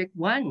District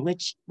 1,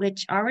 which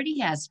already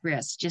has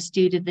risks just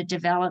due to the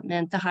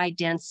development, the high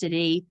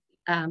density,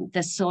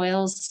 the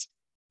soils,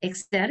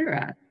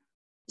 etc.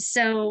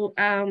 So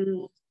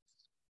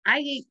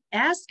I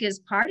ask as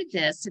part of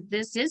this, if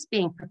this is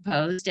being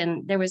proposed,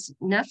 and there was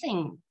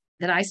nothing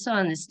that I saw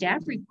in the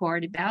staff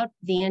report about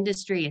the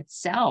industry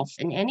itself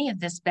and any of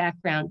this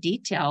background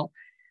detail,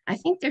 I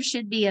think there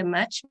should be a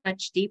much,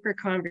 much deeper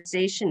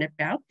conversation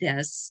about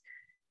this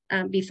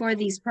before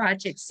these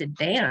projects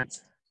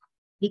advance.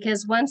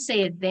 Because once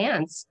they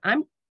advance,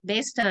 I'm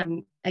based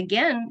on,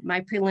 again,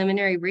 my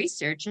preliminary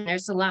research, and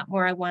there's a lot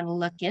more I want to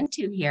look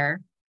into here.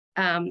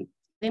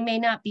 They may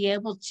not be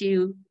able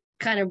to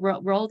kind of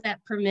roll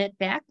that permit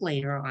back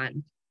later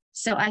on.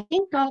 So I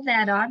think all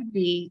that ought to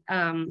be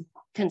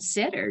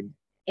considered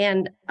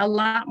and a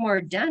lot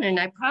more done. And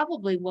I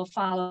probably will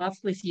follow up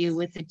with you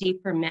with a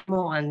deeper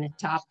memo on the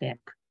topic.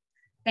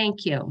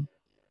 Thank you.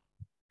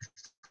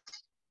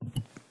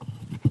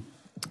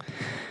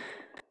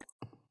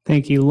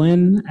 Thank you,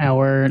 Lynn.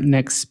 Our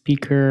next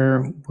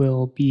speaker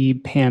will be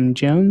Pam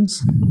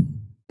Jones.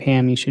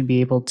 Pam, you should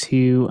be able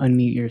to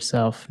unmute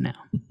yourself now.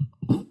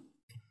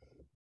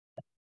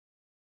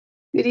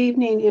 Good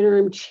evening,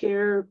 Interim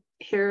Chair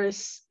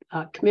Harris,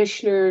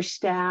 commissioners,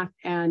 staff,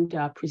 and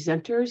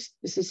presenters.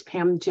 This is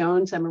Pam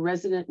Jones. I'm a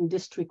resident in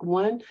District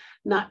 1,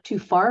 not too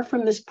far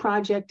from this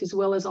project, as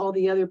well as all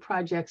the other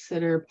projects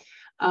that are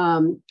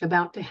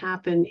about to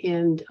happen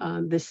in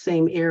this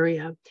same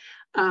area.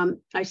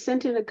 I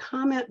sent in a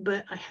comment,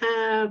 but I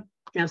have,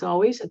 as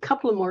always, a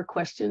couple of more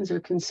questions or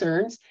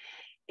concerns.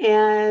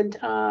 And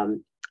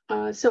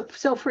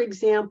so for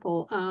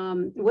example,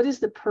 what is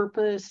the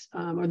purpose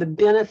or the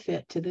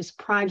benefit to this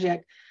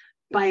project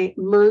by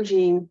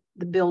merging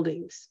the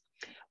buildings?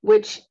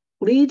 Which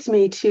leads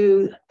me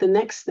to the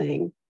next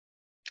thing,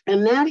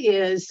 and that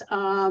is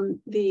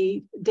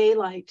the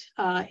daylight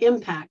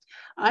impact.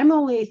 I'm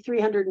only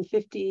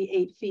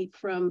 358 feet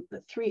from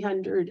the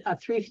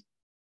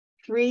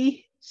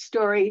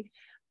three-story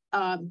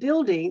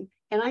building,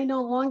 and I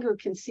no longer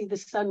can see the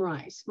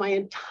sunrise. My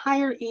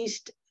entire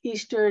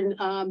eastern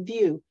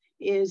view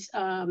is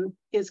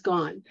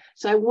gone.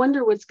 So I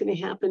wonder what's going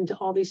to happen to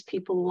all these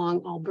people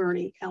along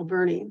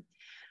Alberni.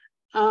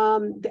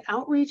 The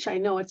outreach, I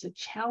know it's a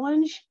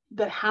challenge,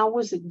 but how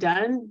was it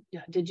done?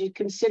 Did you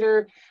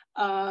consider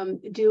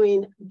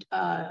doing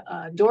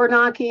door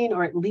knocking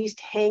or at least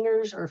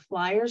hangers or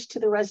flyers to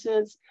the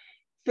residents?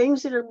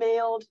 Things that are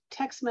mailed,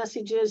 text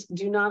messages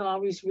do not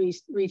always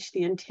reach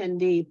the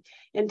attendee.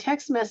 And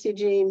text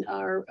messaging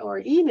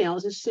or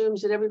emails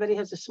assumes that everybody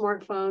has a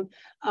smartphone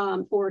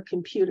or a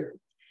computer.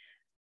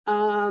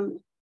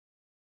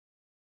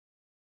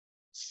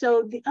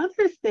 So the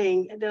other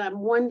thing that I'm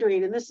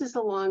wondering, and this is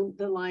along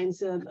the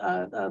lines of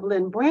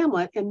Lynn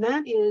Bramlett, and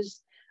that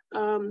is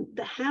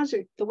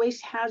the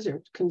waste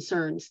hazard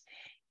concerns.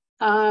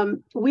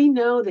 We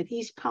know that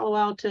East Palo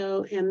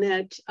Alto and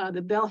that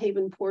the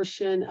Bellhaven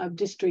portion of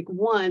District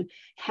 1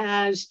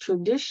 has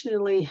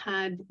traditionally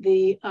had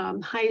the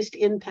highest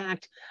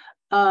impact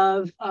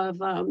of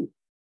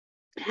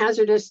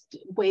hazardous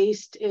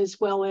waste, as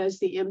well as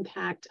the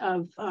impact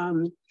of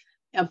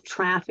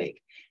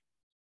traffic.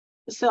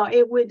 So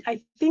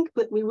I think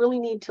that we really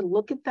need to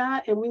look at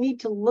that, and we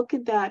need to look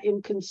at that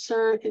in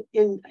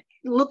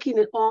looking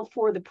at all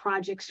four of the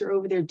projects that are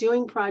over there.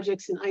 Doing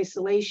projects in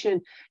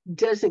isolation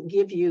doesn't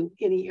give you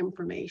any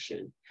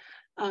information.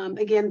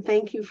 Again,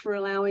 thank you for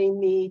allowing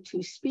me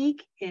to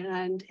speak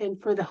and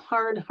for the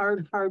hard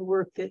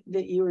work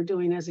that you are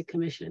doing as a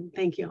commission.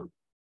 Thank you.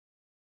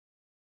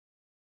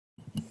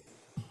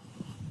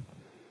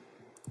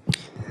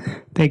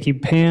 Thank you,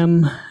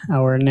 Pam.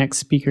 Our next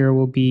speaker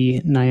will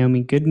be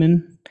Naomi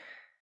Goodman.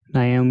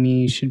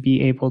 Naomi, you should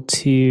be able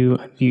to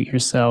unmute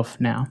yourself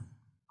now.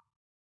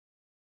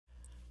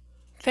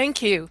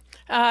 Thank you.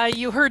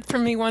 You heard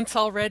from me once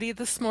already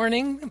this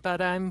morning,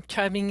 but I'm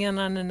chiming in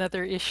on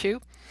another issue.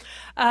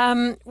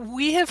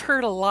 We have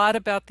heard a lot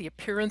about the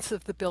appearance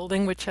of the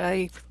building, which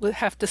I would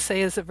have to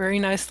say is a very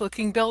nice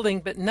looking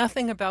building, but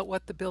nothing about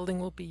what the building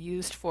will be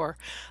used for.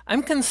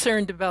 I'm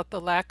concerned about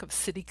the lack of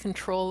city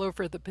control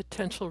over the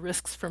potential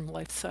risks from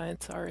life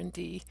science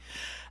R&D.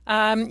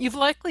 You've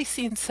likely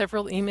seen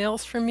several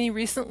emails from me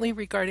recently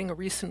regarding a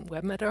recent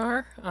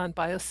webinar on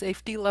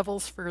biosafety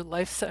levels for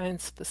life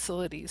science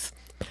facilities.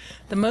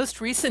 The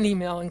most recent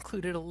email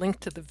included a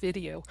link to the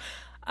video.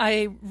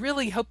 I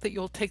really hope that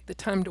you'll take the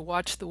time to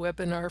watch the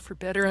webinar for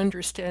better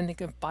understanding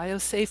of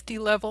biosafety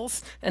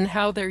levels and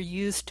how they're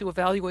used to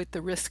evaluate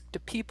the risk to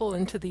people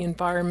and to the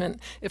environment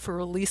if a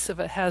release of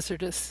a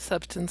hazardous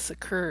substance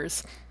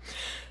occurs.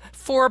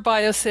 4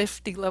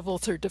 biosafety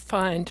levels are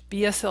defined,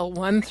 BSL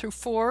 1 through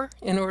 4,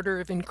 in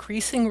order of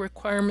increasing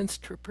requirements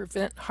to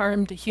prevent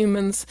harm to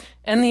humans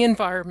and the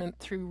environment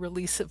through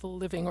release of a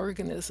living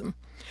organism.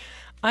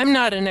 I'm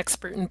not an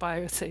expert in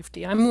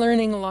biosafety. I'm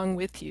learning along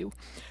with you.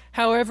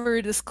 However,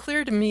 it is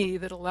clear to me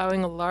that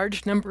allowing a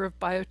large number of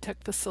biotech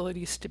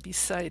facilities to be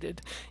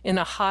sited in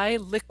a high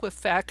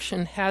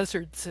liquefaction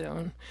hazard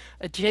zone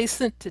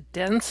adjacent to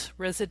dense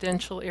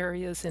residential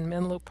areas in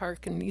Menlo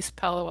Park and East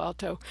Palo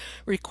Alto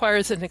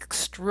requires an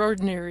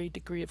extraordinary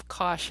degree of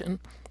caution.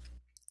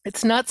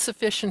 It's not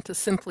sufficient to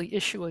simply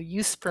issue a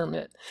use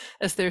permit,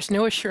 as there's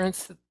no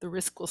assurance that the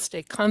risk will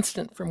stay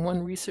constant from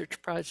one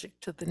research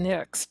project to the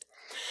next.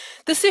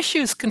 This issue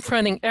is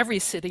confronting every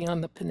city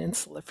on the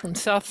peninsula, from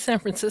South San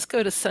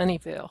Francisco to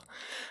Sunnyvale.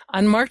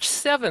 On March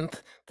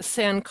 7th, the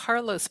San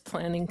Carlos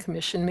Planning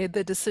Commission made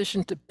the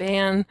decision to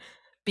ban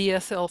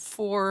BSL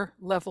 4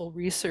 level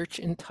research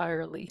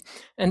entirely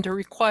and to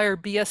require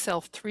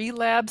BSL 3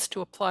 labs to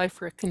apply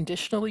for a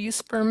conditional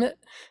use permit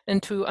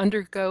and to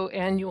undergo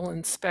annual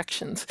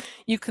inspections.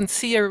 You can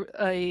see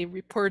a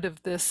report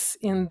of this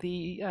in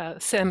the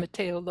San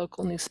Mateo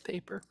local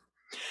newspaper.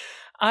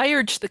 I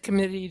urge the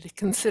committee to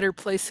consider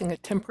placing a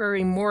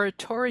temporary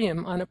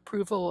moratorium on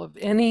approval of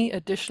any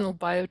additional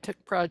biotech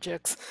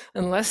projects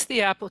unless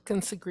the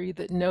applicants agree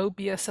that no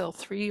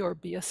BSL-3 or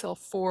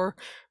BSL-4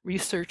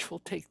 research will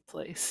take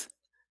place.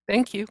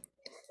 Thank you.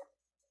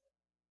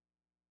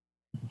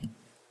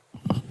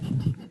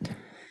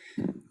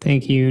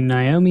 Thank you,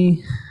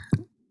 Naomi.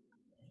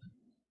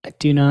 I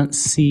do not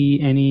see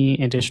any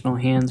additional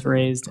hands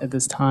raised at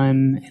this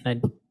time, and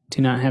I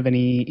do not have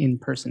any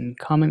in-person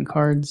comment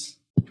cards.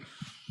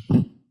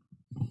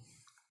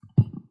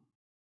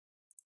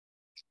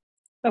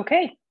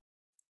 Okay.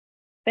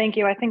 Thank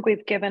you. I think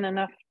we've given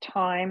enough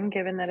time,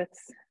 given that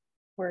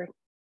we're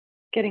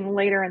getting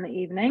later in the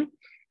evening.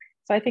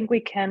 So I think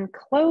we can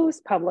close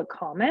public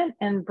comment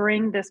and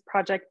bring this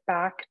project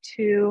back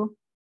to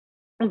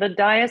the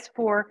dais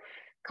for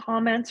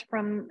comments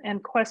from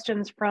and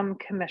questions from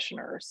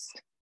commissioners.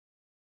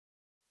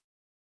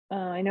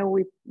 I know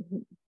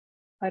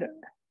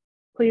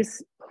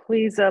please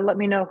let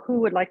me know who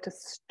would like to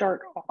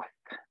start off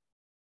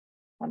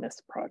on this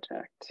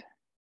project.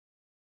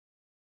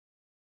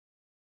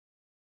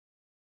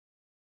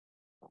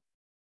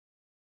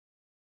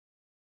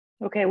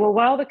 Okay, well,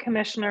 while the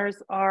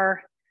commissioners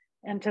are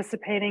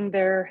anticipating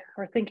or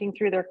thinking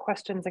through their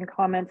questions and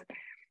comments,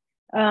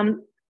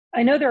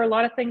 I know there are a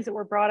lot of things that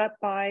were brought up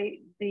by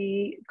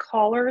the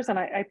callers, and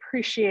I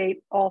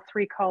appreciate all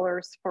three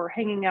callers for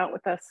hanging out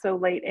with us so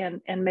late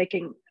and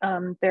making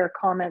their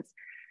comments.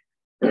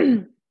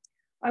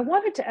 I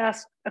wanted to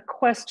ask a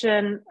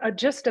question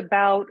just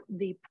about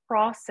the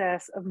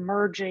process of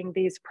merging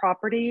these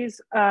properties.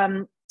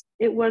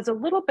 It was a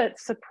little bit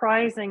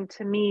surprising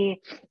to me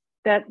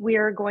that we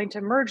are going to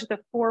merge the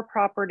 4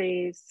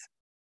 properties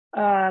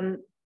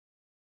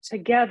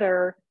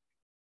together,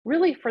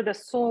 really for the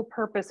sole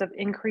purpose of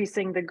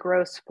increasing the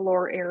gross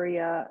floor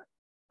area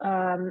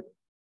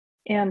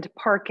and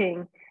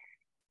parking.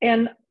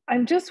 And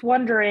I'm just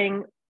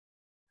wondering,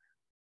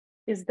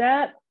 is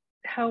that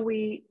how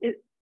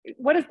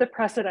what is the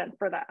precedent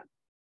for that?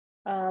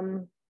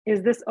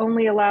 Is this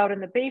only allowed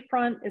in the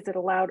Bayfront? Is it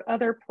allowed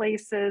other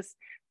places?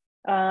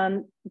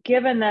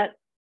 Given that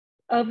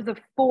of the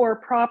 4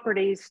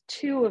 properties,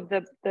 2 of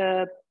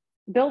the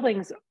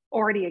buildings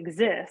already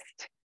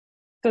exist.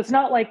 So it's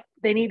not like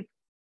they need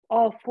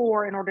all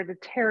 4 in order to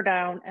tear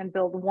down and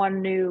build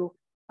one new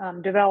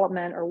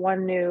development or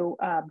one new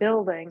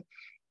building,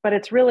 but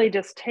it's really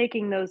just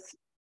taking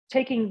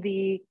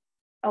the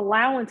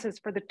allowances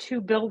for the 2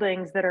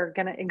 buildings that are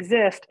going to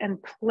exist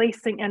and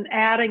placing and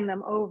adding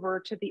them over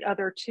to the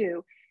other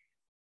 2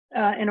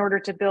 in order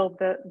to build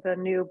the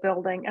new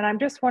building. And I'm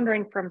just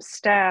wondering from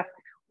staff,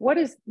 what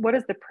is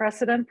the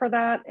precedent for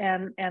that,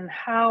 and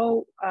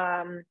how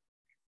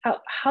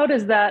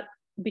does that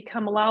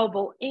become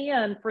allowable?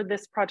 And for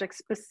this project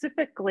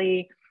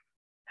specifically,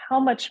 how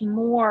much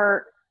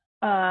more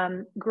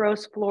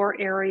gross floor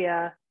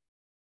area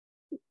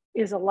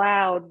is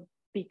allowed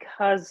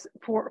because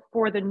for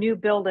the new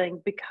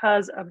building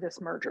because of this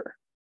merger?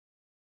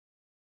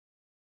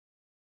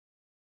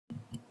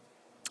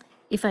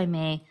 If I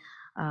may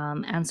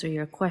answer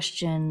your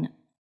question.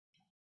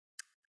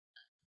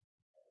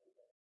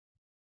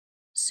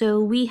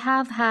 So we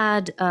have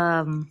had,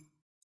 I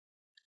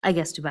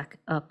guess to back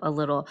up a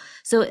little.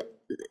 So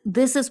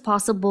this is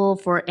possible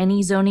for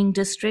any zoning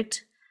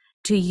district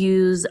to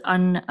use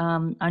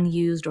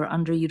unused or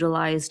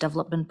underutilized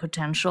development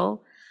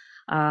potential.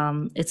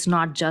 It's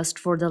not just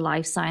for the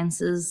life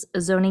sciences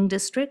zoning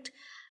district.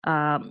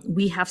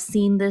 We have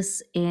seen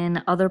this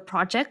in other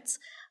projects.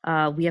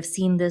 We have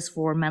seen this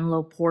for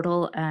Menlo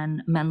Portal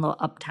and Menlo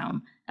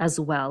Uptown as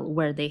well,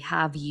 where they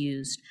have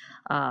used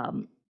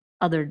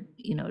other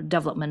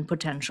development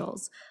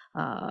potentials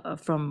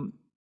from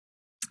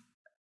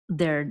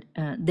their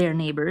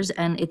neighbors,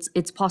 and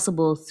it's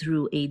possible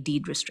through a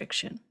deed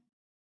restriction.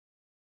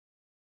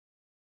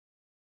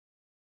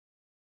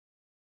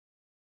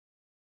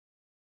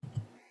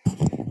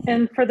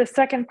 And for the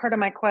second part of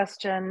my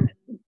question,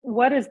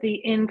 what is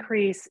the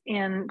increase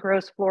in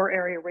gross floor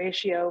area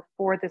ratio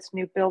for this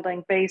new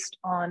building based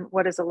on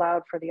what is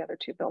allowed for the other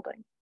 2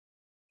 buildings?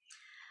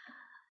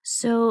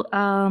 So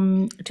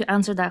to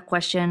answer that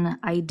question,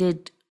 I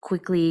did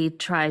quickly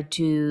try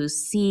to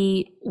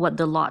see what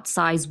the lot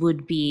size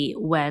would be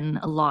when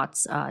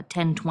lots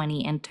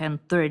 1020 and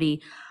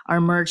 1030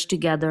 are merged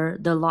together.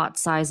 The lot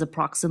size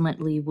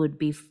approximately would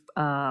be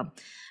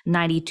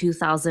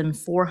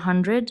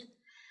 92,400.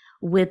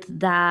 With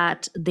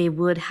that, they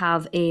would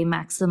have a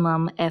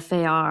maximum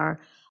FAR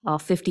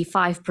of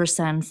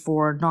 55%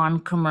 for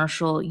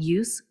non-commercial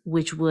use,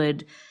 which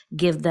would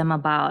give them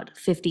about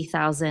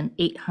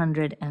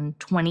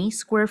 50,820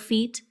 square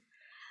feet,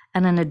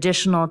 and an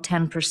additional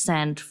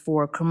 10%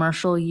 for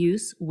commercial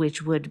use,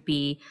 which would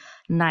be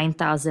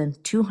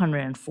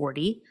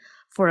 9,240,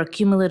 for a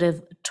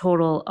cumulative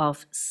total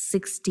of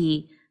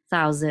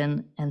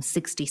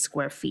 60,060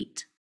 square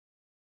feet.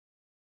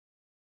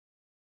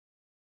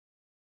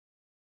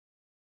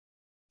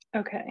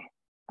 Okay.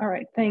 All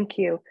right. Thank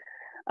you.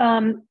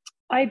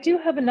 I do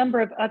have a number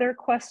of other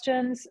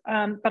questions,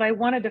 but I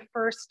wanted to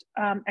first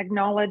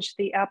acknowledge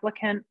the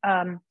applicant.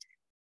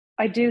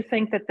 I do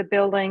think that the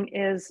building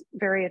is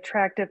very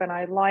attractive, and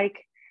I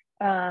like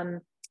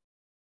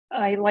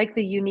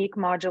the unique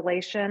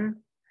modulation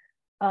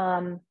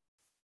and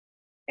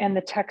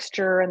the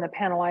texture and the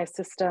panelized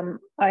system.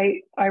 I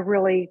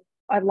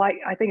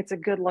think it's a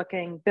good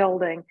looking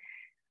building.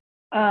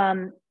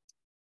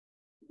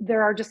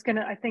 There are just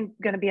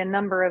gonna be a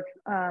number of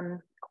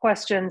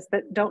questions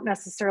that don't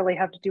necessarily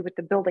have to do with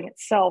the building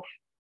itself,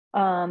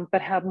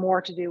 but have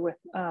more to do with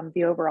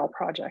the overall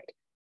project,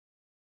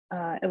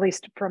 at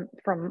least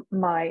from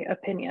my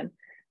opinion.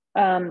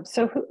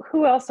 So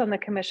who else on the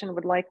commission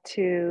would like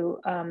to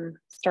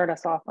start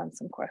us off on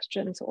some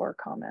questions or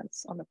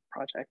comments on the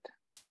project?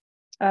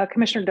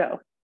 Commissioner Doe.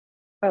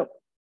 Oh,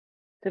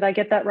 did I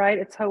get that right?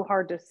 It's so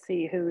hard to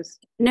see who's.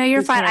 No,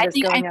 you're fine. I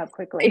think going up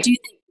quickly. I do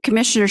think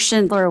Commissioner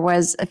Schindler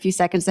was a few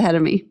seconds ahead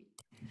of me.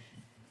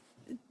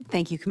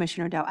 Thank you,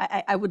 Commissioner Doe.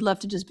 I would love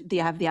to just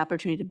have the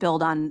opportunity to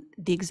build on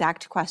the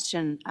exact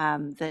question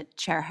that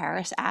Chair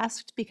Harris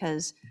asked,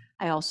 because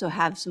I also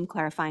have some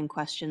clarifying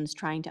questions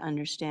trying to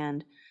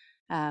understand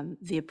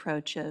the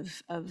approach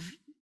of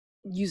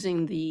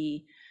using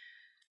the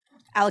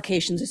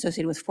allocations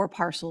associated with 4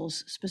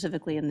 parcels,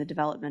 specifically in the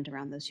development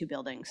around those 2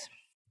 buildings.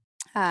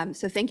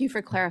 So thank you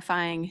for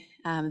clarifying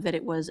that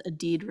it was a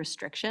deed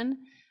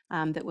restriction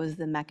that was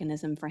the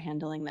mechanism for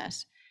handling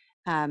this.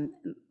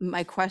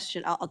 My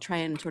question, I'll try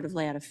and sort of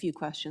lay out a few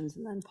questions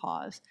and then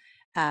pause.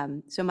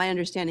 So my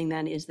understanding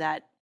then is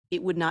that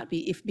it would not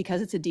be,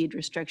 because it's a deed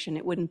restriction,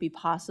 it wouldn't be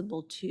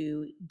possible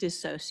to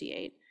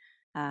dissociate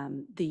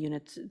the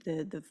units,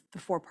 the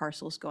 4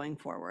 parcels going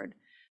forward.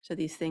 So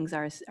these things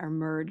are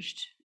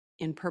merged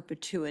in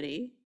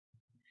perpetuity.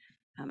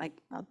 I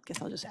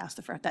guess I'll just ask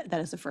that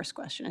is the first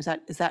question. Is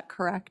that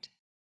correct?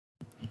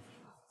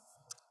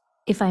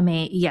 If I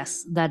may,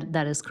 yes,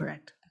 that is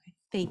correct. Okay,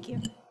 thank you.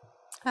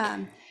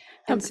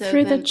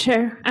 Through the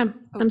chair,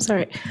 I'm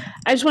sorry.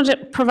 I just want to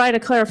provide a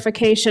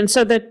clarification.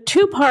 So the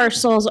 2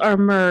 parcels are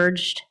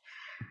merged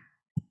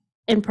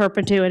in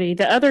perpetuity.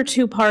 The other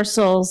 2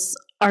 parcels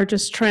are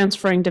just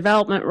transferring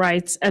development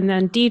rights, and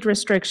then deed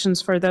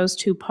restrictions for those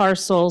 2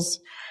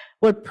 parcels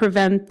would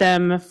prevent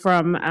them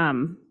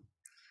from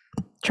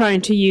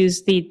trying to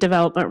use the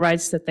development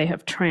rights that they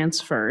have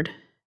transferred.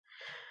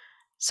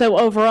 So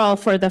overall,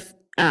 for the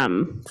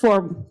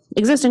 4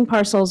 existing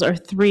parcels or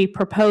 3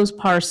 proposed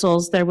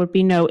parcels, there would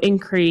be no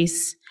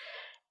increase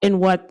in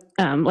what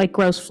like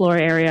gross floor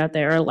area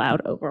they're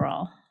allowed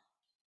overall.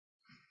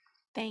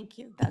 Thank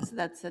you.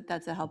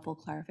 That's a helpful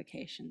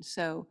clarification.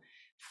 So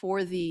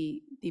for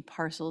the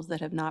parcels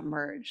that have not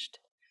merged,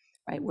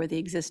 right, where the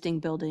existing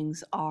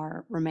buildings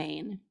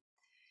remain,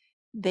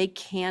 they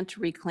can't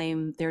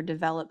reclaim their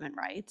development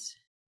rights,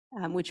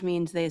 which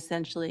means they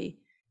essentially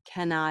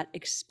cannot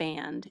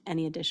expand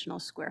any additional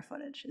square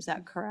footage. Is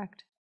that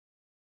correct?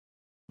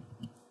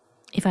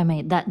 If I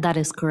may, that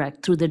is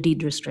correct. Through the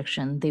deed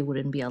restriction, they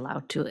wouldn't be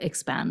allowed to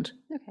expand.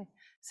 Okay.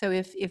 So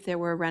if there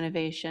were a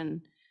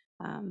renovation,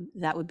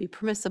 that would be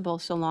permissible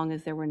so long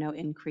as there were no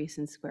increase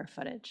in square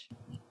footage.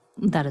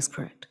 That is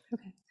correct.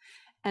 Okay.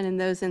 And in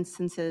those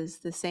instances,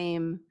 the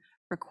same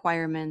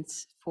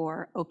requirements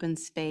for open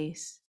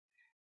space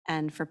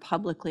and for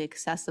publicly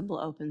accessible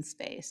open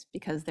space,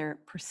 because they're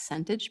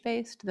percentage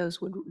based,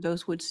 those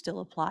would still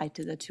apply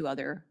to the two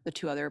other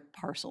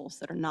parcels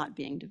that are not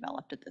being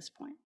developed at this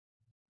point.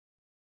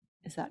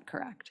 Is that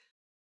correct?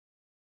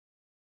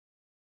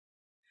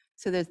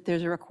 So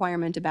there's a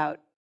requirement about,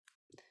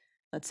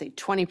 let's say,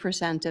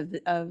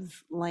 20%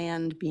 of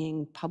land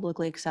being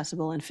publicly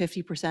accessible and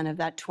 50% of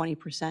that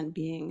 20%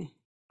 being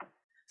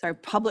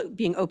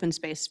open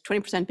space,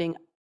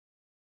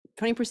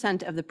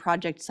 20% of the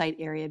project site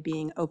area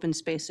being open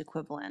space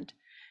equivalent,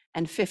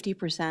 and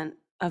 50%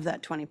 of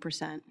that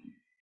 20%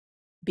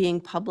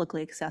 being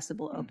publicly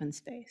accessible open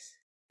space.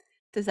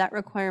 Does that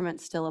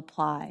requirement still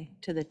apply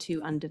to the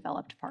 2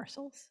 undeveloped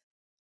parcels?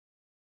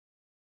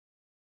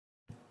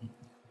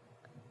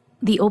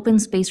 The open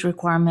space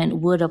requirement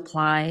would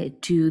apply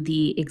to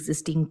the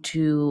existing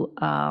 2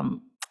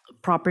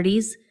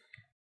 properties.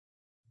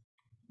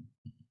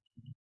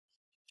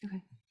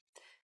 Okay,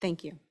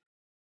 thank you.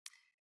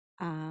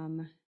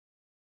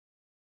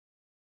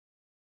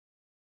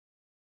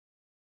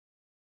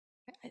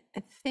 I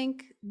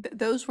think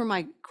those were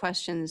my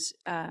questions,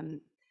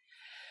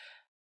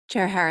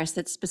 Chair Harris,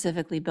 that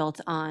specifically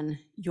built on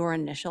your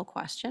initial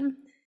question.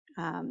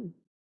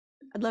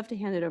 I'd love to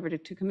hand it over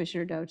to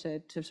Commissioner Doe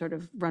to sort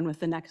of run with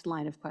the next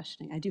line of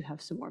questioning. I do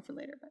have some more for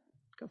later, but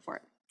go for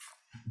it.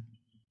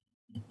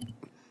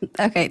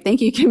 Okay,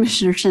 thank you,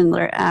 Commissioner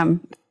Schindler.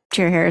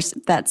 Chair Harris,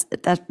 that's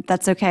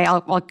okay.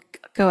 I'll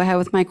go ahead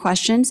with my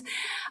questions.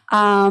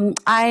 As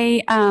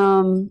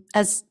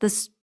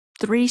the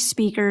 3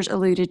 speakers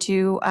alluded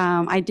to,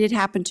 I did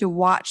happen to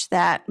watch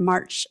that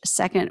March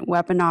 2nd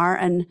webinar,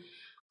 and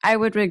I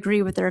would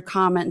agree with their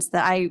comments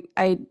that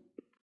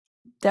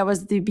that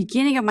was the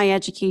beginning of my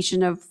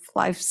education of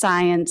life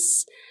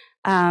science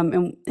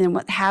and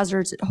what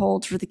hazards it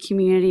holds for the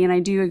community. And I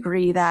do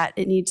agree that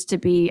it needs to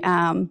be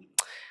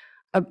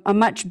a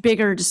much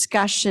bigger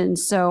discussion.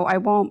 So I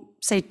won't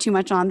say too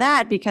much on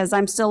that because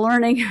I'm still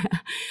learning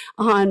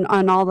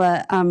on all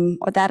the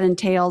what that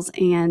entails.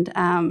 And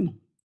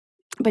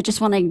but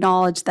just want to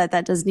acknowledge that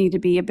that does need to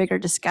be a bigger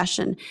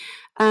discussion.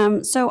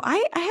 So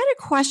I had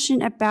a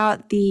question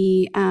about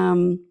the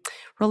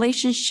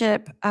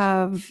relationship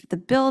of the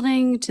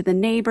building to the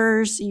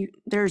neighbors.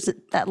 There's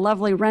that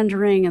lovely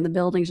rendering of the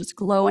buildings just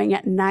glowing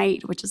at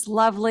night, which is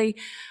lovely.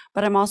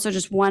 But I'm also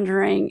just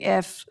wondering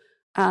if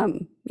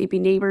maybe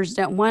neighbors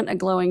don't want a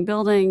glowing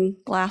building,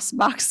 glass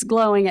box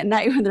glowing at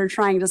night when they're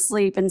trying to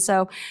sleep. And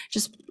so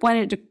just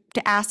wanted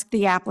to ask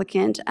the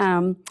applicant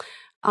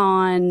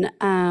on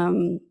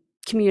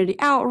community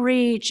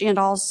outreach and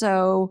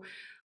also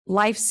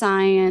life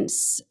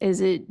science. Is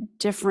it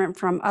different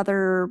from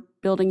other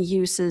building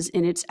uses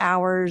in its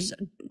hours?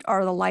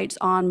 Are the lights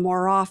on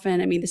more often?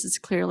 I mean, this is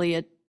clearly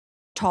a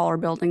taller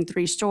building,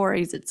 3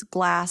 stories, it's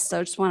glass. So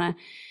I just want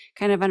to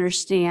kind of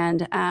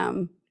understand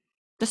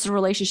just the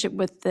relationship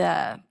with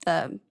the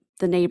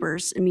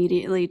neighbors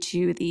immediately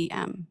to the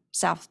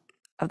south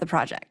of the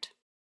project.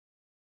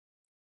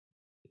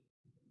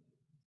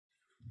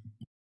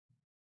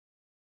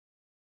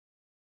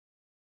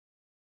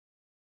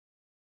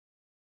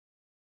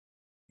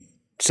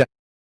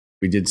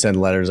 We did send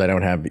letters. I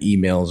don't have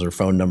emails or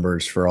phone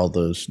numbers for all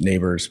those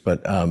neighbors,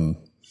 but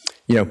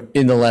you know,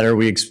 in the letter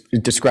we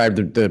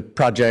described the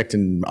project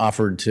and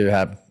offered to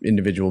have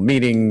individual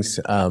meetings,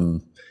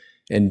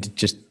 and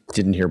just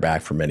didn't hear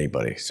back from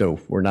anybody. So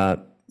we're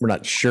not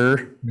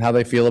sure how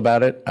they feel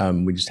about it.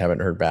 We just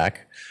haven't heard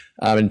back.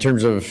 In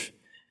terms of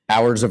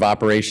hours of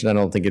operation, I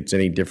don't think it's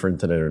any different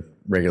than a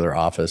regular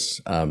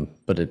office,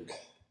 but it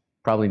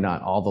probably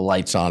not all the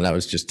lights on. That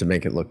was just to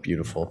make it look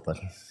beautiful, but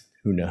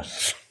who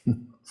knows?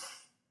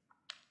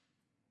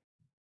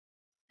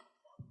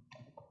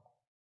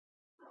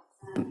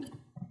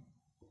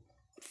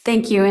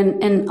 Thank you.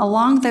 And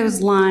along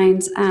those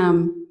lines,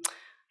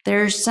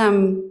 there's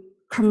some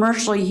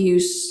commercial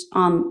use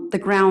on the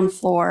ground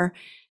floor.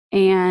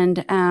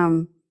 And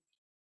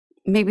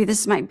maybe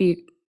this might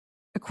be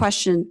a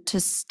question to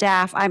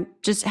staff. I'm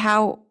just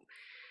how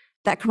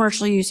that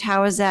commercial use,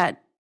 how is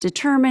that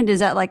determined? Is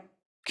that like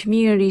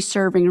community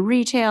serving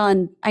retail?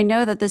 And I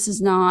know that this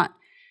is not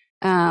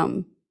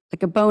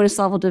like a bonus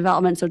level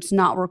development, so it's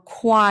not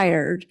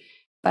required,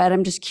 but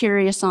I'm just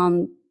curious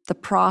on the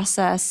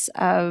process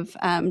of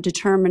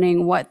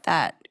determining what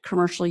that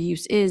commercial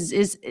use is.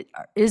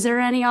 Is there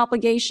any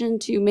obligation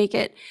to make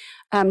it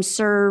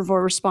serve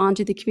or respond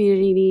to the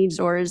community needs,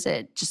 or is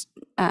it just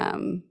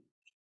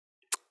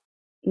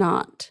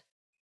not?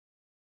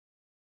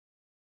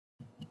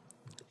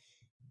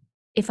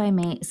 If I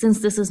may, since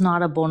this is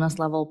not a bonus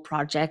level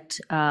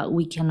project,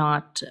 we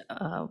cannot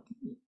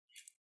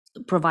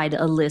provide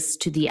a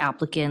list to the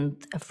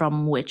applicant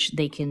from which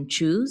they can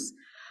choose.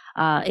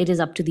 It is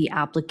up to the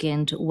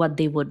applicant what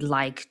they would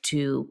like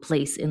to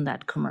place in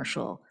that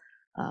commercial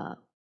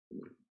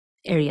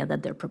area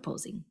that they're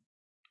proposing.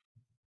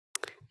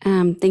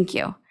 Thank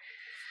you.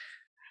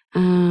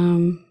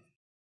 I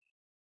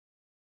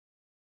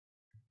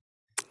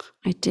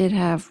did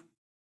have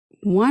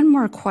one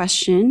more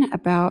question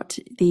about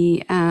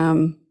the,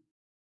 I've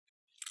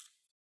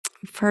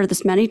heard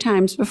this many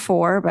times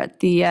before, but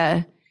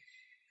the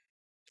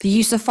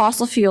use of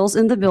fossil fuels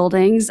in the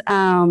buildings.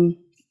 About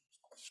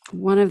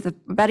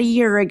a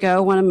year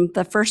ago, one of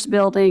the first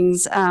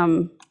buildings,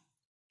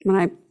 when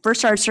I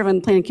first started serving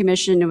the Planning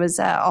Commission, it was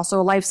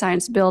also a life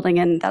science building,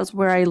 and that was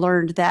where I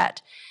learned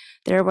that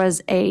there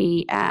was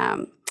a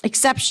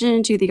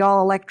exception to the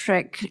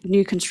all-electric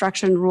new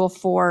construction rule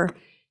for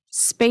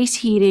space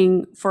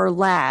heating for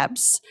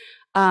labs.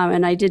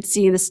 And I did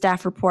see in the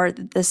staff report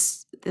that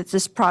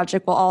this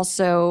project will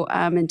also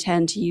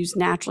intend to use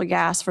natural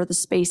gas for the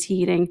space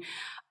heating.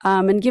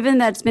 And given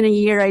that it's been a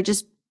year, I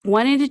just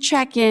wanted to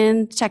check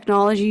in.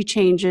 Technology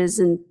changes,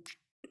 and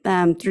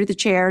through the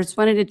chair, just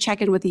wanted to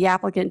check in with the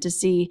applicant to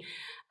see,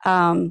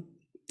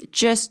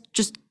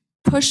 just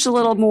push a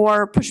little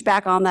more, push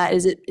back on that.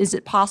 Is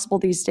it possible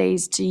these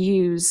days to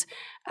use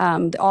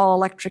the all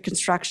electric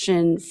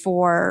construction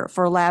for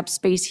lab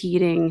space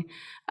heating?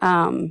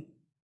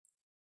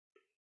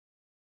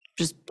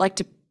 Just like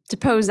to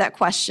pose that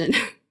question.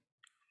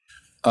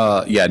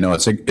 Yeah, no,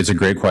 it's a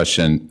great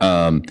question.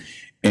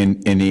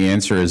 And the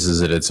answer is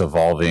that it's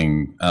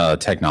evolving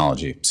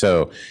technology.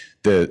 So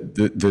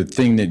the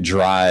thing that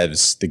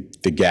drives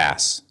the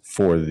gas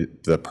for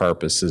the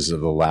purposes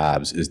of the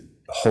labs is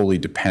wholly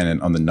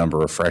dependent on the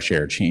number of fresh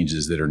air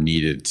changes that are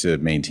needed to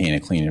maintain a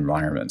clean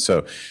environment.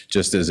 So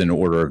just as an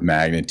order of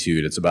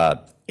magnitude, it's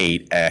about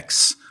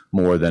 8x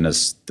more than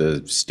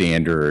the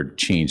standard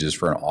changes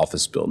for an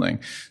office building.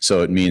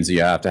 So it means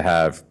you have to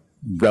have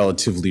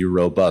relatively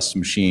robust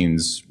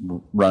machines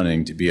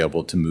running to be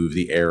able to move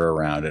the air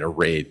around at a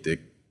rate that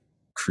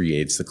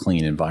creates the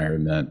clean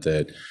environment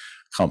that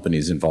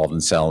companies involved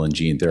in cell and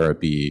gene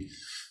therapy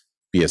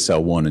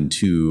BSL 1 and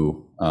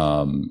 2,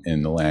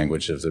 in the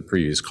language of the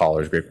previous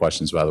callers. Great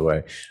questions, by the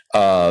way.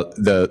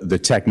 The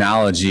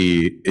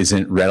technology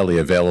isn't readily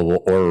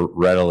available or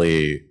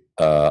readily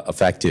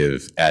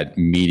effective at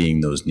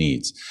meeting those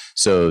needs.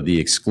 So the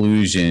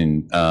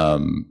exclusion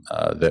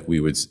that we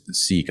would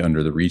seek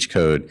under the REACH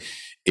code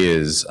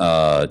is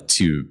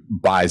to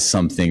buy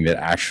something that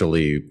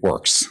actually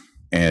works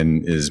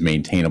and is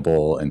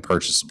maintainable and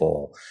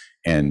purchasable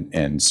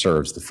and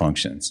serves the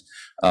functions.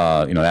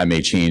 That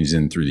may change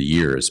through the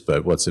years,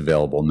 but what's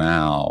available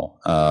now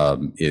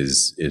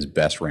is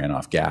best ran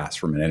off gas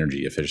from an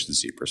energy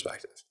efficiency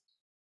perspective.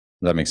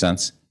 Does that make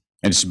sense?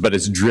 But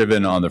it's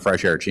driven on the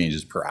fresh air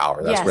changes per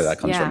hour. That's where that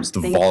comes from. It's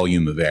the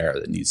volume of air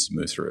that needs to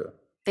move through.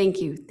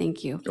 Thank you.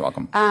 Thank you. You're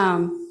welcome.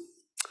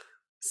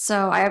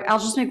 So I'll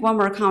just make one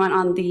more comment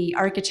on the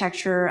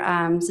architecture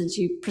since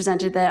you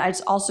presented that. I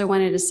just also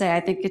wanted to say I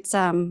think it's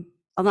a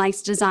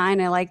nice design.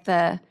 I like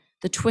the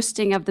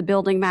twisting of the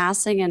building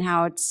massing and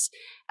how it's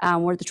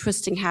where the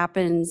twisting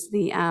happens.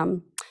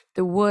 The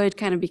wood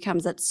kind of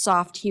becomes that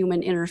soft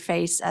human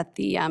interface at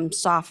the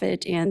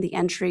soffit and the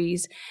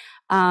entries.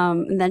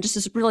 And then just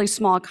this really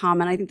small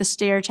comment. I think the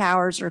stair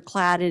towers are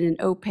clad in an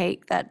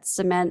opaque, that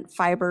cement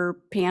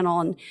fiber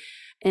panel, and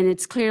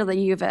it's clear that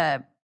you have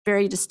a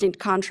very distinct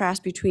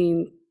contrast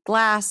between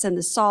glass and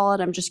the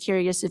solid. I'm just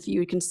curious if you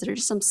would consider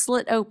just some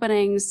slit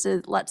openings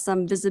to let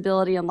some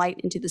visibility and light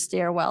into the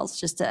stairwells,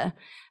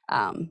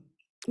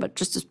 but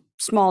just a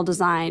small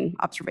design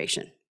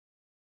observation.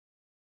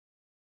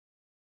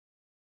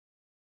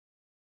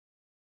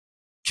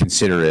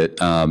 Consider it.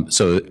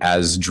 So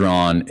as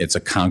drawn, it's a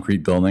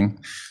concrete building.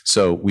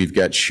 So we've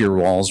got shear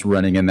walls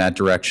running in that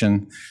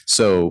direction.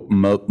 So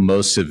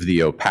most of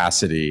the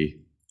opacity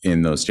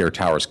in those stair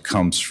towers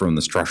comes from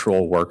the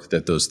structural work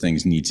that those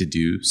things need to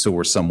do. So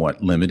we're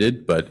somewhat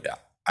limited, but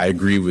I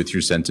agree with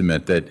your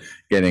sentiment that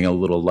getting a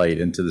little light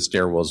into the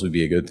stairwells would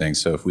be a good thing.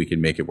 So if we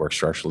can make it work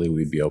structurally,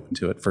 we'd be open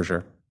to it for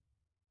sure.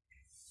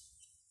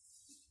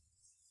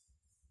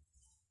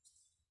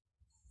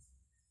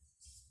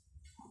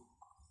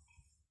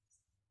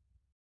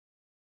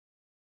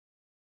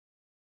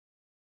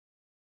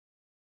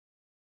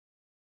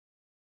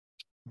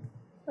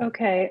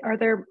 Okay, are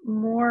there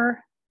more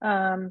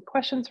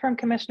questions from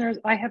commissioners?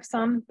 I have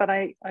some, but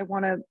I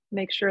want to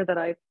make sure that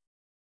I've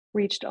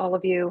reached all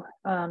of you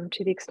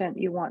to the extent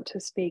you want to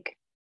speak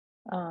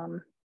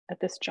at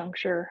this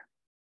juncture.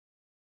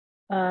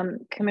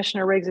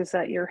 Commissioner Riggs, is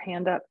that your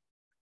hand up?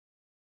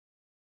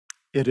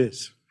 It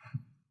is.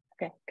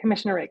 Okay,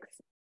 Commissioner Riggs.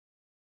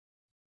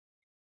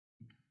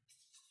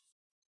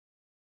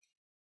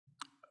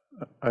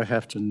 I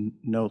have to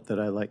note that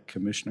I like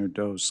Commissioner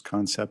Doe's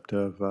concept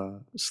of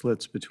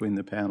slits between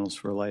the panels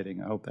for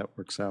lighting. I hope that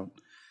works out.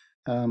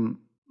 I'm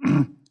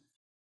going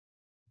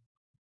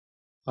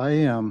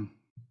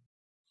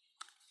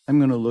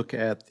to look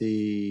at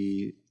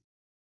the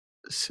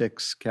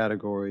 6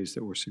 categories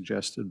that were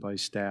suggested by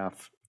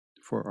staff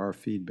for our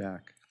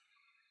feedback.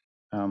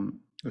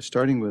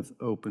 Starting with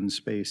open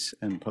space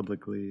and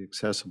publicly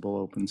accessible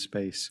open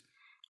space.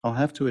 I'll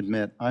have to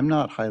admit, I'm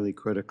not highly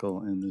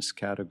critical in this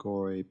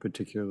category,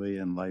 particularly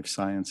in life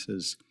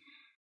sciences.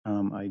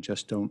 I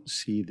just don't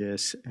see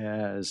this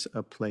as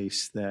a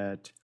place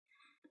that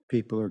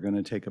people are going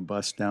to take a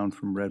bus down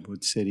from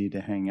Redwood City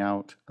to hang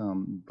out.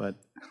 But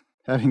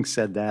having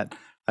said that,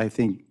 I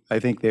think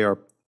they are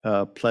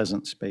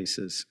pleasant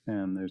spaces,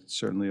 and they're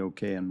certainly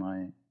okay in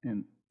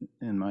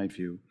my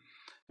view.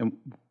 And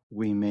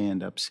we may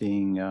end up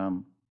seeing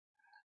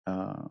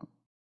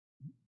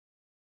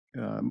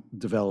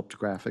developed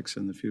graphics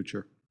in the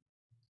future.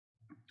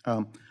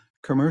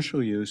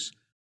 Commercial use,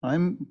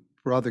 I'm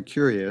rather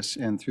curious,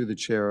 and through the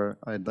chair,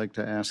 I'd like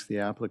to ask the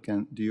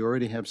applicant, do you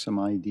already have some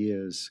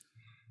ideas?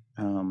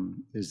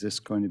 Is this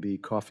going to be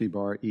Coffee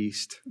Bar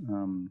East?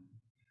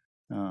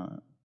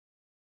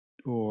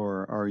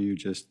 Or are you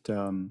just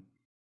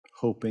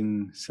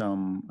hoping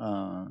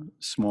some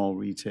small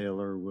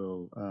retailer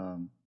will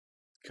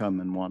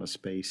come and want a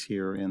space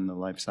here in the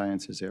life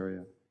sciences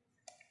area?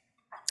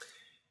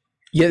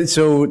 Yeah,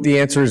 so the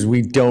answer is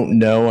we don't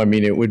know. I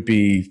mean, it would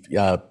be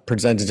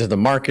presented to the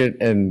market,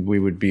 and we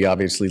would be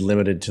obviously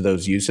limited to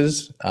those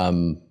uses.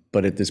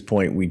 But at this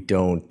point, we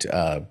haven't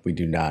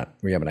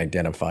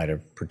identified a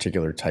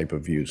particular type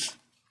of use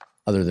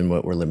other than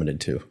what we're limited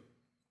to.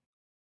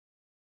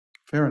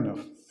 Fair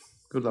enough.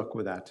 Good luck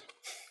with that.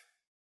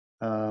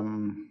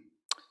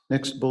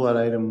 Next bullet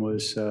item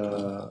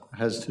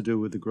has to do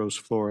with the gross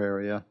floor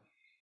area.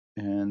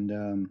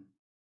 And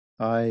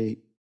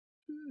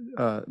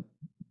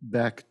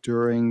back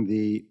during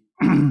the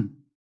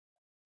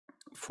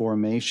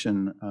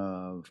formation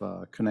of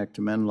Connect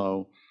to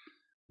Menlo,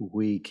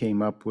 we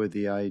came up with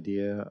the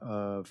idea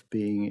of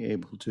being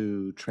able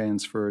to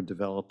transfer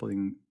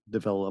developable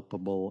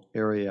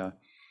area.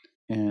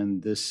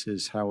 And this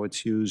is how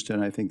it's used,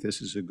 and I think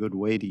this is a good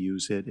way to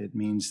use it. It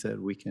means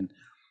that we can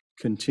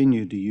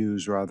continue to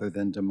use rather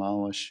than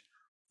demolish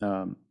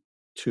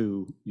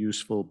 2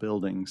 useful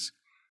buildings.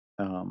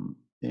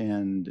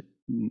 and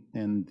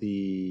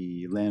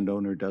the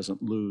landowner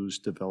doesn't lose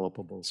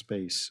developable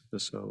space.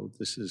 So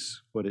this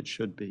is what it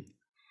should be.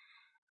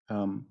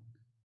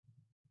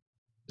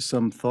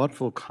 Some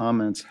thoughtful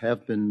comments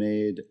have been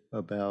made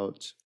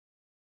about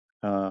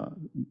the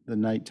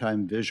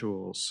nighttime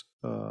visuals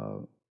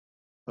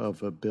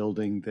of a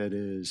building that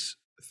is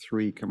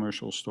 3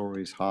 commercial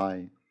stories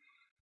high,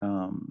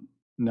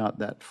 not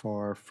that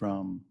far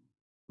from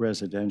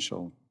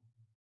residential.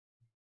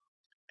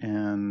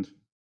 And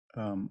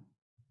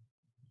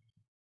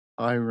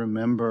I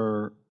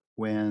remember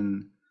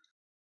when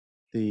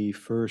the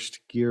first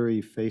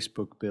Geary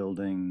Facebook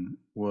building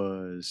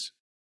was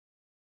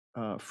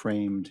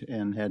framed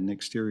and had an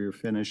exterior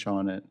finish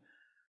on it,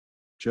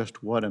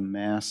 just what a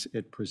mass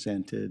it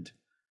presented,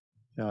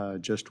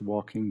 just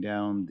walking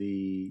down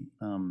the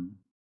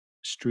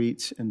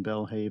streets in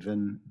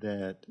Bellhaven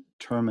that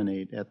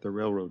terminate at the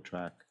railroad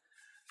track.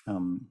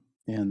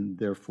 And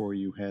therefore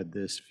you had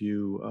this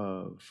view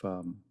of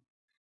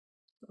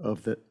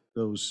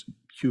those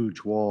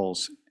huge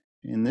walls.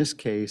 In this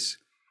case,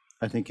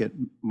 I think it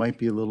might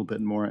be a little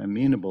bit more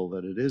amenable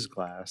that it is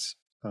glass,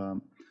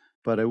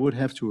 but I would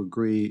have to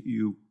agree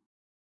you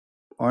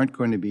aren't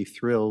going to be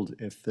thrilled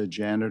if the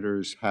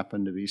janitors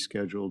happen to be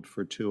scheduled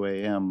for 2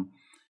 a.m.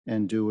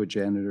 and do what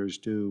janitors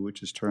do,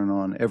 which is turn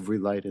on every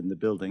light in the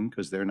building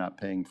because they're not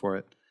paying for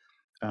it,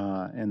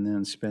 and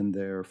then spend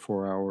their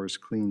 4 hours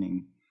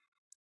cleaning.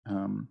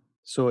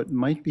 So it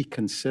might be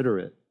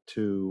considerate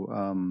to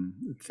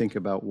think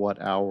about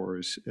what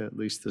hours, at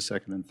least the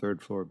second and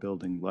third floor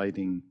building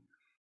lighting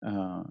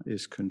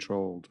is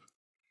controlled.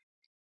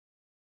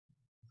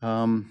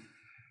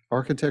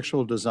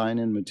 Architectural design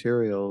and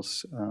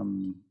materials,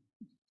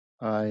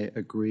 I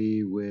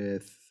agree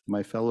with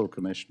my fellow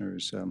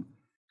commissioners.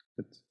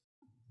 It's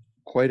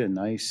quite a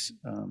nice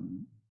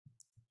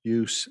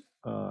use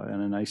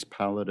and a nice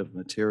palette of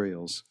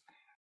materials.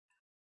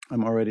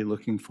 I'm already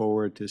looking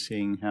forward to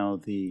seeing how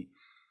the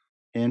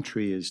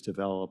entry is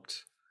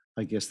developed.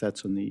 I guess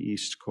that's on the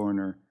east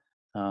corner.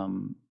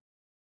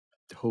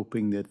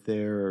 Hoping that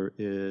there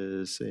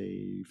is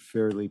a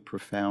fairly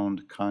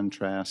profound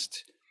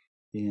contrast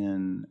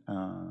in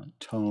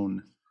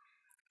tone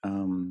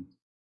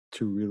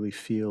to really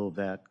feel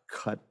that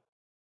cut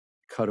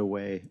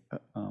away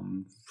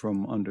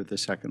from under the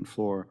second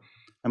floor.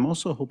 I'm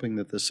also hoping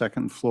that the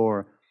second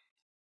floor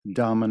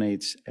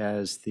dominates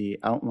as the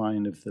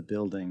outline of the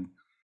building,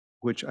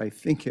 which I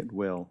think it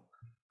will.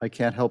 I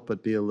can't help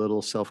but be a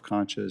little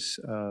self-conscious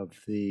of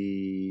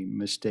the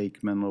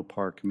mistake Menlo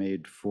Park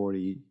made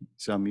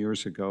 40-some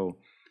years ago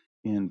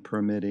in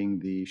permitting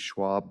the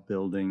Schwab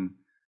building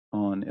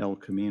on El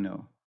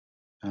Camino,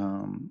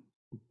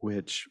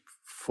 which,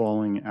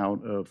 falling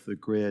out of the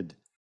grid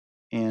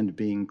and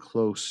being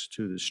close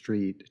to the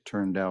street,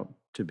 turned out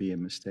to be a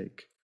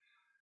mistake.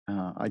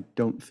 I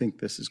don't think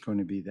this is going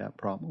to be that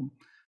problem.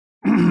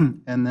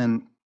 And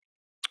then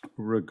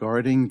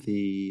regarding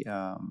the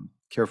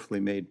carefully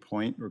made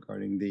point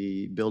regarding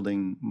the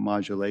building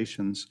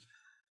modulations,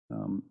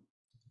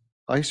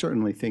 I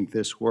certainly think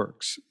this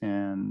works.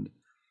 And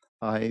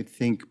I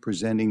think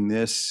presenting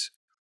this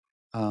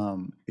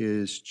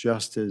is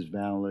just as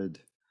valid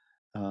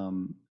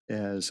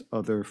as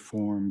other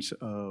forms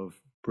of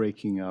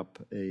breaking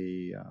up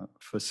a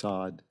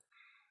facade,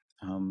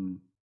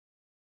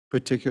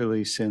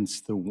 particularly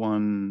since the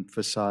one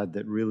facade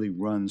that really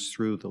runs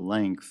through the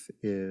length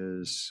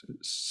is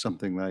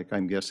something like,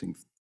 I'm guessing,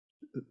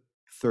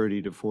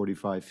 30 to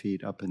 45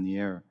 feet up in the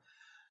air.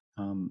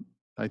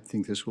 I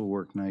think this will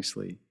work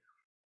nicely.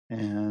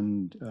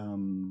 And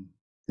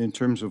in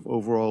terms of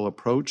overall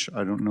approach,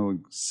 I don't know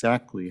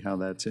exactly how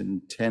that's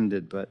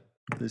intended, but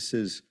this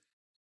is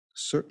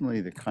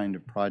certainly the kind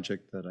of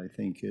project that I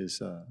think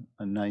is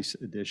a nice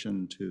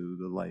addition to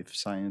the life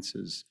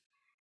sciences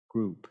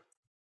group.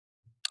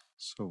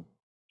 So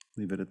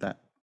leave it at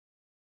that.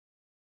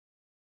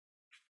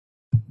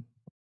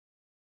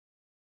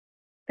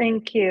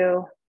 Thank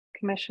you,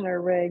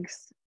 Commissioner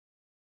Riggs.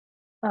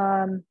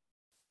 I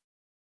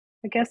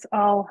guess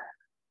I'll,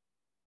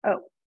 oh,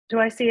 do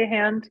I see a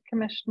hand,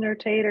 Commissioner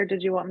Tate, or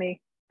did you want me?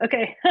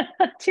 Okay,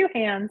 2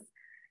 hands.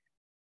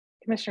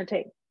 Commissioner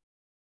Tate.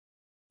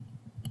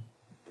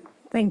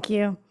 Thank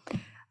you.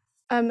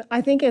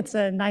 I think it's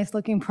a nice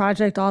looking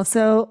project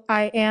also.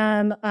 I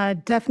am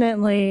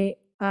definitely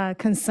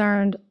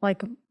concerned,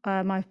 like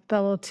my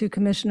fellow 2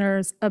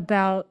 commissioners,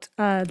 about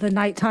the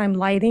nighttime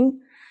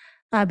lighting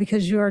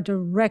because you are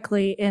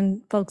directly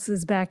in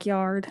folks'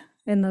 backyard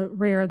in the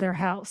rear of their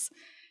house.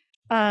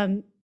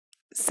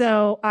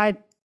 So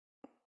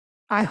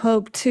I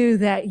hope too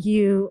that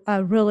you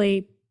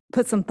really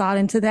put some thought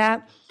into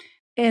that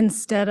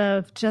instead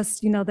of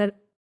just, that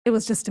it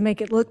was just to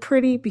make it look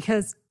pretty,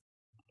 because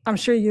I'm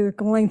sure you're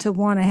going to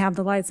want to have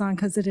the lights on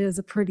because it is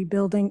a pretty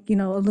building,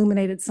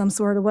 illuminated some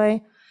sort of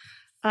way.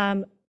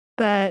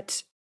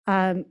 But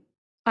I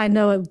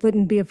know it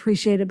wouldn't be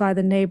appreciated by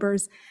the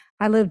neighbors.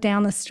 I live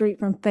down the street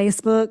from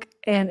Facebook,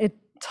 and it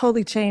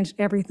totally changed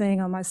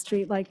everything on my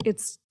street. Like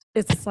it's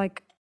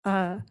like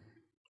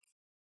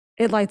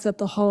it lights up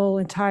the whole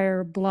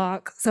entire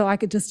block. So I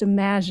could just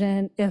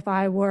imagine if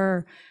I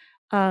were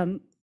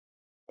in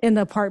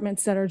the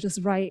apartments that are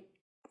just right,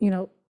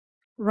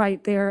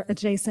 right there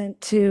adjacent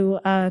to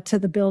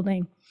the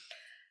building.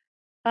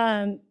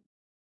 I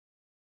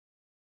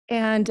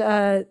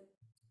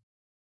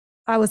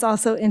was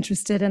also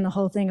interested in the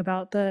whole thing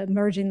about the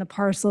merging the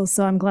parcels,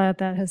 so I'm glad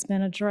that has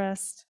been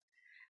addressed.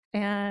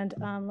 And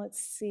let's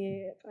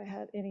see if I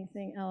had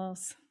anything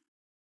else.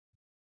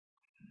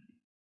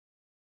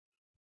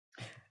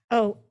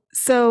 Oh,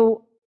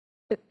 so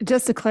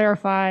just to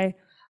clarify,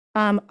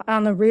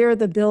 on the rear of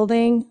the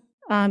building,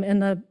 in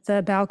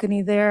the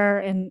balcony there,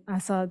 and I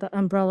saw the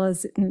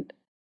umbrellas, and,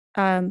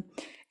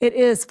 it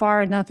is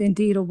far enough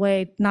indeed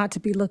away not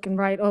to be looking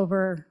right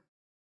over,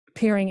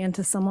 peering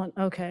into someone,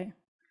 okay.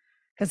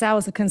 Because that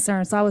was a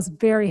concern. So I was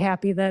very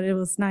happy that it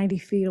was 90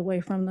 feet away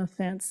from the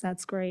fence.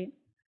 That's great.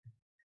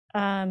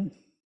 I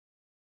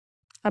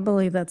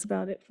believe that's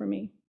about it for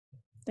me.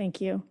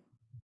 Thank you.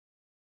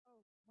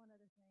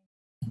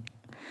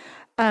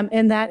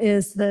 And that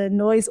is the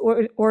noise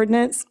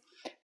ordinance.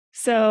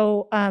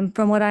 So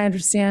from what I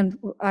understand,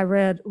 I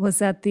read was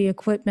that the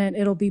equipment,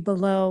 it'll be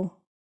below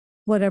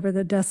whatever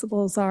the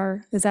decibels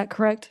are. Is that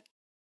correct?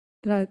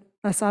 Did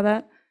I saw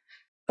that?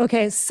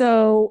 Okay,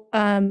 so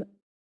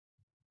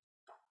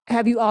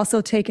have you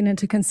also taken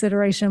into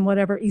consideration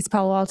whatever East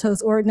Palo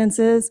Alto's ordinance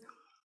is?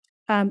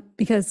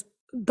 Because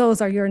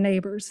those are your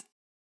neighbors,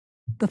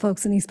 the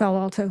folks in East Palo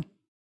Alto.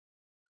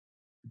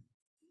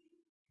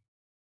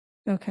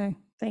 Okay,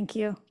 thank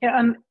you.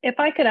 Yeah, if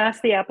I could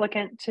ask the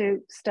applicant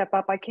to step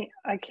up, I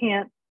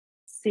can't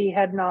see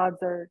head nods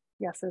or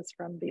yeses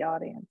from the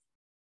audience.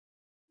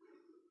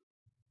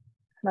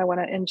 And I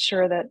want to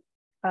ensure that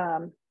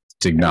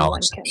to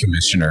acknowledge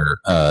Commissioner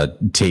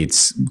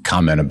Tate's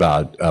comment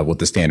about what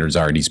the standards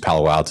are in East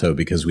Palo Alto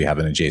because we have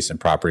an adjacent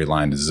property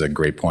line. This is a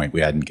great point.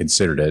 We hadn't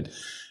considered it.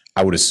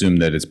 I would assume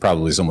that it's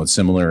probably somewhat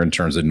similar in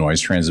terms of noise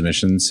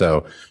transmission.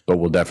 So, but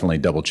we'll definitely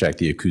double check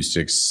the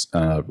acoustics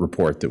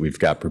report that we've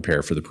got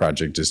prepared for the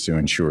project just to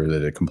ensure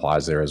that it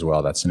complies there as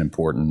well. That's an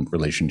important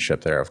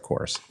relationship there, of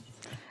course.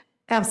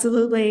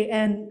 Absolutely.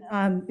 And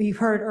you've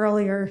heard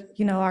earlier,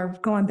 our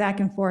going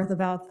back and forth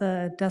about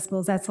the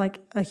decibels. That's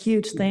like a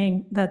huge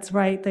thing that's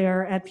right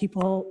there at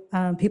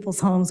people's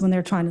homes when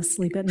they're trying to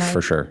sleep at night.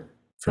 For sure.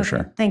 For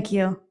sure. Thank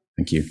you.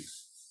 Thank you.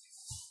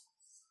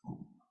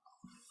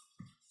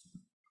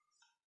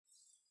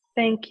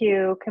 Thank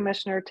you,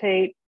 Commissioner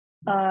Tate.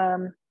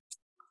 I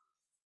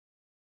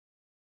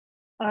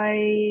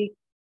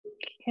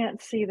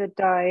can't see the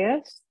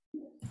dais.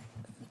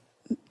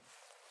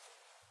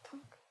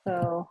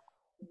 So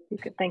you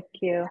could, thank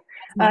you.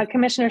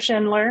 Commissioner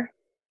Schindler.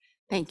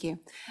 Thank you.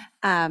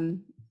 I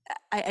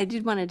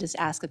did want to just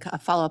ask a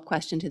follow-up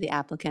question to the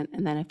applicant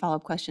and then a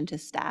follow-up question to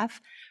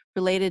staff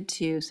related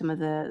to some of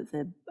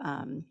the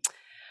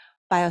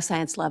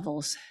bioscience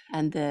levels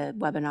and the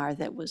webinar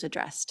that was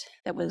addressed,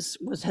 that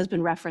has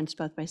been referenced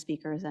both by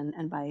speakers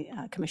and by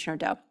Commissioner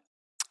Doe.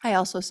 I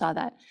also saw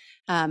that,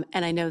 and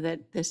I know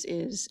that this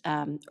is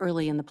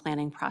early in the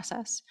planning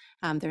process.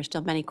 There's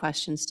still many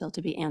questions still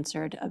to be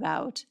answered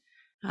about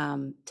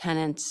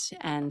tenants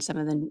and some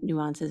of the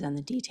nuances and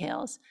the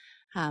details.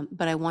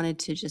 But I wanted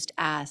to just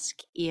ask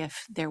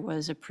if there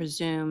was a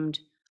presumed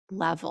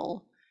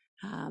level,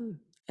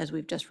 as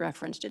we've just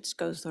referenced, it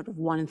goes sort of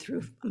 1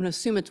 through, I'm going to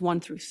assume it's 1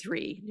 through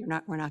 3.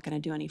 We're not going to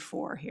do any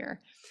 4 here.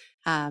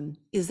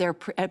 Is there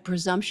a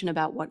presumption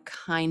about what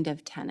kind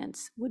of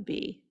tenants would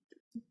be,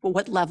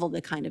 what level the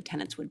kind of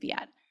tenants would be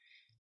at?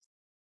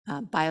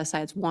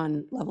 Bioscience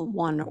 1, level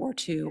 1 or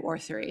 2 or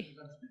 3?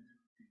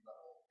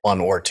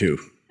 1 or 2.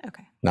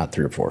 Okay. Not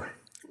 3 or 4.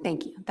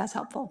 Thank you. That's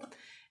helpful.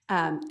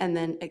 And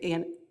then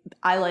again,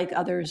 I, like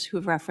others who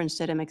have referenced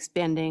it, am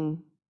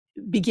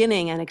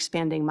beginning and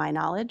expanding my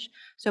knowledge.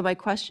 So my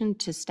question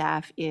to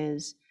staff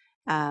is,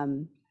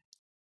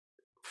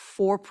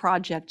 for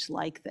projects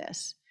like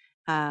this,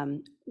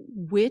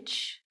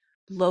 which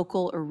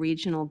local or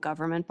regional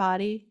government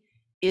body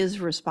is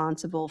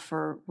responsible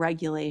for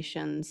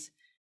regulations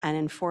and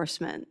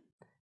enforcement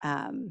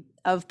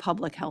of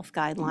public health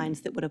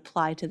guidelines that would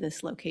apply to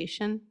this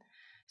location?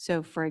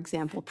 So for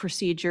example,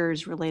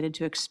 procedures related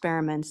to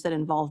experiments that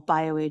involve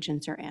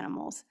bioagents or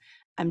animals.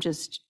 I'm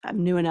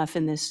new enough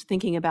in this,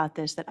 thinking about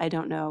this, that I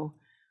don't know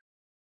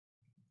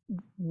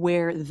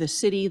where the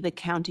city, the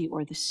county,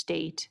 or the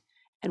state,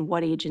 and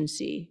what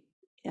agency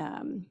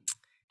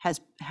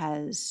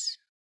has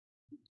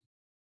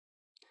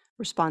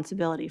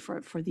responsibility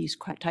for these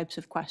types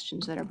of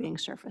questions that are being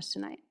surfaced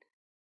tonight.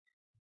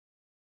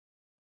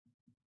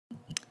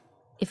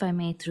 If I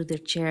may, through the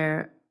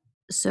chair,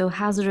 so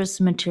hazardous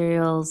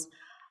materials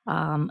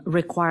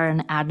require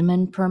an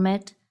admin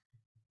permit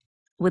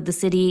with the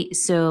city.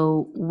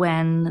 So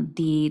when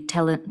the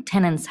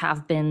tenants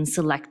have been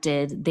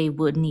selected, they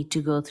would need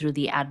to go through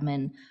the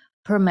admin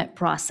permit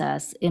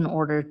process in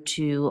order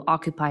to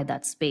occupy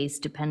that space,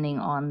 depending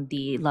on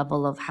the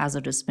level of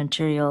hazardous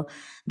material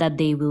that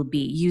they will be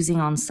using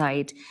on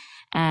site.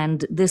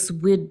 And this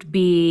would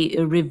be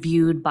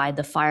reviewed by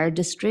the fire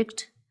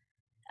district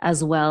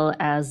as well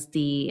as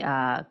the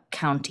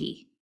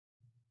county.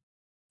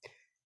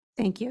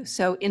 Thank you.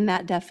 So in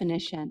that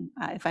definition,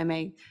 if I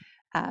may,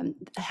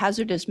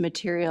 hazardous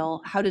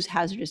material, how does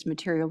hazardous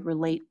material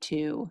relate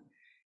to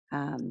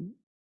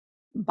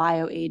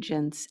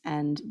bioagents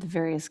and the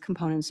various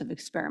components of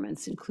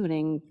experiments,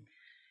 including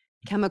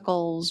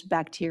chemicals,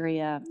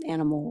 bacteria,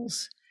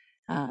 animals,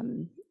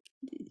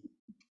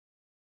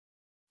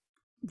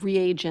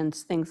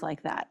 reagents, things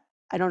like that?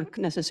 I don't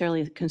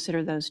necessarily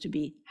consider those to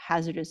be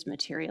hazardous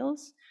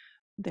materials.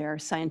 They're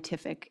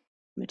scientific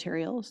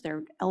materials.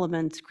 They're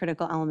elements,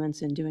 critical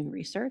elements in doing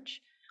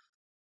research.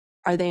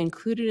 Are they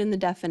included in the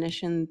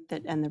definition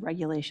that and the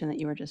regulation that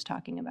you were just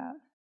talking about?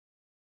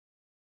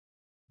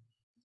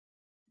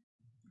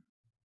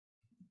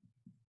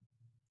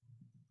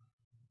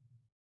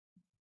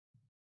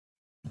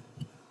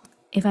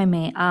 If I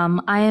may,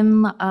 I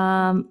am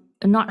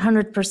not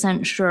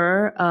 100%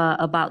 sure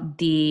about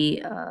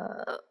the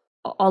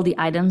all the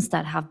items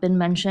that have been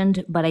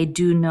mentioned, but I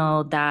do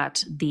know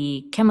that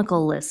the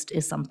chemical list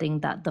is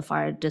something that the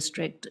fire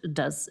district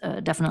does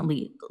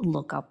definitely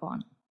look up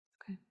on.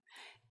 Okay,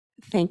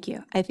 thank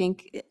you. I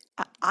think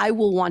I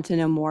will want to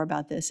know more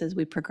about this as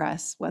we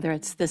progress, whether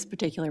it's this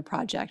particular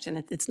project,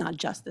 and it's not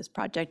just this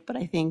project, but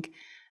I think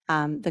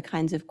the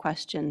kinds of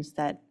questions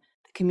that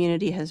the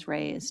community has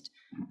raised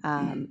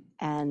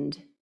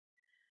and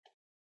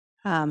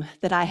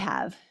that I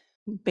have,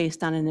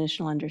 based on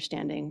initial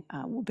understanding,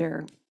 will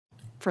bear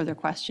further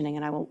questioning,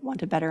 and I will want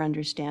to better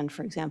understand,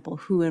 for example,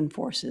 who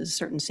enforces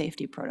certain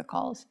safety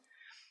protocols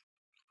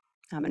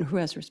and who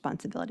has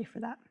responsibility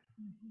for that.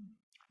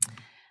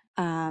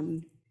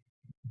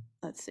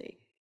 Let's see.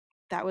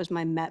 That was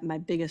my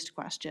biggest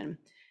question.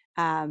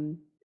 I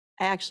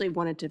actually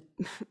wanted to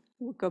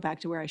go back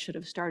to where I should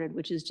have started,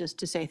 which is just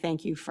to say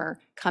thank you for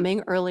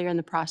coming earlier in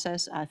the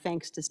process.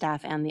 Thanks to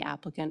staff and the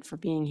applicant for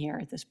being here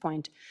at this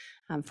point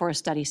for a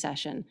study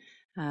session.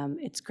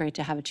 It's great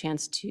to have a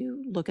chance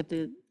to look at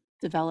the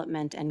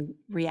development and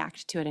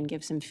react to it and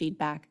give some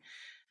feedback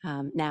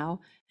now,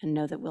 and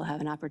know that we'll have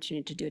an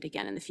opportunity to do it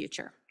again in the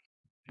future.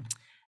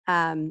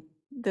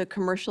 The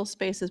commercial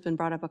space has been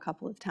brought up a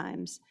couple of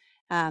times.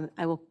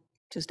 I will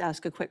just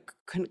ask a quick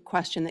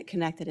question that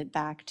connected it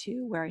back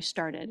to where I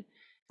started.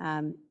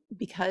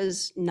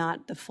 Because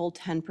not the full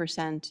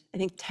 10%, I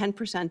think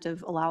 10%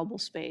 of allowable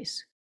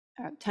space,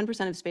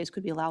 10% of space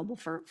could be allowable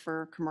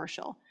for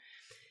commercial.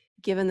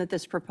 Given that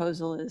this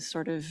proposal is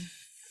sort of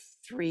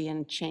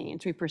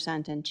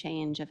 3% and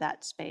change of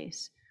that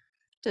space,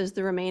 does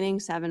the remaining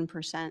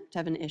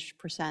 7-ish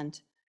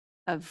percent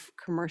of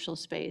commercial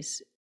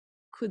space,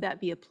 could that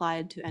be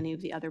applied to any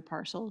of the other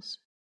parcels?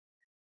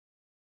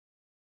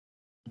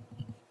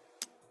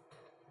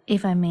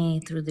 If I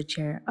may, through the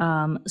chair.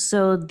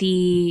 So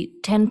the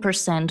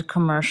 10%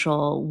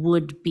 commercial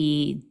would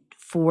be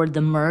for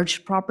the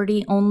merged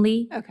property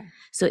only. Okay.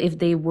 So if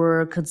they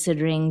were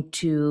considering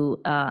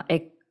to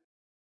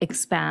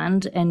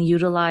expand and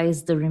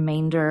utilize the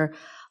remainder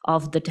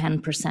of the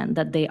 10%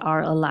 that they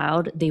are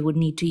allowed, they would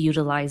need to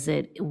utilize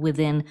it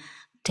within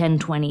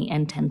 1020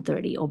 and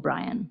 1030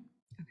 O'Brien.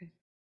 Okay,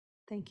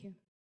 thank you.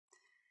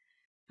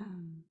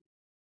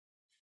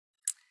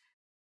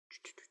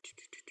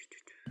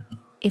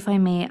 If I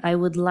may, I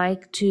would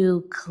like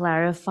to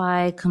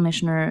clarify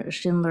Commissioner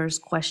Schindler's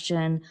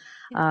question.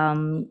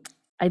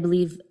 I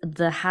believe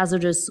the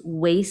hazardous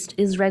waste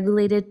is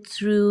regulated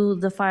through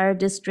the fire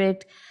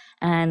district,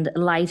 and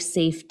life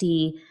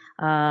safety,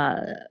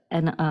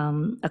 and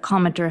a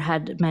commenter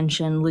had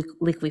mentioned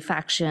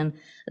liquefaction.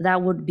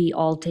 That would be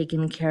all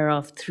taken care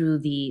of through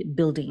the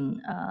building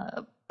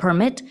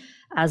permit,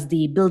 as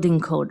the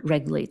building code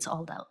regulates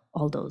all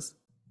those.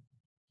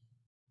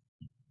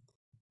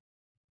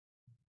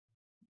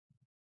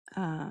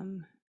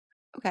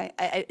 Okay,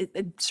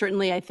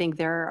 certainly I think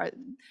there are,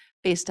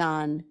 based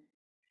on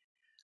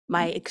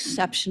my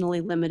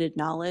exceptionally limited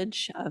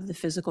knowledge of the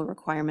physical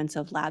requirements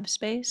of lab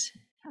space,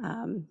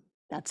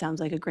 that sounds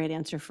like a great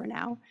answer for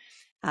now.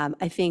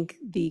 I think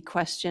the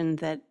question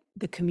that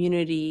the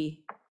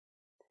community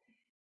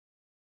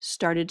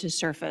started to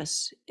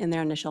surface in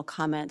their initial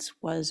comments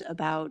was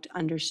about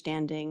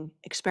understanding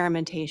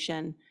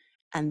experimentation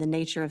and the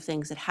nature of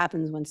things that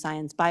happens when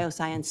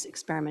bioscience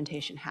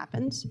experimentation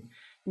happens,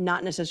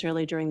 not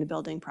necessarily during the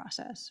building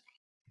process.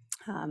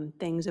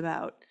 Things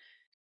about,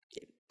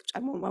 I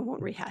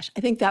won't rehash.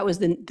 I think that was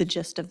the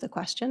gist of the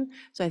question.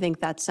 So I think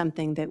that's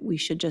something that we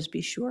should just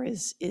be sure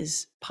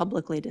is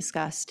publicly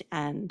discussed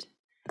and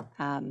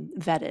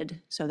vetted,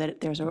 so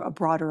that there's a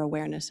broader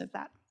awareness of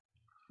that.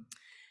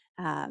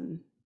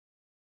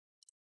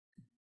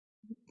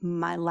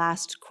 My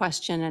last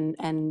question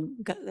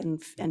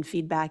and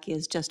feedback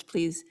is just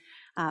please,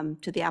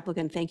 to the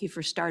applicant, thank you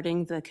for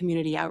starting the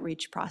community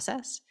outreach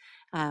process.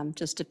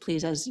 Just to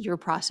please, as your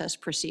process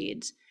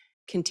proceeds,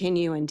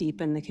 continue and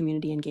deepen the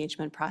community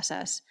engagement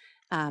process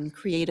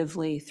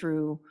creatively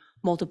through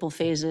multiple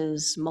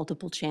phases,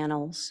 multiple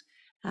channels,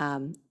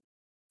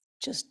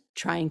 just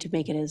trying to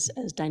make it as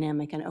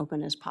dynamic and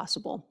open as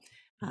possible.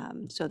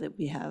 so that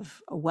we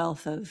have a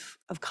wealth of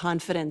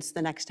confidence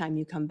the next time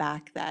you come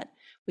back that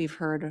we've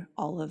heard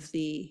all of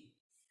the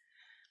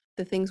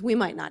things we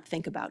might not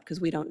think about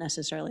because we don't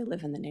necessarily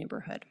live in the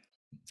neighborhood.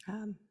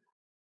 So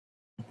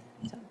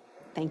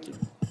thank you.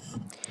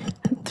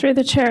 Through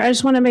the chair, I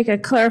just want to make a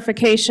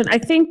clarification. I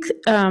think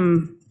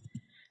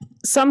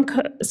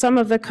some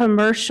of the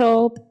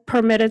commercial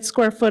permitted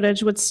square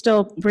footage would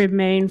still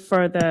remain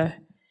for the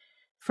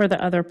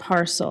other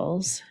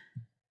parcels.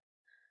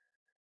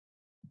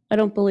 I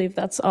don't believe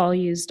that's all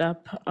used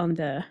up on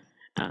the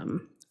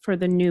for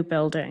the new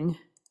building.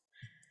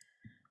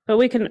 But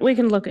we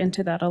can look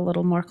into that a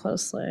little more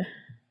closely.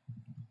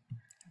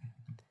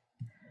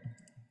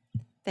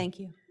 Thank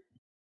you.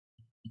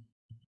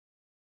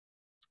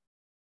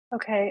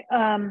 Okay,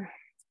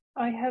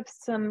 I have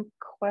some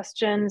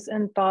questions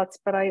and thoughts,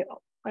 but I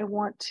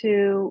want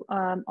to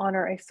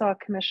honor, I saw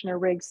Commissioner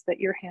Riggs that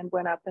your hand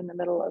went up in the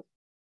middle of,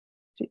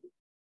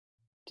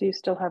 do you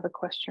still have a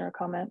question or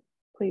comment,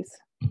 please?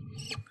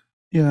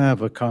 Yeah, I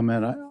have a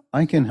comment.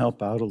 I can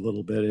help out a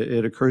little bit.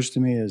 It occurs to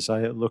me as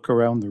I look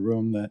around the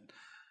room that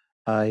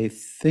I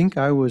think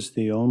I was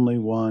the only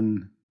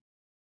one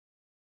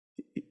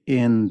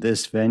in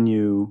this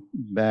venue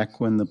back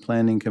when the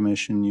Planning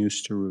Commission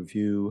used to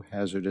review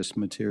hazardous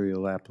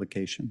material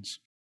applications.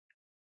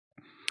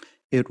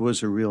 It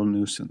was a real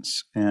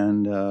nuisance,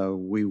 and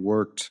we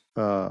worked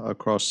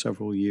across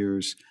several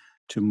years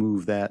to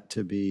move that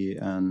to be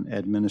an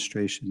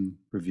administrative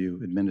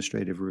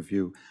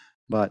review.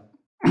 But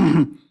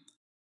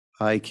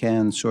I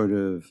can sort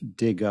of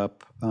dig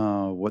up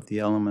what the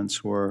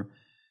elements were.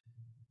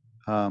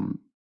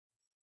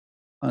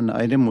 An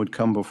item would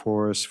come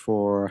before us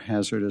for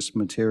hazardous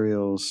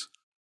materials,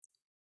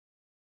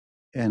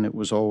 and it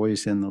was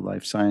always in the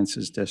Life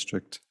Sciences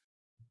District.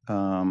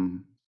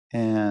 And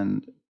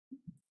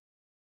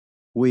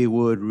we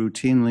would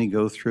routinely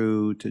go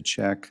through to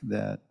check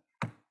that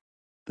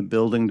the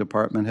building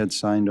department had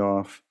signed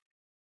off,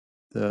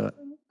 the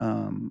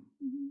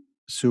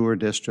sewer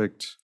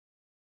district,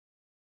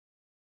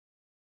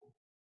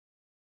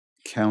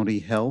 county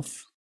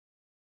health,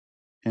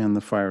 and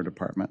the fire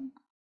department.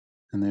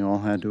 And they all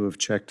had to have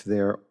checked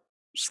their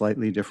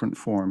slightly different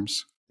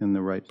forms in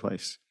the right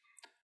place.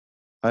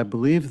 I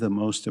believe the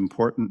most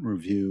important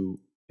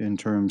review in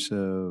terms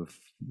of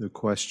the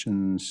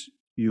questions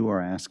you are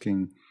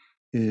asking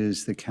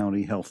is the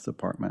county health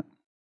department.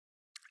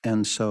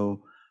 And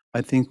so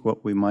I think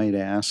what we might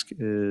ask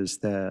is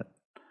that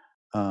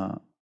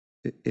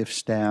if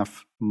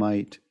staff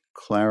might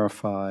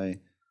clarify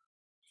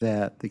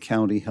that the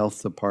county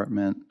health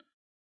department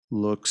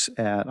looks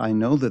at, I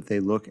know that they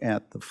look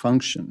at the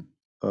function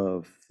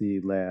of the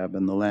lab,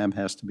 and the lab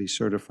has to be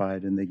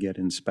certified and they get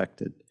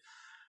inspected.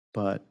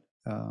 But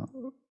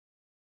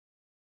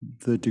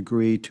the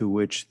degree to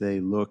which they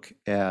look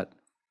at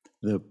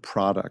the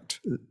product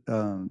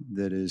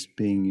that is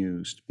being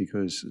used,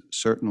 because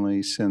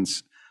certainly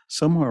since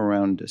somewhere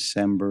around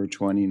December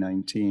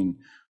 2019,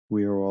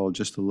 we are all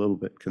just a little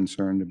bit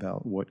concerned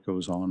about what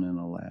goes on in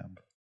a lab.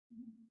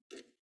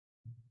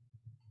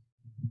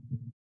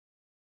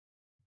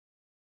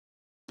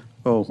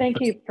 Oh, thank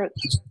you for.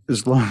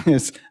 As long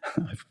as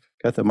I've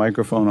got the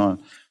microphone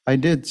on, I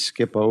did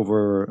skip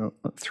over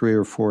 3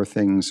 or 4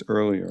 things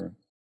earlier.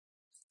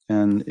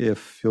 And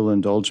if you'll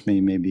indulge me,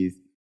 maybe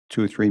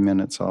 2 or 3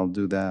 minutes, I'll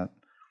do that.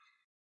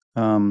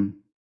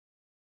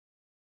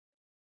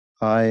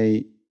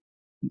 I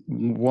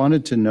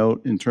wanted to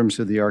note in terms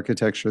of the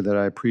architecture that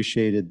I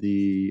appreciated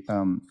the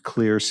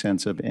clear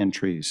sense of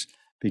entries,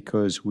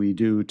 because we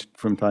do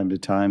from time to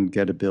time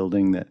get a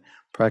building that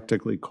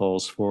practically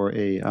calls for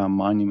a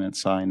monument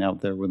sign out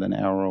there with an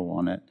arrow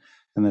on it.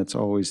 And that's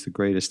always the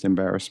greatest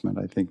embarrassment,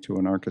 I think, to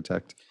an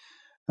architect.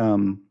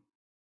 And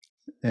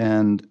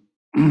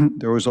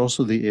there was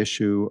also the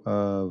issue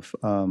of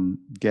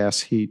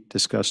gas heat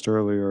discussed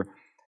earlier.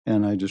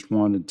 And I just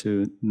wanted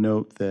to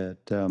note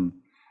that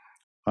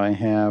I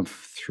have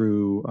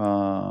through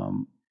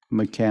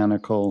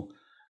mechanical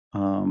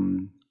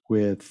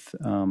with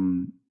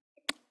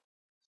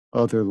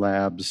other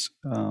labs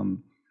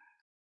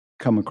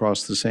come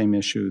across the same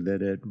issue,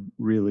 that it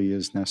really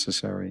is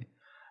necessary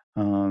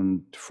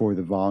for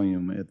the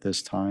volume at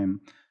this time.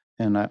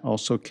 And I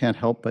also can't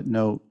help but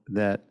note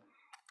that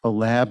a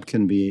lab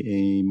can be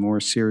a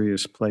more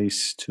serious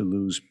place to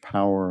lose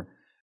power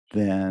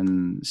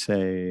than,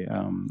 say,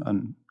 a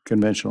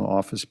conventional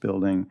office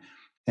building.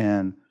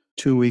 And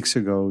 2 weeks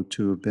ago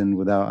to have been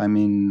without, I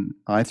mean,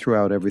 I threw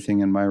out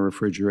everything in my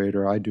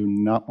refrigerator. I do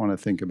not want to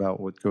think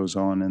about what goes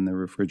on in the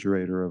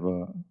refrigerator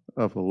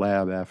of a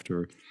lab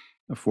after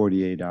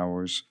 48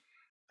 hours.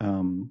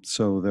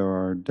 So there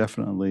are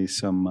definitely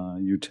some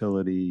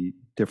utility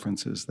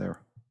differences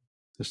there.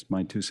 Just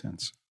my 2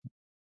 cents.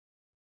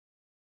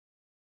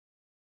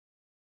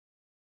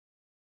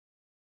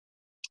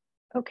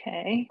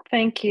 Okay,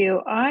 thank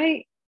you.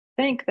 I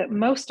think that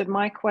most of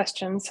my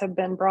questions have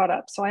been brought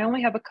up, so I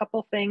only have a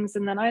couple things,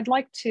 and then I'd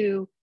like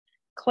to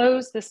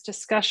close this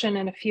discussion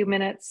in a few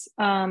minutes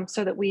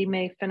so that we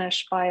may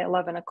finish by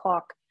 11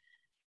 o'clock.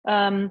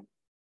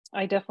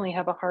 I definitely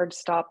have a hard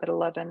stop at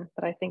 11,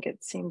 but I think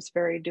it seems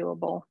very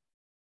doable.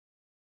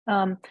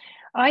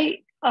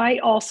 I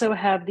also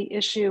have the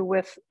issue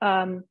with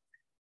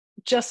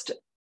just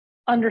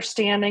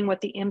understanding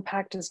what the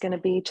impact is going to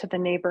be to the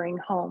neighboring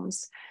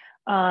homes.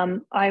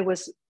 I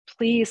was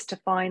pleased to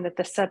find that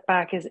the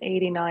setback is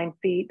 89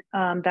 feet.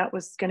 That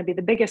was going to be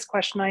the biggest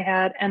question I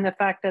had, and the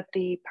fact that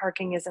the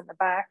parking is in the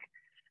back.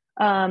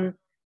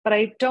 But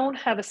I don't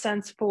have a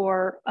sense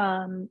for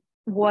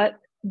what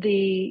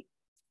the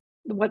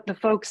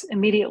folks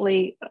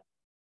immediately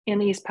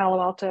in East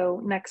Palo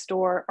Alto next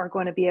door are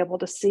going to be able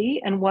to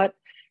see, and what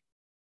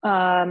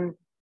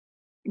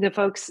the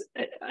folks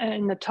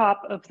in the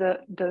top of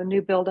the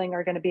new building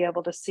are going to be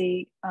able to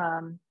see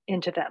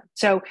into them.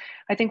 So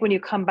I think when you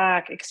come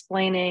back,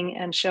 explaining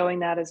and showing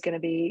that is going to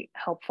be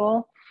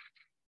helpful.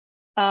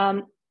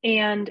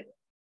 And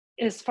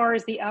as far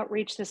as the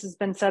outreach, this has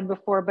been said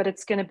before, but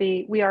it's going to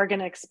be, we are going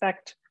to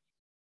expect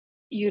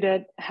you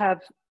to have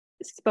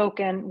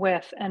spoken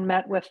with and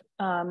met with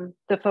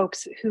the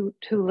folks who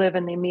live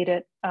in the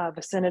immediate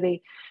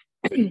vicinity.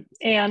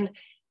 And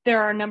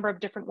there are a number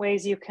of different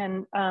ways you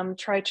can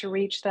try to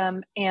reach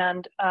them.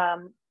 And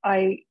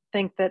I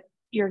think that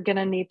you're going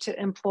to need to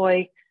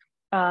employ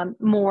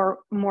more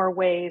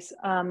ways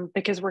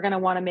because we're going to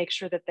want to make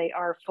sure that they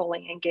are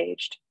fully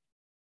engaged.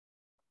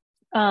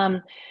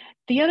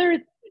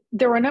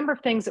 There were a number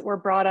of things that were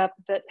brought up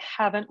that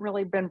haven't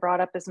really been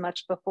brought up as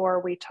much before.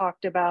 We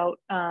talked about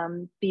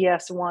BS1,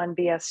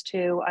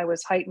 BS2.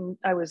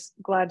 I was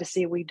glad to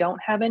see we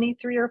don't have any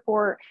 3 or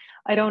 4.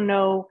 I don't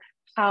know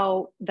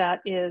how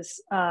that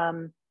is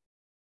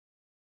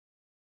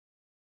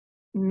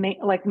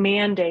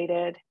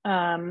mandated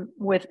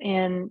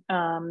within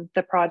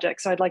the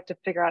project. So I'd like to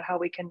figure out how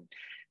we can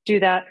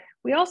do that.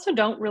 We also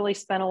don't really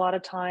spend a lot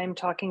of time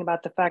talking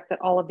about the fact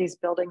that all of these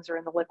buildings are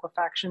in the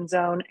liquefaction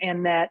zone,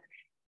 and that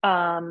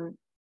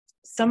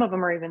some of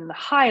them are even in the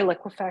high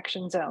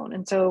liquefaction zone.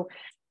 And so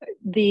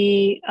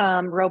the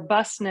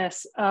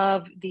robustness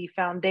of the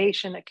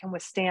foundation that can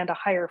withstand a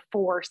higher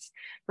force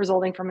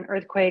resulting from an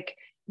earthquake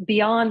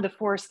beyond the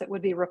force that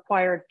would be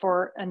required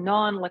for a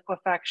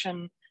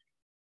non-liquefaction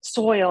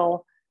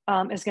soil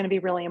is going to be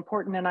really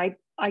important. And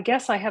I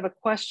guess I have a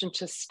question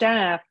to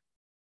staff.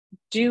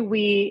 I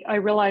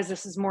realize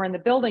this is more in the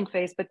building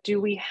phase, but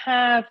do we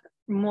have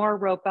more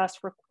robust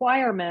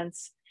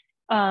requirements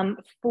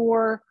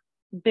for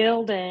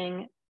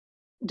building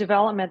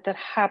development that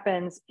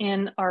happens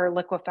in our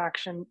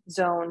liquefaction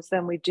zones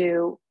than we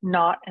do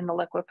not in the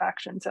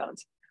liquefaction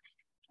zones?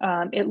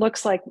 It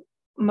looks like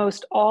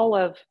most all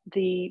of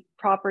the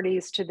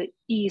properties to the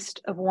east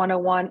of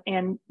 101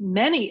 and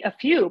a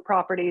few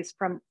properties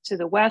to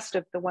the west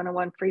of the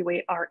 101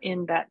 freeway are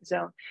in that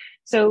zone.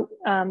 So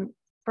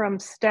from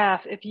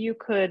staff, if you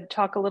could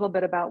talk a little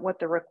bit about what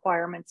the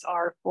requirements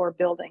are for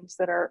buildings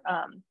that are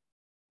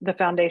the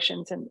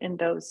foundations in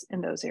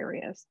those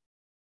areas.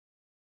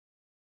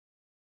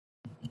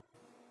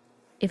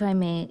 If I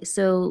may,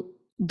 so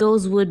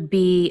those would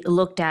be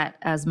looked at,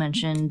 as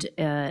mentioned,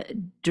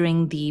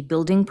 during the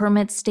building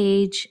permit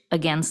stage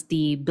against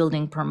the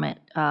building permit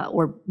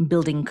or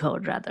building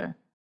code, rather.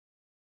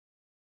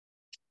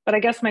 But I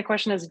guess my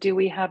question is, do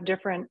we have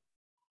different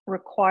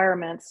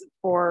requirements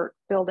for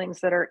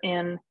buildings that are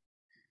in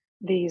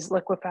these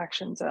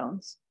liquefaction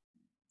zones?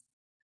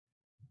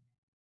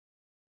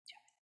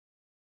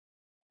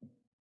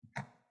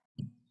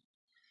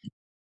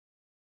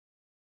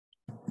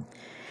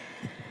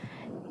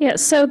 Yeah,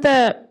 so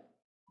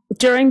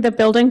during the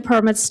building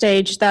permit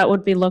stage, that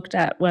would be looked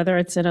at, whether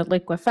it's in a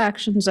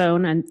liquefaction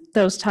zone, and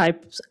those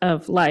types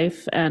of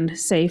life and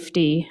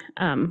safety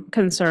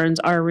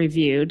concerns are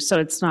reviewed. So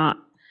it's not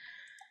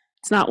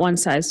one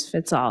size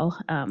fits all.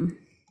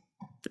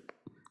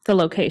 The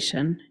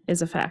location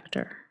is a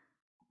factor.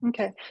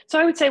 Okay, so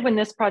I would say when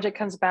this project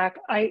comes back,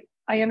 I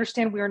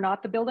understand we are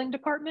not the building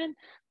department,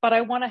 but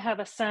I want to have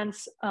a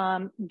sense,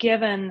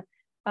 given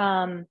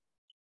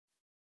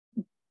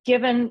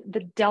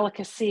the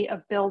delicacy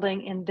of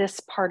building in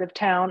this part of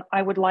town,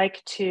 I would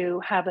like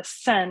to have a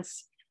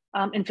sense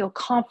and feel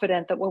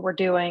confident that what we're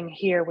doing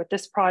here with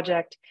this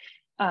project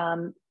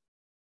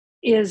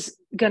is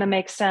going to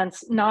make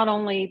sense, not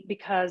only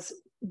because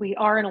we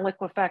are in a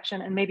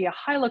liquefaction and maybe a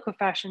high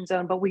liquefaction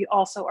zone, but we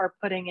also are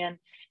putting in,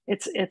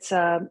 it's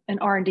an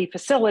R&D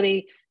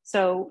facility.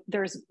 So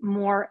there's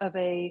more of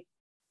a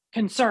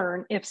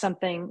concern if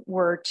something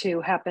were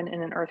to happen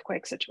in an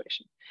earthquake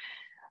situation.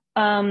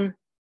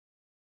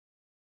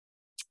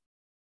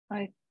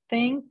 I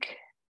think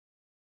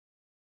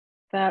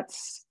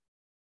that's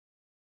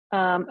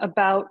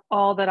about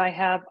all that I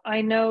have.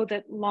 I know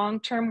that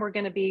long-term we're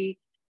going to be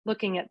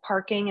looking at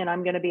parking, and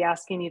I'm going to be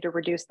asking you to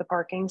reduce the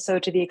parking. So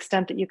to the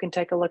extent that you can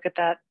take a look at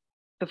that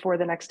before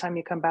the next time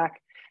you come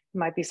back, it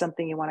might be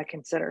something you want to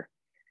consider.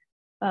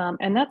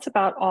 And that's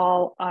about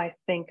all I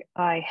think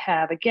I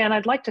have. Again,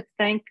 I'd like to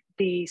thank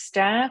the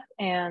staff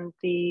and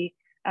the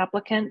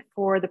applicant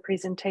for the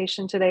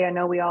presentation today. I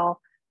know we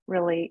all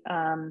really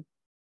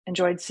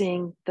enjoyed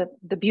seeing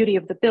the beauty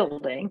of the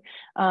building.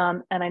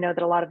 And I know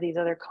that a lot of these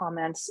other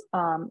comments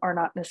are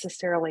not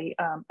necessarily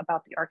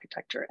about the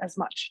architecture as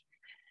much.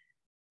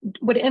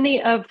 Would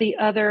any of the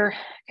other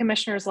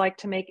commissioners like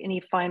to make any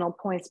final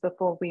points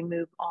before we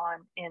move on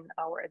in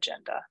our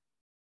agenda?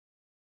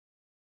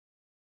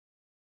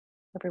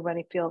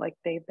 Everybody feel like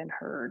they've been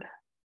heard?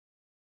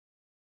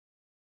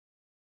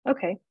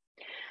 Okay.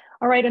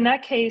 All right, in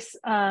that case,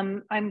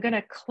 I'm going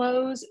to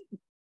close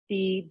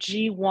the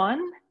G1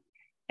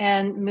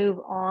 and move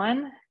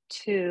on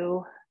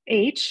to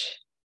H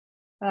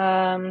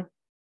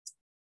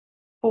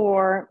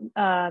for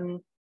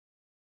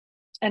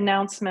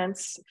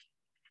announcements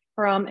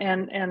from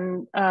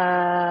and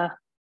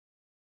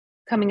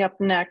coming up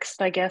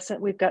next. I guess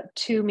we've got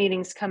 2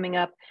 meetings coming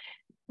up.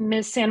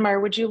 Ms.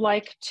 Sandmeyer, would you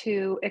like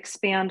to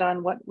expand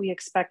on what we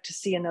expect to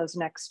see in those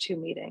next 2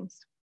 meetings?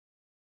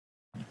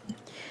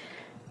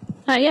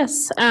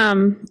 Yes.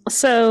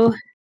 So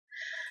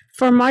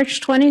for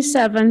March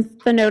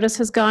 27th, the notice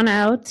has gone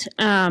out.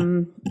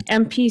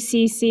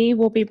 MPCC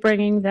will be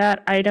bringing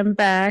that item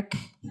back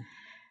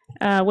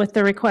with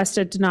the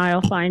requested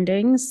denial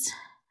findings.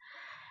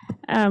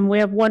 We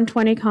have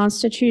 120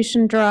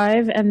 Constitution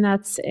Drive, and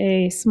that's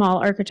a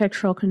small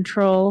architectural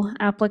control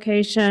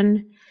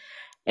application,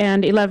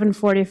 and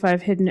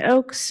 1145 Hidden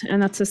Oaks,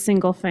 and that's a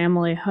single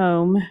family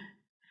home.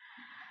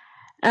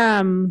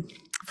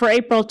 For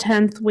April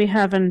 10th, we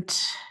haven't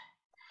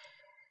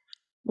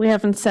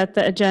set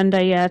the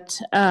agenda yet.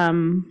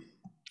 There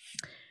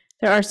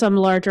are some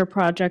larger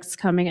projects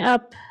coming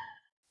up,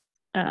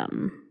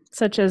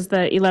 such as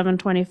the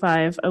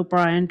 1125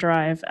 O'Brien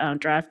Drive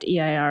draft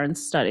EIR and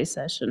study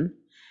session.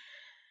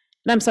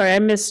 And I'm sorry, I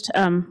missed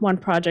one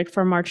project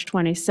for March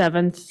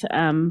 27th.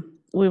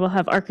 We will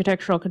have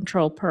architectural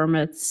control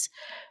permits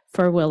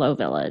for Willow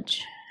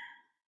Village.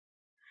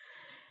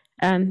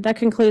 And that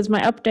concludes my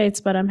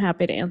updates, but I'm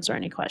happy to answer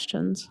any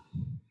questions.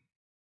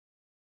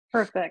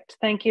 Perfect,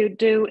 thank you.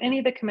 Do any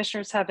of the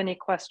commissioners have any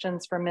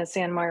questions for Ms.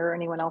 Sandmeyer or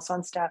anyone else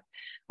on staff?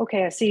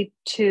 Okay, I see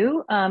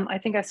 2. I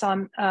think I saw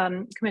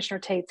Commissioner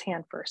Tate's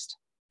hand first.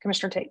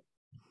 Commissioner Tate.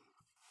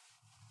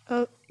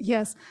 Oh,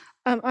 yes.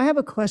 I have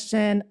a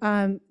question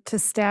to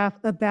staff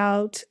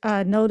about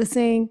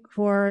noticing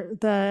for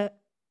the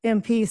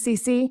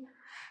MPCC.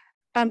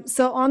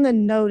 So on the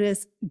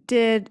notice,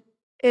 did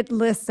it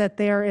list that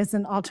there is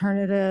an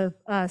alternative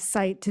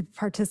site to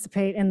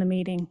participate in the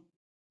meeting?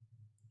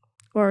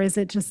 Or is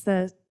it just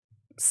the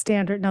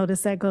standard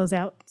notice that goes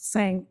out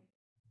saying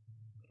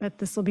that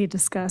this will be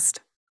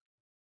discussed?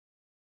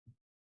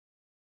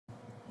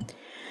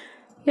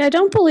 Yeah, I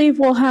don't believe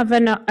we'll have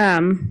an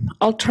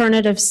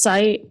alternative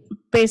site.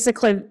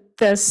 Basically,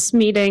 this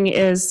meeting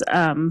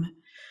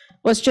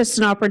was just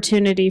an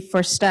opportunity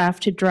for staff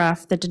to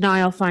draft the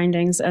denial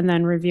findings and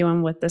then review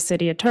them with the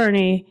city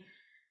attorney,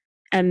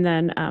 and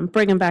then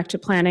bring them back to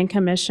Planning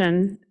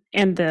Commission,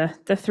 and the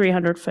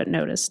 300-foot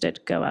notice did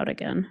go out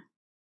again.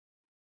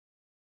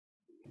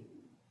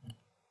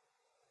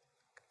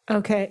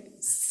 Okay,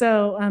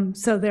 so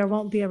so there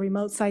won't be a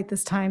remote site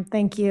this time.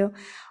 Thank you.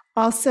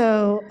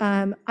 Also,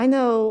 I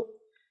know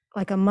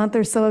like a month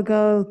or so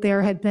ago,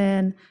 there had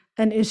been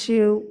an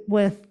issue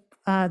with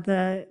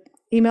the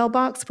email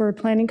box for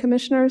planning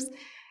commissioners,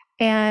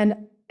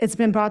 and it's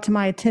been brought to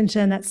my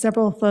attention that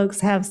several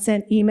folks have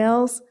sent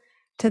emails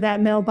to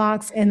that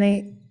mailbox and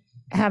they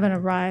haven't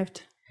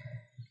arrived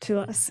to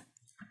us.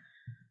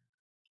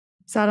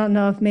 So I don't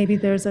know if maybe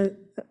there's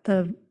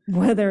the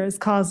weather has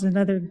caused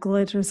another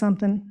glitch or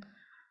something.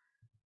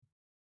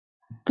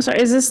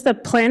 Sorry, is this the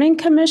Planning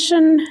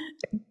Commission,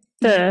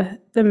 the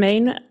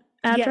main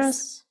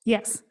address?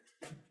 Yes.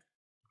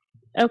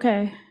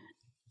 Okay.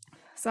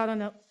 So I don't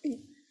know,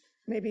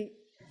 maybe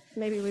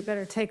we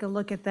better take a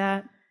look at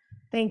that.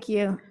 Thank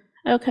you.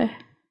 Okay.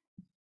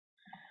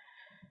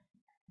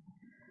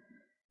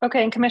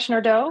 Okay, and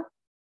Commissioner Doe?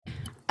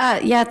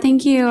 Yeah,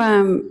 thank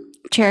you,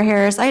 Chair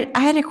Harris. I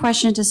had a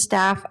question to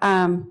staff,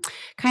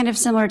 kind of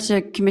similar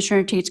to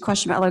Commissioner Tate's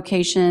question about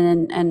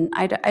location, and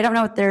I don't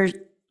know if there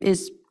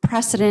is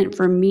precedent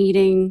for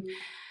meeting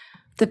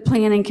the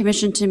Planning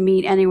Commission to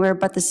meet anywhere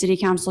but the City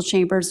Council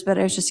chambers, but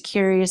I was just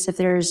curious if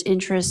there's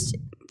interest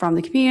from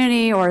the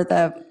community or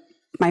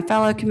my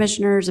fellow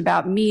commissioners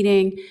about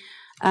meeting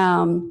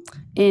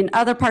in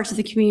other parts of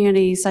the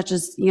community, such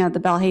as the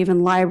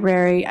Belhaven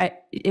Library.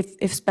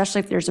 Especially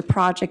if there's a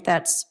project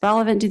that's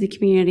relevant to the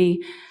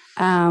community.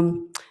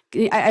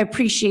 I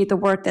appreciate the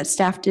work that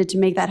staff did to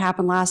make that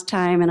happen last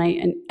time,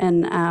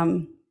 and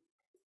I'm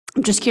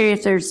just curious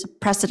if there's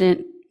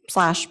precedent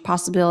 /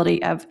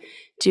 possibility of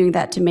doing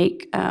that to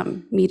make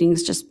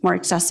meetings just more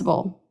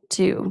accessible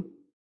to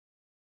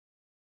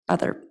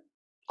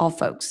all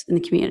folks in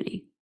the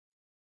community.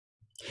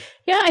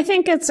 Yeah, I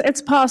think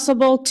it's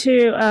possible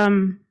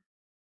to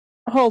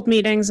hold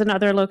meetings in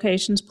other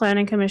locations,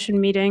 Planning Commission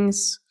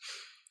meetings.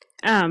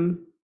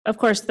 Of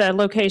course, the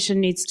location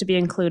needs to be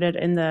included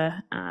in the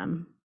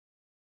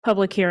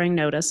public hearing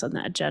notice on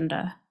the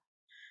agenda.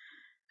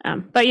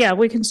 But yeah,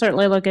 we can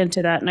certainly look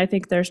into that, and I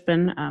think there's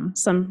been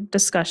some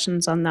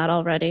discussions on that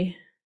already.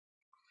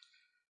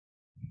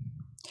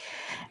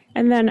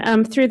 And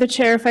then through the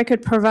chair, if I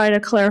could provide a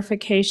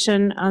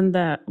clarification on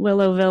the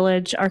Willow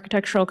Village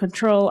architectural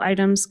control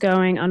items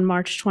going on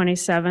March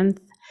 27th.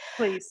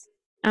 Please.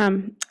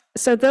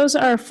 So those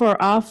are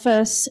for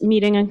office,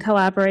 meeting and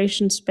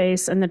collaboration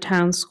space in the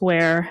town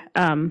square.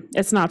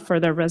 It's not for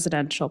the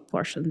residential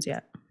portions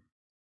yet.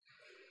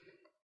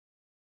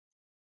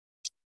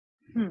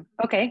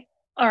 Okay.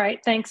 All right.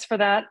 Thanks for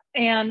that.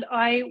 And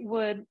I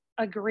would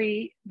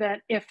agree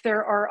that if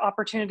there are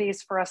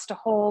opportunities for us to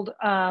hold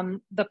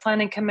the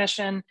Planning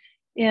Commission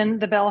in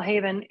the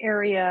Bellhaven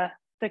area,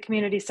 the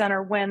community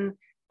center, when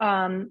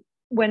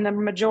the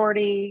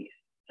majority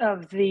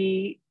of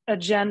the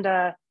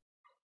agenda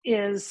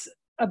is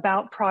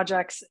about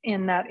projects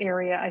in that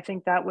area, I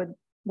think that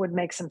would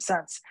make some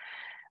sense.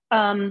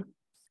 And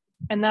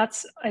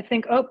that's, I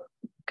think,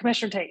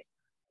 Commissioner Tate.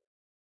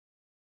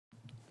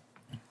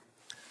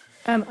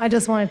 I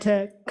just wanted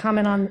to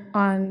comment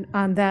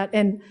on that,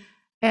 and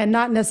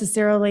not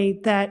necessarily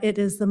that it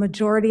is the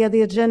majority of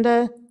the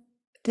agenda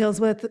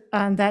deals with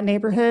that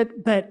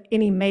neighborhood, but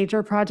any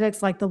major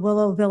projects like the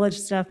Willow Village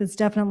stuff is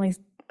definitely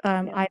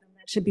item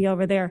that should be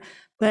over there.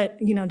 But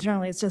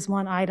generally it's just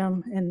one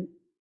item, and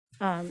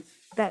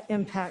that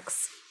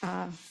impacts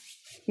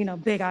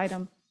big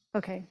item.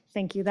 Okay,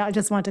 thank you. I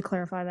just wanted to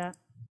clarify that.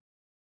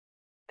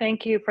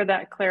 Thank you for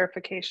that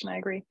clarification. I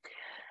agree.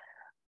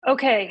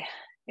 Okay.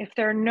 If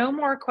there are no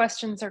more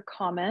questions or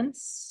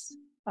comments,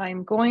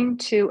 I'm going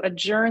to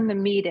adjourn the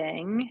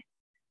meeting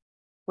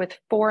with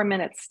 4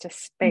 minutes to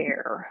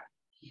spare.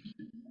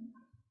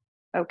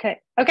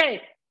 Okay.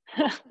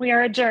 We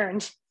are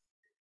adjourned.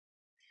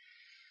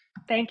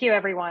 Thank you,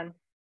 everyone.